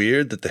think it's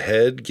weird that the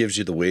head gives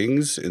you the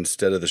wings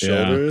instead of the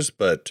shoulders,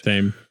 but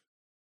same.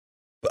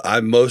 But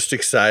I'm most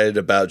excited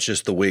about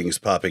just the wings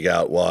popping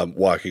out while I'm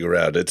walking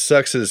around. It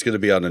sucks that it's going to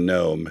be on a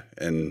gnome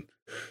and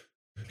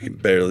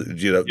barely,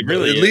 it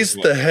really at least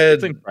the head.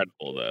 It's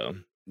incredible though.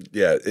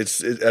 Yeah,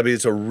 it's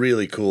a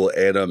really cool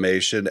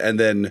animation. And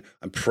then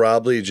I'm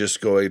probably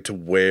just going to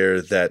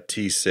wear that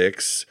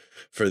T6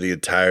 for the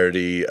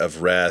entirety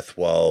of Wrath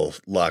while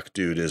Lock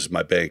Dude is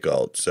my bank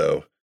alt.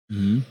 So,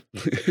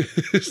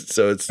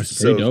 so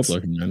it's pretty dope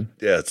looking, man.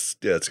 Yeah, it's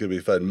gonna be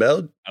fun.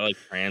 Mel, I like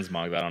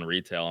transmog that on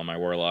retail on my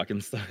Warlock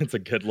and stuff. It's a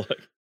good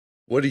look.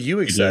 What are you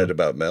excited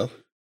about, Mel?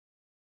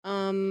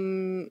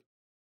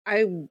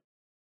 I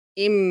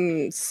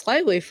am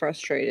slightly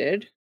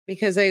frustrated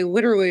because I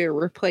literally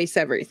replace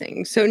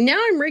everything. So now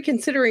I'm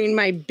reconsidering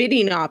my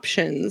bidding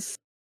options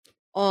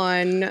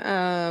on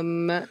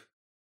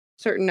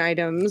certain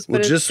items.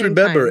 Well, but just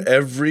remember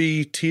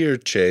every tier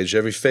change,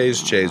 every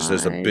phase change,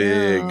 there's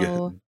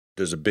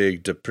a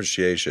big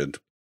depreciation.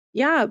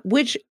 Yeah,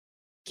 which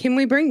can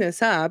we bring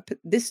this up?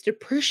 This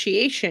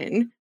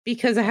depreciation,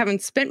 because I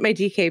haven't spent my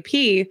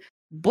DKP,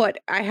 but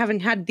I haven't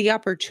had the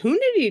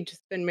opportunity to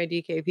spend my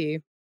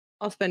DKP.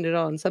 I'll spend it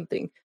all on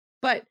something.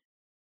 But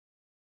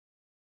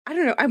I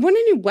don't know. I want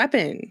a new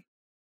weapon.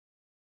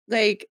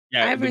 Like,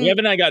 yeah, we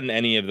haven't gotten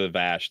any of the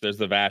Vash. There's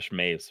the Vash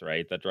mace,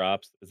 right? That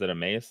drops. Is it a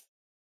mace?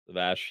 The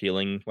Vash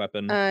healing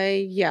weapon?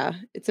 Yeah,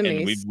 it's a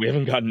and mace. We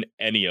haven't gotten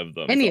any of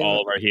them. So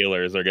all of our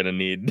healers are gonna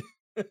need.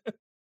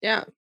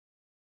 Yeah.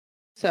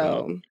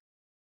 So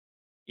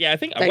Yeah, I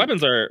think Like-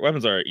 weapons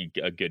are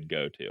a good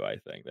go-to. I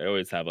think they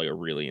always have like a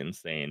really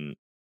insane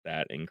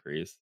stat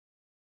increase.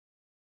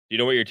 Do you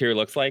know what your tier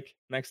looks like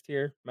next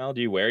tier, Mel?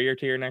 Do you wear your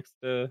tier next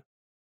tier?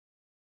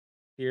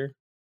 Tier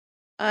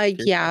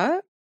Yeah.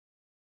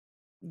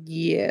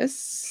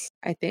 Yes,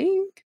 I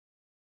think.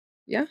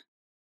 Yeah.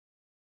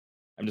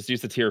 I'm just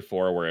used to tier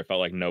 4 where it felt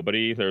like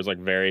nobody. There was like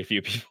very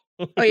few people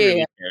who Oh, yeah, really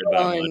yeah. cared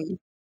that much. On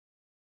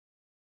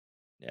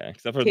Yeah,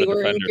 except for the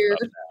Taylor and defender Gear.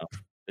 stuff now.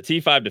 The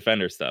T5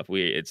 defender stuff.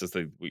 It's just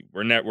like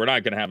we're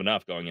not gonna have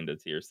enough going into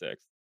tier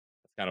 6.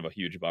 It's kind of a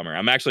huge bummer.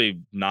 I'm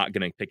actually not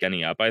gonna pick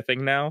any up, I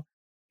think now,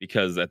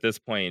 because at this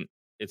point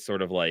it's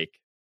sort of like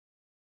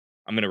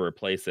I'm gonna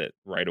replace it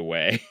right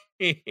away.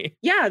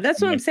 Yeah, that's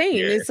what I'm Next saying.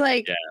 year. It's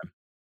like, Yeah.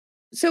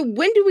 so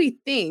when do we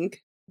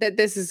think that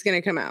this is going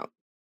to come out?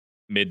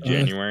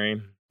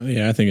 Mid-January. Oh,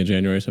 yeah, I think in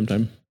January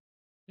sometime.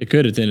 It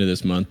could at the end of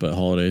this month, but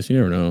holidays, you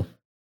never know.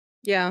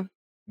 Yeah.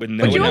 With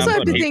no you also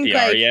have announcement to on think,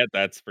 APR like- yet,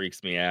 that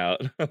freaks me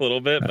out a little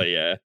bit, but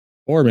yeah.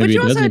 Or maybe you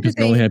it also doesn't have to because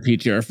they only think-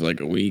 have PTR for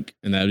like a week,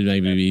 and that would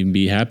maybe even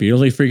be happy. You're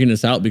only freaking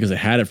us out because they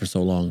had it for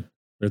so long.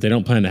 Or if they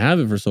don't plan to have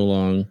it for so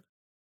long,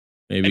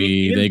 maybe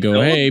even they go,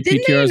 still- "Hey,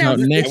 Didn't they PTR is out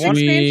announce next this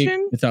week.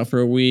 expansion? It's out for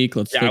a week.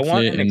 Let's Yeah, fix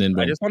it." And then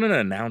I boom. just want an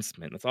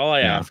announcement. That's all I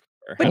Yeah. ask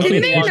for. But I don't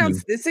didn't think they it's announce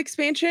possible. this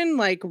expansion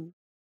like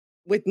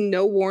with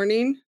no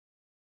warning?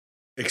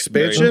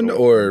 Expansion Very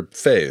or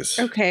phase?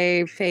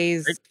 Okay,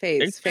 phase.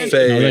 Phase. No,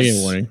 they gave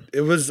a warning.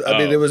 It was. I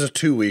mean, Oh. it was a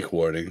 2-week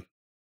warning.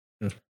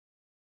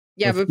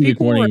 Yeah, A but few-week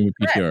people were warning with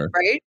upset, PTR.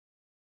 right?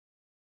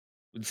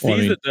 Well, I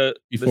mean, the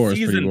Before it's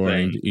pretty season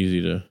boring, thing.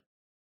 easy to.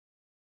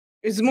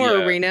 It was more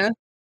Yeah. arena.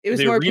 It was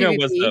The more arena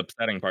PvP. was the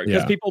upsetting part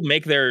because Yeah. people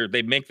make their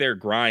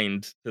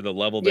grind to the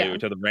level Yeah.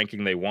 to the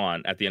ranking they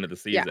want at the end of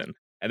the Yeah. season,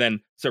 and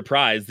then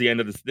surprise, the end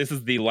of this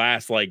is the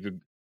last like.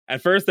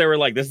 At first, they were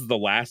like, "This is the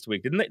last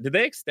week." Did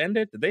they extend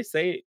it? Did they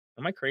say?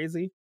 Am I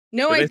crazy?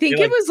 No, Did I they think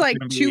say, it was it's like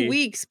gonna 2 be-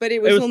 weeks, but it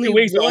It was was only 2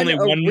 weeks, one only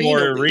one arena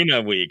more week.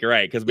 arena week,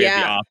 right? Because we had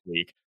the Yeah. off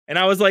week, and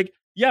I was like,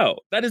 "Yo,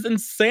 that is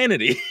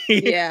insanity!"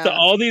 Yeah. To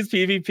all these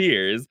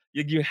PvPers,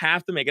 you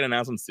have to make an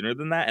announcement sooner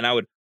than that, and I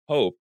would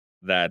hope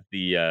that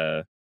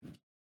the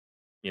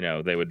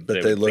they would But they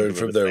would think learned of it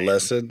from the their same.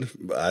 lesson.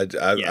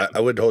 Yeah. I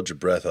wouldn't hold your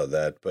breath on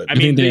that. But I I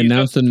think mean, they the-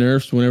 announced the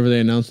nerfs whenever they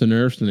announced the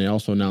nerfs, and they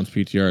also announced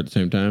PTR at the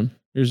same time.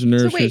 Here's the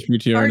nerfs, wait, here's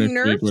PTR Are next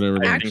week, nerfs whatever. I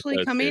think actually so,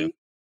 too. coming?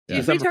 Yeah.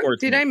 Did, December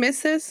 14th. I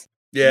miss this?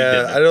 yeah,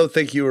 didn't. I don't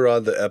think you were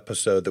on the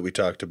episode that we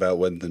talked about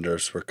when the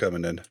nerfs were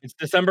coming in. It's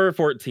December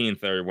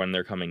 14th or when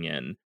they're coming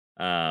in.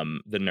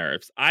 The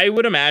nerfs. I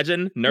would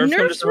imagine nerfs,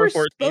 come Nerfs were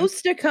December 14th.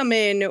 supposed to come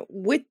in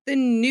with the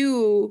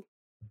new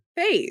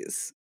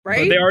phase, But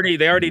right? they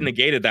already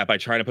negated that by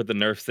trying to put the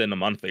nerfs in a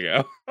month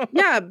ago.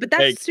 Yeah, but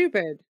that's Like-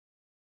 stupid.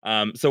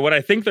 So what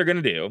I think they're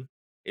gonna do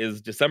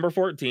is December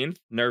 14th,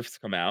 nerfs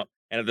come out,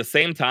 and at the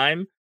same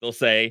time, they'll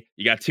say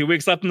you got 2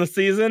 weeks left in the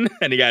season,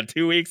 and you got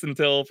 2 weeks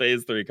until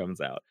phase 3 comes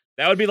out.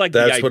 That would be like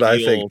That's the what I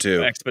ideal think,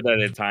 too.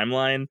 expedited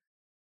timeline.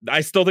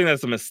 I still think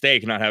that's a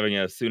mistake not having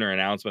a sooner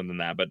announcement than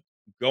that, but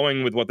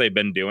going with what they've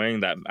been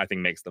doing, that I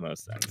think makes the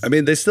most sense. I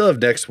mean, they still have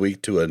next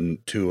week to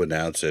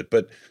announce it.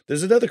 But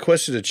there's another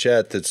question in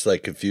chat that's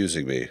like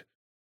confusing me.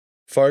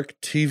 Fark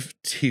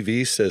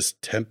TV says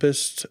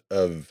Tempest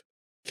of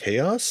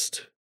Chaos.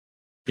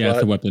 Yeah,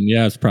 it's a weapon.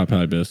 Yeah, it's prop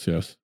ibis.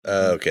 Yes,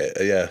 Okay,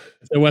 yeah.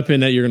 it's a weapon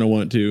that you're gonna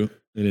want to,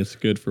 and it's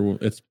good for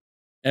it's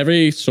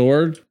every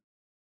sword.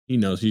 He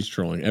knows he's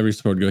trolling. Every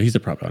sword goes. He's a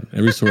prop on.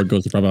 Every sword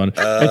goes to prop on. It's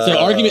an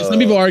argument. Some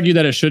people argue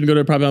that it shouldn't go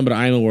to a prop on, but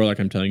I am a warlock.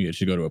 I'm telling you, it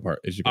should go to a part.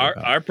 It should go to a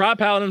prop. Our prop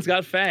paladin's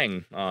got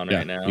Fang on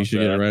right now. You should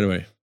so- get it right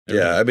away.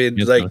 Yeah, I mean,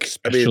 Yes, like,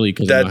 especially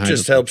 'cause of that the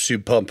just hydro- helps you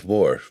pump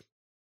more.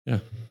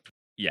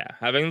 Yeah,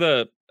 having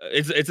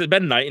it's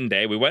been night and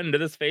day. We went into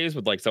this phase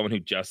with like someone who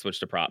just switched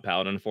to prop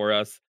paladin for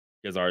us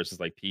because ours is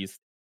like pieced.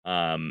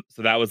 So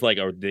that was like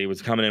they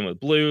was coming in with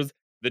blues.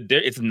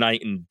 It's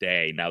night and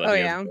day now that Oh,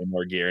 he yeah. has way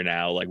more gear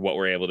now. Like what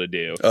we're able to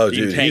do. Oh, You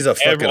can dude, tank he's a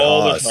fucking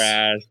all the hoss.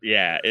 trash.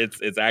 Yeah,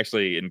 it's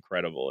actually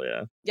incredible.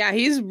 Yeah, Yeah,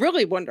 he's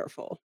really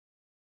wonderful.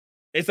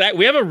 it's that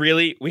we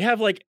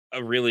have like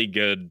a really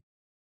good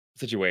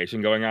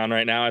situation going on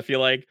right now. I feel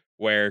like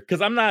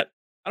because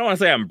I don't want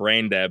to say I'm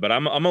brain dead, but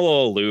I'm a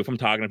little aloof. I'm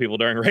talking to people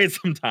during raids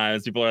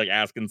sometimes. People are like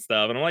asking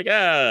stuff, and I'm like,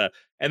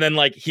 and then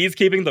like he's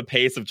keeping the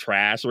pace of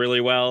trash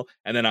really well,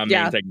 and then I'm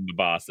Yeah. taking the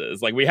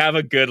bosses. Like we have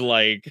a good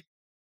like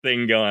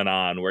thing going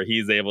on where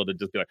he's able to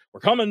just be like, we're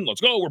coming,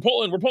 let's go, we're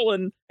pulling,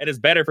 and it's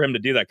better for him to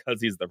do that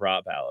because he's the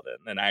prop paladin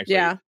and actually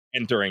Yeah.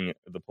 entering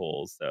the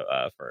pools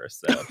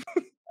first. So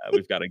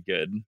we've got a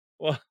good.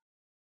 Well,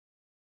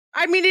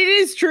 I mean, it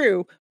is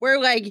true. Where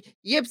like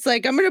Yip's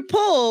like, I'm gonna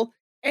pull,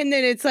 and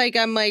then it's like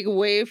I'm like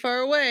way far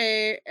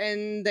away,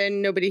 and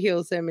then nobody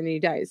heals him and he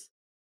dies.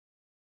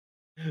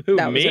 who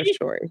That was me? our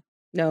story.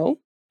 No,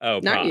 Oh,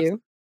 not Prost.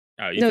 you.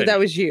 Oh, you No, said that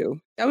was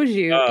you. That was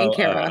you Oh, and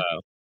Kara.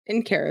 oh.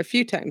 And Kara a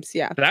few times.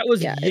 Yeah. That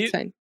was Yeah, you. it's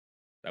fine.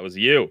 That was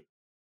you.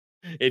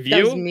 If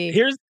That was you me.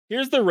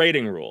 here's the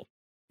rating rule.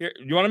 Here,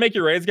 you want to make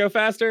your raids go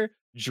faster?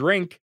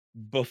 Drink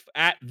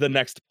at the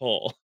next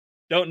pull.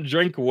 Don't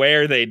drink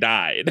where they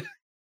died.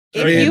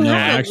 If I mean, you no,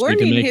 have a actually,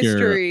 to learning make your-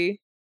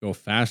 history, go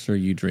faster,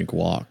 you drink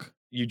walk.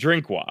 You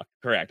drink walk,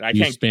 correct?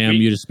 You just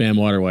spam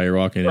water while you're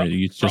walking. For- and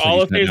it's for just all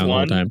like of you sat phase down the whole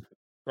one, time.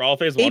 For all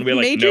phase one, If we had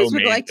like mages no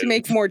would like to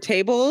make mages. more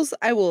tables,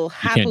 I will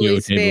can't do happily it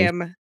with tables.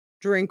 spam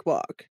drink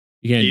walk.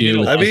 You can't You do need it a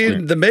with lot I of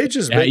mean, the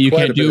mages Yeah, make you quite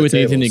can't a bit do it of with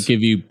anything tables. that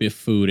give you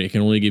food. It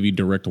can only give you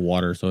direct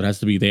water. So it has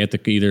to be, they have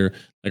to either,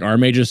 like our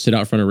mages sit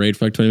out front of raid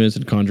for like 20 minutes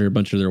and conjure a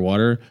bunch of their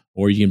water,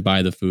 or you can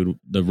buy the food,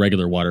 the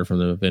regular water from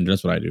the vendor.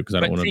 That's what I do because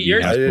I don't But want to see,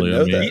 be I didn't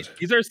know hassling.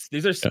 that.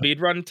 These are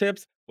speed run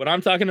tips. What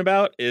I'm talking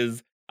about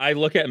is I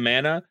look at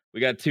mana.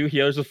 We got 2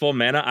 healers with full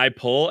mana. I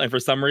pull, and for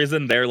some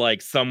reason they're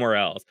like somewhere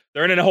else.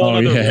 They're in a whole Oh,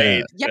 other yeah.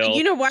 raid. Yeah, still.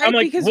 you know why? I'm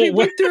like, Because well, we what-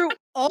 went through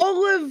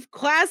all of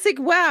classic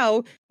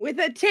WoW with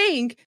a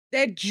tank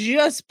that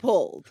just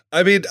pulled.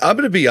 I mean, I'm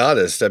going to be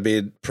honest. I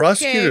mean,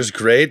 Prosecutor's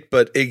great,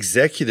 but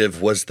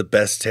Executive was the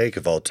best take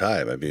of all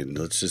time. I mean,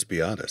 let's just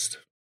be honest.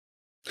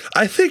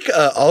 I think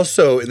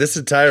also in this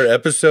entire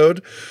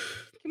episode,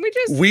 Can we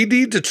just we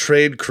need to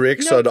train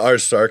Crix No. on our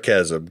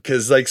sarcasm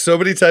because, like, so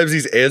many times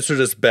he's answered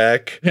us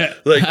back, Yeah.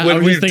 like I when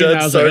was we've just thinking that, I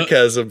done was like,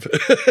 sarcasm,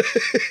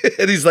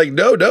 and he's like,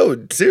 "No,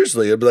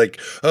 seriously." I'm like,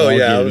 "Oh I'll yeah,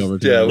 get I it was- over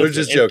to yeah, him. we're Listen,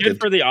 just it's joking." good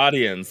for the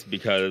audience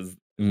because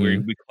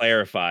Mhm. we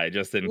clarify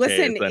just in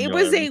listen? case. It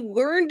was a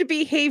learned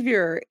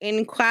behavior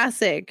in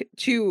classic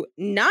to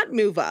not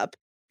move up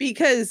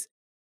because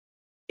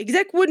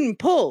exec wouldn't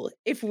pull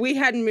if we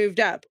hadn't moved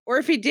up, or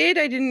if he did,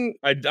 I didn't.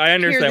 I that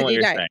understand what he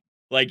you're died. saying.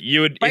 Like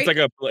you would, Right?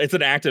 it's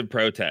an active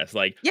protest.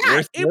 Like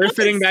Yeah, it we're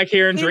sitting was. back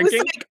here and It was drinking.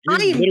 like, you I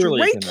am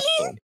literally drinking. cannot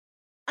pull.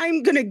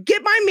 I'm gonna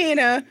get my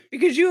mana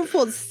because you have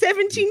pulled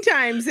 17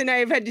 times and I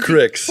have had to take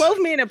Crix. 12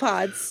 mana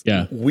pods.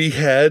 Yeah. We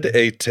had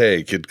a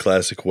tank in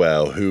Classic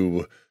WoW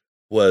who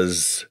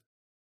was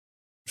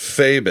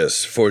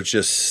famous for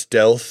just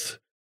stealth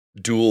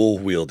dual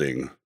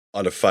wielding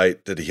on a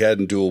fight that he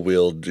hadn't dual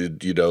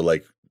wielded, you know,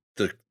 like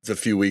the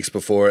few weeks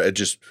before, and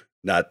just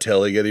not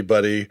telling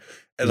anybody,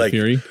 and like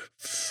Fury.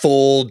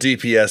 full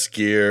DPS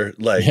gear.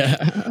 Like,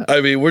 Yeah.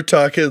 I mean, we're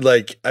talking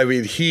like, I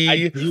mean,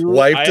 he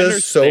wiped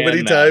us so many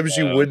understand that, times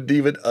you though. wouldn't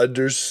even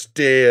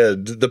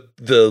understand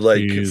the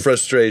like Jeez.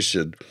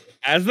 frustration.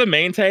 As the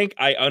main tank,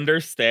 I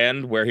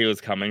understand where he was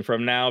coming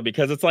from now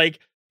because it's like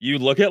you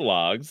look at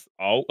logs.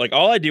 All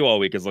I do all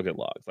week is look at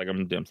logs. Like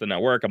I'm sitting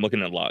at work, I'm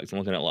looking at logs.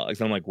 And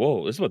I'm like,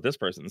 whoa, this is what this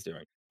person's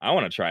doing. I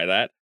want to try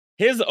that.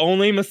 His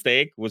only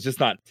mistake was just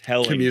not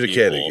telling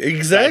Communicating. people that he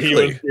Exactly.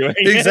 was doing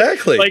it.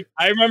 Exactly. Like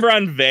I remember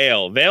on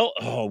Veil,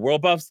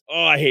 world buffs.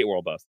 Oh, I hate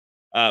world buffs.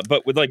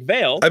 But with like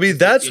Veil, I mean,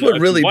 that's what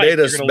if really you wipe, made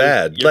you're us gonna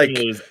mad. Lose, you're Like,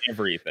 gonna lose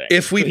everything.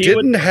 if we So he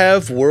would- didn't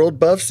have world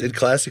buffs in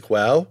Classic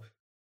WoW,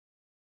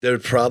 there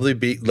would probably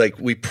be like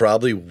we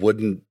probably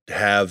wouldn't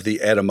have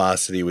the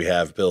animosity we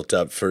have built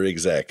up for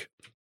exec.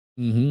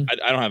 Mm-hmm.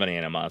 I don't have any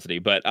animosity,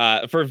 but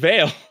for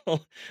Veil,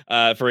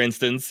 for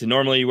instance,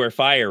 normally you wear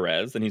fire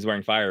res, and he's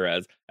wearing fire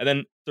res, and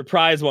then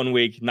surprise one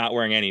week not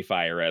wearing any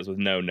fire res with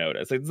no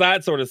notice. It's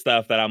that sort of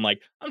stuff that I'm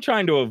like, I'm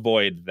trying to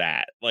avoid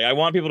that. Like, I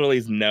want people to at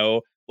least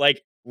know.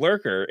 Like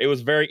Lurker, it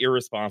was very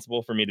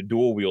irresponsible for me to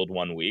dual wield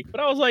one week, but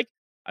I was like,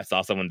 I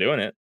saw someone doing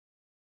it.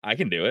 I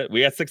can do it.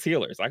 We had 6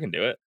 healers. I can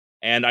do it,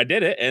 and I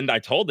did it, and I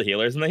told the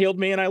healers, and they healed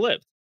me, and I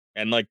lived.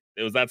 And like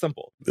it was that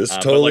simple. This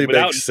But, totally like,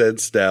 without- makes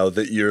sense now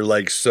that you're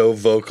like so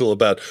vocal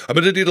about. I'm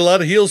going to need a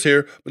lot of heals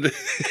here. That's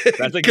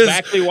 'Cause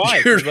exactly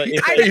why. You're, It's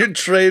like- you're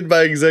trained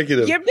by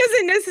executive. Yep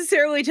doesn't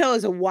necessarily tell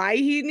us why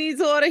he needs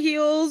a lot of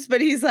heals,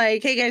 but he's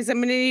like, hey guys, I'm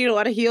gonna need a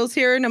lot of heals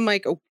here. And I'm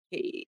like,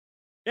 okay.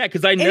 Yeah,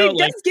 because I And know it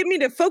like does get me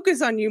to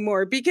focus on you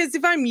more because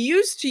if I'm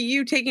used to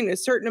you taking a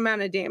certain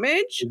amount of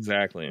damage,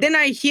 exactly. then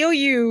I heal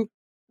you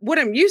what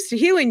I'm used to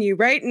healing you,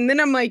 right? And then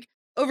I'm like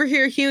over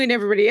here healing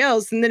everybody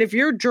else. And then if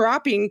you're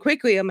dropping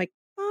quickly, I'm like,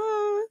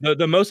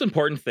 The most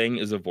important thing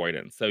is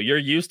avoidance. So you're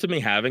used to me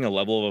having a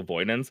level of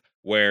avoidance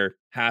where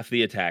half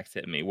the attacks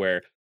hit me,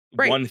 where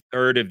Right.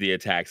 1/3 of the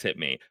attacks hit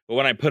me. But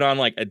when I put on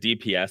like a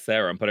DPS set,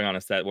 or I'm putting on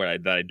a set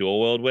that I dual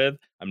wield with,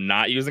 I'm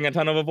not using a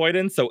ton of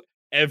avoidance. So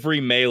every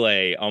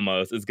melee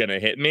almost is gonna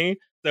hit me.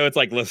 So it's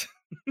like, listen,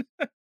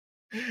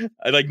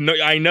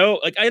 I know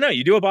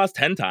you do a boss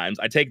 10 times.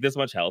 I take this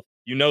much health.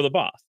 You know the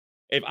boss.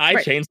 If I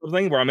Right. change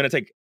something where I'm gonna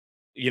take,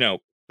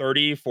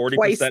 30, 40%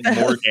 Twice the more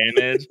health.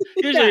 damage.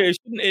 Usually,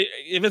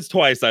 if it's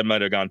twice, I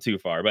might have gone too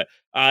far. But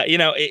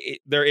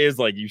there is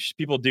like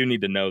people do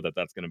need to know that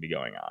that's going to be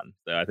going on.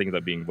 So I think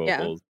that being vocal.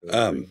 Yeah. Is really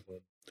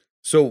important.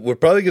 So we're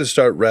probably going to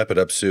start wrapping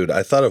up soon.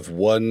 I thought of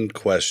one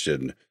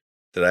question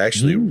that I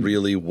actually Ooh.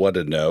 really want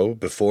to know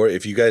before.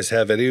 If you guys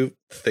have any,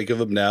 think of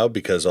them now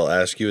because I'll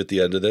ask you at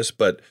the end of this.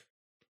 But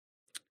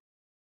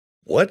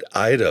what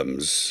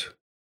items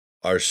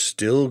are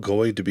still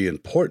going to be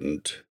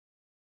important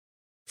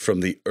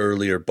from the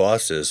earlier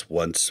bosses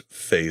once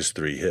phase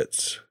 3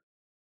 hits?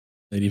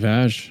 Lady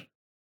Vash.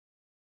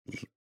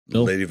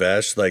 Still. Lady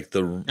Vash, like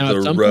the at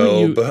some point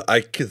robe.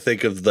 I can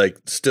think of like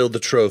still the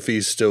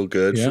trophies, still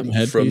good Yeah, from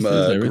headpieces,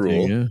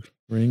 everything. Gruul. Yeah,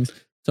 rings.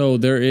 So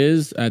there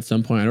is at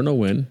some point, I don't know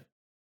when,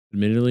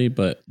 admittedly,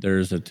 but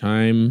there's a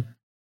time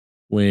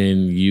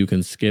when you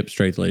can skip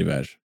straight to Lady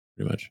Vash,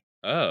 pretty much.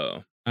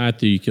 Oh,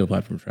 After you kill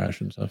platform trash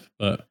and stuff,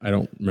 but I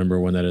don't remember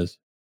when that is.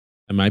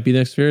 It might be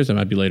next phase. It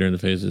might be later in the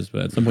phases,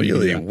 but at some point,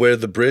 Really, you can do where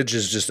the bridge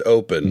is just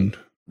open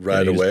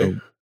right Yeah, you just away. go-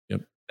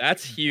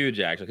 That's huge,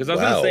 actually. Because I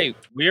was Wow. gonna say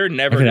we're that.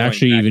 never It could going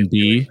actually back even and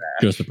doing be that.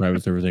 just the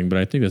private server thing, but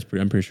I think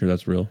I'm pretty sure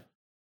that's real.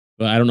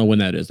 But I don't know when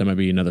that is. That might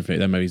be another phase.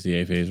 That might be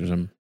CA phase or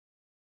something.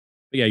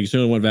 But yeah, you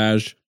still want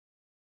Vaj.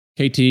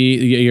 KT,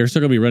 you're still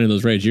gonna be running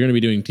those raids. You're gonna be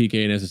doing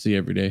TK and SSC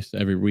every day,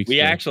 every week. We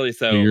still. actually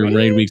So your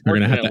raid weeks are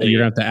gonna have to. unfortunately, You're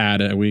gonna have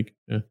to add a week.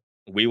 Yeah.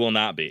 we will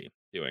not be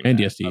doing And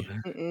that. DST.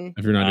 Mm-mm.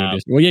 If you're not doing Um,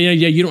 DST. Well, yeah.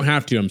 You don't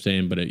have to. I'm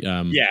saying, but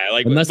Yeah,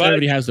 like unless but-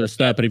 everybody has their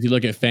stuff. But if you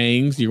look at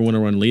Fangs, you're going to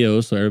run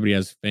Leo, so everybody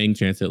has Fang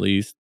chance at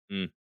least.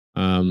 Mm.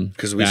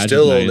 Because we Badge is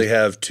still nice. only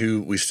have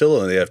two. We still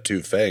only have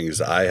two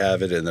fangs. I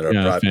have it, and then our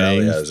Yeah, Prot Valley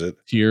Fangs. has it.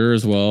 Tier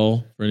as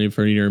well for any of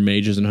your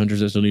mages and hunters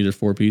that still need their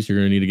 4-piece. You're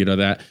going to need to get out of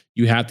that.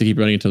 You have to keep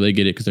running until they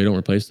get it because they don't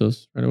replace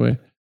those right away.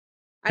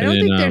 I And don't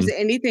then, think there's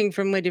anything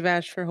from Lady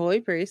Vash for Holy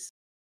Priest.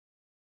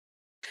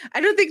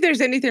 I don't think there's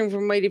anything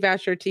from Lady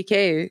Vash or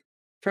TK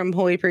from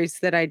Holy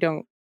Priest that I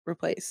don't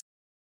replace.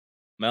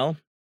 Mel,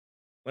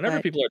 whenever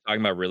What? people are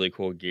talking about really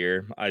cool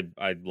gear, I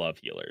love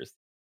healers.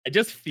 I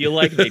just feel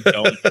like they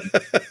don't.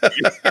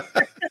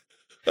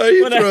 Are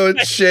you When I- throwing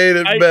shade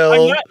at I,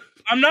 Mel?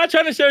 I'm not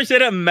trying to show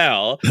shit at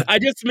Mel. I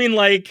just mean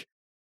like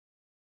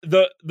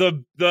the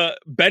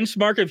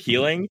benchmark of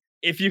healing.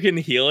 If you can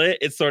heal it,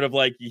 it's sort of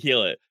like you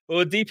heal it. But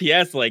with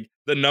DPS, like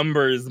the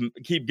numbers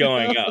keep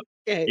going up,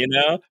 Okay. you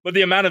know. But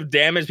the amount of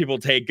damage people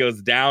take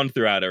goes down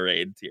throughout a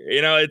raid tier.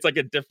 You know, it's like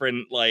a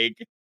different like.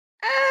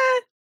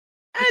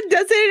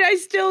 Does it? I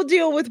still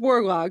deal with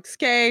warlocks.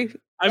 Okay.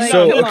 I'm Like,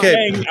 So, not okay.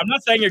 saying, I'm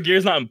not saying your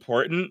gear's not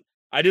important.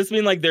 I just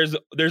mean like there's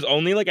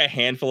only like a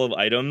handful of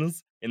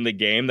items in the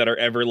game that are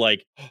ever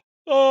like,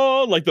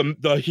 oh, like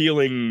the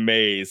healing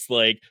mace,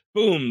 like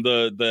boom,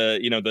 the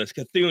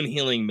Cthulhu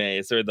healing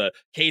mace or the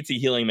KT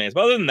healing mace.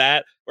 But other than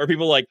that, where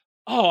people like,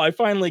 oh, I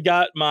finally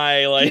got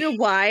my like. Do you know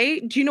why?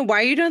 Do you know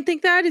why you don't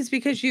think that? Is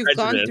because you've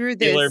gone Prejudice, through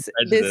healer this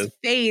prejudice.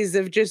 phase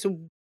of just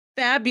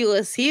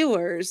fabulous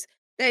healers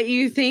that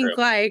you think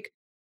True. like,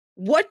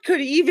 what could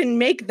even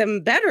make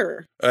them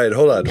better? All right,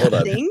 hold on.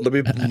 Nothing.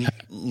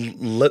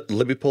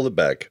 Let me pull it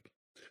back.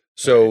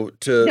 So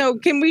to No,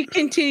 can we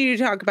continue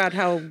to talk about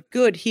how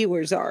good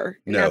healers are?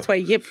 And No. that's why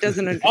Yip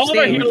doesn't understand. All of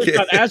our healers Okay.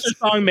 got Asher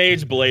Song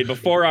Mage Blade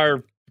before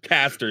our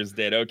casters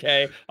did.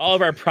 Okay, all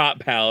of our prop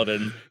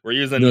paladins were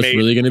using You know what's mage.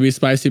 really going to be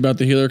spicy about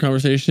the healer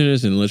conversation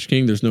is in Lich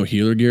King, there's no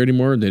healer gear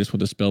anymore. They just want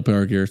the spell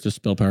power gear. It's just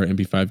spell power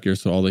MP5 gear.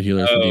 So all the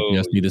healers from Oh.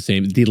 DPS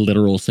need the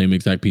literal same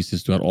exact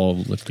pieces throughout all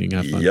of Lich King.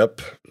 Have fun.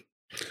 Yep.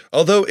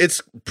 Although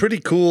it's pretty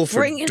cool for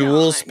Bring it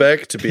dual on.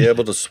 spec to be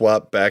able to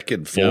swap back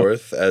and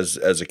forth as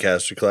a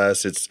caster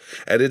class.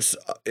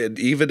 And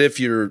even if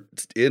you're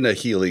in a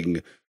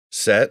healing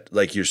set,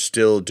 like you're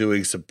still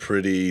doing some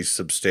pretty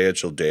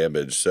substantial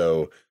damage.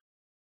 So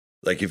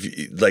like if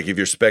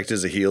your spec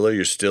is a healer,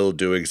 you're still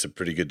doing some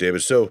pretty good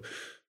damage. So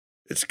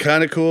it's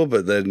kind of cool,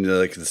 but then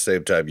like at the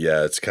same time,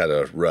 yeah, it's kind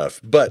of rough.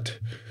 But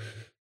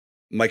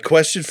my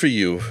question for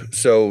you,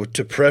 so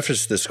to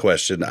preface this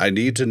question, I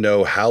need to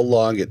know how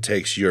long it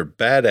takes your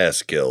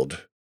badass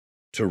guild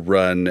to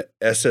run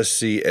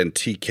SSC and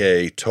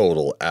TK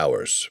total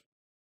hours.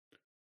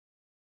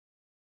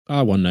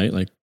 One night,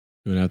 like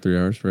 2.5, 3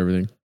 hours for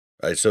everything.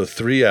 All right, so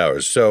 3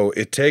 hours. So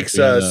it takes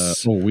We had,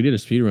 us. we did a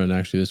speed run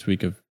actually this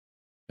week of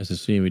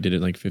SSC and we did it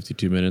in like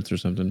 52 minutes or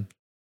something.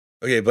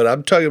 Okay, but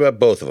I'm talking about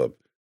both of them.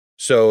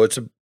 So it's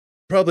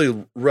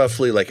probably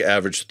roughly like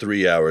average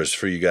 3 hours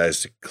for you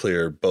guys to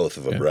clear both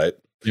of them, Yeah. right?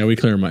 Yeah, we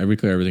clear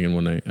everything in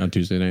one night on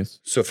Tuesday nights.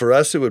 So for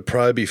us, it would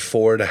probably be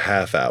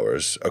 4.5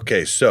 hours.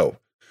 Okay, so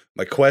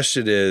my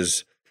question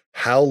is,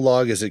 how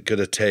long is it going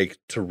to take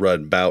to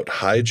run Mount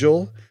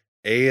Hyjal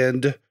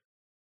and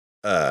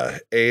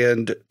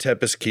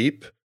Tempest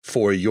Keep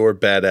for your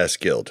badass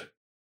guild?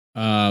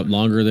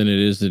 Longer than it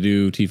is to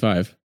do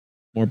T5.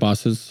 More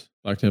bosses,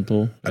 Black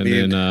Temple, I and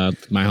mean- then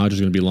my Hodge is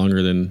going to be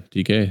longer than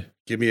TK.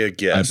 Give me a 5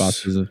 guess.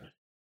 bosses.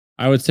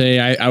 I would say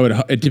I would,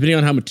 depending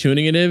on how much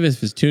tuning it is.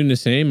 If it's tuned the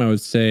same, I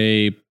would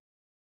say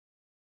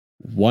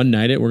one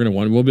night it. We'll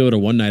be able to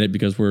one night it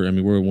because we're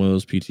one of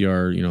those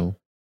PTR,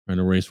 trying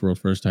to race world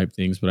first type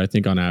things. But I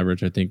think on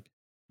average, I think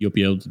you'll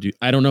be able to do.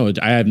 I don't know.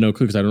 I have no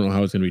clue because I don't know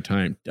how it's going to be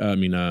timed.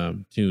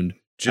 Tuned.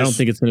 I don't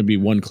think it's going to be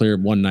one clear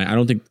one night. I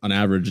don't think on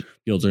average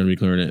guilds are going to be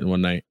clearing it in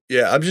one night.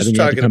 Yeah, I'm I just think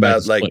you have to talking come back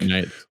about to like split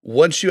nights.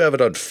 once you have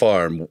it on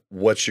farm,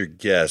 what's your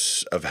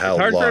guess of how It's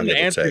hard for long him to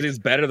it'll answer because take? he's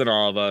better than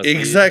all of us.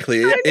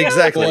 Exactly,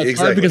 exactly, Well, it's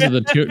hard exactly.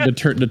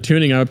 because of the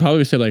tuning. I would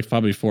probably say like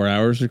probably 4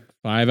 hours or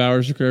 5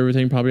 hours to clear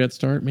everything probably at the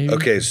start. Maybe.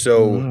 Okay,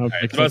 so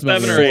It's about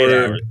 7 or 8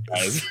 4 hours,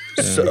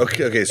 guys. So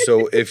okay.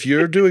 So if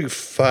you're doing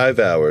 5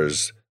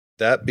 hours,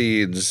 that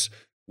means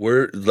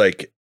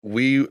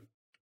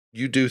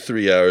you do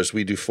 3 hours,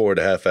 we do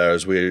 4.5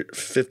 hours. We're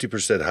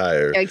 50%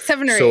 higher. Like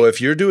 7 or So 8. if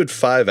you're doing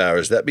 5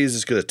 hours, that means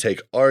it's going to take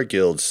our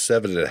guild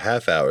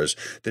 7.5 hours.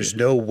 There's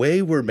no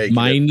way we're making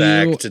Mind it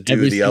back you, to do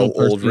every the single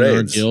old person in our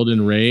raids. guild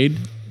and raid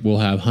will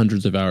have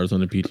hundreds of hours on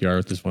the PTR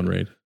with this one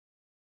raid.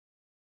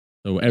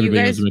 So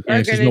everybody knows guys the are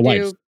mechanics. There's gonna no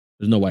do- wipes.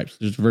 There's no wipes.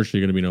 There's virtually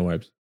going to be no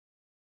wipes.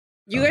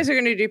 You guys are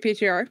going to do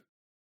PTR?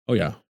 Oh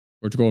yeah,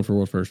 we're going for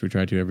world first. We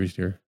try to every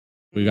year.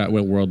 We got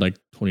world like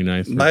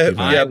 29th. My We're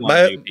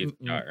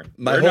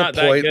whole not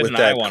that point good, with and I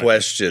that wanna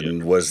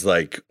question was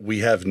like we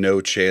have no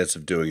chance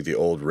of doing the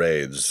old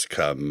raids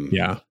come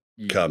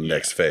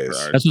next phase.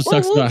 That's what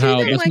sucks about how.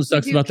 That's like what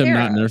sucks we do about them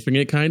not Terra. nerfing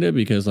it, kind of,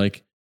 because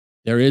like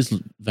there is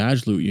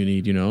Vag loot you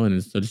need, and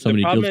it's there's so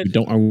many problem guilds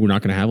is- we're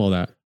not going to have all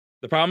that.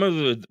 The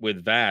problem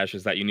with Vash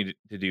is that you need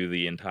to do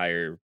the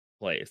entire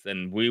place,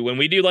 and when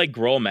we do like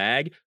Groll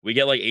Mag, we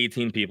get like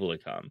 18 people to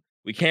come.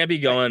 We can't be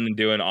going and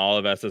doing all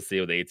of SSC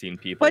with 18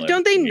 people. But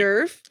don't they every week.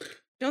 nerf?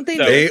 Don't they?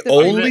 So- They nerf the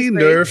only previous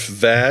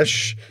nerf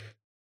raids?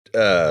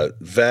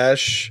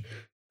 Vash,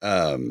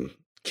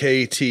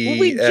 KTS. Well,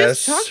 we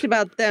just talked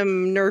about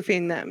them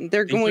nerfing them.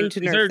 They're These going are- to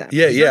these nerf are- them.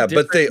 Yeah, These are yeah,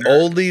 but they different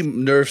nerfs. only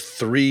nerf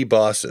 3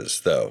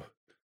 bosses though.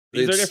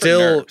 These are It's different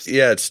still nerfs.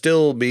 it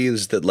still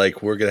means that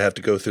like we're gonna have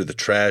to go through the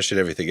trash and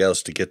everything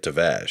else to get to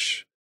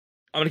Vash.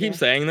 I'm gonna keep Yeah.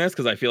 saying this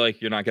because I feel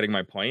like you're not getting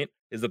my point.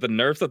 Is that the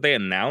nerfs that they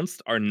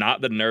announced are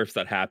not the nerfs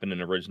that happened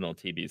in original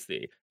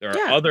TBC. There are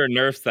Yeah. other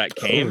nerfs that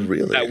came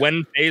really? that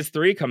when phase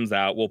 3 comes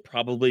out will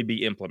probably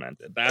be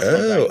implemented. That's what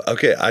I'm Oh, saying.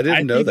 okay. I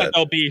didn't know think that.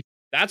 they'll be.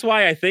 That's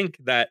why I think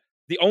that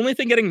the only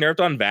thing getting nerfed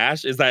on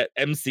Vash is that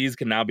MCs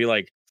can now be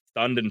like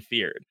stunned and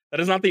feared.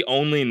 That is not the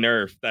only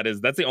nerf. That's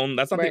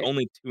not Right. the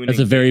only tuning. That's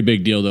a very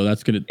big deal, though.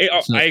 That's gonna.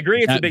 I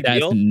agree, it's a big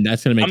deal.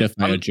 That's gonna make that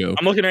fight I'm- a joke.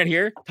 I'm looking right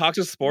here.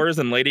 Toxic Spores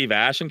and Lady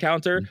Vash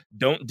encounter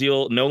no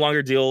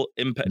longer deal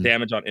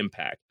damage on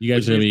impact. You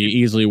guys which are gonna be means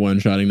easily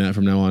one-shotting that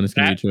from now on. It's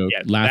gonna be a joke.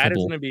 that is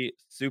Laughable. going to be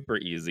super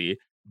easy.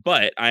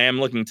 But I am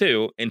looking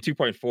too in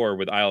 2.4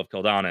 with Isle of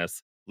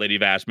Kildonis. Lady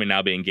Vash may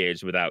now be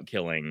engaged without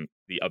killing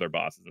the other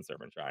bosses in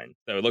Serpent Shrine.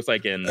 So it looks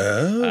like in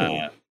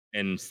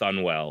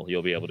Sunwell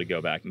you'll be able to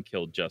go back and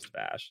kill just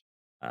Vash.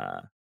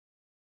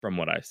 From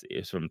what I see,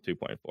 is from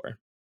 2.4.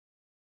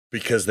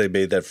 Because they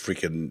made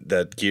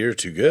that gear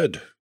too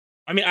good.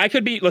 I mean, I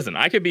could be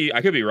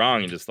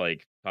wrong and just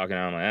like talking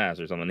out of my ass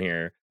or something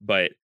here.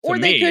 But to Or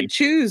they me, could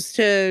choose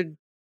to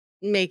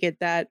make it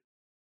that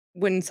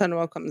when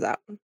Sunwell comes out.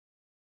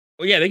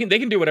 well, yeah, they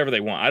can do whatever they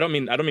want. I don't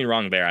mean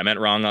wrong there. I meant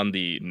wrong on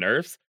the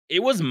nerfs.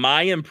 It was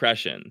my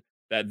impression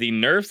that the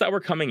nerfs that were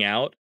coming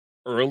out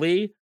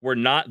early were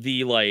not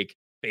the like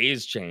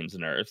phase change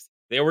nerfs.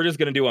 They were just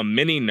going to do a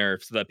mini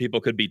nerf so that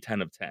people could be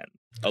 10 of 10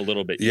 a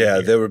little bit Yeah,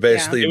 easier. they were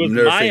basically It was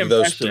my nerfing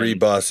those 3 impression.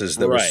 bosses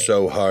that were Right.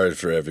 so hard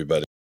for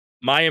everybody.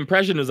 My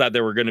impression is that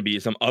there were going to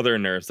be some other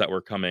nerfs that were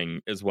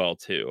coming as well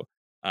too.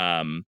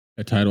 A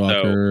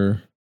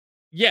Tidewalker.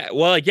 Yeah,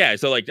 well, like, yeah.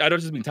 So, like, I don't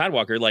just mean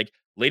Tidewalker. Like,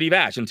 Lady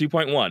Vash in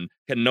 2.1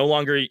 can no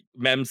longer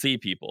MC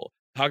people.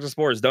 Toxic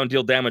Spores don't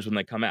deal damage when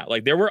they come out.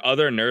 Like, there were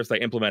other nerfs they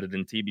implemented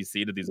in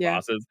TBC to these Yeah.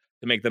 bosses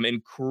to make them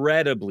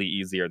incredibly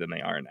easier than they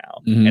are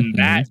now. Mhm, And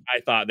that I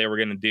thought they were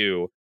going to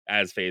do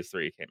as Phase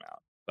 3 came out.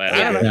 But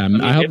I don't know.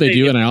 Yeah, I hope if they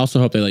do, if and I also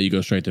hope they let you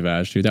go straight to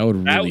Vash too. That would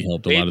really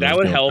help a lot of those that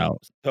would guilds help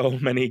out. so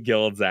many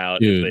guilds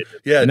out. Dude. If they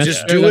did. Yeah, And just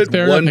that's do that's it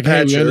fair one enough. Like,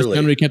 hey, patch we understand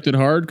early. we kept it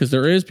hard because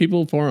there is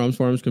people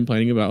forums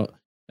complaining about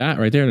that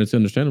right there, and it's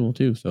understandable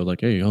too. So like,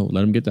 hey,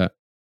 let them get that.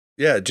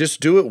 Yeah, just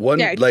do it one.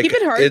 Yeah, like keep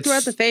it hard it's-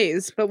 throughout the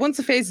phase, but once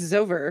the phase is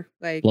over,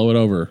 like Blow it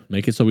over.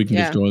 Make it so we can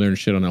just Yeah. go in there and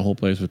shit on that whole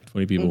place with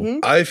 20 people.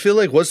 mhm. I feel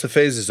like once the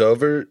phase is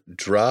over,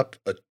 drop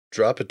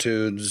a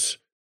tunes,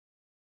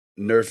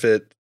 nerf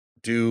it,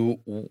 do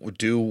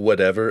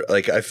whatever.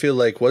 Like I feel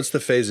like once the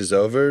phase is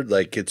over,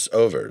 like it's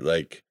over.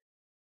 Like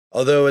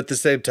although at the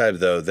same time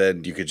though,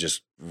 then you could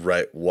just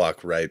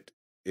walk right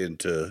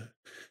into.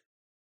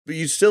 But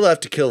you still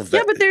have to kill.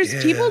 Yeah, but there's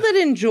people that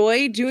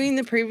enjoy doing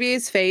the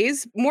previous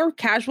phase, more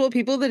casual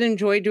people that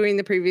enjoy doing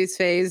the previous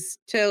phase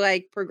to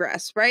like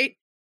progress, right?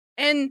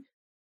 And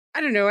I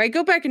don't know, I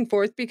go back and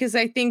forth because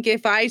I think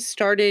if I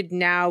started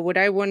now, would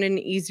I want an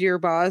easier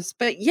boss?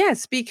 But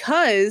yes,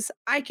 because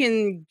I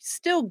can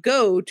still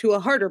go to a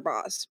harder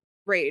boss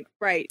raid,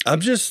 right?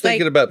 I'm just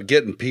thinking about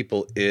getting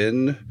people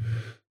in,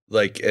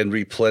 like, and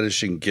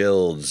replenishing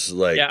guilds,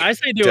 like, Yeah, I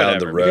say do down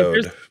whatever, the because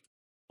road. there's-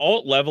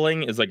 alt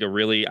leveling is like a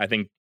really, I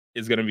think,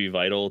 is going to be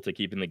vital to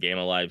keeping the game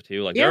alive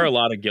too. Like there Yeah. are a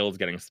lot of guilds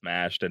getting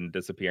smashed and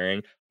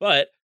disappearing,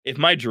 but if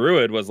my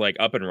druid was like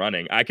up and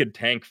running, I could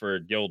tank for a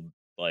guild.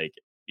 Like,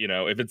 you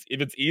know, if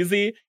it's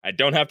easy, I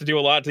don't have to do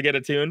a lot to get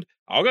attuned.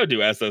 I'll go do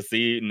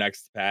SSC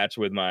next patch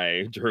with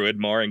my druid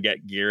more and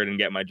get geared and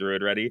get my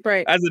druid ready.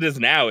 Right. As it is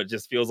now, it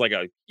just feels like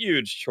a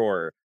huge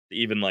chore to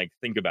even like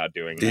think about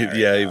doing that. right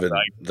Yeah, now. even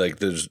So like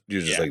there's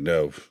you're just Yeah. like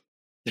no.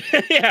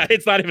 yeah,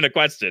 it's not even a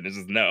question. It's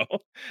just no.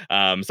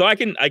 So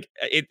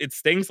it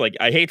stinks. Like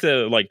I hate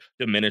to like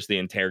diminish the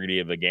integrity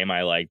of the game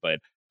I like, but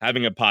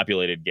having a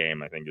populated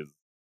game I think is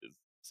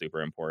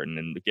super important,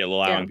 and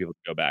allowing Yeah. people to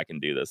go back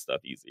and do this stuff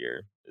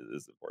easier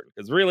is important.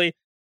 Because really,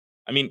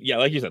 I mean, yeah,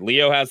 like you said,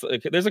 Leo has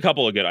there's a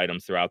couple of good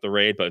items throughout the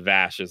raid, but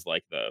Vash is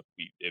like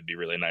it'd be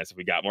really nice if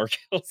we got more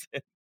kills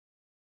in.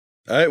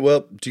 All right,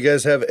 well, do you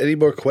guys have any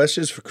more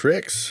questions for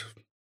Crix?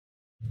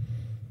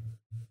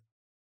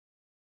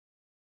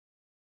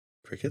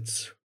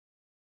 Crickets?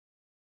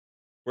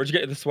 Where'd you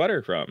get the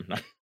sweater from?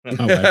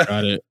 My wife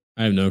got it.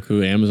 I have no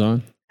clue.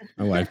 Amazon.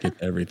 My wife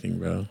gets everything,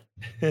 bro.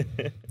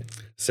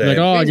 Same. Like,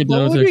 oh, I get what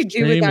those would we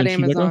do extreme, without and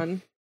she's like, oh,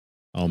 Amazon?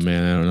 oh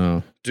man, I don't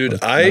know. Dude,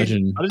 Let's I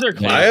imagine How does their that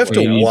cloud I have to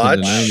 80s and the watch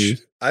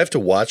 90s. I have to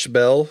watch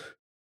Mel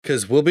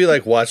because we'll be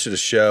like watching a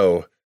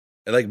show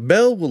and like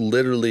Mel will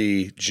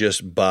literally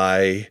just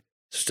buy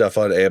stuff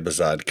on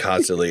Amazon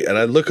constantly. And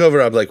I look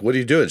over, I'm like, what are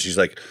you doing? She's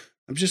like,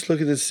 I'm just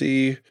looking to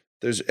see if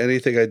there's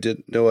anything I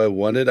didn't know I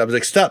wanted. I was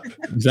like, stop,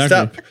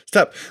 Exactly.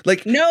 stop.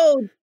 Like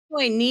No,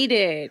 I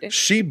needed.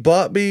 she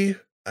bought me.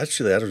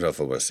 Actually, I don't know if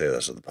I'm gonna say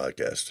this on the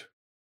podcast.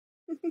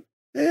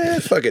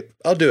 Fuck it.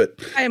 I'll do it.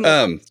 I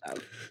am stuff.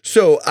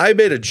 So I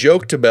made a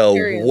joke to Mel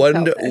Very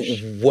one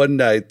selfish.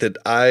 night that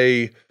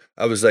I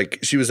was like,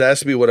 she was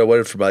asking me what I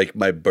wanted for like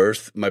my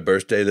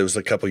birthday. That was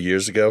a couple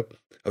years ago.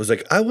 I was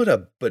like, I want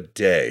a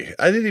bidet.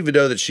 I didn't even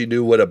know that she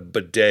knew what a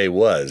bidet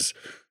was.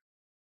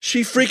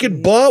 She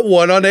freaking bought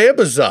one on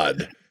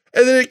Amazon.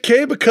 And then it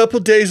came a couple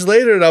days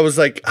later and I was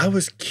like, I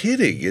was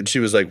kidding. And she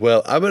was like,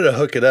 well, I'm going to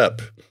hook it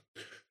up.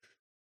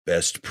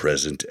 Best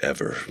present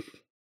ever.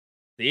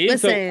 See? So,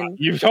 Listen.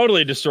 you've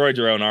totally destroyed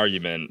your own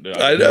argument.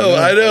 I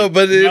know,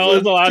 but it Mel's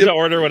was allowed yep, to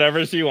order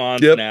whatever she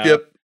wants now.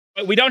 Yep.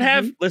 But we don't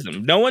have,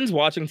 listen, no one's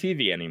watching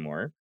TV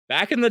anymore.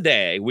 Back in the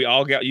day, we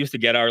all used to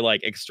get our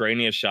like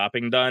extraneous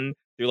shopping done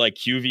through like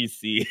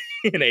QVC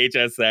and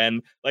HSN,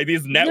 like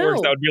these networks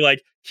No. that would be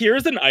like,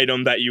 here's an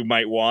item that you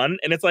might want.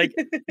 And it's like,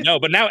 no,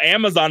 but now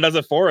Amazon does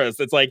it for us.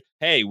 It's like,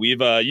 hey,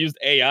 we've used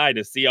AI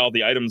to see all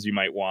the items you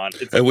might want.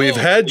 It's And like, we've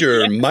oh, had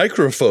your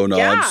microphone on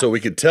Yeah. so we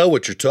can tell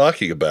what you're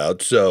talking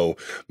about. So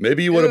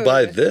maybe you want to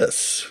buy Ugh.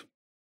 this.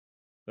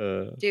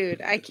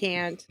 Dude, I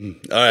can't. All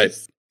right.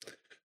 It's-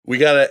 We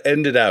got to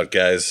end it out,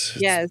 guys.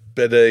 Yes. It's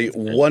been a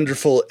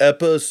wonderful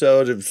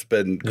episode. It's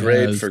been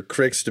great Yes. for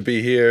Crix to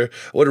be here.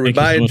 I want to Thank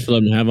you so remind. much for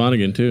letting me have on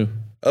again too.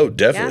 Oh,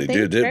 definitely,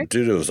 thanks, dude. Crix.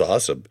 Dude, it was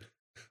awesome.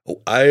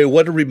 I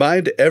want to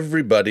remind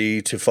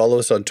everybody to follow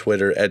us on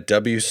Twitter at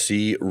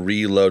WC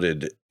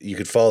Reloaded. You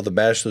can follow the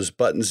Mash Those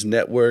Buttons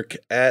Network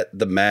at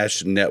the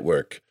Mash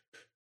Network.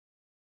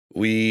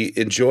 We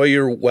enjoy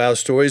your WoW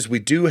stories. We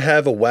do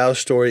have a WoW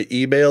story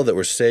email that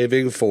we're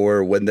saving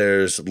for when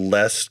there's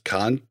less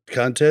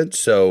content.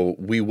 So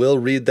we will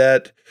read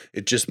that.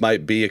 It just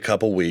might be a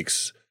couple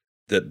weeks.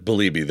 That,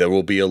 believe me, there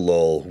will be a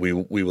lull. We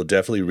will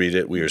definitely read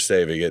it. We are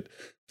saving it.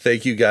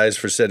 Thank you guys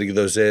for sending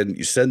those in.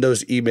 You send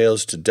those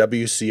emails to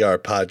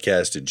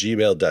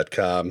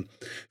wcrpodcast@gmail.com.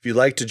 If you'd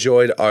like to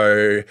join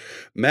our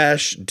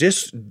MASH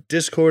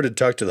Discord and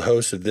talk to the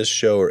host of this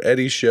show or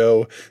any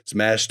show, it's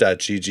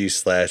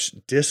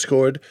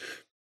mash.gg/Discord.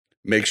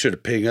 Make sure to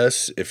ping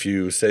us if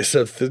you say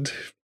something.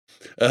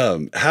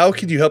 How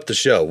can you help the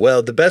show?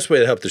 Well, the best way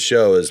to help the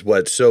show is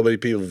what so many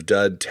people have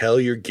done. Tell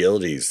your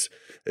guildies.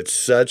 It's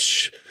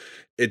such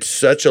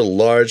a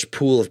large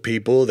pool of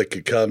people that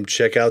could come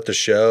check out the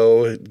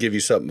show, give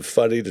you something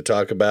funny to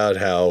talk about,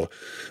 how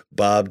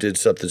Bob did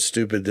something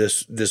stupid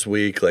this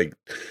week. Like,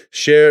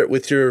 share it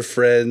with your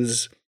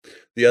friends.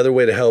 The other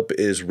way to help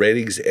is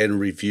ratings and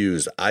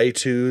reviews.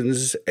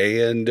 iTunes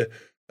and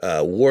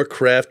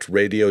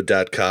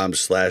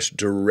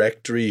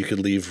warcraftradio.com/directory. You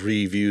can leave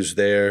reviews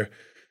there.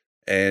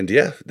 And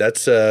yeah,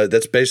 that's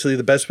basically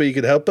the best way you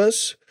can help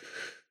us.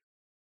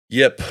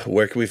 Yep.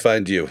 Where can we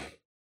find you?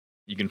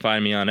 You can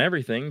find me on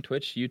everything,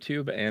 Twitch,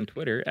 YouTube, and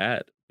Twitter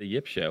at The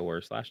Yip Show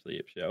or /The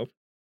Yip Show.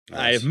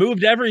 I have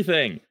moved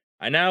everything.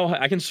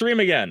 I can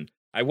stream again.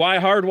 I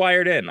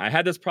hardwired in. I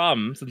had this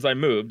problem since I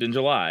moved in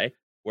July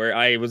where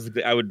I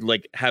would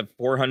like have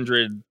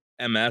 400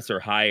 MS or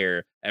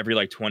higher every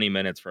like 20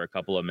 minutes for a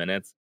couple of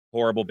minutes.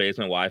 Horrible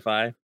basement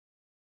Wi-Fi.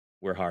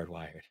 We're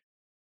hardwired.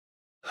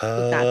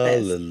 got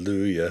this.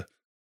 Hallelujah.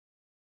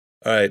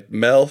 All right,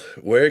 Mel,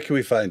 where can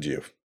we find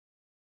you?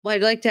 Well,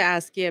 I'd like to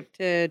ask Yip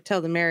to tell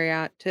the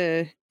Marriott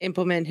to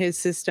implement his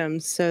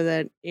systems so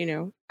that,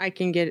 I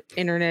can get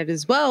internet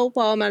as well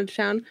while I'm out of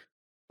town.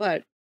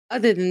 But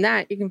other than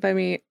that, you can find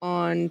me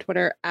on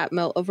Twitter at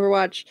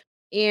MelOverwatch.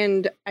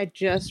 And I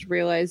just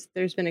realized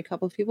there's been a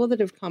couple of people that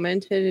have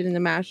commented in the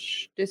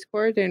MASH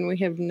Discord and we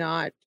have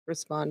not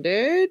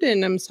responded.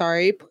 And I'm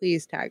sorry,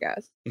 please tag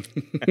us.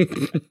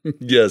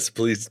 Yes,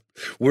 please.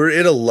 We're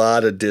in a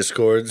lot of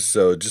Discords,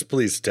 so just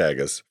please tag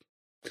us.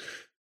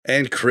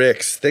 And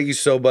Crix, thank you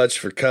so much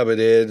for coming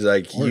in.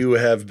 Like, you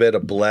have been a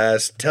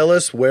blast. Tell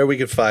us where we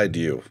can find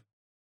you.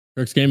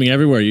 Crix Gaming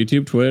everywhere: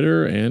 YouTube,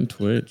 Twitter, and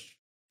Twitch.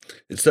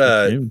 It's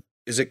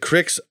is it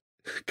Crix?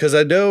 Because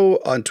I know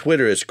on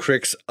Twitter it's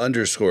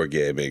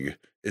Crix_gaming.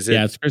 Is it?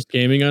 Yeah, it's Crix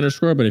Gaming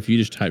 _. But if you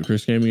just type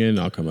Crix Gaming in,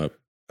 I'll come up.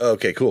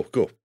 Okay, cool.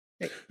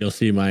 You'll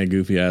see my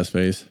goofy ass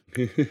face.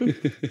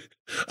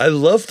 I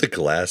love the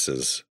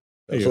glasses.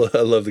 I There you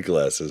love the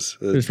glasses.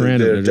 Just They're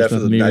random. There's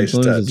definitely nothing nice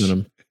even touch. lenses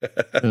in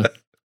them.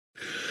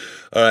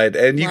 All right.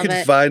 And you Love can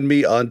it. find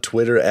me on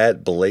Twitter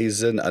at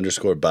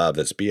Blazin_Bob.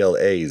 That's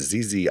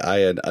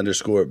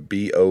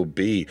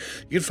BLAZZIN_BOB.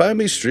 You can find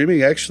me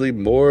streaming actually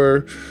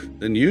more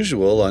than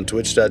usual on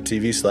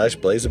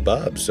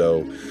twitch.tv/BlazinBob.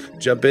 So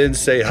jump in,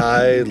 say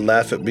hi,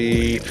 laugh at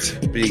me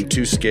being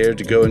too scared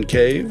to go in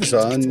caves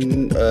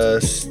on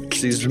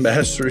Season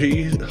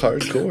Mastery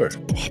Hardcore.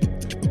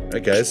 All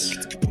right, guys.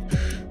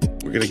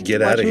 We're We're going to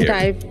get Watch out of me here.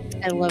 dive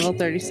at level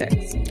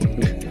 36.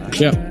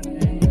 Yeah.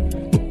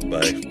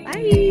 Bye.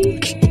 Bye.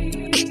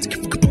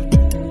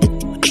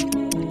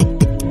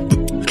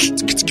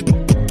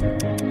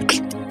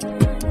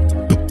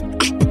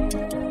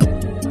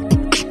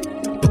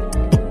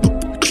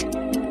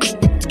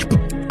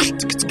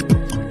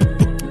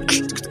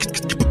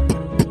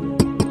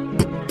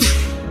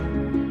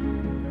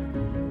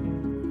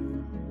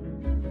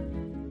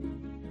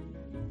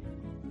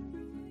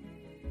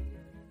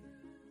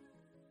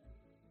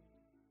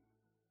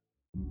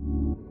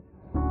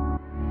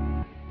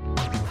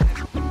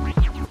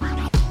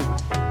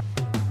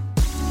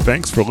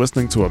 Thanks for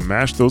listening to a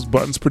Mash Those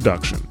Buttons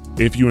production.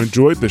 If you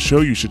enjoyed the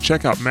show, you should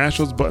check out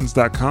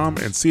mashthosebuttons.com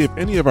and see if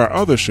any of our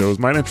other shows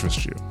might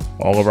interest you.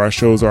 All of our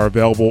shows are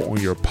available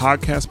on your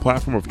podcast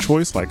platform of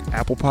choice like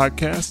Apple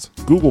Podcasts,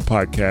 Google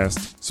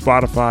Podcasts,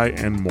 Spotify,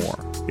 and more.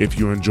 If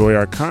you enjoy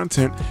our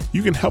content,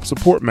 you can help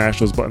support Mash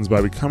Those Buttons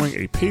by becoming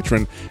a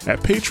patron at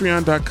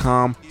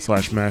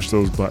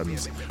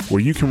patreon.com/mashthosebuttons,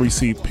 where you can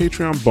receive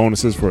Patreon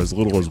bonuses for as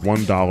little as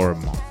 $1 a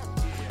month.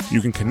 You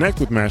can connect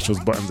with Mash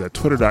Those Buttons at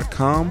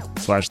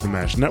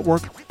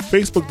twitter.com/TheMashNetwork,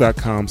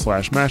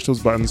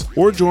 facebook.com/MashThoseButtons,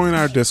 or join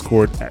our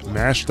Discord at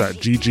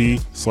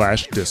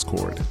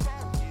mash.gg/Discord.